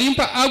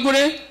 harimpa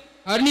Agure,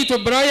 hari nitwa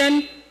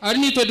Brian, hari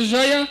nitwa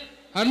Desire,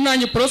 hari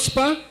nanjye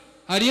Prosper,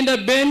 harinda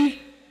Ben,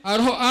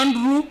 hariho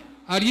Andrew,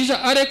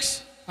 harija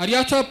Alex,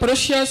 hariyacha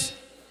Precious,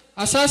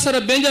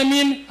 asasara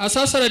Benjamin,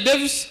 asasara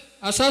Davis,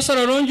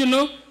 asasara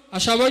Ronjuno,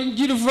 ashaba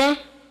Gilva,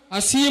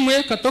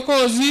 asimwe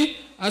Katokozi,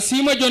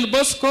 asimwe John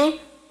Bosco,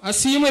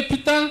 asimwe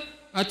Peter,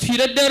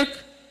 atfire Dirk,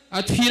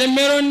 atfire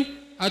Meron,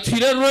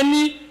 atfire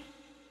Ronnie,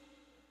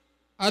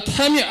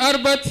 athami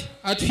Albert,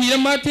 atfire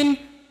Martin,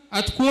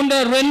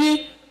 atkunda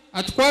Rennie,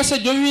 atkwasa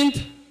Jovint,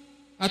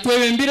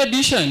 atwewembire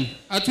Dishan,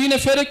 atwine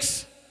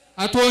Felix,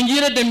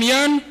 atwongire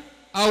Demian,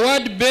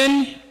 Award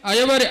Ben,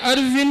 ayabare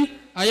Arvin,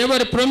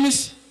 ayabare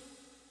Promise,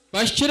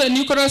 bashira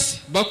Nicholas,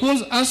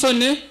 bakunz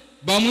Ansone,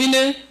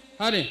 bamwine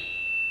Hare.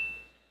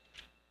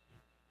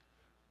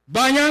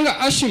 Banyanga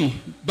Ashim,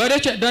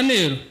 barecha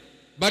Daniel,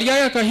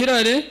 baryaya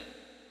Kahirare,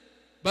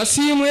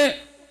 basimwe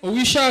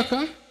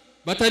Owishaka,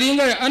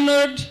 bataringa ya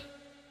Arnold,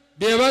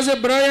 bebaze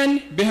Brian,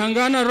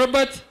 behangana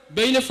Robert,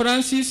 beine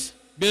Francis,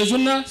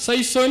 bezuna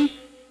Saison,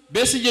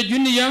 besije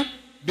Junior,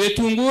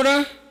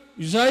 betungura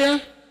Uzaya,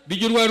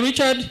 bijurwa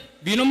Richard,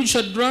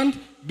 binomugisha Durant,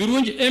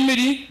 birungi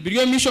Emily,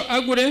 biryo Misho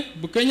Agure,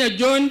 bukenya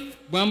John,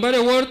 bwambare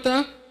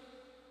Walter,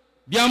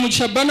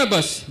 byamugisha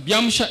Barnabas,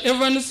 byamusha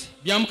Evans,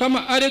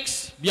 byamkama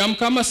Alex,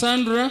 byamkama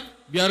Sandra,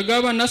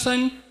 byargaba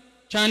Nathan,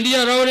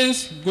 Chandia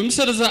Lawrence,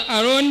 gumiserza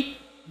Aaron,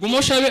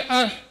 gumoshabe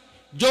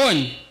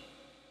Joan,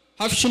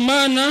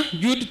 Hafshimana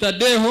Jude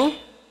Tadeho,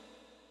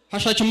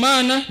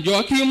 Hashachimana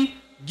Joachim,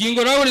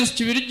 Gingo Lawrence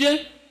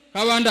Chibirije,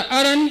 Kabanda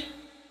Aaron,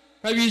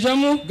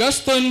 Kabijamu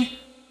Gaston,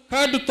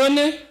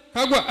 Kadutone,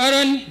 Kagwa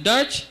Aaron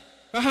Dutch,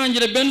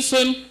 Kahanjire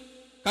Benson,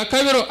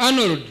 Kakabero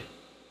Arnold,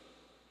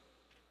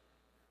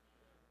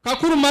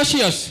 Kakuru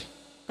Mashias,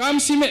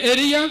 Kamsime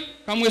Eria,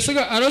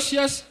 Kamwesega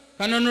Arosias,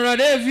 Kananura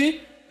Levi,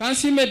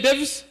 Kansime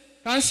Davis,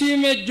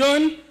 Kansime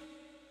John,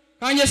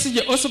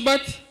 Kanyasije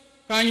Osobat,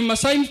 Kanyima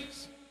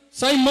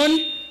Simon,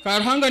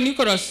 Karhanga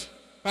Nicholas,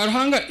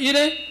 Karhanga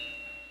Ire,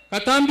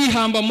 Katambi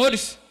Hamba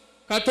Morris,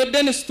 Kato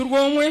Dennis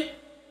Turgomwe,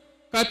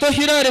 Kato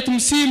Hirare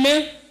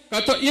Tumsime,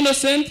 Kato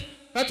Innocent,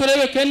 Kato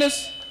Rebe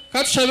Kenneth,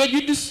 Kato Shabe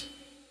Judis,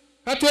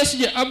 Kato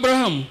Esije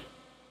Abraham,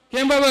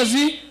 Kemba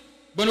Bazi,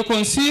 Bono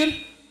Konsir,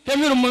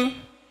 Kemirumo,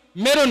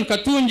 Meron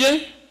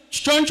Katunje,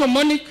 Chichoncho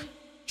Monique,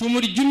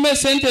 Chumuri Jume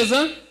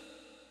Senteza,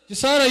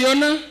 Chisara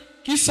Yona,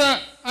 Kisa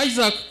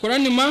Isaac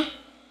Koranima,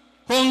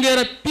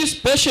 Kongera Peace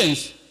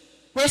Patience,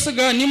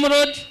 Kwesega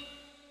Nimrod,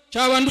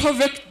 Chawando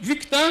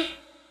Victor,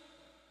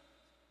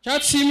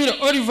 Chatsimir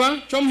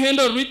Oliver,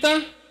 Chomhendo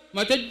Rita,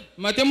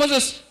 Mate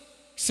Moses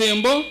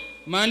Sembo,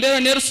 Mandela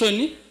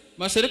Nelson,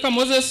 Masereka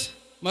Moses,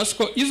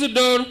 Masko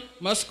Isidore,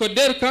 Masko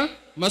Derka,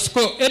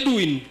 Masko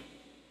Edwin,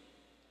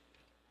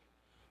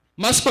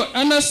 Masko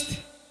Ernest,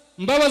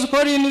 Mbabaz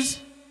Collins,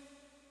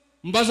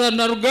 Mbaza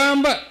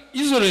Narugamba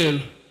Israel,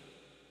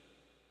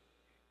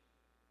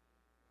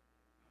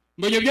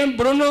 Mbonyebyan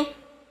Bruno,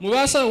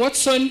 Mubasa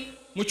Watson,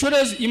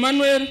 Muchurez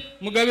Emmanuel,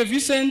 Mugabe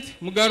Vincent,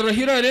 Mugara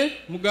Hirare,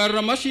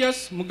 Mugara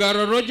Mashias,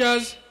 Mugara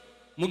Rogers,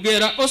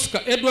 Mugera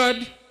Oscar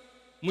Edward,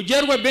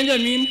 Mujerwa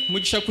Benjamin,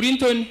 Mujisha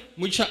Clinton,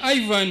 Mujisha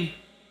Ivan,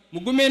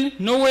 Mugumen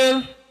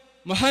Noel,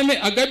 Mohame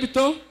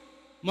Agabito,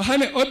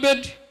 Mohame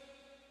Obed,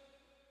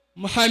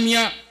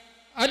 Mohamia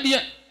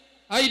Adia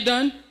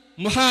Aidan,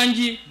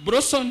 Mohanji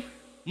Broson,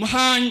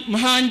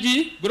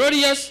 Mohanji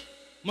Glorious,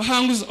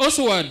 Mohangus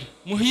Oswald,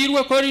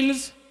 Muhirwa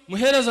Collins,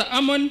 Muhereza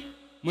Amon,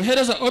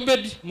 Muhereza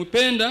Obed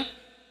Mupenda,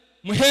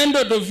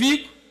 Muhendo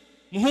Dovik,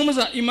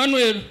 Muhumza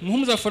Emmanuel,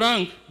 Muhumza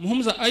Frank,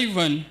 Muhumza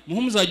Ivan,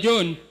 Muhumza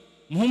John,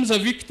 Muhumza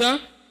Victor,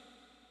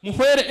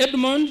 Muhwere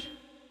Edmond,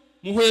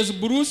 Muhwez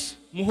Bruce,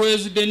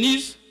 Muhwez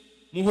Denise,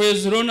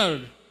 Muhwez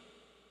Ronald,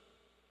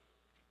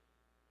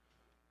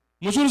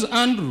 Mujurus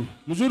Andrew,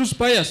 Mujurus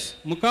Pius,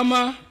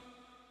 Mukama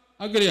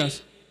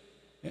Agrias,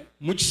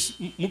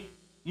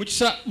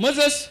 Muchisa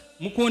Moses,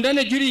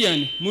 Mukundane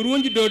Julian,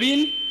 Murungi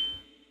Doreen,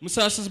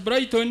 Musasas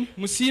Brighton,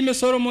 Musime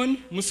Solomon,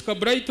 Muska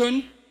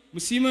Brighton,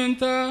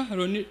 Musimenta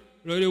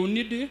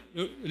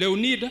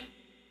Leonida,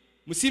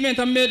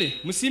 Musimenta Mele,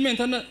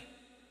 Musimenta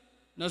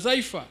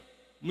Nazaifa,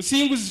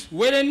 Musingus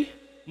Weren,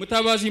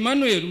 Mutabazi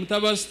Emmanuel,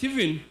 Mutabazi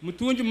Stephen,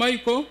 Mutunji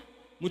Michael,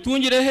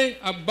 Mutunji Rehe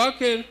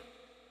Abubakar,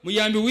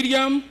 Muyambi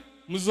William,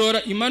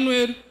 Muzora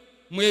Emmanuel,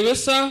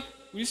 Mwewesa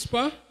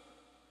Whisper,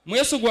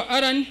 Mwesugwa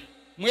Aaron,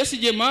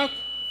 Mwesije Mark,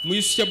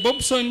 Muyisha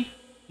Bobson,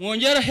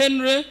 Mwonjera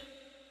Henry,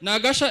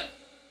 Nagasha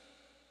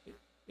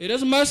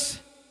Erasmus,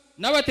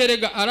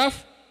 Nabaterega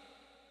Araf,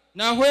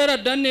 Nahwera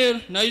Daniel,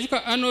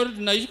 Najuka Arnold,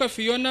 Najuka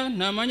Fiona,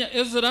 Namanya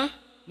Ezra,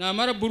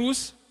 Namara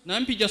Bruce,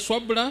 Nampija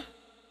Swabla,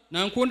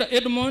 Nankunda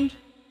Edmond,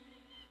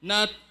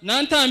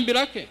 Nanta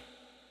Ambirake,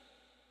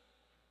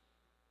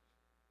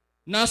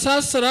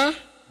 Nasasara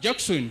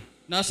Jackson,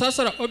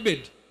 Nasasara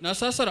Obed,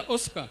 Nasasara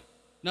Oscar,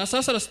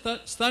 Nasasara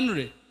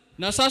Stanley,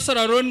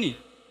 Nasasara Ronnie,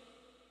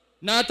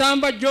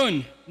 Natamba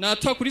John,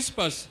 Natwa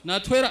Crispus,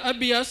 Natwera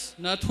Abias,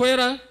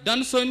 Natwera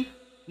Danson,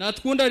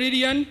 Natkunda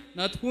Lilian,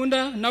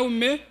 Natkunda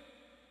Naume,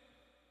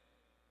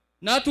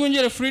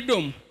 natungire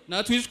Freedom,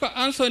 natwizwa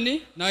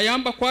Anthony,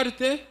 nayamba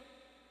Kwarte,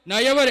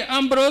 nayabare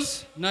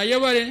Ambrose,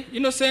 nayabare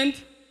Innocent,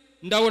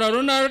 ndawura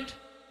Ronald,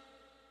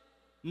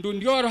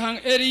 ndundioro hang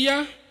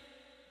area,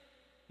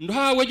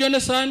 nduhawe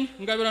Jonathan,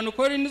 ngabirano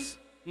Collins,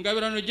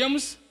 ngabirano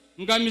James,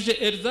 ngamije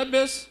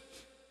Elizabeth,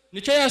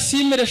 nicho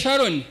yasimire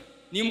Sharon,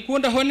 ni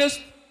mkunda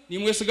Honest, ni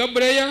mwesiga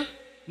Breya,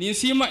 ni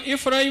nsima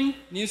Ephraim,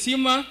 ni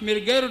nsima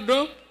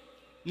Mergerdo,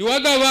 ni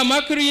wagaba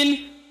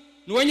Macrin,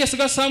 ni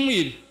wanyesiga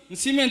Samuel,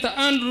 nsimenta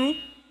Andrew,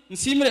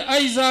 nsimire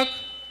Isaac,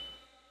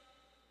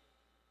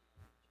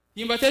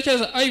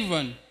 timbatecheza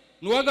Ivan,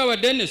 ni wagaba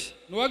Dennis,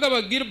 ni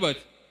wagaba Gilbert,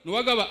 ni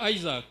wagaba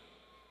Isaac,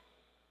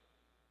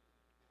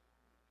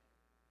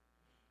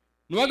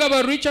 ni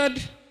wagaba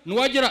Richard, ni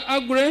wajira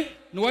Agre,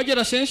 ni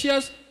wajira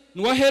Sensius,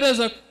 ni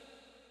wahereza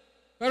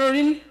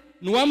Caroline,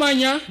 ni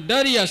wamanya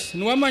Darius,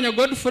 ni wamanya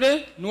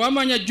Godfrey, ni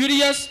wamanya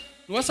Julius,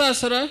 ni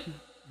wasasara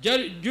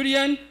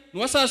Julian,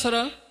 ni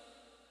wasasara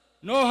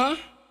Noah,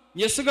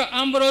 nyesiga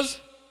Ambrose,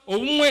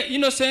 obumwe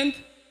Innocent,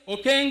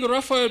 Okeng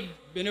Raphael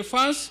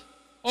Benefans,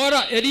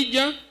 Ora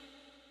Elijah,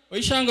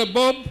 Oishanga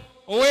Bob,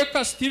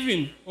 Oweka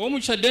Stephen,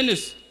 Omucha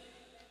Dennis,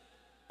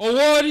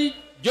 Owori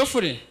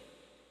Geoffrey,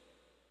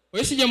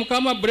 Oisija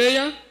Mukama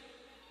Breya,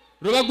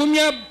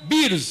 Rubagumya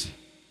Beers,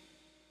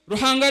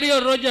 Ruhangario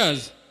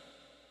Rogers,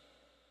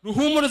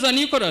 Ruhumuriza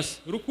Nicholas,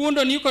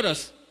 Rukundo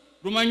Nicholas,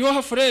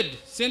 Rumanyoha Fred,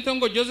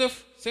 Sentongo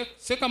Joseph,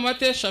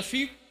 Sekamate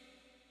Shafiq,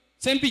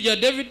 Sempija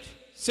David,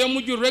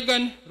 Semuju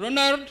Regan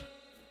Ronald,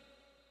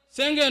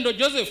 Sengendo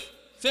Joseph,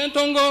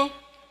 Sentongo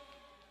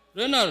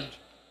Ronald,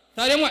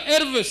 Taremwa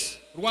Elvis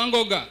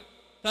Rwangoga,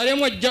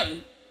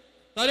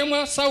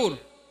 Taremwa Saul,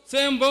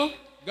 Sembo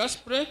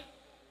Gaspre,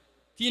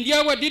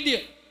 Tindiawa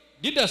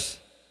Didas,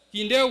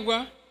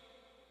 Tindewa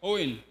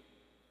Owen.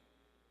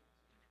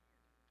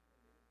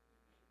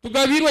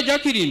 Tugabirwa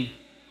Jacqueline,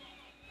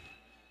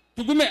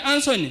 tugume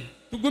Anthony,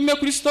 tugume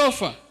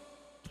Christopher,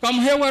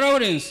 tukamuhewa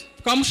Lawrence,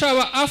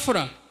 tukamushawa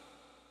Afra,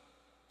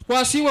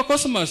 tukwasiwa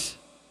Cosmas,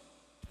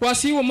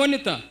 tukwasiwa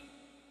Monitor,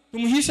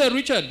 tumuhise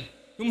Richard,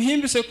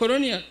 tumuhimbise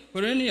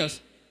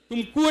Cornelius,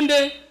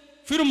 tumkunde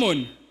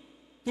Firmon,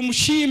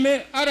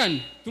 tumshime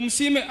Aaron,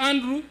 tumsime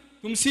Andrew,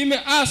 tumsime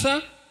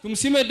Asa,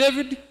 tumsime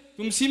David,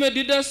 tumsime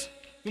Didas,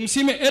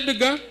 tumsime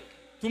Edgar,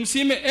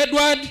 tumsime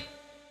Edward,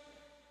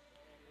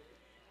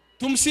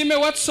 tumsime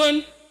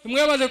Watson,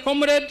 tumwebaze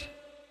Comrade,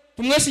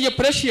 tumwesiye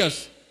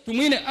Precious,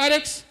 tumwine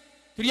Alex,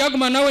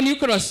 tuliyaguma nawe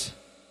Nicholas,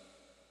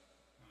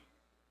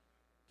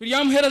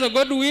 tuliyamuhereza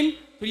Godwin,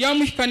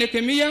 tuliyamuhikane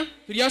Kemia,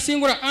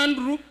 tuliyasingura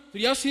Andrew,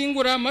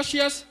 tuliyasingura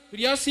Matias,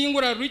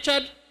 tuliyasingura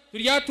Richard,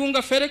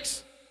 tuliyatunga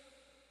Felix,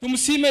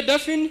 tumsime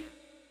Daphne,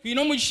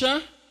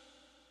 twinomugisha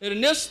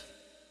Ernest,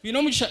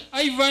 twinomugisha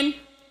Ivan,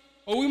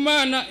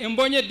 Owimana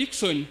Embonye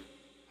Dixon,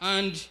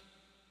 and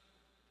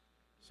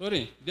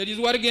there is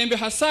Wargembe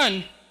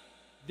Hassan,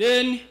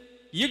 then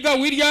Yiga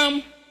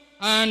William,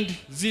 and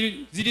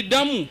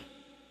Ziridamu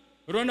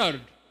Ronald.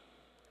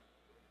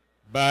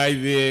 By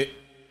the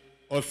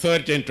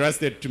authority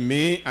entrusted to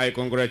me, I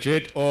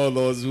congratulate all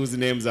those whose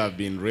names have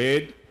been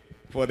read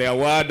for the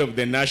award of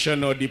the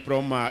National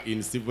Diploma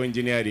in Civil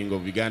Engineering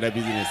of Uganda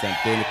Business and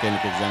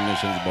Technical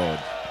Examinations Board.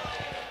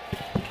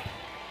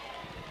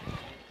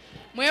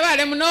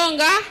 Mwebale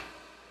munonga,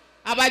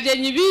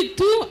 abajenyi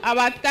bitu,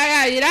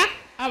 abatayayira,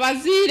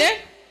 abazire,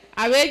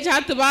 abeji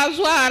hatu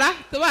bazwara,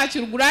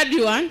 tubachir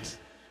graduate,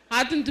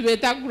 hatu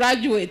ntubeta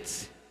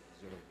graduates.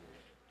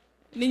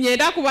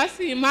 Ninyenda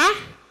kubasima,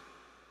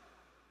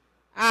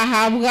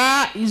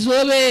 ahabwa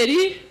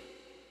izoberi,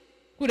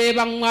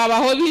 kureba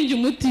mwabaho binji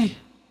muti.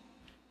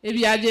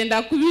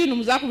 Ebyagenda kubintu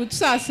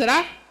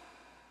muzakubitusasira,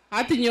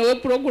 hati nyewe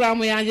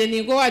programu yanje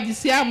ningo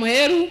wagisiya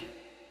muheru,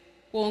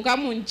 konka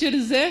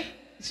munchirize,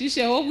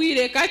 shisheho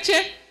bwire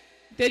kache,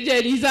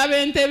 tegeriza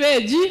bente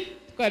beji,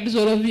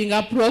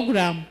 tukadizolovinga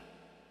program.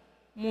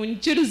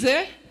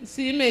 Munchirize,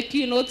 sime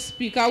keynote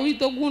speaker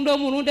wito gundo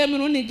murunde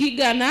minuni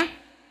gigana,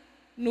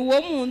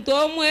 nuwo muntu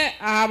omwe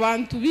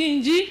abantu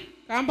binji,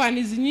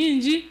 companies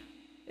nyinji,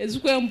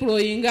 ezukwe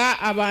employinga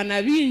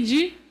abana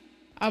binji,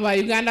 aba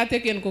Uganda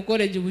Technical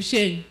College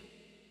Bushenyi.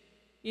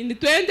 In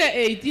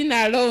 2018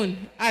 alone,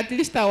 at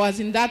least I was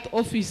in that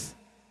office.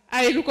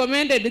 I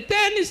recommended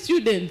 10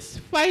 students,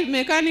 5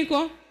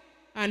 mechanical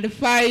and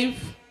 5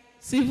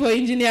 civil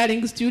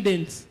engineering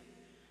students.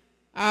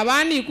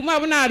 Abani kuma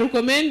buna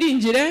recommend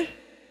injire,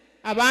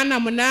 abana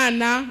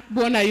munana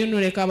bona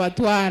yunure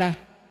kabatwara.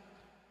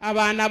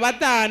 Abana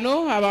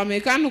batano, aba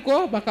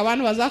mechanical,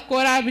 bakabana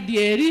bazakora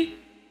bidieri,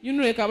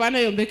 yunure kabana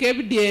yombeke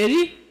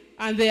bidieri,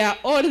 and they are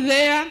all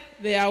there,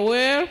 they are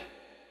well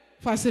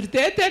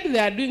facilitated, they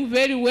are doing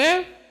very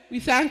well. We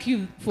thank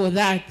you for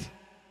that.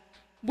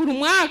 Buri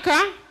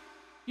mwaka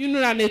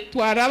yunura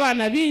netwara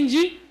abana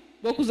binji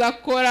bokuza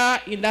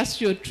gukora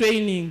industrial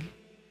training.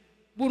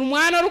 Buri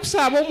mwana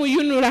orukusaba mu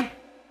yunura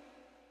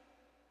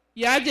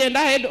yagenda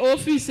head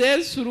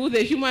offices through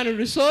the human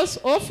resource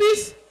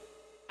office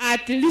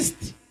at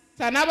least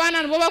sana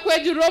abana nibo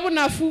bakwejurira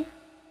obunafu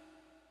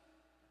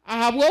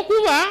ahabwo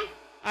kuba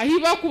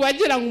ahiba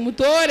kubagira ngo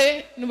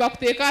umutore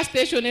nibakuteka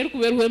station eri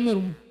kuberwe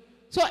mirumu.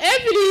 So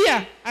every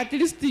year, at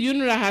least the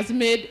UNRWA has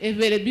made a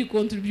very big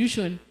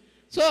contribution.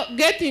 So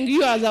getting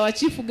you as our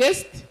chief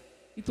guest,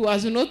 it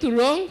was not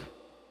wrong. It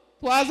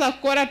was a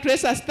Cora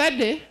Tracer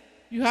study.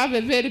 You have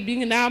a very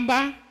big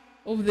number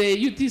of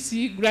the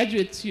UTC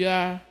graduates you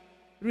are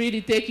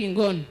really taking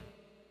on.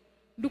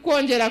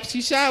 Dukongera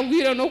kuchisha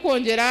wiro no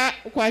kongera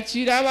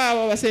kwachira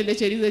aba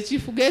basendekerize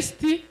chief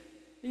guest.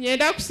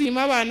 Nyenda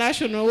kusima ba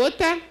National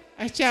Water,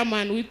 a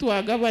chairman witu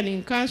wa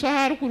governing council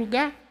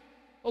harukuruga.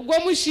 Ogwo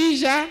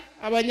mushija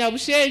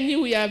abanyabushenyi,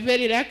 we are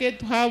very lucky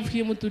to have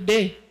him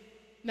today.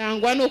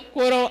 Nangwa no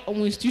kukora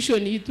mu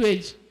institution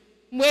yitweje.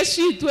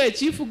 Mweshi yitwe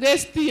chief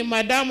guest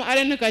Madam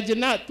Alene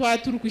Kajina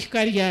twaturu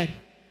kushikariari.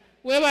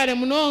 Webare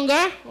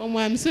munonga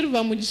omwami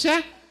Silva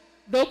Mugisha,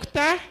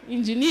 doctor,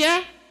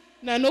 engineer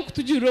na no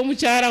kutujiro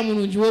mucyara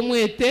mununji wo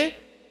mwete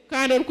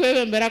kandi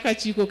okwebembera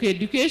akachiko ke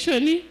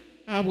education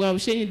abwa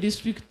Bushenyi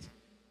district.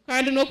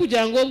 Kandi no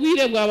kugira ngo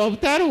bwire bwa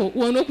butaro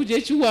wono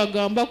kuje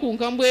kiwagamba ku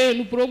nkambwe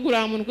no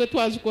program nkwe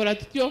twazukora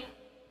tutyo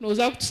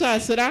noza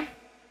kutusasira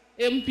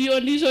MPO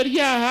ndizo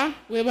ryaha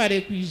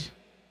webare kwije.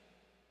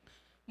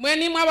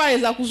 Mweni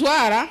mwabaeza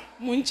kuzwara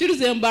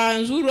munchirize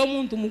mbanzuro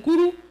muntu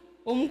mukuru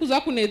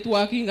omukuza ku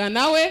networking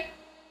nawe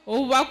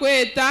obuba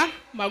kweta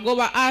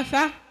Magoba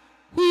Arthur,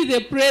 who is the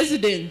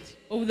president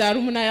of the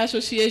Alumni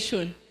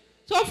Association.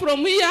 So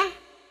from here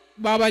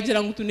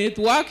babagira ngo tu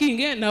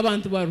networking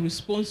n'abantu ba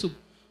responsible.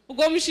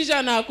 Ugo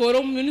mshija na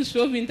akoro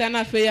Ministry of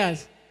Internal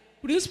Affairs.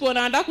 Principal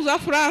nanda kuza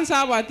France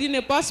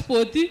abatine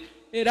passport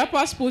era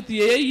passport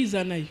yeye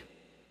yizanayo.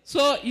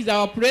 So is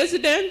our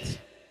president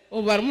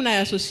of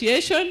Alumni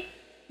Association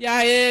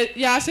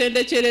ya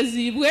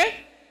sendecherezibwe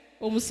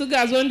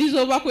omusigazo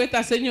ndizo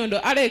bakweta Senyondo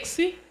Alex,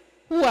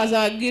 who was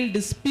a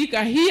guild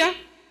speaker here,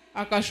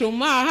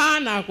 akashoma aha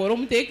na akoro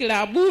mutekela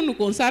abunu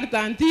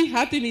consultant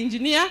hati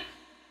engineer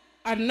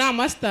and now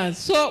masters.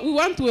 So we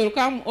want to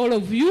welcome all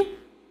of you.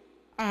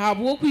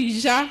 Ahabwo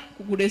kwija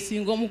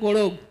kuguresingo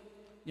mukorogo.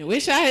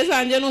 Nyewesha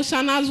heza nje no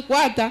shanazu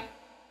kwata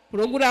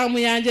program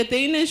yanje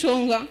teine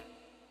shonga.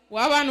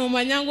 Wabana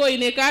umanyango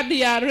ine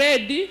kadi ya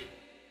red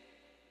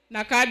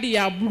na kadi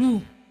ya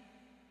blue.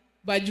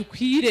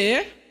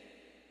 Bajukwire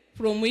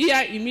from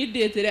here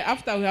immediately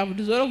after we have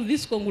dissolved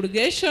this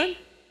congregation,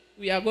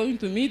 we are going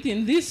to meet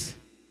in this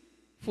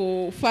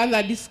for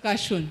further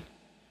discussion.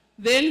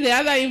 Then the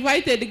other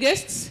invited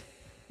guests,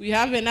 we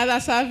have another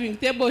serving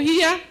table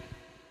here.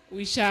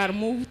 We shall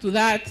move to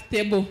that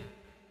table.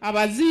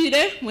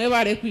 Abazire,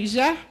 mwebare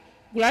kwija,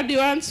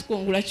 graduates,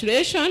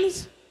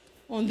 congratulations.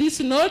 On this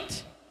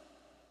note,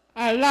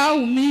 allow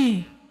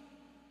me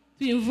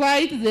to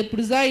invite the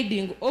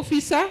presiding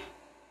officer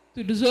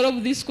to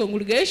dissolve this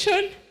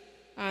congregation,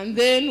 and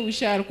then we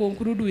shall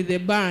conclude with the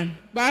band.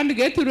 Band,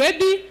 get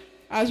ready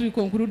as we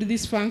conclude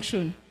this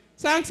function.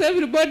 Thanks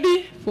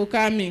everybody for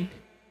coming.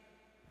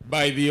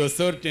 By the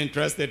authority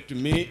entrusted to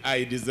me,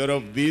 I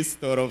dissolve this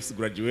thorough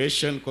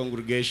graduation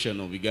congregation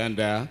of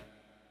Uganda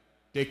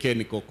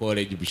Technical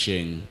College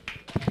Bushenyi.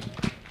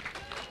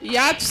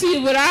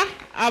 Yatusibura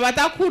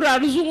abatakura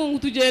ruzungu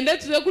tugende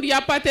tuze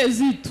kurya pate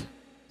zitu.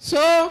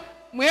 So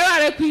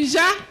mwebare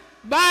kwija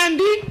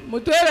bandi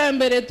mutwere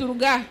mbere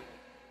turuga.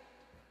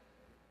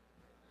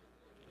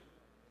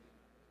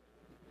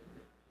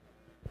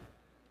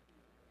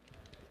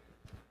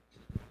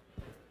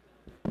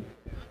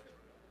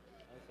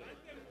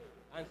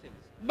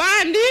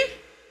 Bandi,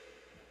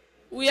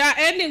 we are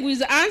ending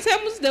with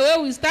anthems. The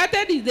way we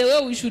started is the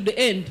way we should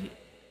end.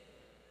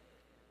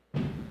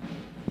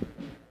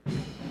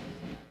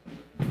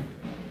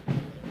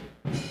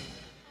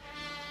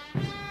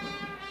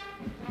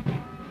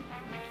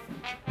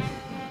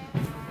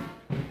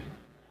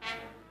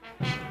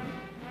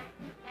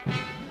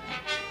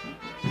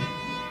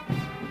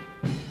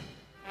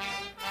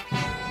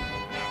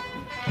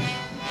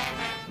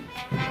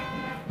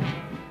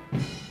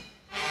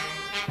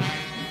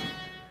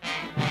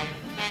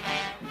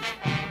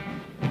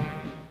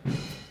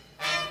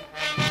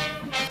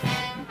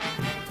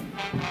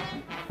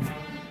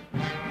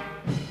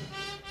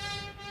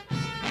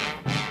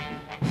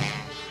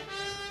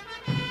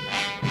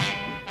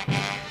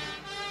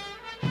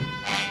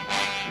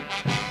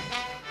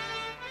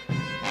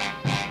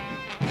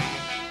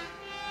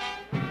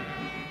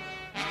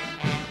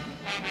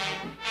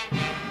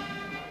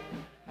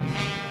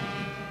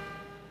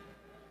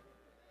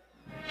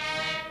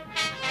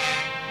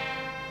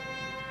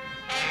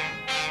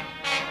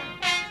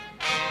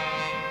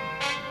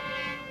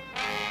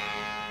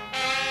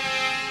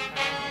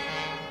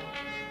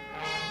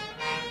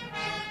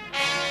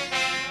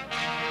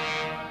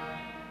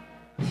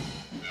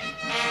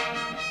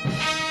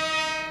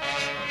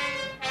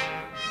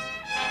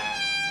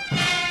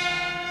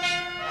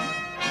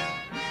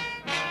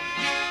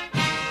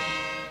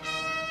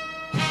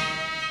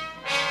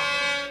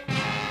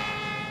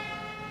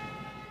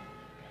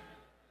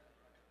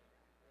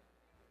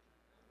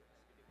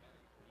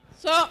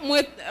 So,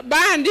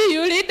 Bandi,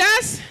 you lead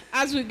us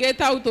as we get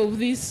out of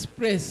this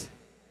place.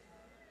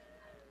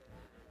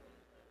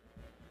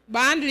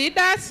 band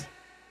leaders,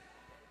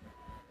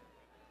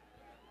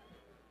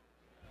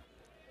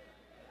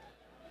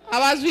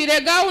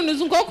 abazwire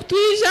gowns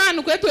nk'okutwija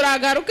nikwe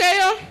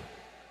turagarukeyo.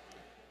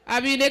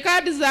 Abine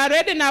cards are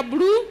red and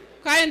blue.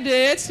 Kindly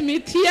let's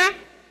meet here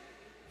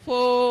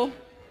for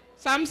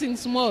something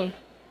small.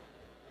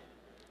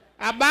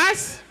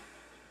 Abbas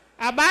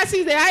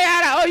is the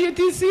IR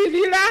OUTC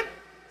leader.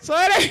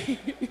 Sorry.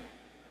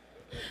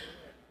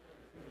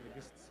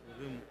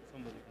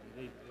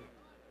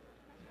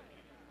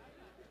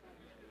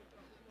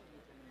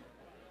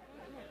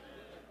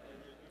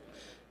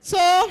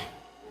 So,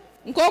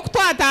 nk'okutu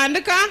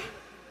atandika.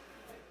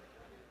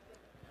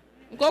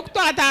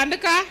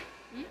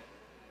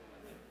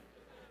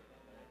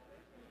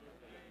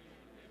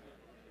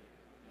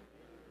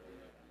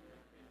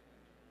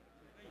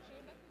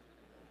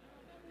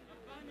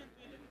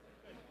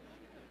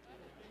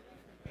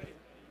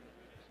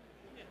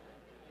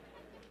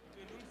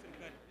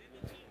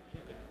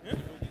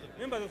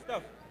 Members of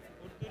staff.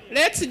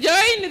 Let's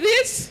join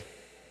this.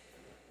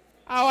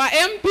 Our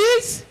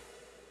MPs,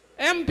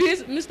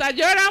 Mr.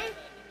 Joram,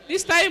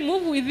 this time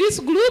move with this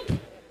group.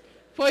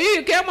 For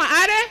you came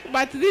are,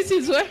 but this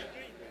is where.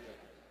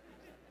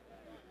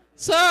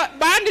 So,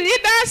 band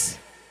leaders.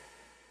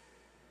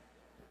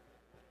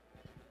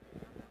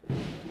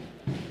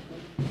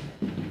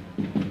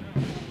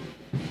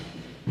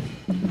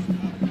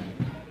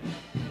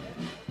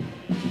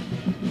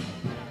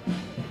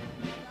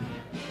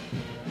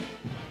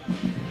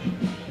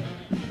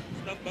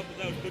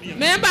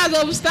 Members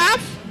of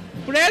staff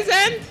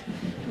present,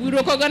 we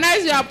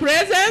recognize your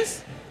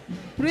presence.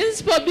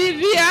 Principal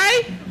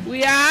BVI,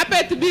 we are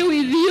happy to be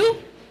with you.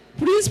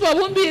 Principal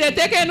Bumbire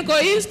Technical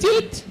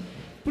Institute,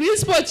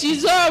 Principal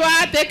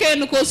Chizova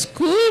Technical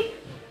School,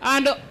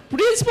 and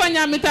Principal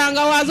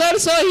Nyamitanga was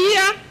also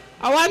here.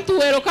 I want to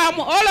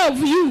welcome all of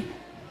you.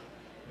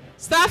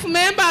 Staff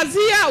members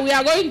here, we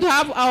are going to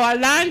have our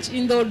lunch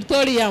in the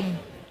auditorium.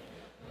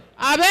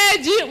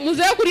 Abeji,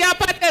 muze kuria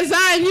pate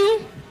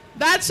zanyu.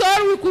 That's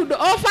all we could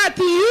offer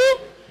to you.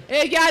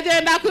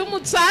 Agenda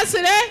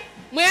kumutsasire,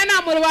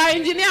 mwena murwa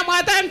engineer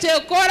mwata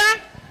mchekora,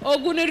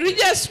 ogunu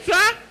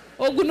registrar,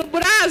 ogunu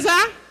braza,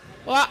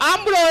 wa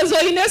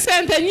Ambrose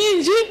innocent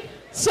nyinji.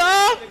 So,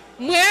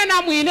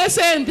 mwena mu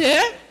innocent,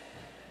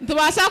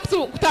 ntubasa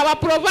kutaba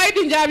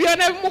provide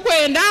njabyone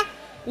mukwenda.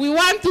 We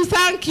want to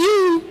thank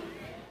you.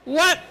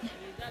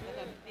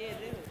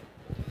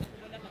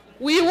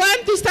 We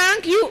want to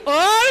thank you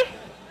all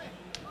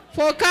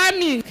for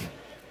coming.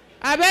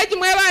 Abeji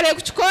mwebare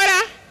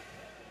kuchikora,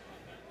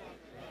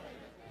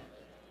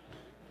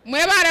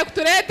 mwebare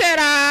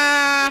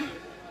kutuletera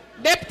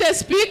deputy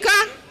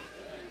speaker,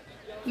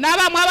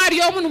 naba mwabari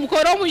yomu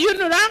mukoro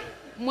muyunura,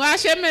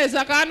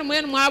 mwashemeza kandi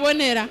mwenu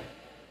mwabonera.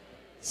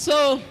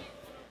 So,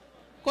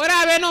 kora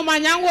abeno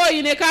manyango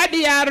ine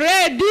kadi ya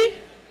ready.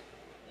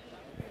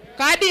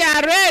 Kadi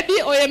ya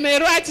ready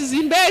oyemerwa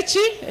chizimbechi,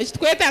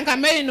 echitkweta nka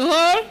main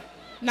hall,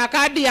 na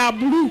kadi ya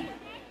blue.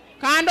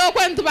 Kando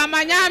kwentu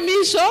bamanya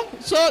misho,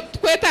 so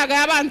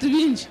tukwetaga abantu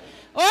bingi.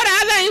 All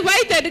other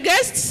invited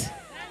guests.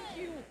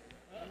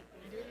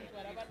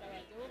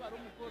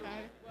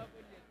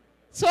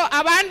 So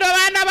abando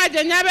bana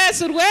bajenya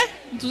besurwe,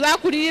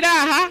 tuzakurira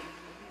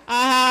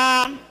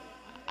aha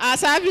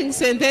serving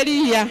center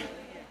here.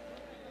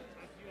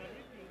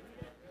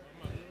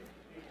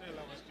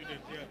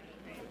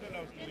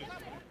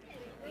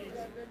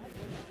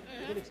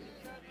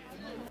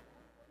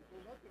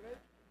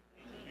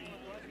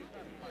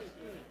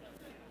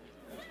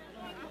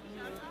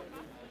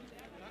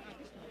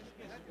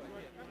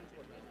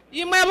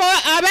 Imwebo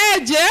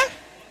abeje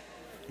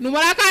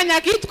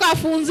numurakanya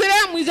kitwafunzire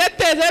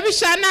mwizeteze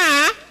bishana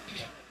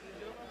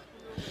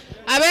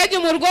abeje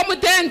mu rugo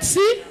mutensi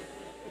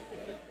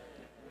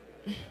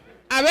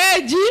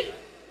abeji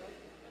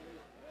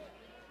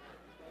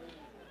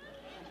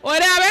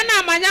ore abena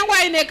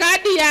amanyangwa ine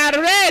kadi ya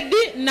red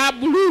na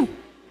blue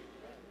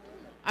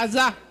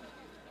aza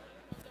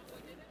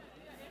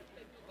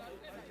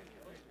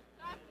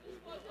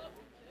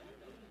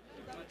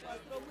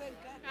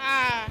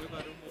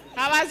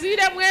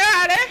abazire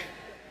mweware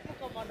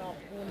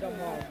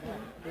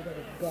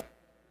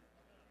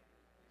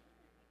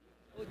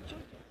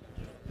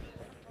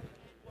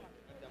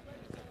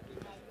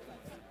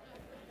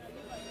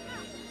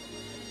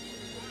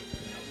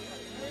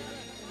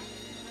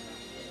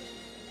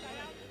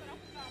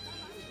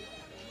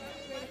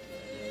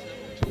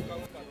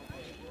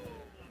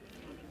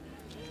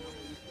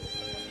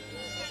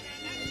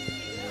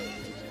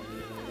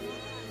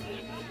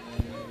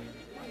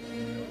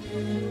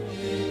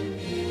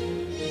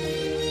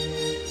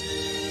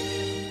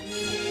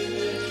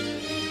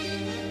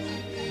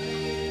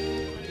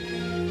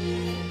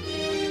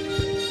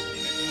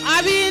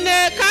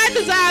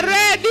cards are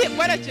ready.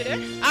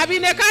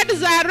 Abine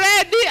cards are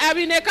ready.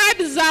 Abine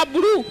cards are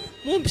blue.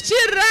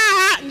 Mumpchira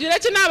njire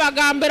china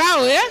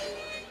bagambira we.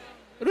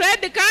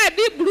 Red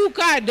card, blue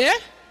card.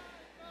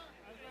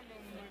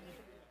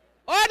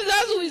 All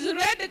those with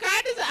red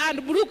cards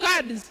and blue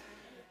cards.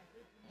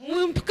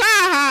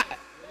 Mumpka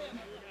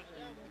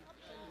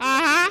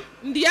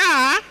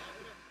Ndia.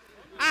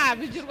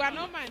 Bijirwa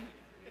no man.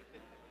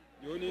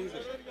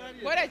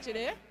 Bora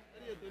chire.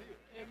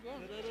 Ego.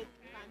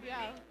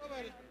 Ndia.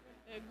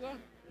 Ego.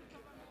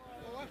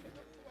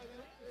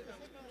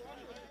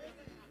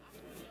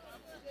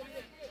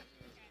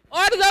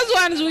 All those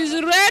ones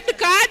with red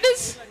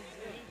cards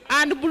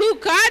and blue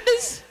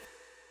cards.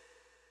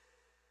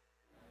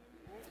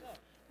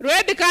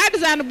 Red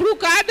cards and blue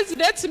cards,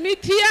 let's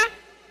meet here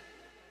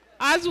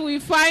as we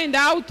find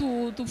out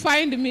to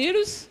find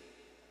meals.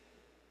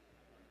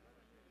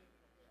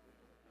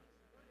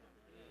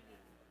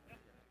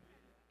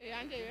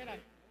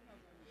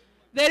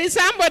 There is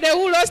somebody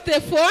who lost a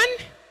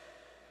phone.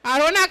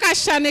 Arona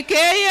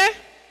Kashanekeye.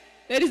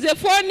 There is a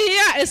phone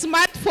here, a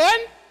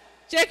smartphone.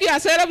 Check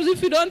yourselves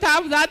if you don't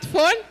have that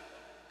phone.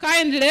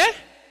 Kindly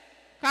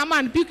come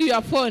and pick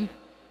your phone.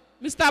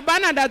 Mr.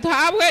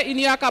 Bernard, in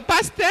your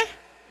capacity,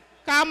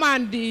 come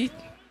and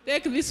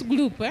take this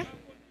group.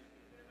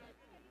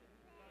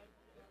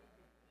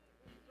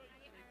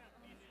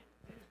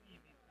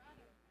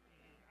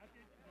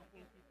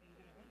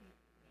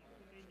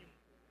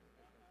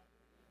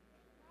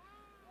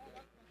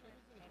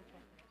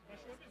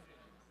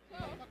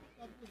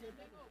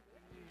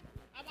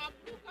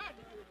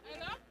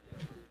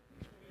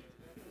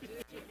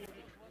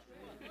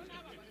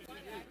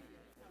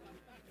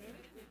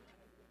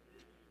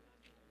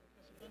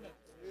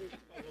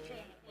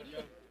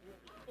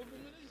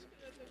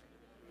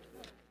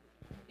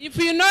 If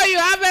you know you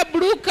have a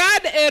blue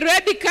card, a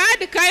red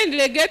card,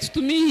 kindly get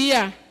to me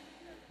here.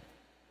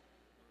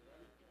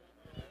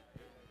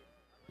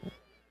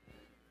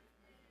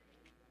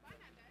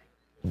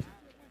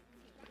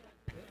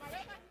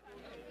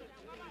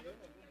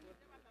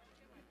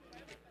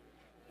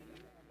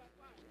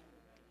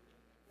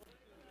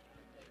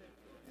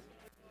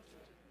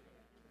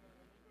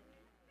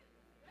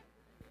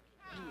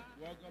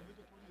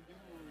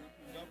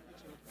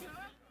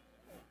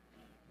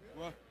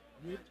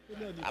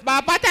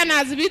 Our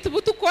partners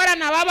Butukora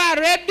na Baba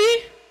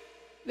ready.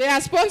 They are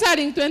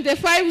sponsoring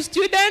 25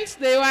 students.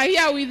 They were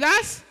here with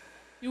us.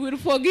 You will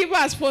forgive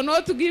us for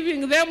not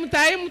giving them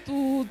time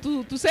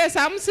to say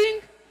something,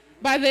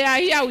 but they are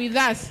here with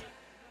us.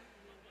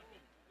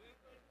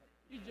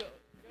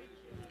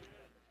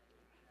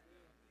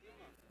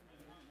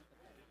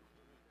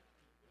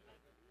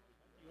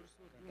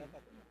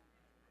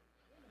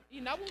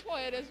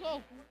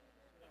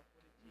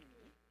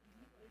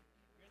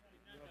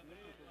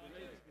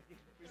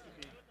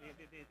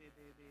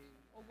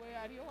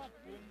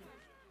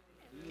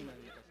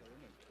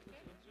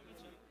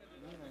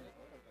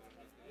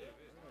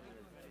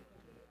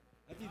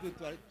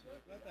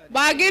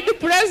 Bagid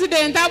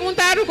President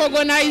Amuntaru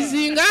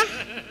Kogonaizinga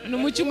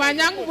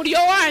Numuchimanyangu Murio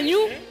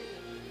wanyu.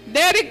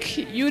 Derek,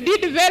 you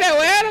did very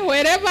well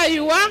wherever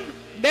you are.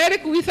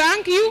 Derek, we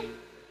thank you.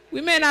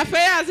 Women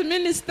Affairs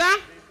Minister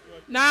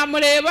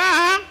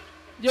Namureba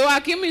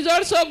Joachim is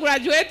also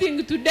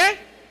graduating today.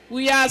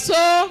 We are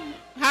so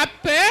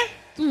happy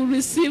to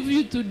receive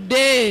you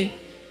today.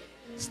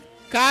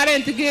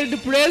 Current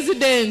Guild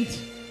President,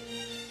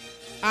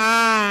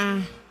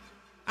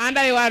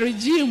 under your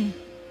regime,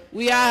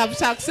 we have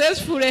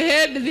successfully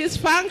held this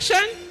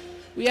function.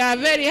 We are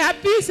very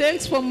happy.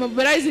 Thanks for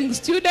mobilizing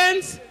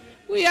students.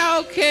 We are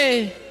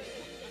okay.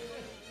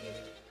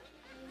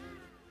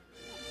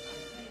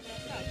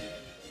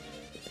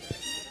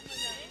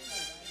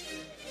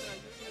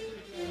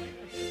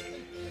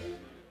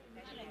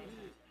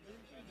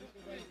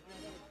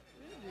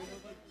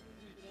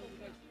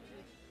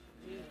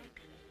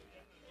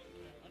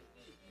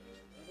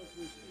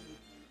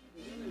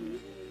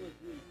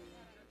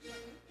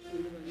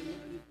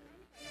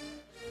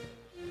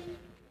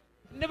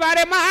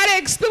 Barema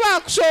Alex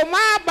tubakushoma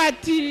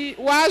bati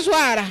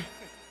wazwara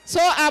so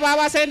aba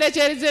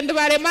basendekerize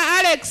ndibarema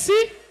Alex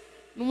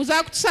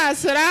numuza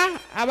kutusasira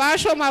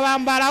abashoma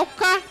bambara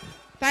uka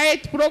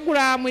tight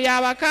program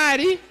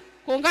yabakari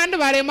kongandi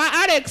barema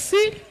Alex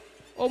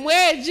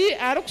omweji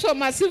ari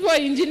kusoma civil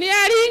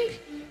engineering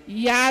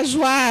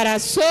yazwara.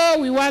 So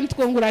we want to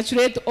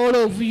congratulate all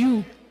of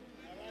you.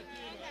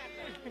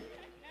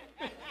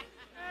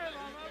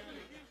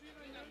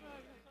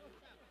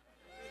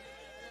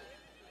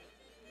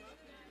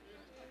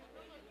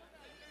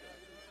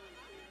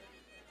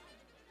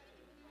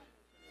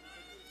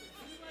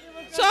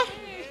 So,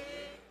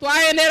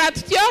 twaendera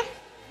tutyo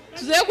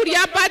tuze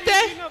kurya pate.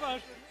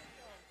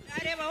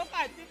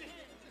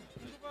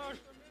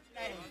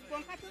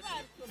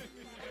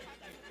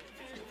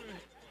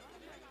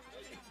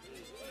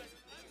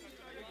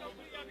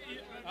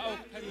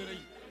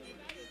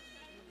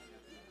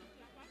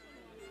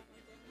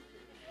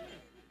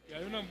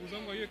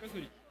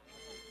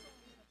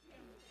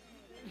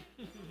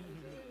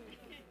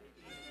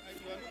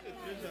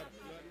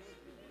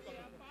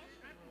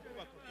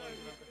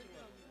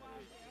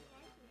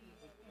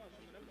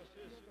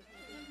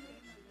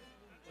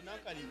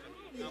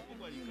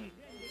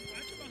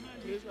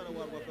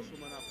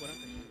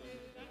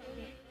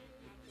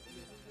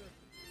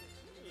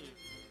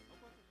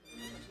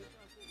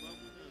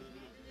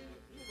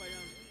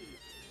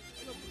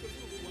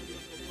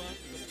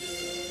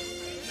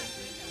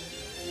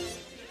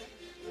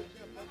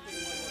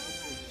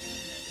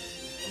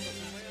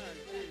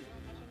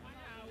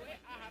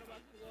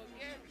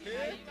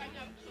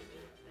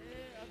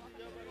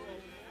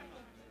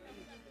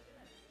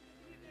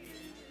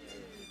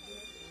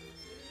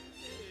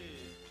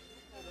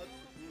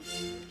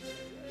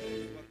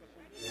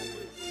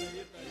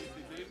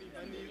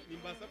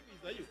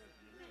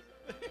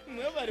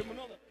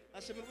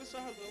 nashemerwa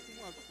isaha zawe ku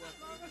mwaka kwa